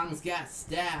 This Kong's got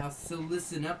style, so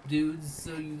listen up, dudes,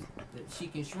 so that she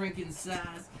can shrink in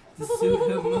size to suit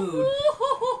her mood.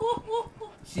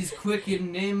 She's quick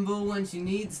and nimble when she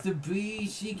needs to be.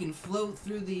 She can float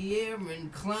through the air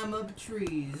and climb up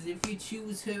trees. If you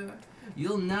choose her,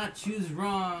 you'll not choose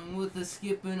wrong. With a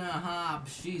skip and a hop,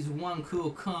 she's one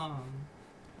cool Kong.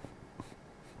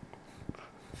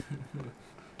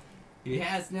 He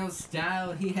has no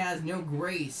style, he has no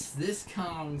grace. This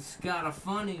Kong's got a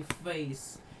funny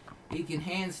face. He can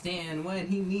handstand when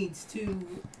he needs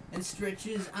to, and stretch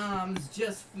his arms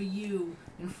just for you.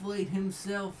 Inflate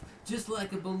himself just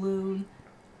like a balloon.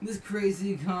 This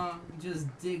crazy Kong just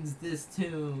digs this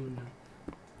tune.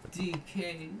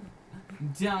 DK,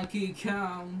 Donkey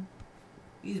Kong,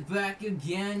 he's back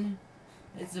again.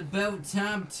 It's about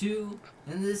time too,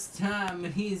 and this time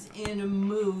he's in a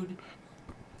mood.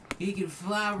 He can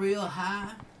fly real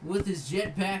high with his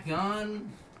jetpack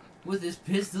on, with his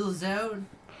pistols out.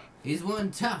 He's one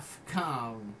tough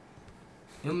Kong.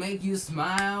 He'll make you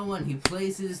smile when he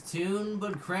plays his tune,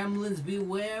 but Kremlins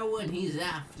beware when he's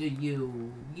after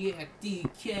you. Yeah,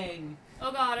 DK.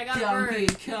 Oh god, I got a Donkey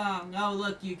bird. Kong. Oh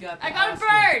look, you got the I got ostrich.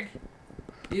 a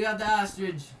bird. You got the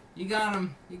ostrich. You got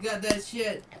him. You got that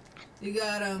shit. You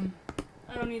got him.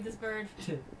 I don't need this bird.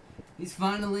 He's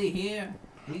finally here.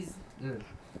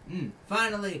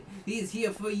 Finally, he's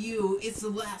here for you. It's the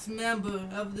last member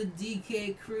of the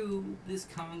DK crew. This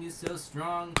Kong is so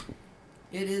strong,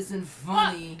 it isn't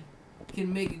funny.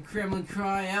 Can make a Kremlin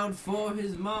cry out for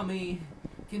his mommy.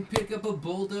 Can pick up a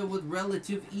boulder with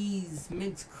relative ease.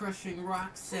 Makes crushing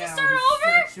rock sound. start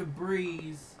over? Such a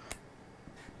breeze.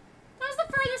 That was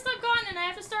the furthest I've gotten and I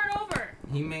have to start over.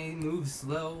 He may move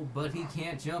slow, but he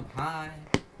can't jump high.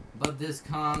 But this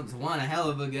Kong's one hell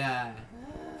of a guy.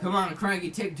 Come on,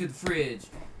 Cranky, take it to the fridge.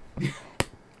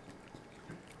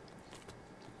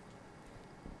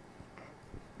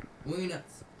 We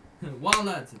nuts.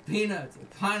 walnuts, peanuts,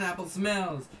 pineapple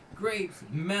smells, grapes,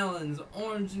 melons,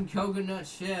 orange and coconut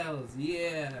shells.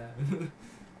 Yeah.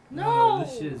 No.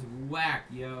 This shit is whack,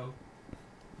 yo.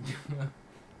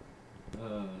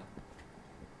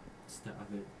 Stop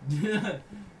it.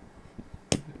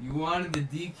 You wanted the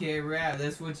DK rap,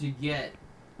 that's what you get.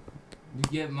 You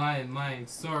get my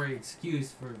sorry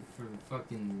excuse for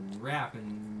fucking rap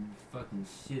and fucking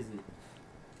shiz it.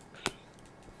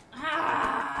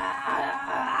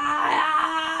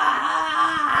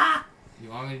 You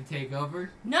want me to take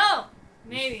over? No!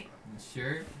 Maybe. You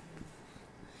sure?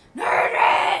 Nerd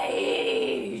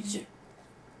Rage!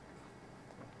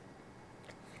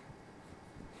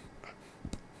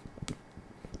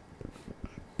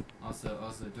 Also,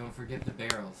 don't forget the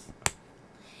barrels.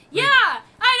 Yeah!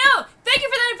 I know! Thank you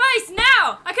for that advice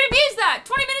now! I could have used that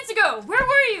 20 minutes ago! Where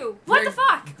were you? What the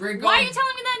fuck? Why are you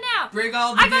telling me that now? Break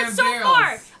all the I got damn so barrels.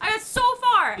 far! I got so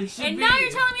far! It should And be. now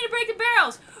you're telling me to break the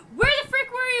barrels! Where the frick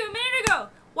were you a minute ago?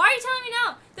 Why are you telling me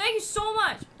now? Thank you so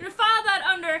much! I'm gonna file that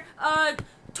under,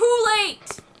 too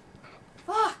late!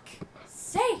 Fuck!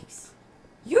 Sakes!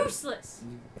 Useless!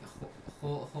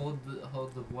 Hold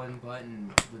the one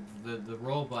button, the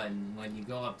roll button when you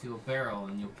go up to a barrel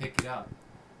and you'll pick it up.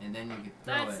 And then you can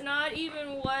throw it. That's not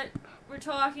even what we're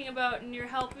talking about, and you're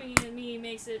helping me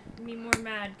makes me more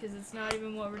mad, because it's not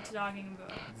even what we're talking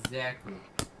about. Exactly.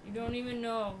 You don't even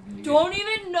know. You You don't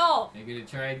even know! Are you gonna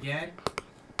try again?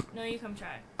 No, you come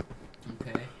try.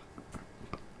 Okay.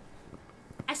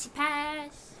 I see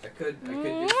pass. I could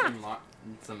do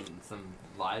some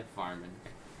live farming.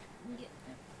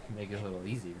 Make it a little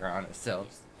easier on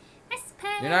ourselves. I see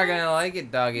pass. You're not gonna like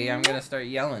it, doggy. I'm gonna start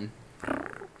yelling.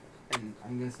 And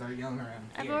I'm gonna start yelling around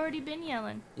I've here. already been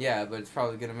yelling. Yeah, but it's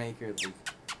probably gonna make her like,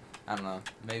 I don't know.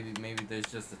 Maybe there's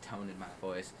just a tone in my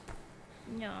voice.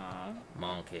 No.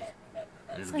 Monkey.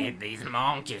 Let's get these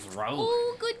monkeys rolling.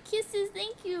 Oh, good kisses,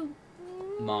 thank you.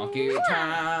 Monkey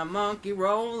time, monkey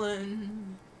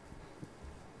rolling.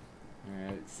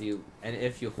 Alright, see, and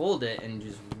if you hold it and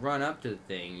just run up to the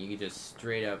thing, you can just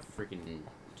straight up freaking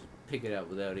pick it up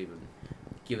without even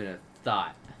giving it a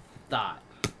thought.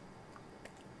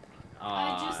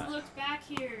 I just looked back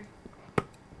here.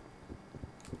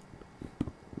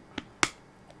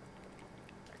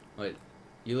 Wait,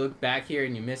 you look back here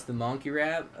and you missed the monkey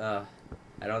rap?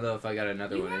 I don't know if I got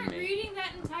another You one in weren't me. reading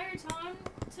that entire time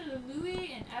to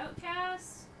Louis and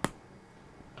Outcast?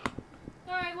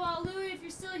 Alright, well, Louis, if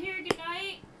you're still here, good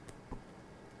night.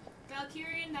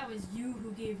 Valkyrian, that was you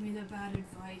who gave me the bad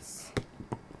advice.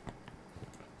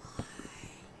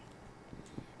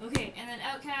 Okay, and then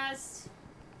Outcast,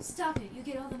 stop it. You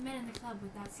get all the men in the club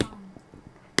with that song.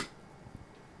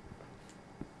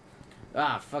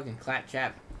 Ah, fucking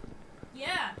claptrap.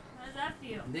 Yeah, how does that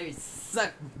feel? They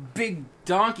suck big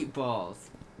donkey balls.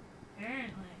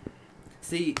 Apparently.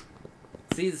 See,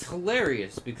 it's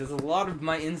hilarious because a lot of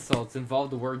my insults involve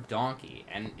the word donkey,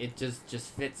 and it just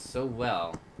fits so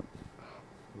well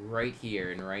right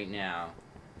here and right now.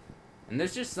 And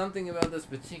there's just something about this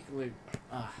particular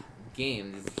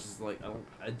game that's just like,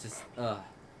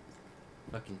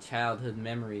 fucking childhood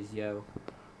memories, yo.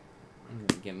 I'm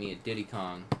gonna get me a Diddy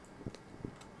Kong.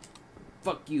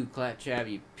 Fuck you, Claptrap,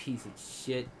 you piece of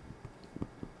shit.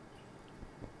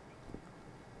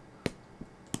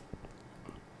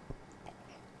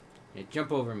 Yeah,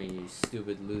 jump over me, you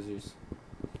stupid losers.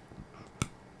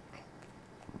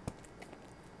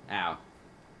 Ow.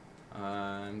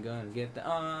 I'm gonna get the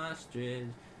ostrich,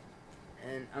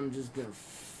 and I'm just gonna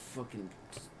fucking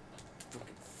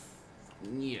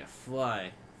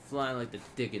fly like the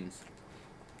Dickens.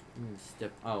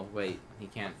 Step. Oh wait, he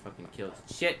can't fucking kill it.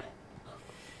 Shit.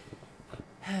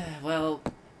 Well,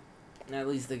 at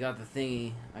least I got the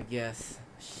thingy, I guess.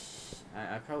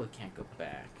 I probably can't go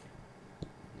back.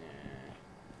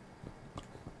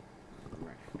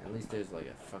 Nah. At least there's like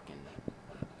a fucking...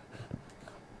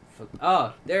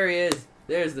 Oh, there he is.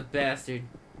 There's the bastard.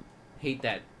 Hate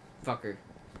that fucker.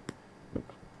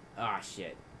 Ah,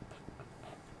 shit.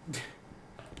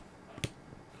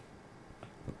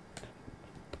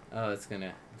 Oh, it's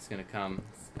gonna come.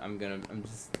 It's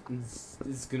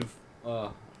gonna,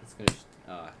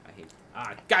 I hate,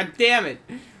 god damn it!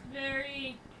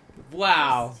 Very.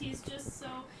 Wow. He's just so.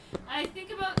 I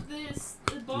think about this.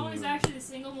 The bone is actually the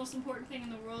single most important thing in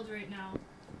the world right now.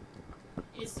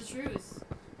 It's the truth.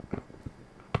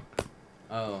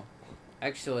 Oh,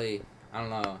 actually, I don't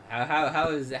know. How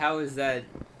is that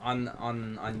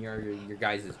on your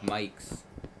guys' mics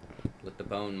with the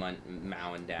bone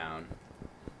mowing down?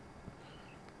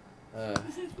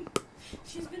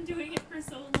 She's been doing it for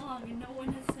so long and no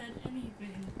one has said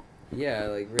anything. Yeah,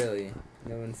 like really.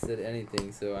 No one said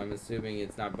anything, so I'm assuming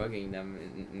it's not bugging them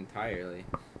entirely.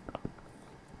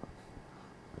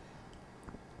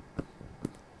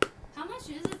 How much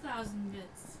is 1,000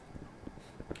 bits?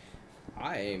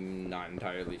 I'm not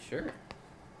entirely sure.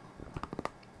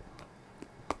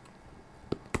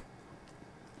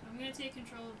 I'm gonna take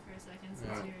control for a second since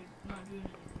No. you're not doing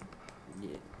anything.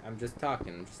 Yeah, I'm just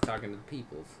talking. I'm just talking to the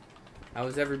peoples.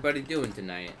 How's everybody doing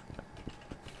tonight?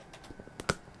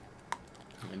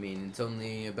 I mean, it's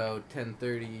only about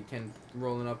 10:30,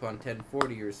 rolling up on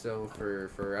 10:40 or so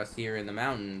for us here in the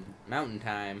mountain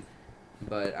time,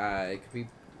 but it could be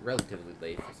relatively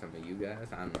late for some of you guys.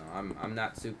 I don't know. I'm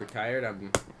not super tired.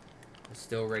 I'm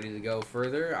still ready to go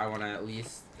further. I want to at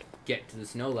least get to the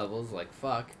snow levels. Like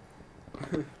fuck,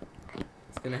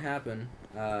 it's gonna happen.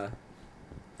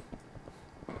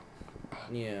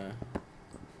 Yeah.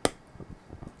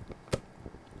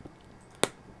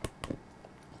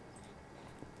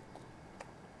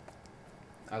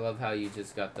 I love how you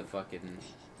just got the fucking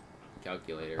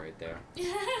calculator right there. Be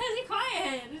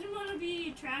quiet! I didn't want to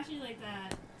be trashy like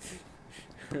that.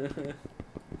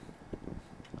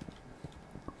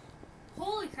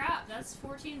 Holy crap, that's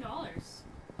 $14.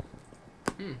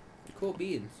 Cool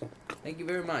beans. Thank you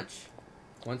very much.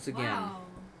 Once again, Wow.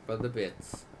 for the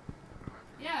bits.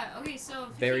 Yeah, okay, so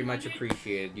Very much 1,500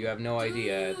 appreciated. You have no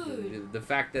idea. Dude. The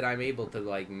fact that I'm able to,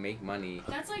 like, make money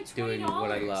That's like $20. doing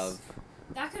what I love.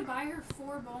 That could buy her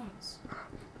 4 bones.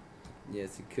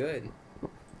 Yes, it could.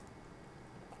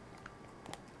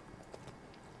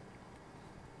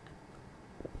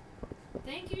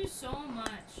 Thank you so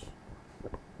much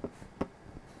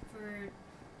for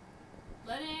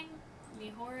letting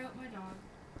me whore out my dog.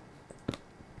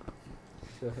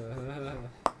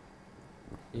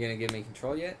 You gonna give me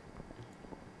control yet?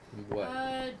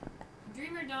 What?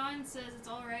 Dreamer Dawn says it's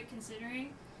alright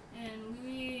considering, and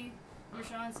Louis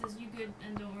Rashawn says you good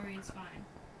and don't worry, it's fine.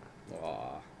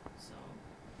 Aw. So,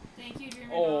 thank you,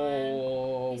 Dreamer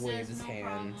Oh, Dawn. He wave says his no hand.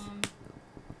 problem.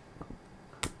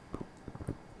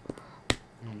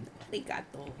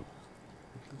 Arigato.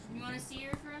 You want to see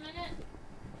her for a minute?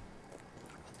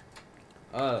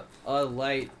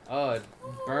 Light. It burns. Oh, it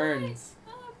burns.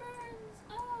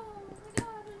 Oh my god,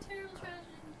 what a terrible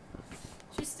tragedy.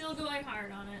 She's still going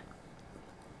hard on it.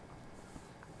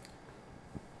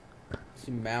 She's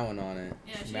mowing on it.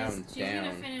 Yeah, she's mowing she's down.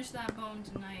 gonna finish that bone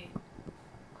tonight.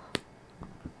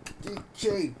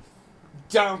 DJ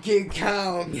Donkey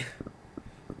Kong.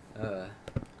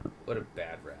 What a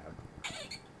bad rap.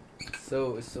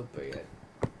 So bad.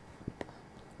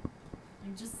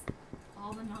 And just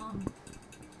all the nom.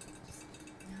 Just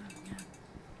yum, yum.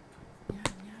 Yum,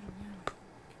 yum, yum.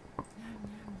 Yum,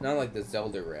 yum. Not like the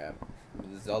Zelda rap.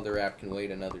 The Zelda rap can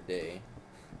wait another day.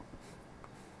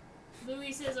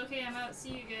 Louis says, okay, I'm out. See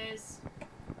you guys.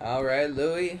 Alright,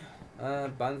 Louis.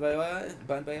 Bon voyage.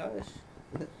 Bon voyage.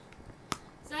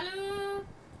 Salut!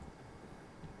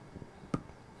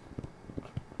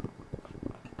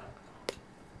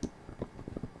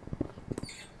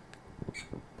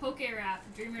 Poke rap.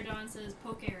 Dreamer Dawn says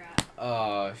poke rap.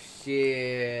 Oh,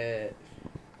 shit.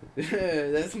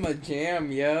 That's my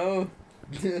jam, yo.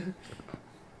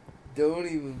 Don't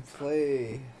even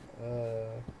play.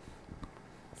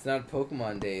 It's not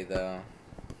Pokemon Day, though.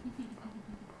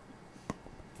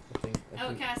 I think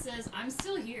Outcast says, I'm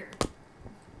still here.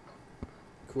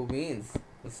 cool beans.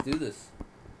 Let's do this.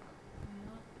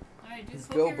 Alright, do Let's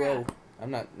the go, poke bro. rap.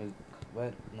 I'm not.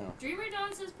 What? No. Dreamer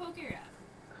Dawn says poke rap.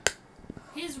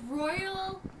 His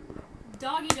royal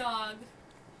doggy dog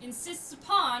insists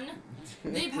upon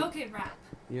the poke rap.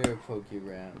 You're a Poke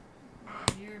Rap.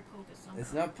 You're a poke something.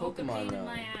 It's not Poke a Pokemon, pain in though.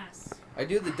 my ass. I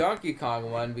do the Donkey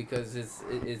Kong one because it's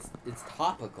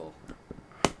topical.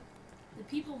 The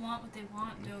people want what they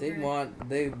want, Dover.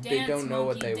 They Dance, don't know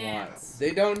what monkey, they dance. want.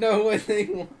 They don't know what they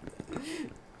want.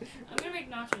 I'm gonna make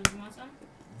nachos. You want some?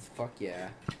 Fuck yeah.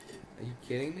 Are you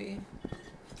kidding me?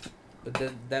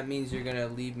 But that means you're gonna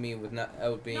leave me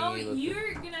without being No, able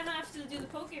you're gonna have to do the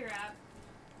poke rap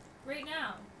right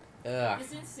now. to. Ugh.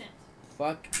 This instant.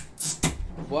 Fuck.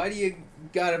 Why do you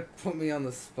gotta put me on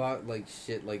the spot like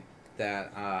shit like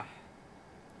that?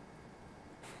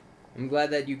 I'm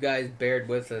glad that you guys bared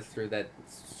with us through that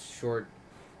short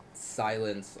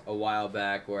silence a while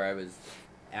back where I was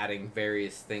adding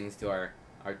various things to our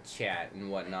chat and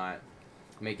whatnot.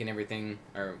 Making everything,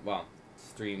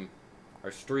 stream,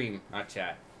 not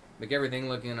chat. Make everything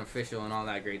looking official and all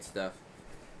that great stuff.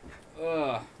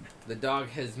 Ugh. The dog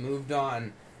has moved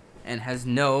on and has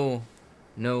no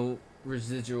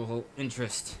residual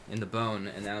interest in the bone,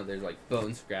 and now there's like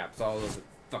bone scraps all over the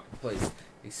fucking place.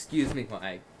 Excuse me while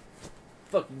I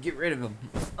fucking get rid of him.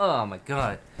 Oh my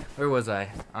god. Where was I?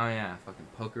 Oh yeah, fucking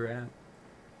poker app.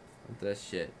 What that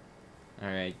shit.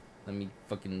 Alright, let me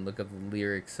fucking look up the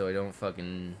lyrics so I don't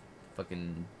fucking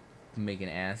make an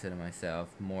ass out of myself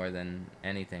more than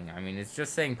anything. I mean, it's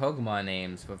just saying Pokemon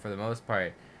names, but for the most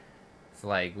part, it's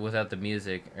like without the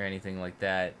music or anything like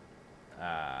that.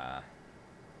 What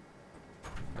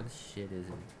the shit is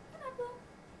it?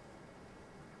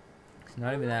 It's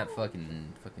not even that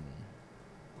fucking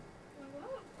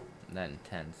that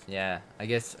intense. Yeah, I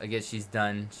guess she's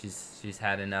done. She's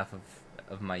had enough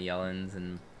of my yellings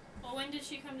and. Well, when did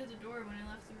she come to the door? When I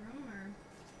left the room, or?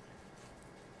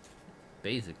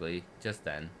 Basically, just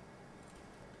then.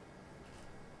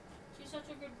 She's such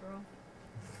a good girl.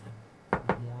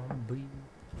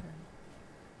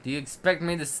 Do you expect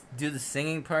me to do the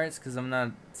singing parts? Cause I'm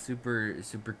not super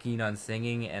keen on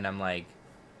singing, and I'm like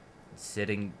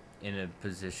sitting in a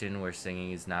position where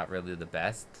singing is not really the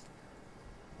best.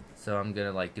 So I'm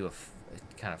gonna like do a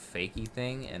kind of fakey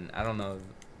thing, and I don't know.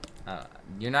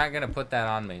 You're not gonna put that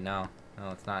on me, no,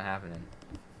 it's not happening.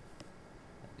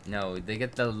 No, they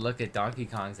get to look at Donkey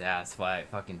Kong's ass while I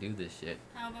fucking do this shit.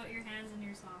 How about your hands and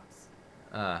your socks?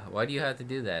 Why do you have to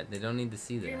do that? They don't need to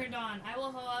see that. Dreamer Dawn, I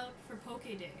will hold out for Poke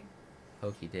Day.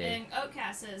 Poke Day. And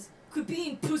Outcast says, "Quit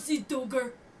being pussy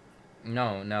dogger."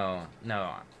 No.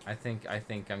 I think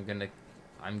I'm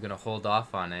gonna hold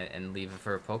off on it and leave it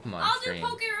for a Pokemon stream.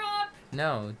 I'll do Poke Rock.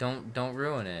 No, don't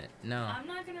ruin it. No. I'm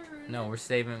not gonna ruin it. No, we're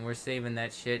saving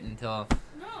that shit until.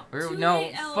 No. We're Too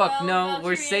late, fuck LOL. no.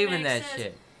 We're Valkyrian saving Max that says,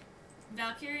 shit.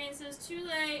 Valkyrian says, "Too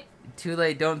late." Too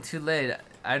late. Don't too late.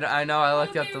 I know. I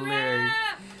looked up the Poke lyrics.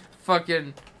 Rap.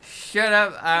 Fucking shut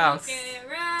up. Poke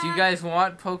Do you guys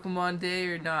want Pokemon Day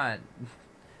or not?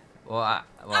 Well, I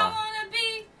wanna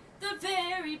be the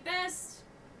very best.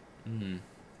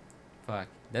 Fuck.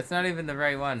 That's not even the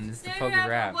right one. It's the there Poke ever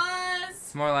Rap. was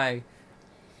It's more like.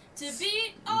 to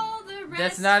beat all the rest.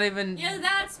 That's not even. Yeah,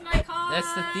 that's my cause.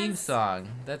 That's the theme song.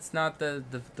 That's not the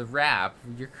rap.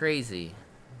 You're crazy.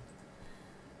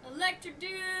 Electric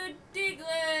Dude,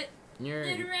 Diglett, You're.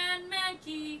 Nidoran,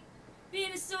 Mankey,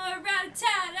 Venusaur,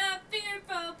 Rattata,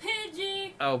 Fearful,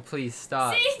 Pidgey, Oh, please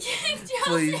stop. Seeking,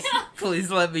 Please, Jolteon, please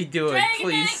let me do it. Dragonite,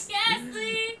 Please.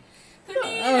 Ghastly,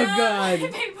 Ponyta, Oh, God.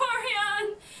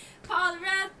 Vaporeon,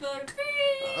 Poliwrath,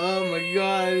 Butterfree. Oh my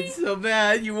god, it's so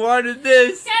bad. You wanted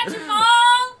this. Catch 'em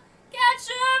all! Catch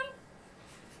 'em!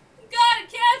 Gotta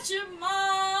catch 'em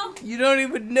all! You don't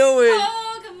even know it.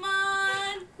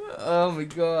 Pokemon! Oh my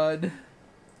god.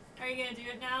 Are you gonna do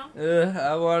it now?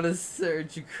 I want to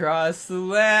search across the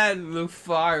land, look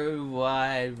far and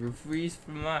wide, freeze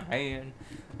from my hand,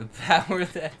 the power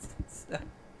that's inside.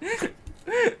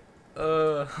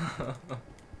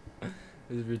 This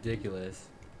is ridiculous.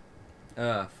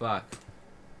 Fuck.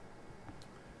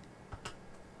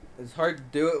 It's hard to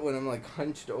do it when I'm like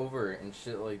hunched over and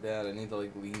shit like that. I need to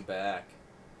like lean back.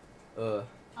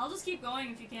 I'll just keep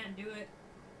going if you can't do it.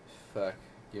 Fuck.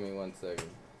 Give me 1 second.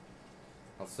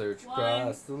 I'll search One.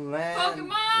 across the land.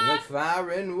 Pokemon! Look far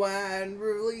and wide.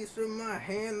 Release from my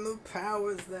hand the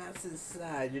powers that's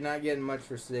inside. You're not getting much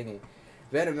for singing.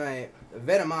 Venomoth,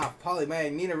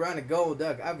 Poliwag, Nidoran,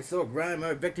 Golduck, Ivysaur,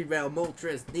 Grimer, Victreebel,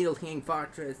 Moltres, Nidoking,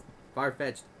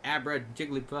 Farfetch'd, Abra,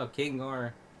 Jigglypuff,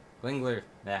 Kingor, Wingler,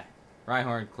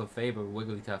 Rhyhorn, Clefable,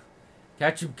 Wigglytuff.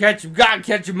 Catch 'em, gotta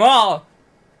catch 'em all!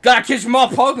 Gotta catch 'em all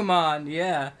Pokemon,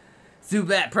 yeah.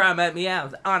 Zubat, Primeape,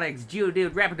 Meowth, Onix,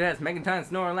 Geodude, Rapidash, Megaton,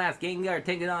 Snorlax, Gengar,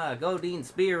 Tangela, Goldeen,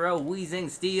 Spearow, Weezing,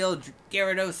 Steel,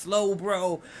 Gyarados,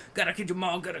 Slowbro. Gotta catch 'em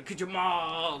all, gotta catch 'em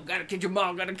all, gotta catch 'em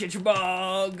all, gotta catch 'em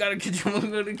all, gotta catch 'em all,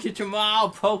 gotta catch 'em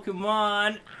all,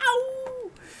 Pokemon.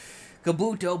 Ow!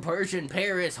 Kabuto, Persian,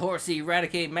 Paris, Horsey,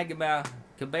 Eradicate, Megamouth,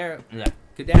 Kadabra,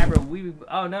 Weeping.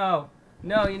 Oh no!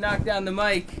 No, you knocked down the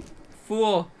mic.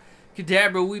 Fool.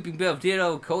 Kadabra, Weeping Bell,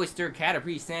 Ditto, Coaster,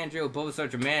 Caterpie, Sandro, Bulbasaur,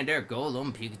 Charmander,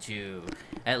 Golem, Pikachu.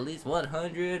 At least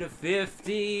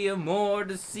 150 or more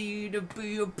to see to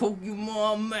be a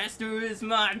Pokemon master is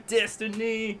my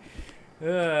destiny.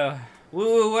 We're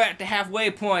at the halfway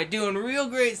point, doing real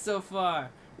great so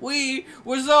far.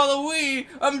 Where's all the we?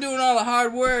 I'm doing all the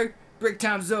hard work. Break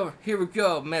time's over. Here we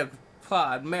go.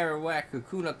 Metapod, Marowak,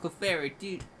 Kakuna,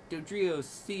 Clefairy, Dodrio,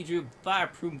 Seadrew,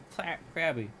 Fireproof,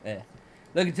 Krabby.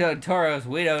 Looking to Tauros,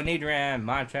 Widow, Nidoran,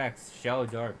 Montrax,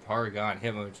 Shelldart, Porygon,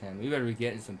 Hitmonchan. We better be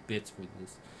getting some bits for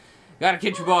this. Gotta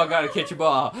catch your ball, gotta catch your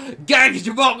ball. Gotta catch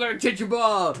your ball, gotta catch your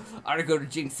ball. Oughta go to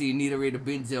Jinxie, Nidorina,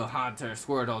 Binzil, Haunter,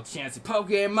 Squirtle, Chansey,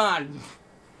 Pokemon.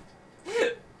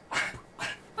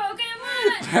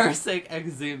 Pokemon! Parasect,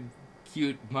 Exim,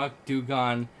 Cute, Muck,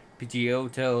 Dugong,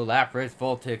 Pidgeotto, Lapras,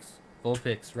 Vulpix,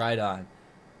 Rhydon.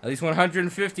 At least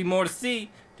 150 more to see.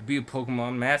 To be a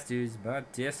Pokemon Master is my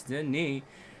destiny.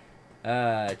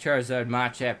 Charizard,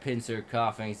 Machamp, Pinsir,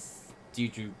 Coughing,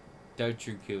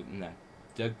 Dugtrio.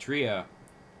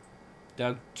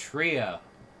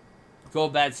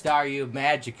 Golbat, Staryu,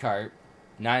 Magikarp,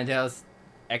 Ninetales,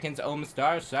 Ekans,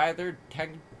 Omastar, Scyther,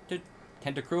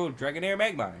 Tentacruel, Dragonair,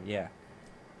 Magmar. Yeah.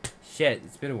 Shit,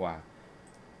 it's been a while.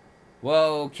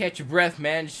 Whoa, catch your breath,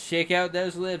 man. Shake out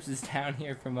those lips. It's down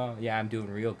here from... yeah, I'm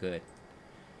doing real good.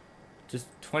 Just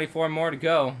 24 more to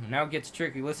go. Now it gets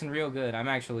tricky. Listen real good. I'm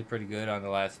actually pretty good on the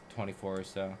last 24 or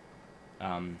so.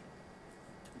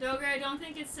 Doger, I don't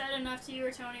think it's said enough to you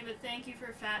or Tony, but thank you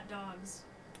for fat dogs.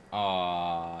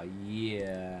 Aw,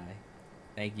 yeah.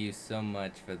 Thank you so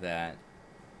much for that.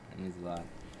 That means a lot.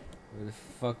 Where the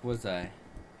fuck was I?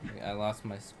 I lost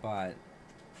my spot.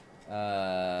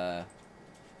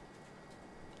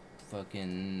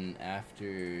 Fucking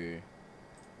after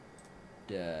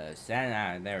the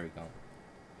Saturn. There we go.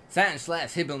 Saturn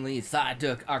Slash, Hibonleaf,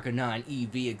 Psyduck, Arcanine,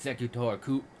 EV, Executor,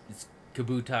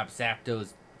 Kabutops,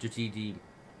 Zapdos, Dratini.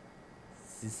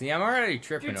 See, I'm already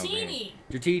tripping over here.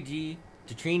 Dratini.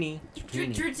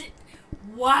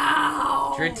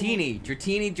 Wow! Dratini,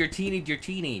 Growlithe,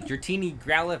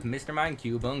 Mr. Mime,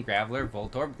 Cubone, Graveler,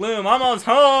 Voltorb, Gloom, almost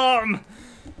home!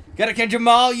 Gotta catch 'em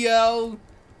all, yo!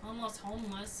 Almost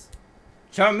homeless.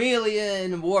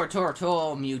 Charmeleon,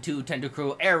 Wartortle, Mewtwo,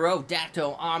 Tentacruel,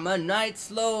 Aerodactyl, Armanite,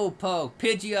 Slowpoke,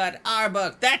 Pidgeot,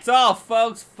 Arbok. That's all,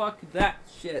 folks! Fuck that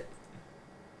shit.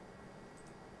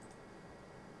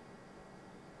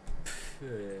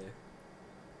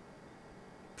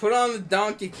 Put on the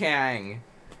Donkey Kong.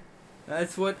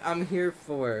 That's what I'm here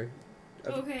for.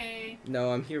 Okay.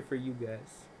 No, I'm here for you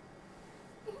guys.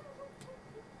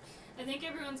 I think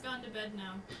everyone's gone to bed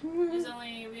now. We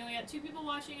only got 2 people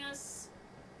watching us.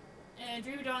 And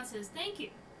Drew Dawn says, thank you.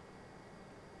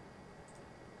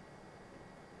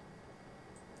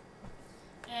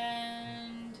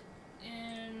 And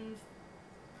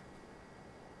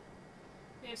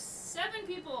we have 7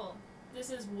 people. This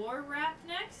is War Rap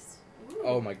next. Ooh.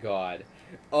 Oh my god.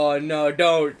 Oh no,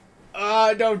 don't.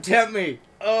 Don't tempt me.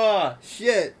 Oh,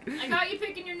 shit. I got you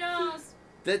picking your nose.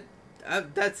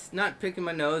 That's not picking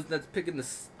my nose. That's picking the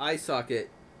eye socket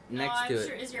next to it.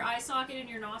 Sure. Is your eye socket in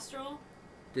your nostril?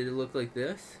 Did it look like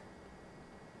this?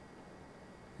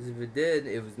 Because if it did,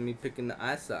 it was me picking the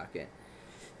eye socket.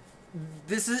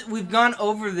 We've gone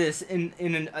over this in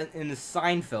a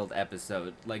Seinfeld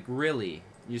episode. Like, really.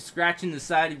 You're scratching the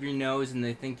side of your nose and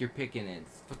they think you're picking it.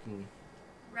 It's fucking...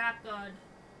 Rap God.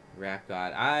 Rap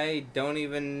God. I don't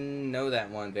even know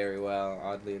that one very well,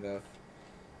 oddly enough.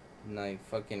 Like,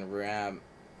 fucking rap.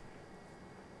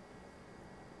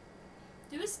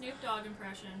 Do a Snoop Dogg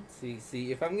impression.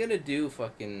 See, if I'm gonna do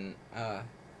fucking, now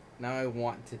I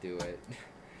want to do it.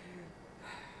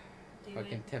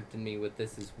 Fucking tempting me with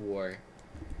This Is War.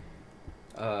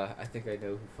 I think I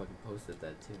know who fucking posted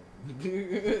that too.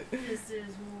 This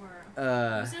is War.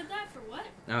 Who said that for what?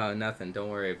 Oh, nothing. Don't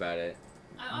worry about it.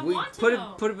 I want to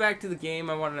know. Put it back to the game.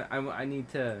 I need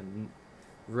to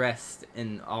rest,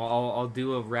 and I'll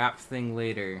do a rap thing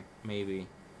later, maybe.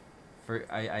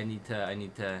 I need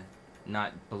to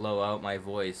not blow out my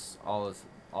voice all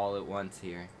at once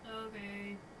here.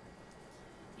 Okay.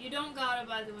 You don't gotta,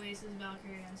 by the way, says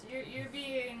Valkyrians. You're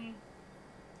being...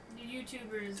 The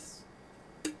YouTubers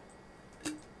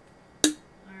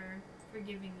are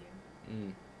forgiving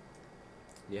you.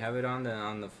 You have it on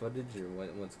the footage, or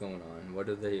what's going on? What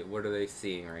are they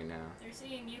seeing right now? They're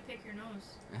seeing you pick your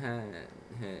nose.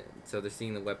 So they're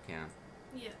seeing the webcam.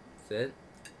 Yeah. That's it?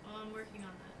 Well, I'm working on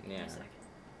that. Yeah. In a second.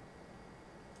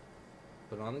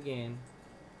 Put on the game.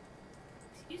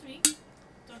 Excuse me.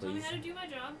 Don't tell me how to do my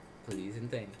job. Please and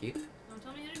thank you. Don't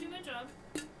tell me how to do my job.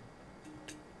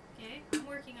 Okay, I'm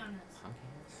working on this.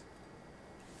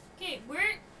 Okay,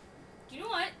 you know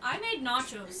what? I made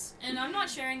nachos, and I'm not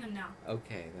sharing them now.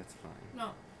 Okay, that's fine.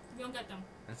 No, we don't get them.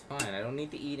 That's fine. I don't need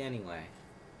to eat anyway.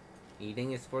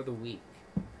 Eating is for the weak.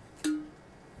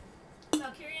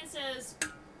 Valkyrian says,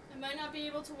 I might not be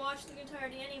able to watch the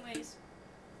entirety anyways.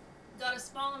 Got a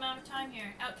small amount of time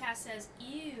here. Outcast says,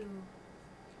 ew.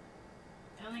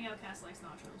 I don't think Outcast likes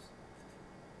nachos.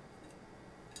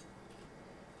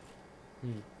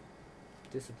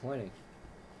 Disappointing.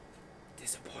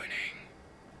 Disappointing.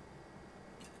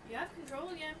 You have control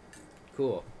again.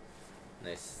 Cool.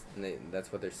 Nice.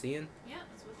 That's what they're seeing? Yeah,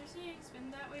 that's what they're seeing. It's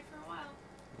been that way for a while.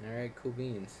 Alright, cool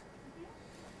beans.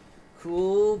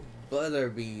 Cool butter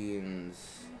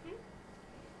beans.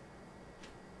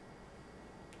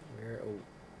 Oh,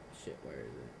 shit, where is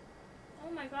it?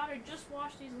 Oh my god, I just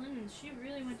washed these linens. She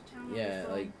really went to town on Yeah, this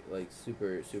phone. like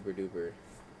super duper.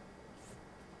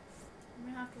 I'm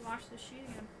gonna have to wash this sheet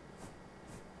again.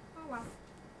 Oh well.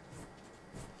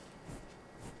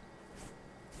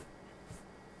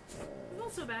 It's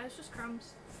not so bad, it's just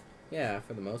crumbs. Yeah,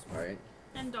 for the most part.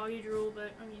 And doggy drool,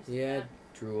 but I'm used to Yeah, that.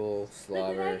 drool, Look what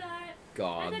I slobber, got. I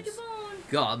gobs. got your bone.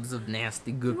 Gobs of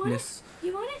nasty goodness.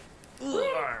 You want it?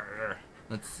 Ugh.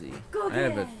 Let's see. Go I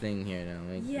have get a it. thing here now.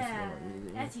 Like, Yeah,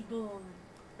 this that's your bone.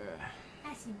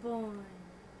 That's your bone.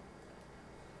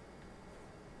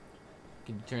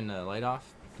 Can you turn the light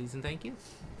off, please and thank you?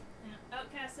 Yeah.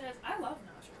 Outcast says, I love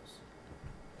nachos.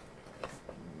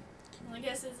 Well, I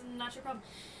guess it's not your problem.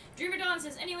 Dreamer Dawn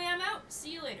says, anyway, I'm out.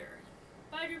 See you later.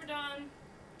 Bye, Dreamer Dawn.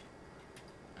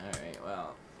 Alright,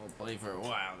 well, we'll play for a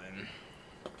while then.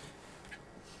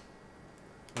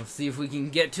 We'll see if we can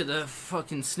get to the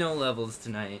fucking snow levels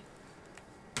tonight.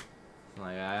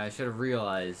 Like, I should have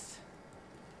realized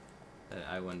that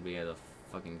I wouldn't be able to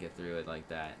fucking get through it like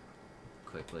that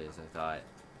quickly as I thought.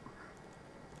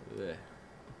 Ugh.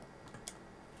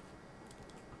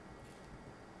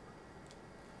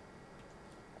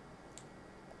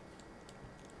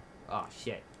 Oh,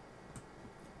 shit.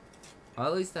 Well,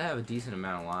 at least I have a decent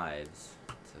amount of lives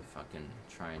to fucking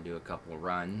try and do a couple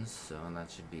runs, so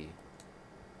that should be...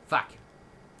 Fuck!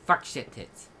 Fuck shit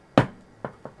tits.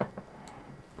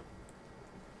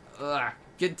 Ugh!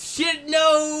 Good shit,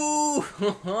 no!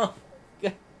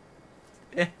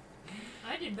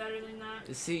 I did better than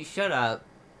that. See, shut up.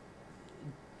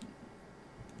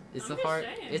 It's I'm a just hard...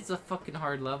 saying. It's a fucking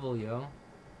hard level, yo.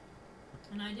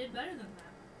 And I did better than that.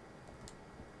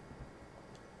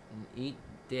 And eat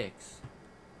dicks.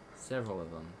 Several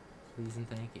of them. Please and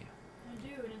thank you. I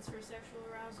do, and it's for sexual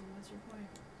arousal. What's your point?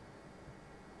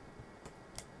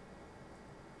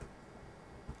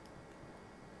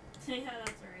 Yeah,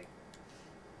 that's right.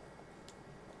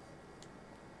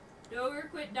 Doger,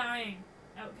 quit dying.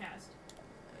 Outcast.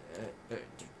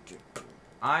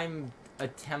 I'm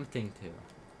attempting to.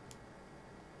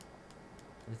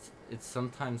 It's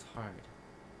sometimes hard.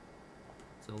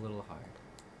 It's a little hard.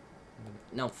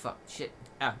 No, fuck, shit.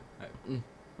 Ah.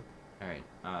 Alright,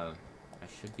 I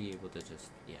should be able to just...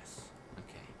 Yes.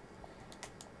 Okay.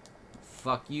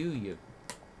 Fuck you, you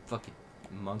fucking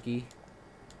monkey.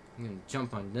 I'm gonna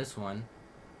jump on this one.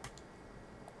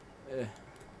 Alright.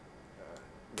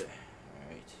 I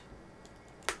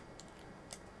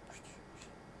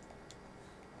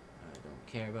don't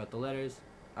care about the letters.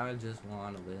 I just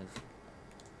want to live.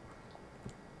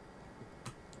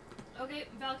 Okay,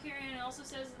 Valkyrian also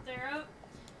says that they're out.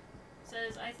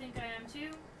 Says, I think I am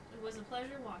too. It was a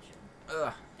pleasure watching.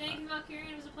 Ugh. Thank you,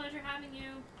 Valkyrian. It was a pleasure having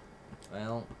you.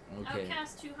 Well, okay.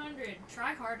 Outcast 200.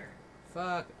 Try harder.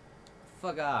 Fuck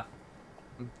off.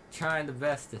 I'm trying the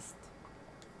bestest.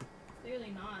 Clearly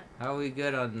not. How are we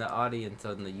good on the audience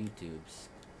on the YouTubes?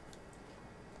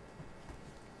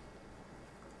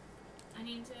 I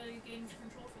need to gain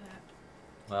control for that.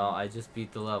 Well, I just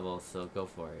beat the level, so go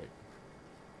for it.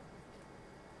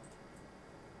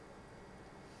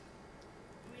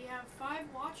 We have 5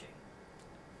 watching.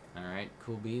 Alright,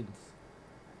 cool beans.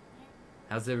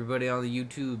 How's everybody on the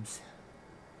YouTubes?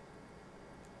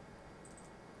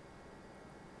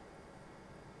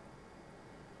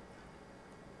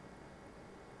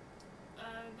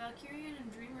 Valkyrian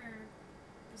and Dreamer,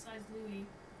 besides Louis,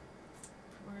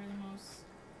 were the most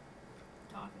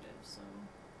talkative, so I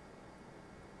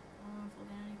don't know if we'll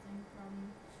get anything from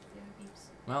the other peeps.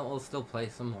 Well, we'll still play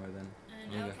some more then.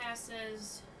 And Okay. Outcast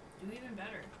says, do even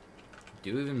better.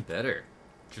 Do even better.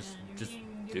 Just You're do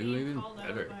being even called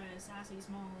better. out by a sassy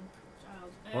small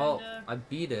child. And, Well, I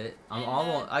beat it. I'm and,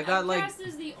 almost. I got like. Outcast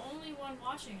is the only one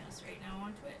watching us right now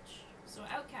on Twitch. So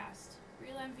Outcast,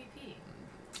 real MVP.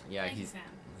 Yeah, Thank you, he's. fam.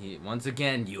 He once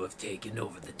again. You have taken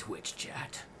over the Twitch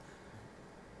chat.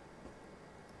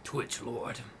 Twitch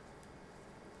Lord.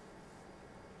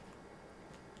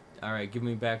 All right, give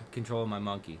me back control of my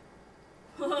monkey.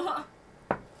 Some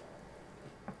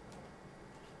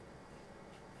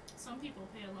people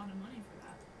pay a lot of money for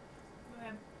that. Go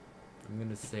ahead. I'm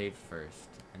gonna save first,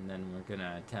 and then we're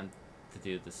gonna attempt to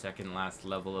do the second last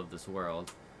level of this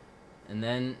world, and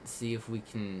then see if we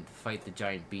can fight the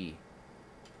giant bee.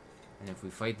 And if we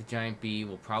fight the giant bee,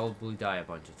 we'll probably die a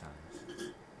bunch of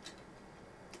times.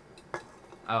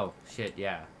 Oh, shit,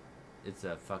 yeah. It's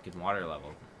a fucking water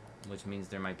level, which means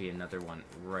there might be another one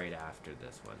right after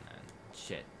this one then.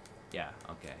 Shit. Yeah,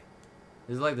 okay.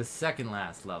 This is like the second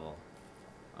last level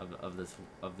of this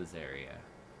area.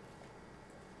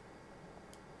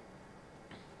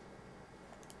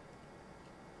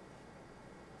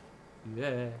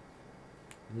 Yeah.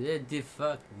 Yeah, the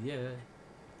fuck, yeah.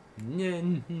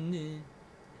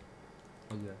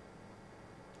 Okay.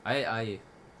 I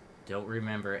don't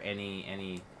remember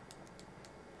any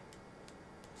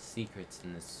secrets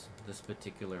in this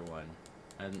particular one.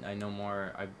 I know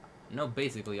more. I know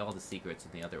basically all the secrets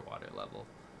in the other water level.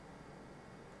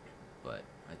 But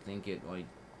I think it might.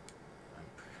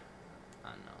 I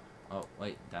don't know. Oh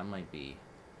wait, that might be.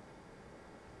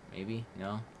 Maybe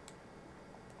no.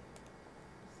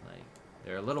 It's like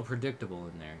they're a little predictable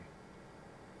in their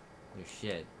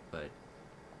shit, but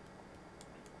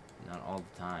not all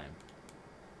the time.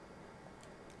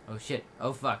 Oh shit!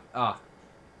 Oh fuck! Ah,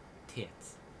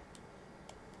 tits.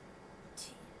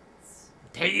 Tits.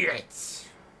 Titties.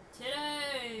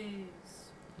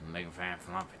 Big fan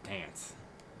floppy tits.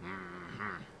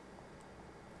 Mm-hmm.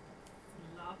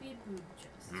 Floppy boob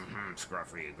chest. Mm-hmm.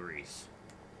 Scruffy agrees.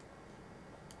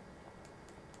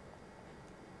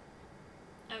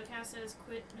 Outcast says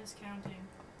quit miscounting.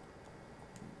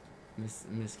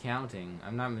 Miscounting?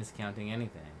 I'm not miscounting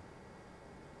anything.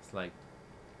 It's like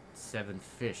 7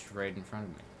 fish right in front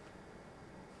of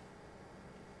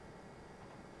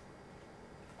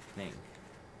me. I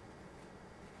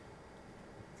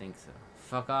think so.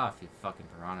 Fuck off, you fucking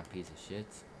piranha piece of shit.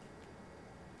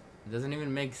 It doesn't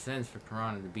even make sense for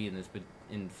piranha to be in this, but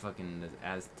in fucking this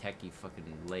Aztec-y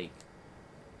fucking lake.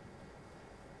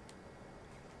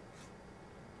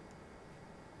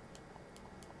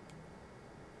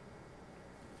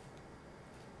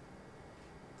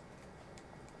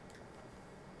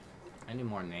 I need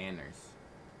more nanners.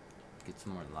 Get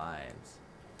some more lives.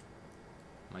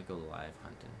 Might go live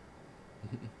hunting.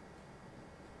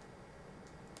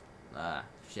 Ah,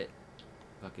 shit.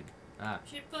 Fucking. Ah.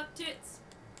 Shit, fuck tits.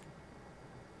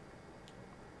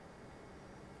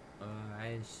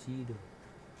 I see them.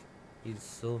 He's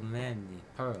so many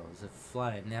pearls are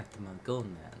flying after my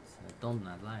gonads. I do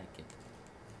not like it.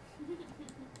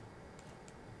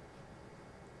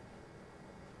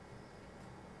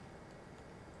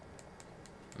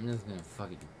 I'm just gonna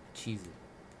fucking cheese it.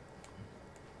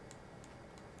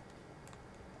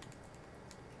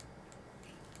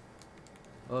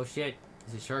 Oh shit!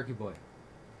 It's a Sharky boy.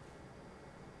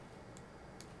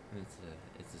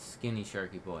 It's a skinny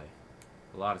Sharky boy.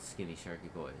 A lot of skinny Sharky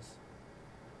boys.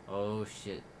 Oh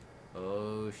shit!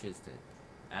 Oh shit!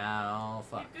 Ow!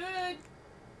 Fuck! You're good.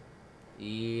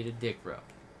 Eat a dick, bro.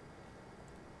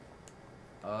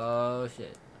 Oh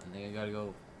shit! I think I gotta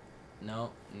go.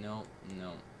 No, no, no.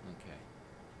 Okay.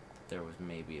 There was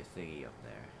maybe a thingy up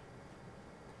there.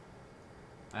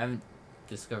 I haven't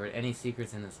discovered any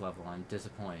secrets in this level. I'm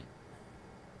disappointed.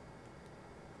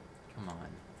 Come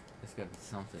on. There's gotta be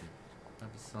something.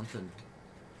 Gotta be something.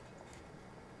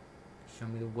 Show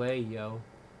me the way, yo.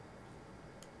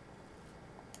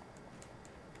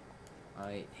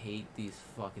 I hate these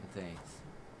fucking things.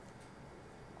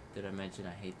 Did I mention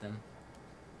I hate them?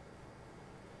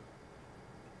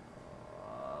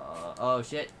 Oh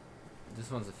shit! This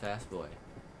one's a fast boy.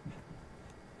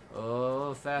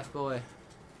 Oh, fast boy.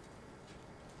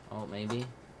 Oh, maybe?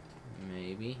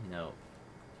 Maybe? No.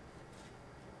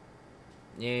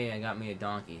 Yeah, I got me a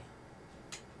donkey.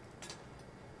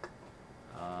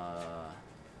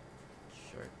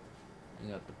 Shark. I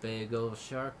got the big old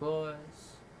shark boys.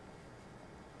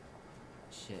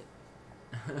 Shit.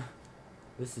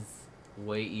 This is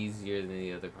way easier than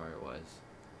the other part was.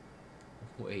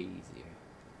 Way easier.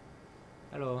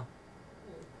 Hello.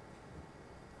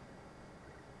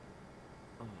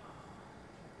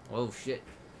 Oh shit.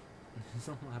 There's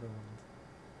a lot of ones.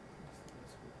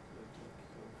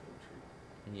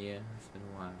 Yeah, it's been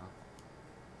a while.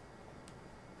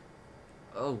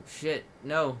 Oh shit.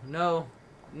 No, no.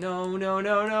 No, no,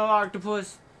 no, no,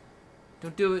 octopus.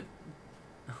 Don't do it.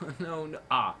 No, no.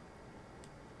 Ah.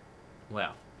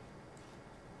 Well.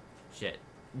 Shit.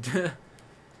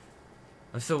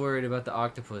 I'm so worried about the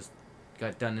octopus.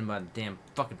 Got done in by the damn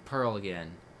fucking pearl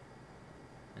again.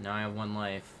 And now I have 1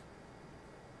 life.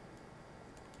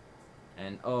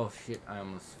 And oh shit, I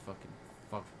almost fucking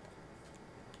fuck.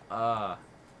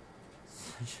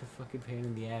 Such a fucking pain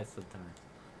in the ass sometimes.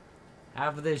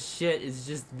 Half of this shit is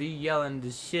just me yelling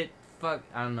this shit. Fuck.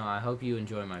 I don't know. I hope you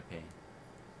enjoy my pain.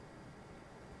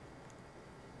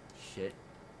 Shit.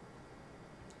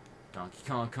 Donkey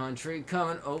Kong Country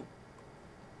coming. Oh.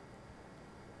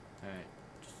 Alright.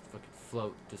 Just fucking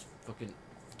float. Just fucking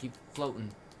keep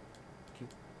floating. Keep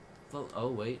float. Oh,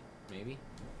 wait. Maybe.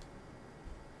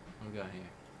 What we got here?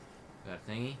 Got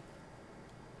a thingy?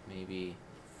 Maybe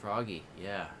froggy.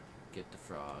 Yeah. Get the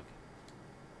frog.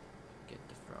 Get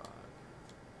the frog.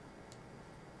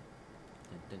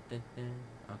 Dun, dun, dun, dun.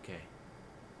 Okay.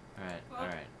 Alright, Well,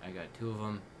 alright. I got 2 of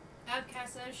them.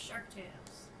 Outcast says shark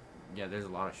tails. Yeah, there's a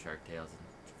lot of shark tails. And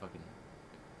fucking.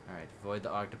 Alright, avoid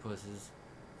the octopuses.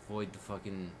 Avoid the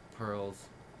fucking pearls.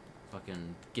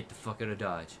 Fucking get the fuck out of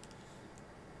Dodge.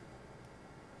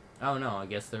 Oh no, I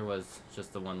guess there was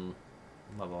just the one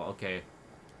level. Okay.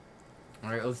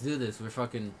 Alright, let's do this. We're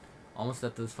fucking almost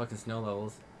at those fucking snow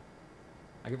levels.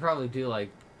 I could probably do like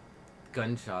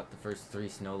gunshot the first 3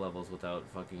 snow levels without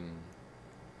fucking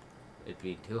it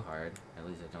being too hard. At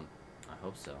least I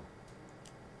hope so.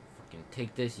 Fucking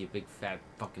take this, you big fat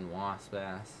fucking wasp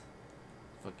ass.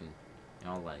 Fucking, you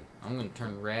know, like, I'm gonna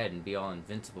turn red and be all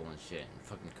invincible and shit and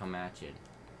fucking come at you.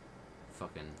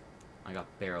 Fucking, I got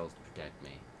barrels to protect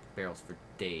me. Barrels for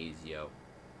days, yo.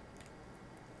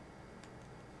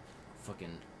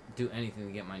 Fucking do anything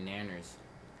to get my nanners.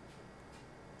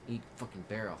 Eat fucking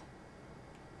barrel.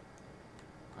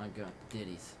 I got the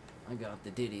ditties. I got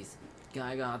the ditties.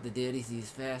 I got the ditties. He's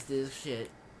fast as shit.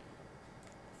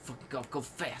 Fucking go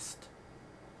fast.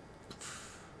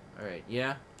 Alright,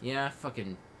 yeah? Yeah,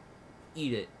 fucking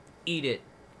eat it. Eat it.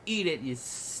 Eat it, you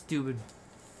stupid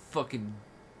fucking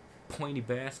pointy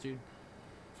bastard.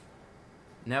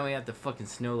 Now we have the fucking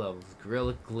snow levels.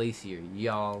 Gorilla Glacier,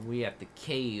 y'all. We have the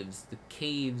caves. The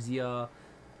caves, y'all.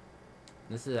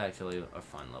 This is actually a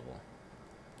fun level.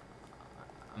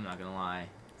 I'm not gonna lie.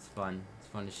 It's fun. It's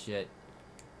fun as shit.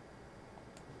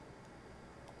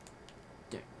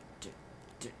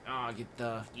 Oh, get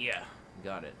the... Yeah.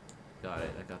 Got it. Got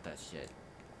it. I got that shit.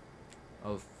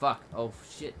 Oh, fuck. Oh,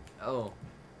 shit. Oh.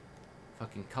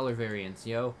 Fucking color variants,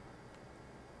 yo.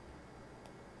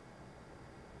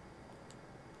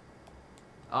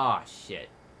 Aw, shit.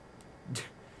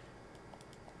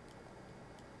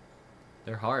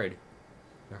 They're hard.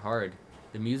 They're hard.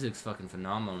 The music's fucking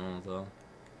phenomenal, though.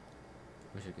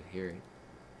 Wish I could hear it.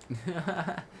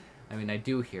 I mean, I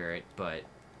do hear it, but...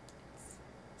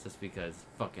 It's just because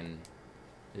fucking...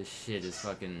 This shit is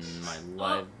fucking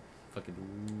my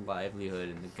fucking livelihood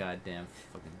and the goddamn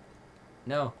fucking...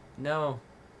 No! No!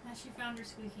 Yeah, she found her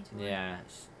squeaky toy. Yeah.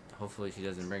 Hopefully she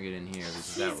doesn't bring it in here because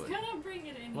She's that would... gonna bring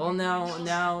it in Well, here.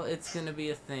 now it's gonna be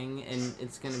a thing, and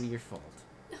it's gonna be your fault.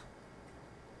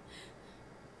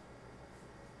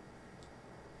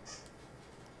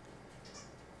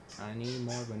 I need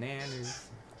more bananas,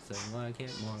 so I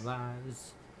get more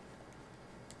lives.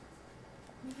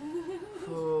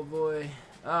 Oh boy.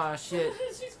 Ah, shit.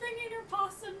 She's bringing her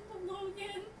possum from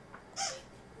Logan.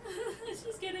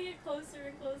 She's getting it closer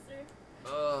and closer.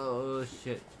 Oh,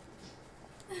 shit.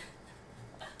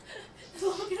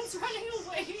 Logan's running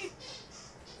away.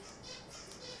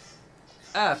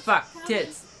 Ah, fuck.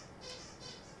 Tits.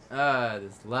 Ah,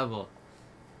 this level.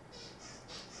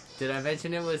 Did I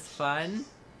mention it was fun?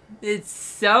 It's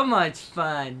so much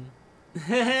fun.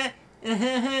 I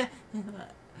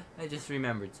just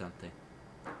remembered something.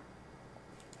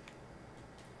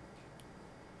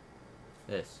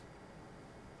 This.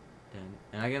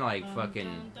 And I can like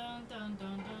fucking...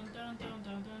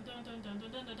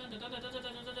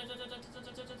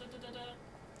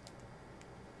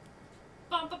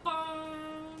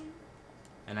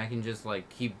 And I can just like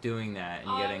keep doing that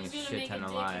and getting a shit ton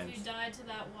of lives. If you died to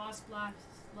that wasp black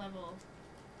level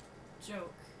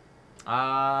joke.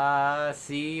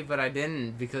 See, but I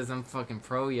didn't because I'm fucking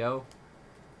pro, yo.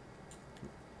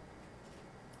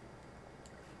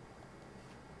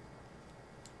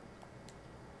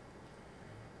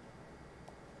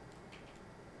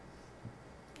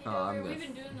 Hey, Dover, we've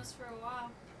been doing this for a while.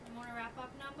 You want to wrap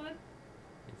up now, bud?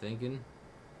 You thinking?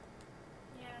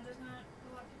 Yeah, there's not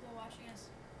a lot of people watching us.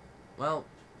 Well,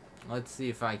 let's see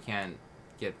if I can't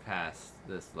get past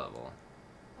this level.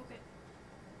 Okay.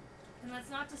 And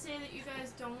that's not to say that you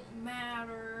guys don't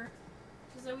matter.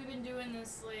 Just that we've been doing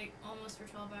this like almost for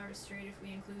 12 hours straight if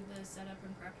we include the setup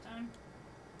and prep time.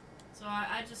 So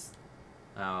I just...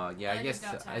 Oh, yeah, I guess,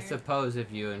 I suppose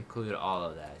if you include all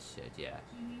of that shit, yeah.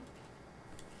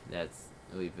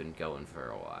 We've been going for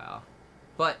a while.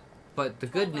 But the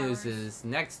good news is,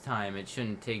 next time it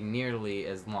shouldn't take nearly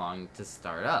as long to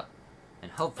start up.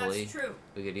 And hopefully, that's true.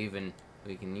 we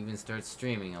can even start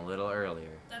streaming a little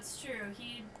earlier. That's true.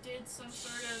 He did some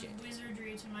sort of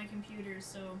wizardry to my computer,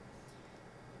 so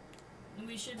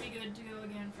we should be good to go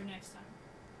again for next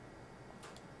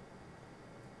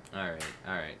time.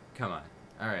 Alright, come on.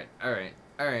 Alright.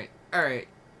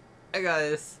 I got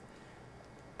this.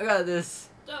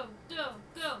 Go.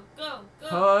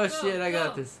 Oh shit, I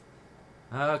got this.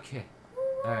 Okay.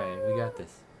 Alright, we got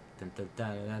this.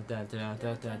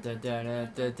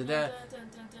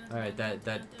 Alright,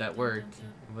 that worked.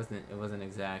 It wasn't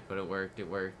exact, but it worked.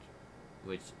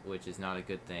 Which is not a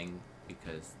good thing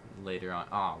because later on...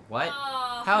 Oh, what?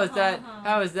 How is that?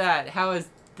 How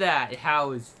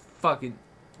is fucking...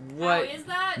 What? How is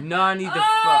that? Nani the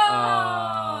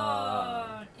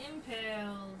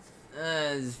Impaled.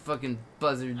 This fucking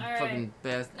buzzard, All right. fucking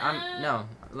bastard. No,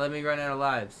 let me run out of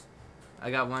lives.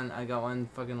 I got one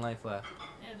fucking life left.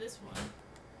 Yeah, this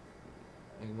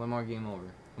one. One more game over.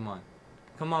 Come on.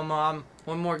 Come on, Mom.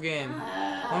 One more game.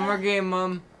 One more game,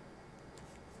 Mom.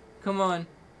 Come on.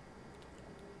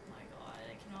 My God,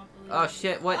 I cannot believe. Oh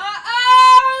shit! What?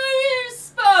 Oh, you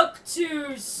spoke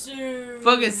too soon.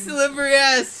 Fucking slippery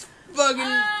ass.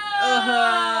 Fucking.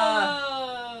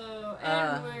 Oh,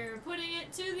 and we're putting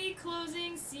it to the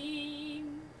closing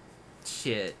scene.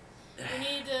 Shit. We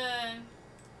need to.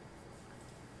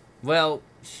 Well,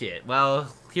 shit.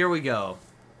 Well, here we go.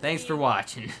 Thanks for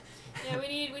watching. Yeah, we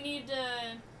need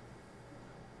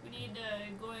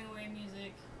going away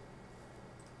music.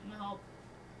 I'm gonna help.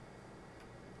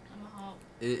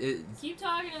 Keep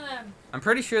talking to them. I'm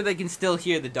pretty sure they can still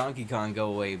hear the Donkey Kong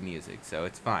Go Away music, so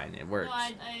it's fine. It works. No,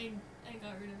 I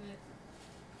got rid of it.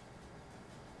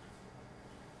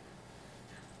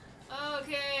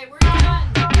 Okay, we're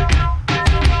done.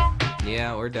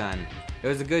 Yeah, we're done. It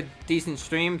was a good, decent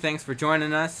stream. Thanks for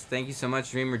joining us. Thank you so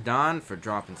much, Dreamer Don, for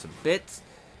dropping some bits.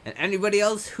 And anybody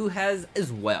else who has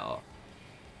as well.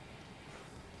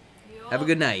 Have a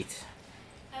good night.